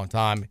SWAC for a long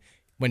time.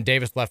 When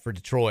Davis left for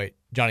Detroit,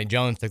 Johnny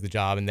Jones took the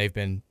job, and they've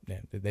been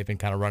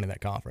kind of running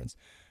that conference.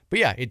 But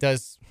yeah, it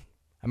does.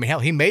 I mean, hell,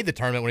 he made the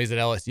tournament when he was at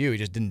LSU. He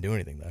just didn't do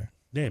anything there.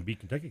 Yeah, beat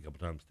Kentucky a couple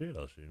times too at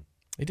LSU.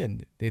 He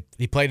didn't.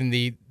 He played in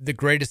the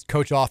greatest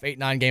coach-off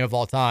 8-9 game of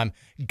all time,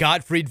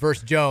 Gottfried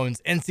versus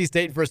Jones, NC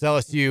State versus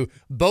LSU.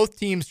 Both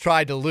teams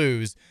tried to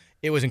lose.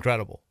 It was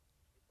incredible.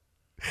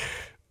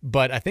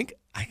 But I can't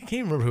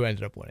remember who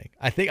ended up winning.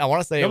 I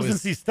want to say it was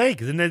NC State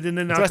because then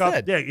they knocked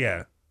off.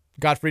 Yeah.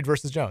 Gottfried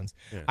versus Jones.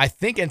 Yeah. I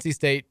think NC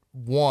State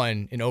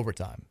won in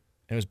overtime.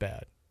 It was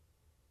bad,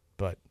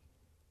 but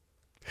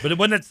it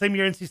wasn't that same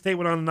year NC State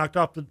went on and knocked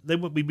off we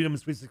beat them in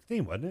Sweet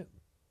 16, wasn't it?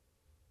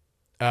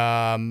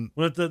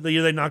 Was it the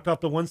year they knocked off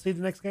the 1 seed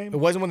the next game? It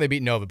wasn't when they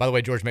beat Nova. By the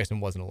way, George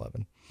Mason was an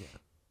 11.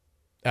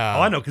 Yeah.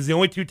 I know because the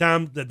only 2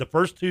 times the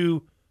first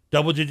 2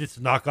 double digits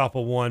to knock off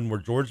a 1 were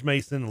George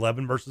Mason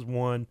 11 versus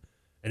 1,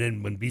 and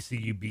then when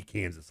BCU beat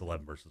Kansas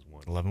 11 versus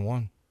 1.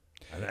 11-1.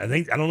 I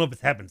don't know if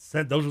it's happened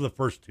since. Those are the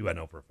first 2 I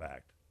know for a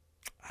fact.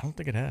 I don't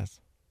think it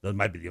has. Those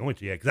might be the only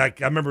 2, yeah. Because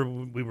I remember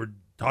we were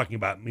talking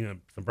about,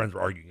 some friends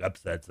were arguing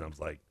upsets, and I was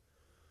like,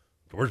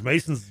 George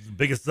Mason's the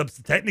biggest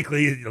upset.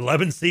 Technically,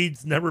 11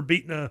 seeds never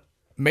beaten a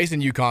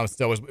Mason UConn.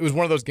 Still it was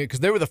one of those games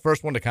because they were the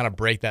first one to kind of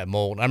break that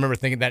mold. I remember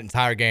thinking that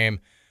entire game.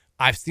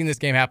 I've seen this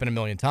game happen a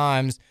million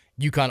times.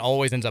 UConn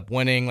always ends up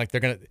winning. Like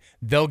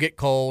they'll get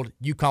cold.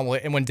 UConn will.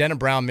 And when Denham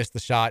Brown missed the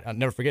shot, I'll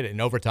never forget it. In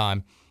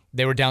overtime,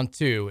 they were down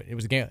 2. It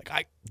was a game.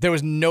 There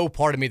was no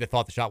part of me that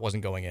thought the shot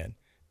wasn't going in.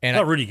 And I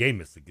thought Rudy Gay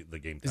missed the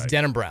game. It's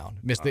Denham Brown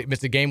missed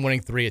the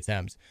game-winning 3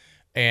 attempts,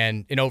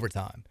 and in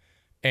overtime.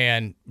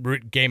 And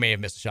Gay may have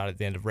missed a shot at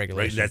the end of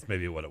regulation. Right, that's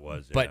maybe what it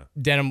was. Yeah. But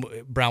Denham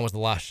Brown was the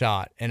last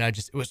shot, and I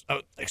was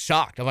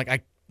shocked. I'm like, I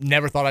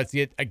never thought I'd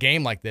see a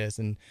game like this,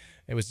 and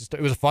it was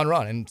a fun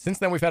run. And since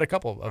then, we've had a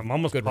couple of I'm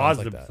almost good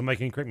positive. Runs like that. Somebody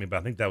can correct me, but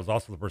I think that was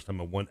also the first time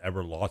a 1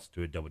 ever lost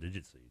to a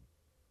double-digit seed.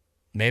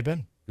 May have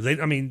been. Because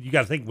you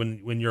got to think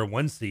when you're a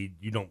 1 seed,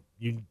 you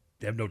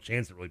have no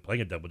chance of really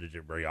playing a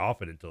double-digit very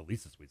often until at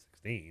least the Sweet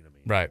 16.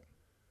 Right.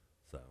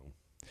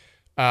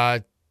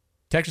 So,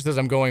 Texas says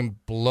I'm going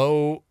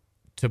below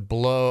to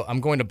blow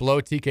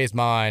TK's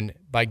mind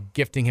by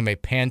gifting him a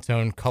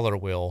Pantone color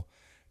wheel.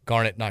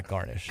 Garnet, not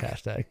garnish.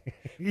 Hashtag.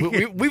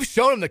 We've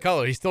shown him the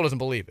color. He still doesn't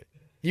believe it.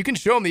 You can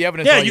show him the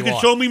evidence. Yeah, all you can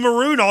want. show me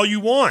maroon all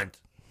you want,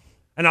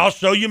 and I'll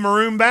show you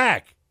maroon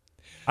back.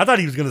 I thought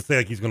he was going to say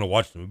like he's going to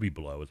watch the movie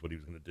Below is what he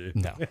was going to do.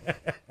 No.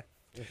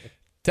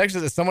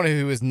 Texas, as someone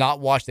who has not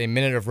watched a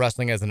minute of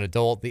wrestling as an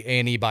adult, the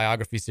A&E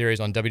biography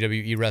series on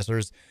WWE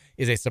wrestlers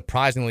is a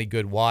surprisingly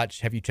good watch.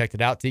 Have you checked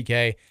it out,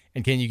 TK?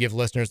 And can you give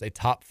listeners a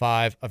top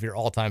 5 of your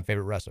all-time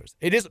favorite wrestlers?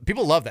 It is.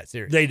 People love that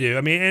series. They do.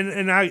 I mean,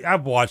 and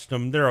I've watched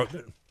them.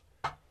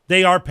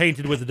 They are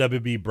painted with the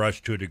WB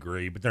brush to a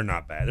degree, but they're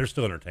not bad. They're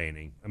still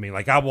entertaining. I mean,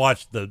 like I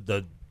watched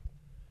the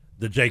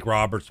Jake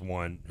Roberts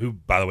one, who,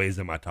 by the way, is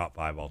in my top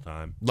 5 all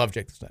time. Love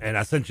Jake the Snake. And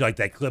I sent you like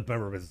that clip.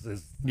 Remember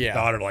his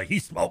daughter, like he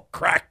smoked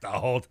crack the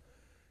whole.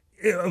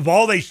 Of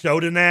all they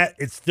showed in that,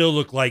 it still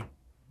looked like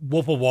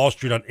Wolf of Wall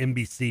Street on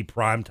NBC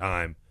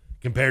primetime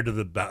compared to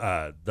the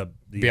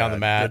Beyond the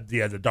Mat.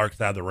 The Dark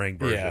Side of the Ring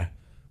version,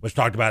 which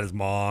talked about his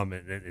mom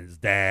and his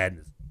dad. And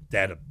his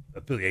dad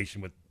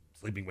affiliation with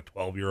sleeping with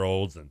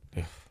 12-year-olds, and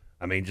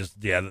I mean, just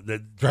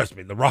trust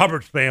me, the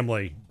Roberts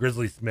family,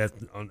 Grizzly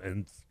Smith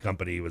and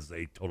company was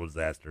a total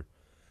disaster.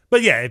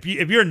 But yeah, if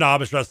you're a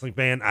novice wrestling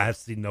fan, I have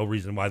seen no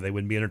reason why they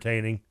wouldn't be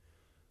entertaining.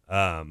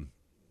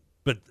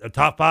 But a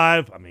top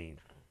 5, I mean,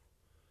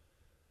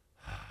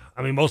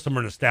 most of them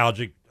are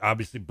nostalgic.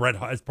 Obviously,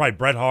 it's probably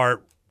Bret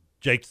Hart,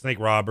 Jake the Snake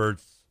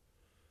Roberts,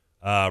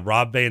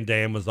 Rob Van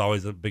Dam was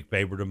always a big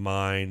favorite of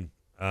mine.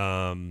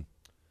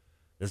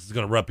 This is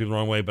going to rub people the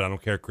wrong way, but I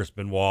don't care. Chris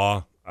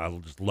Benoit, I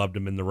just loved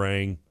him in the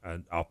ring.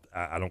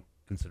 I don't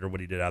consider what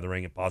he did out of the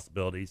ring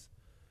impossibilities.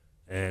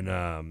 And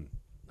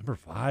number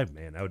 5,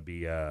 man, that would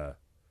be I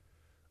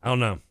don't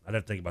know. I'd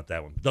have to think about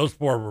that one. Those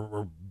 4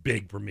 were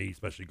big for me,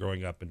 especially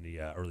growing up in the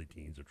early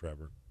teens of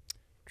Trevor.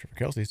 Trevor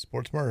Kelsey,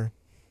 Sports Murder.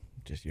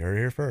 Just you heard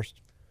it here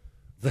first.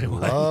 Say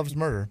what? Loves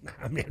murder.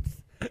 I mean,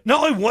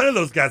 not only one of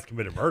those guys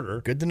committed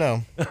murder. Good to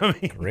know.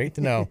 Great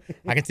to know.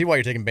 I can see why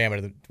you're taking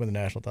Bama to win the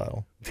national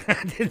title.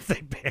 I didn't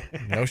say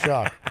Bama. No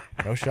shock.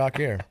 No shock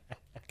here.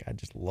 Guy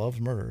just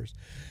loves murderers.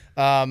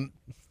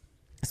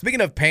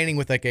 Speaking of painting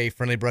with like a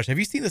friendly brush, have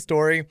you seen the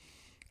story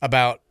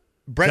about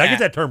Brent? Did I get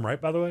that term right,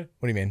 by the way?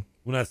 What do you mean?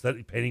 When I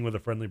said painting with a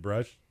friendly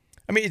brush?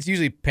 I mean, it's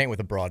usually paint with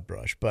a broad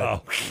brush,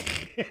 but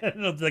I don't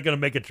know if they're going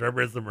to make a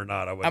Trevorism or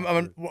not.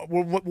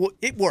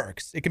 It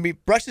works. It can be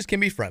brushes can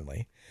be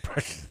friendly.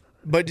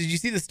 But did you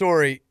see the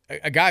story?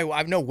 A guy who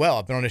I know well.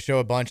 I've been on his show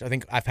a bunch. I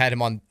think I've had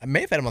him on. I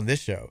may have had him on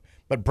this show.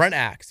 But Brent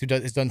Axe, who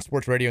has done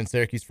sports radio in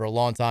Syracuse for a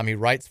long time. He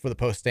writes for the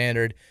Post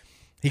Standard.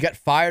 He got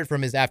fired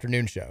from his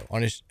afternoon show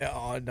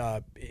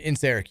in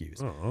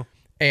Syracuse,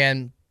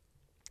 and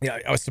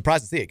I was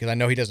surprised to see it because I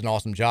know he does an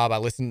awesome job. I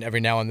listen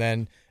every now and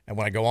then, and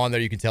when I go on there,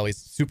 you can tell he's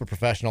super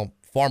professional,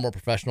 far more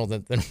professional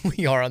than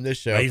we are on this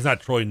show. He's not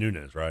Troy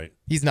Nunez, right?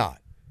 He's not.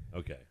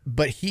 Okay,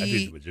 but that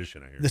dude's a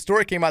magician. I hear. The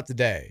story came out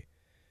today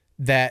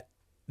that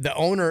the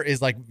owner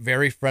is like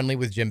very friendly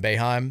with Jim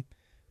Boeheim,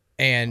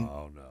 and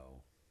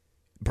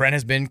Brent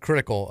has been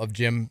critical of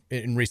Jim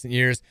in recent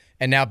years,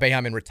 and now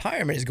Boeheim in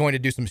retirement is going to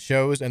do some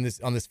shows on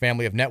this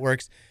family of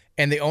networks.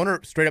 And the owner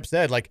straight up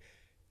said, like,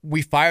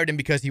 we fired him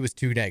because he was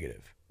too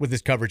negative with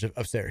his coverage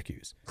of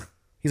Syracuse.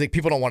 He's like,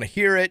 people don't want to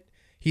hear it.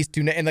 He's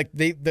too and like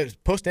the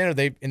Post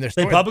Standard in their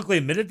story, they publicly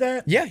admitted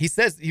that. Yeah, he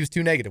says he was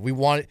too negative.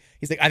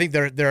 He's like, I think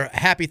there are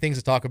happy things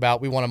to talk about.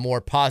 We want a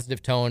more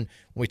positive tone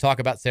when we talk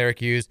about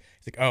Syracuse.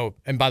 He's like, oh,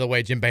 and by the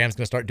way, Jim Boeheim's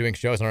going to start doing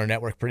shows on our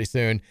network pretty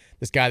soon.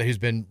 This guy who's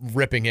been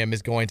ripping him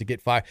is going to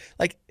get fired.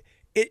 Like,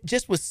 it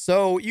just was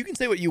so. You can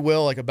say what you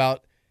will like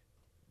about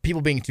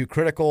people being too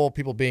critical,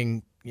 people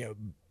being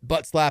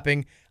butt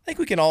slapping. I think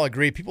we can all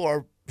agree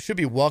people should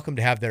be welcome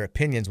to have their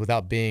opinions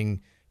without being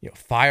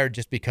fired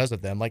just because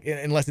of them. Like,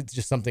 unless it's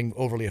just something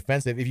overly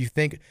offensive. If you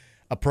think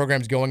a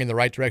program's going in the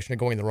right direction or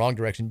going in the wrong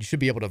direction, you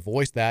should be able to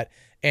voice that.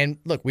 And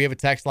look, we have a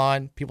text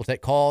line. People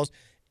take calls.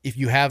 If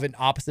you have an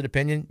opposite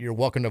opinion, you're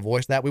welcome to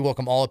voice that. We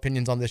welcome all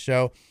opinions on this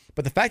show.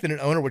 But the fact that an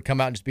owner would come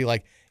out and just be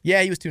like,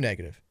 yeah, he was too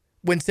negative.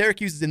 When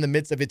Syracuse is in the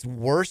midst of its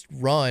worst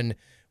run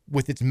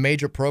with its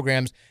major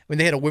programs. I mean,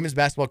 they had a women's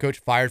basketball coach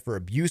fired for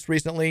abuse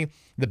recently.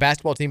 The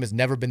basketball team has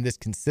never been this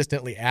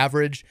consistently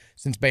average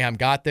since Boeheim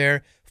got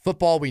there.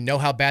 Football, we know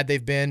how bad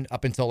they've been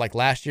up until like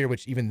last year,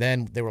 which even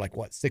then they were like,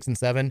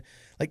 6-7?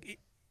 Like,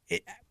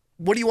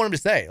 what do you want him to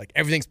say? Like,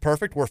 everything's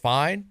perfect, we're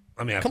fine?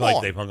 I mean, I feel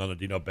like they've hung on to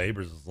Dino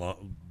Babers as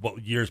long,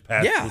 years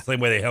past, the same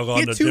way they held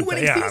on to 2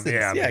 winning seasons.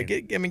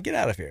 Get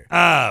out of here.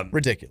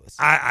 Ridiculous.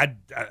 I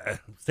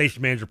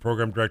station manager,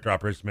 program director,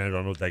 operations manager, I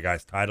don't know what that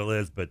guy's title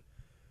is, but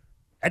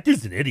that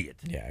dude's an idiot.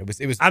 Yeah,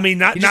 it was. I mean,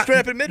 not straight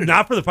up admitted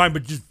not for the fine,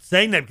 but just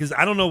saying that because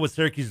I don't know what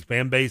Syracuse's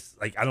fan base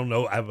like. I don't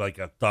know. I have like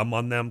a thumb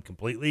on them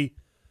completely,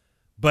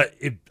 but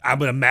I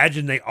would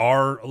imagine they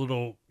are a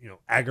little,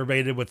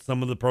 aggravated with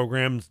some of the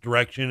program's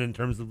direction in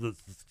terms of the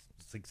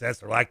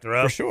success or lack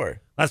thereof. For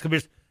sure. Last couple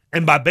years,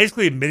 and by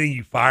basically admitting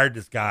you fired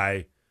this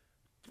guy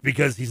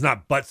because he's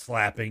not butt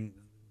slapping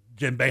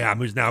Jim Boeheim,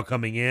 who's now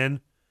coming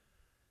in.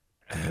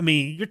 I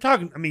mean, you're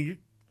talking. I mean,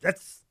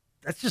 that's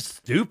that's just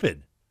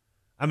stupid.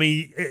 I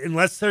mean,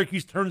 unless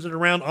Syracuse turns it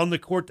around on the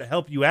court to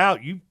help you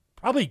out, you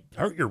probably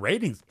hurt your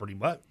ratings pretty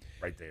much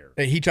right there.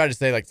 He tried to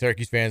say, like,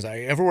 Syracuse fans,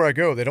 everywhere I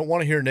go, they don't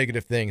want to hear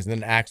negative things. And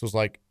then Axe was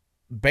like,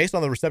 based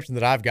on the reception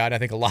that I've gotten, I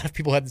think a lot of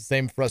people had the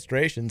same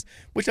frustrations,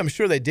 which I'm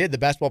sure they did. The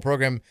basketball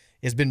program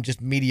has been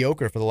just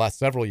mediocre for the last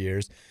several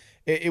years.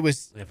 It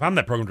was. If I'm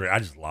that program director, I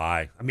just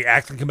lie. I mean,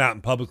 Axe can come out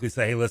and publicly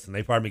say, "Hey, listen,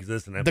 they fired me because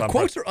this." And the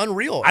quotes are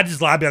unreal. I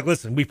just lie. I'd be like,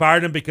 "Listen, we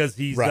fired him because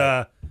he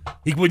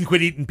wouldn't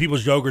quit eating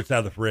people's yogurts out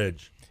of the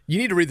fridge." You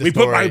need to read the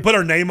story. We put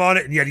our name on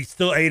it, and yet he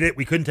still ate it.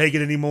 We couldn't take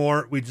it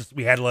anymore. We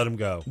had to let him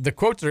go. The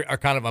quotes are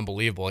kind of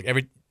unbelievable.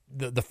 Like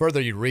the further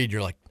you read,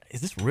 you're like,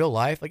 "Is this real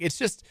life?" Like, it's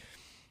just,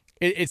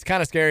 it's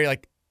kind of scary.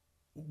 Like,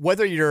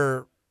 whether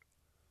you're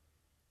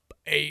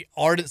a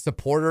ardent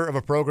supporter of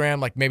a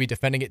program, like maybe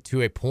defending it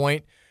to a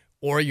point,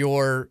 or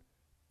you're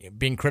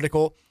being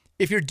critical,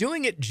 if you're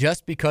doing it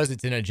just because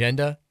it's an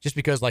agenda, just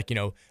because, like,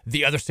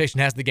 the other station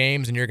has the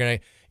games and you're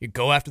going to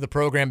go after the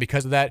program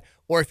because of that,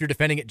 or if you're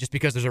defending it just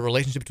because there's a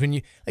relationship between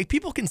you, like,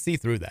 people can see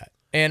through that.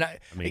 And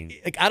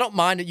I don't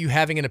mind you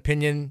having an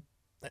opinion.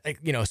 Like,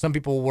 some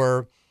people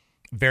were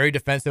very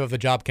defensive of the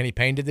job Kenny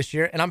Payne did this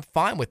year, and I'm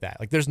fine with that.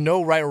 Like, there's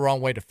no right or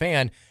wrong way to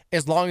fan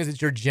as long as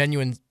it's your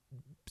genuine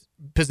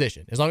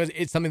position, as long as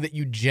it's something that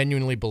you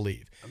genuinely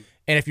believe.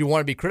 And if you want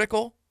to be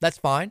critical, that's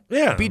fine.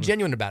 Yeah. Be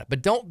genuine about it.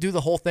 But don't do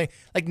the whole thing.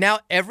 Like, now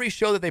every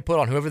show that they put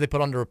on, whoever they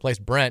put on to replace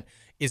Brent,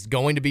 is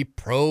going to be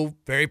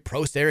very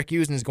pro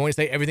Syracuse and is going to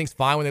say everything's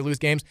fine when they lose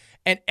games.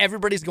 And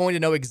everybody's going to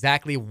know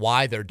exactly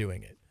why they're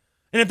doing it.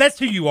 And if that's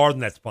who you are, then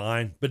that's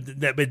fine. But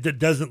it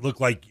doesn't look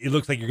like you're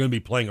going to be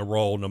playing a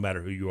role no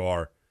matter who you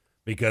are,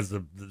 because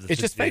of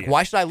it's just fake.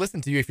 Why should I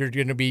listen to you if you're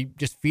going to be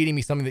just feeding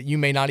me something that you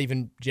may not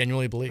even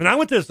genuinely believe? And I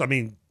went this,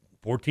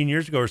 14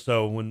 years ago or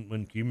so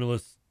when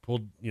Cumulus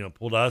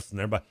pulled us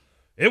and everybody.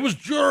 It was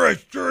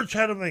Jurich. Jurich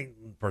had a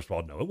thing. First of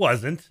all, no, it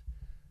wasn't.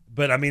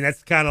 But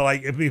that's kind of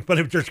like if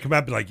Jurich come out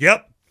and be like,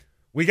 "Yep,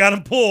 we got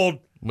him pulled.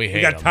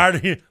 We got tired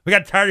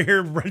of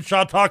hearing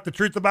Renshaw talk the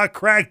truth about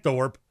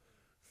Cragthorpe."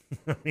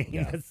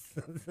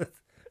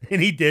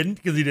 And he didn't,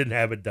 because he didn't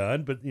have it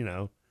done. But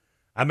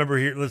I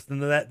remember listening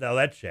to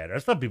that chatter.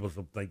 Some people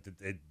still think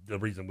that the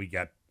reason we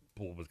got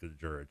pulled was because of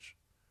Jurich.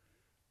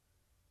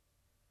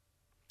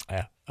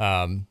 Yeah.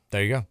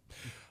 There you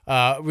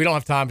go. We don't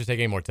have time to take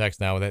any more texts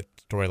now with that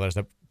story. Let us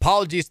know.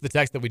 Apologies to the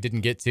text that we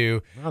didn't get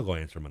to. I'll go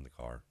answer him in the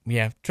car.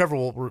 Yeah. Trevor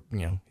will, he's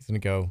going to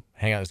go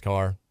hang out in his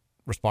car,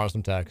 respond to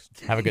some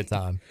texts, have a good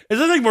time. Is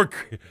there anything more?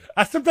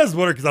 I sometimes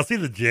wonder, because I'll see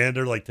the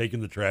janitor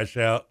taking the trash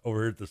out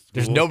over here at the school.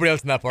 There's nobody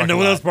else in that parking lot. No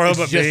one else but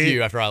just me.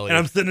 You after I leave. And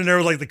I'm sitting in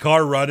there with the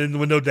car running, the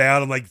window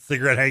down, and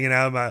cigarette hanging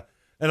out of my.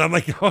 And I'm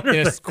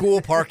in a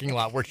school parking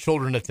lot where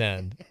children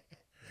attend.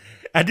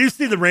 I do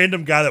see the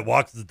random guy that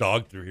walks his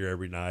dog through here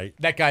every night.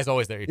 That guy's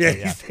always there.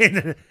 Yeah.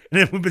 And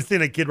then we've been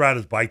seeing a kid ride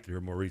his bike through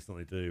here more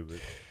recently, too. But.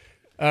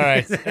 All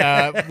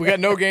right. We got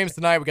no games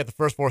tonight. We got the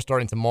first four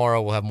starting tomorrow.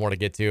 We'll have more to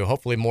get to.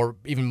 Hopefully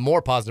even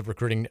more positive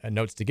recruiting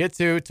notes to get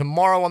to.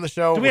 Tomorrow on the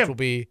show, do we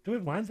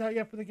have lines out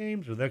yet for the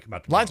games? Or they'll come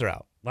out tomorrow? Lines are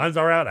out. Lines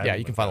are out? Yeah,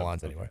 you can find the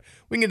lines anywhere.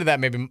 We can get to that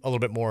maybe a little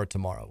bit more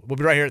tomorrow. We'll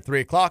be right here at 3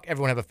 o'clock.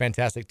 Everyone have a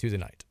fantastic Tuesday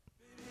night.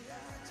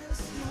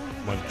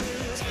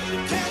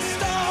 Monday.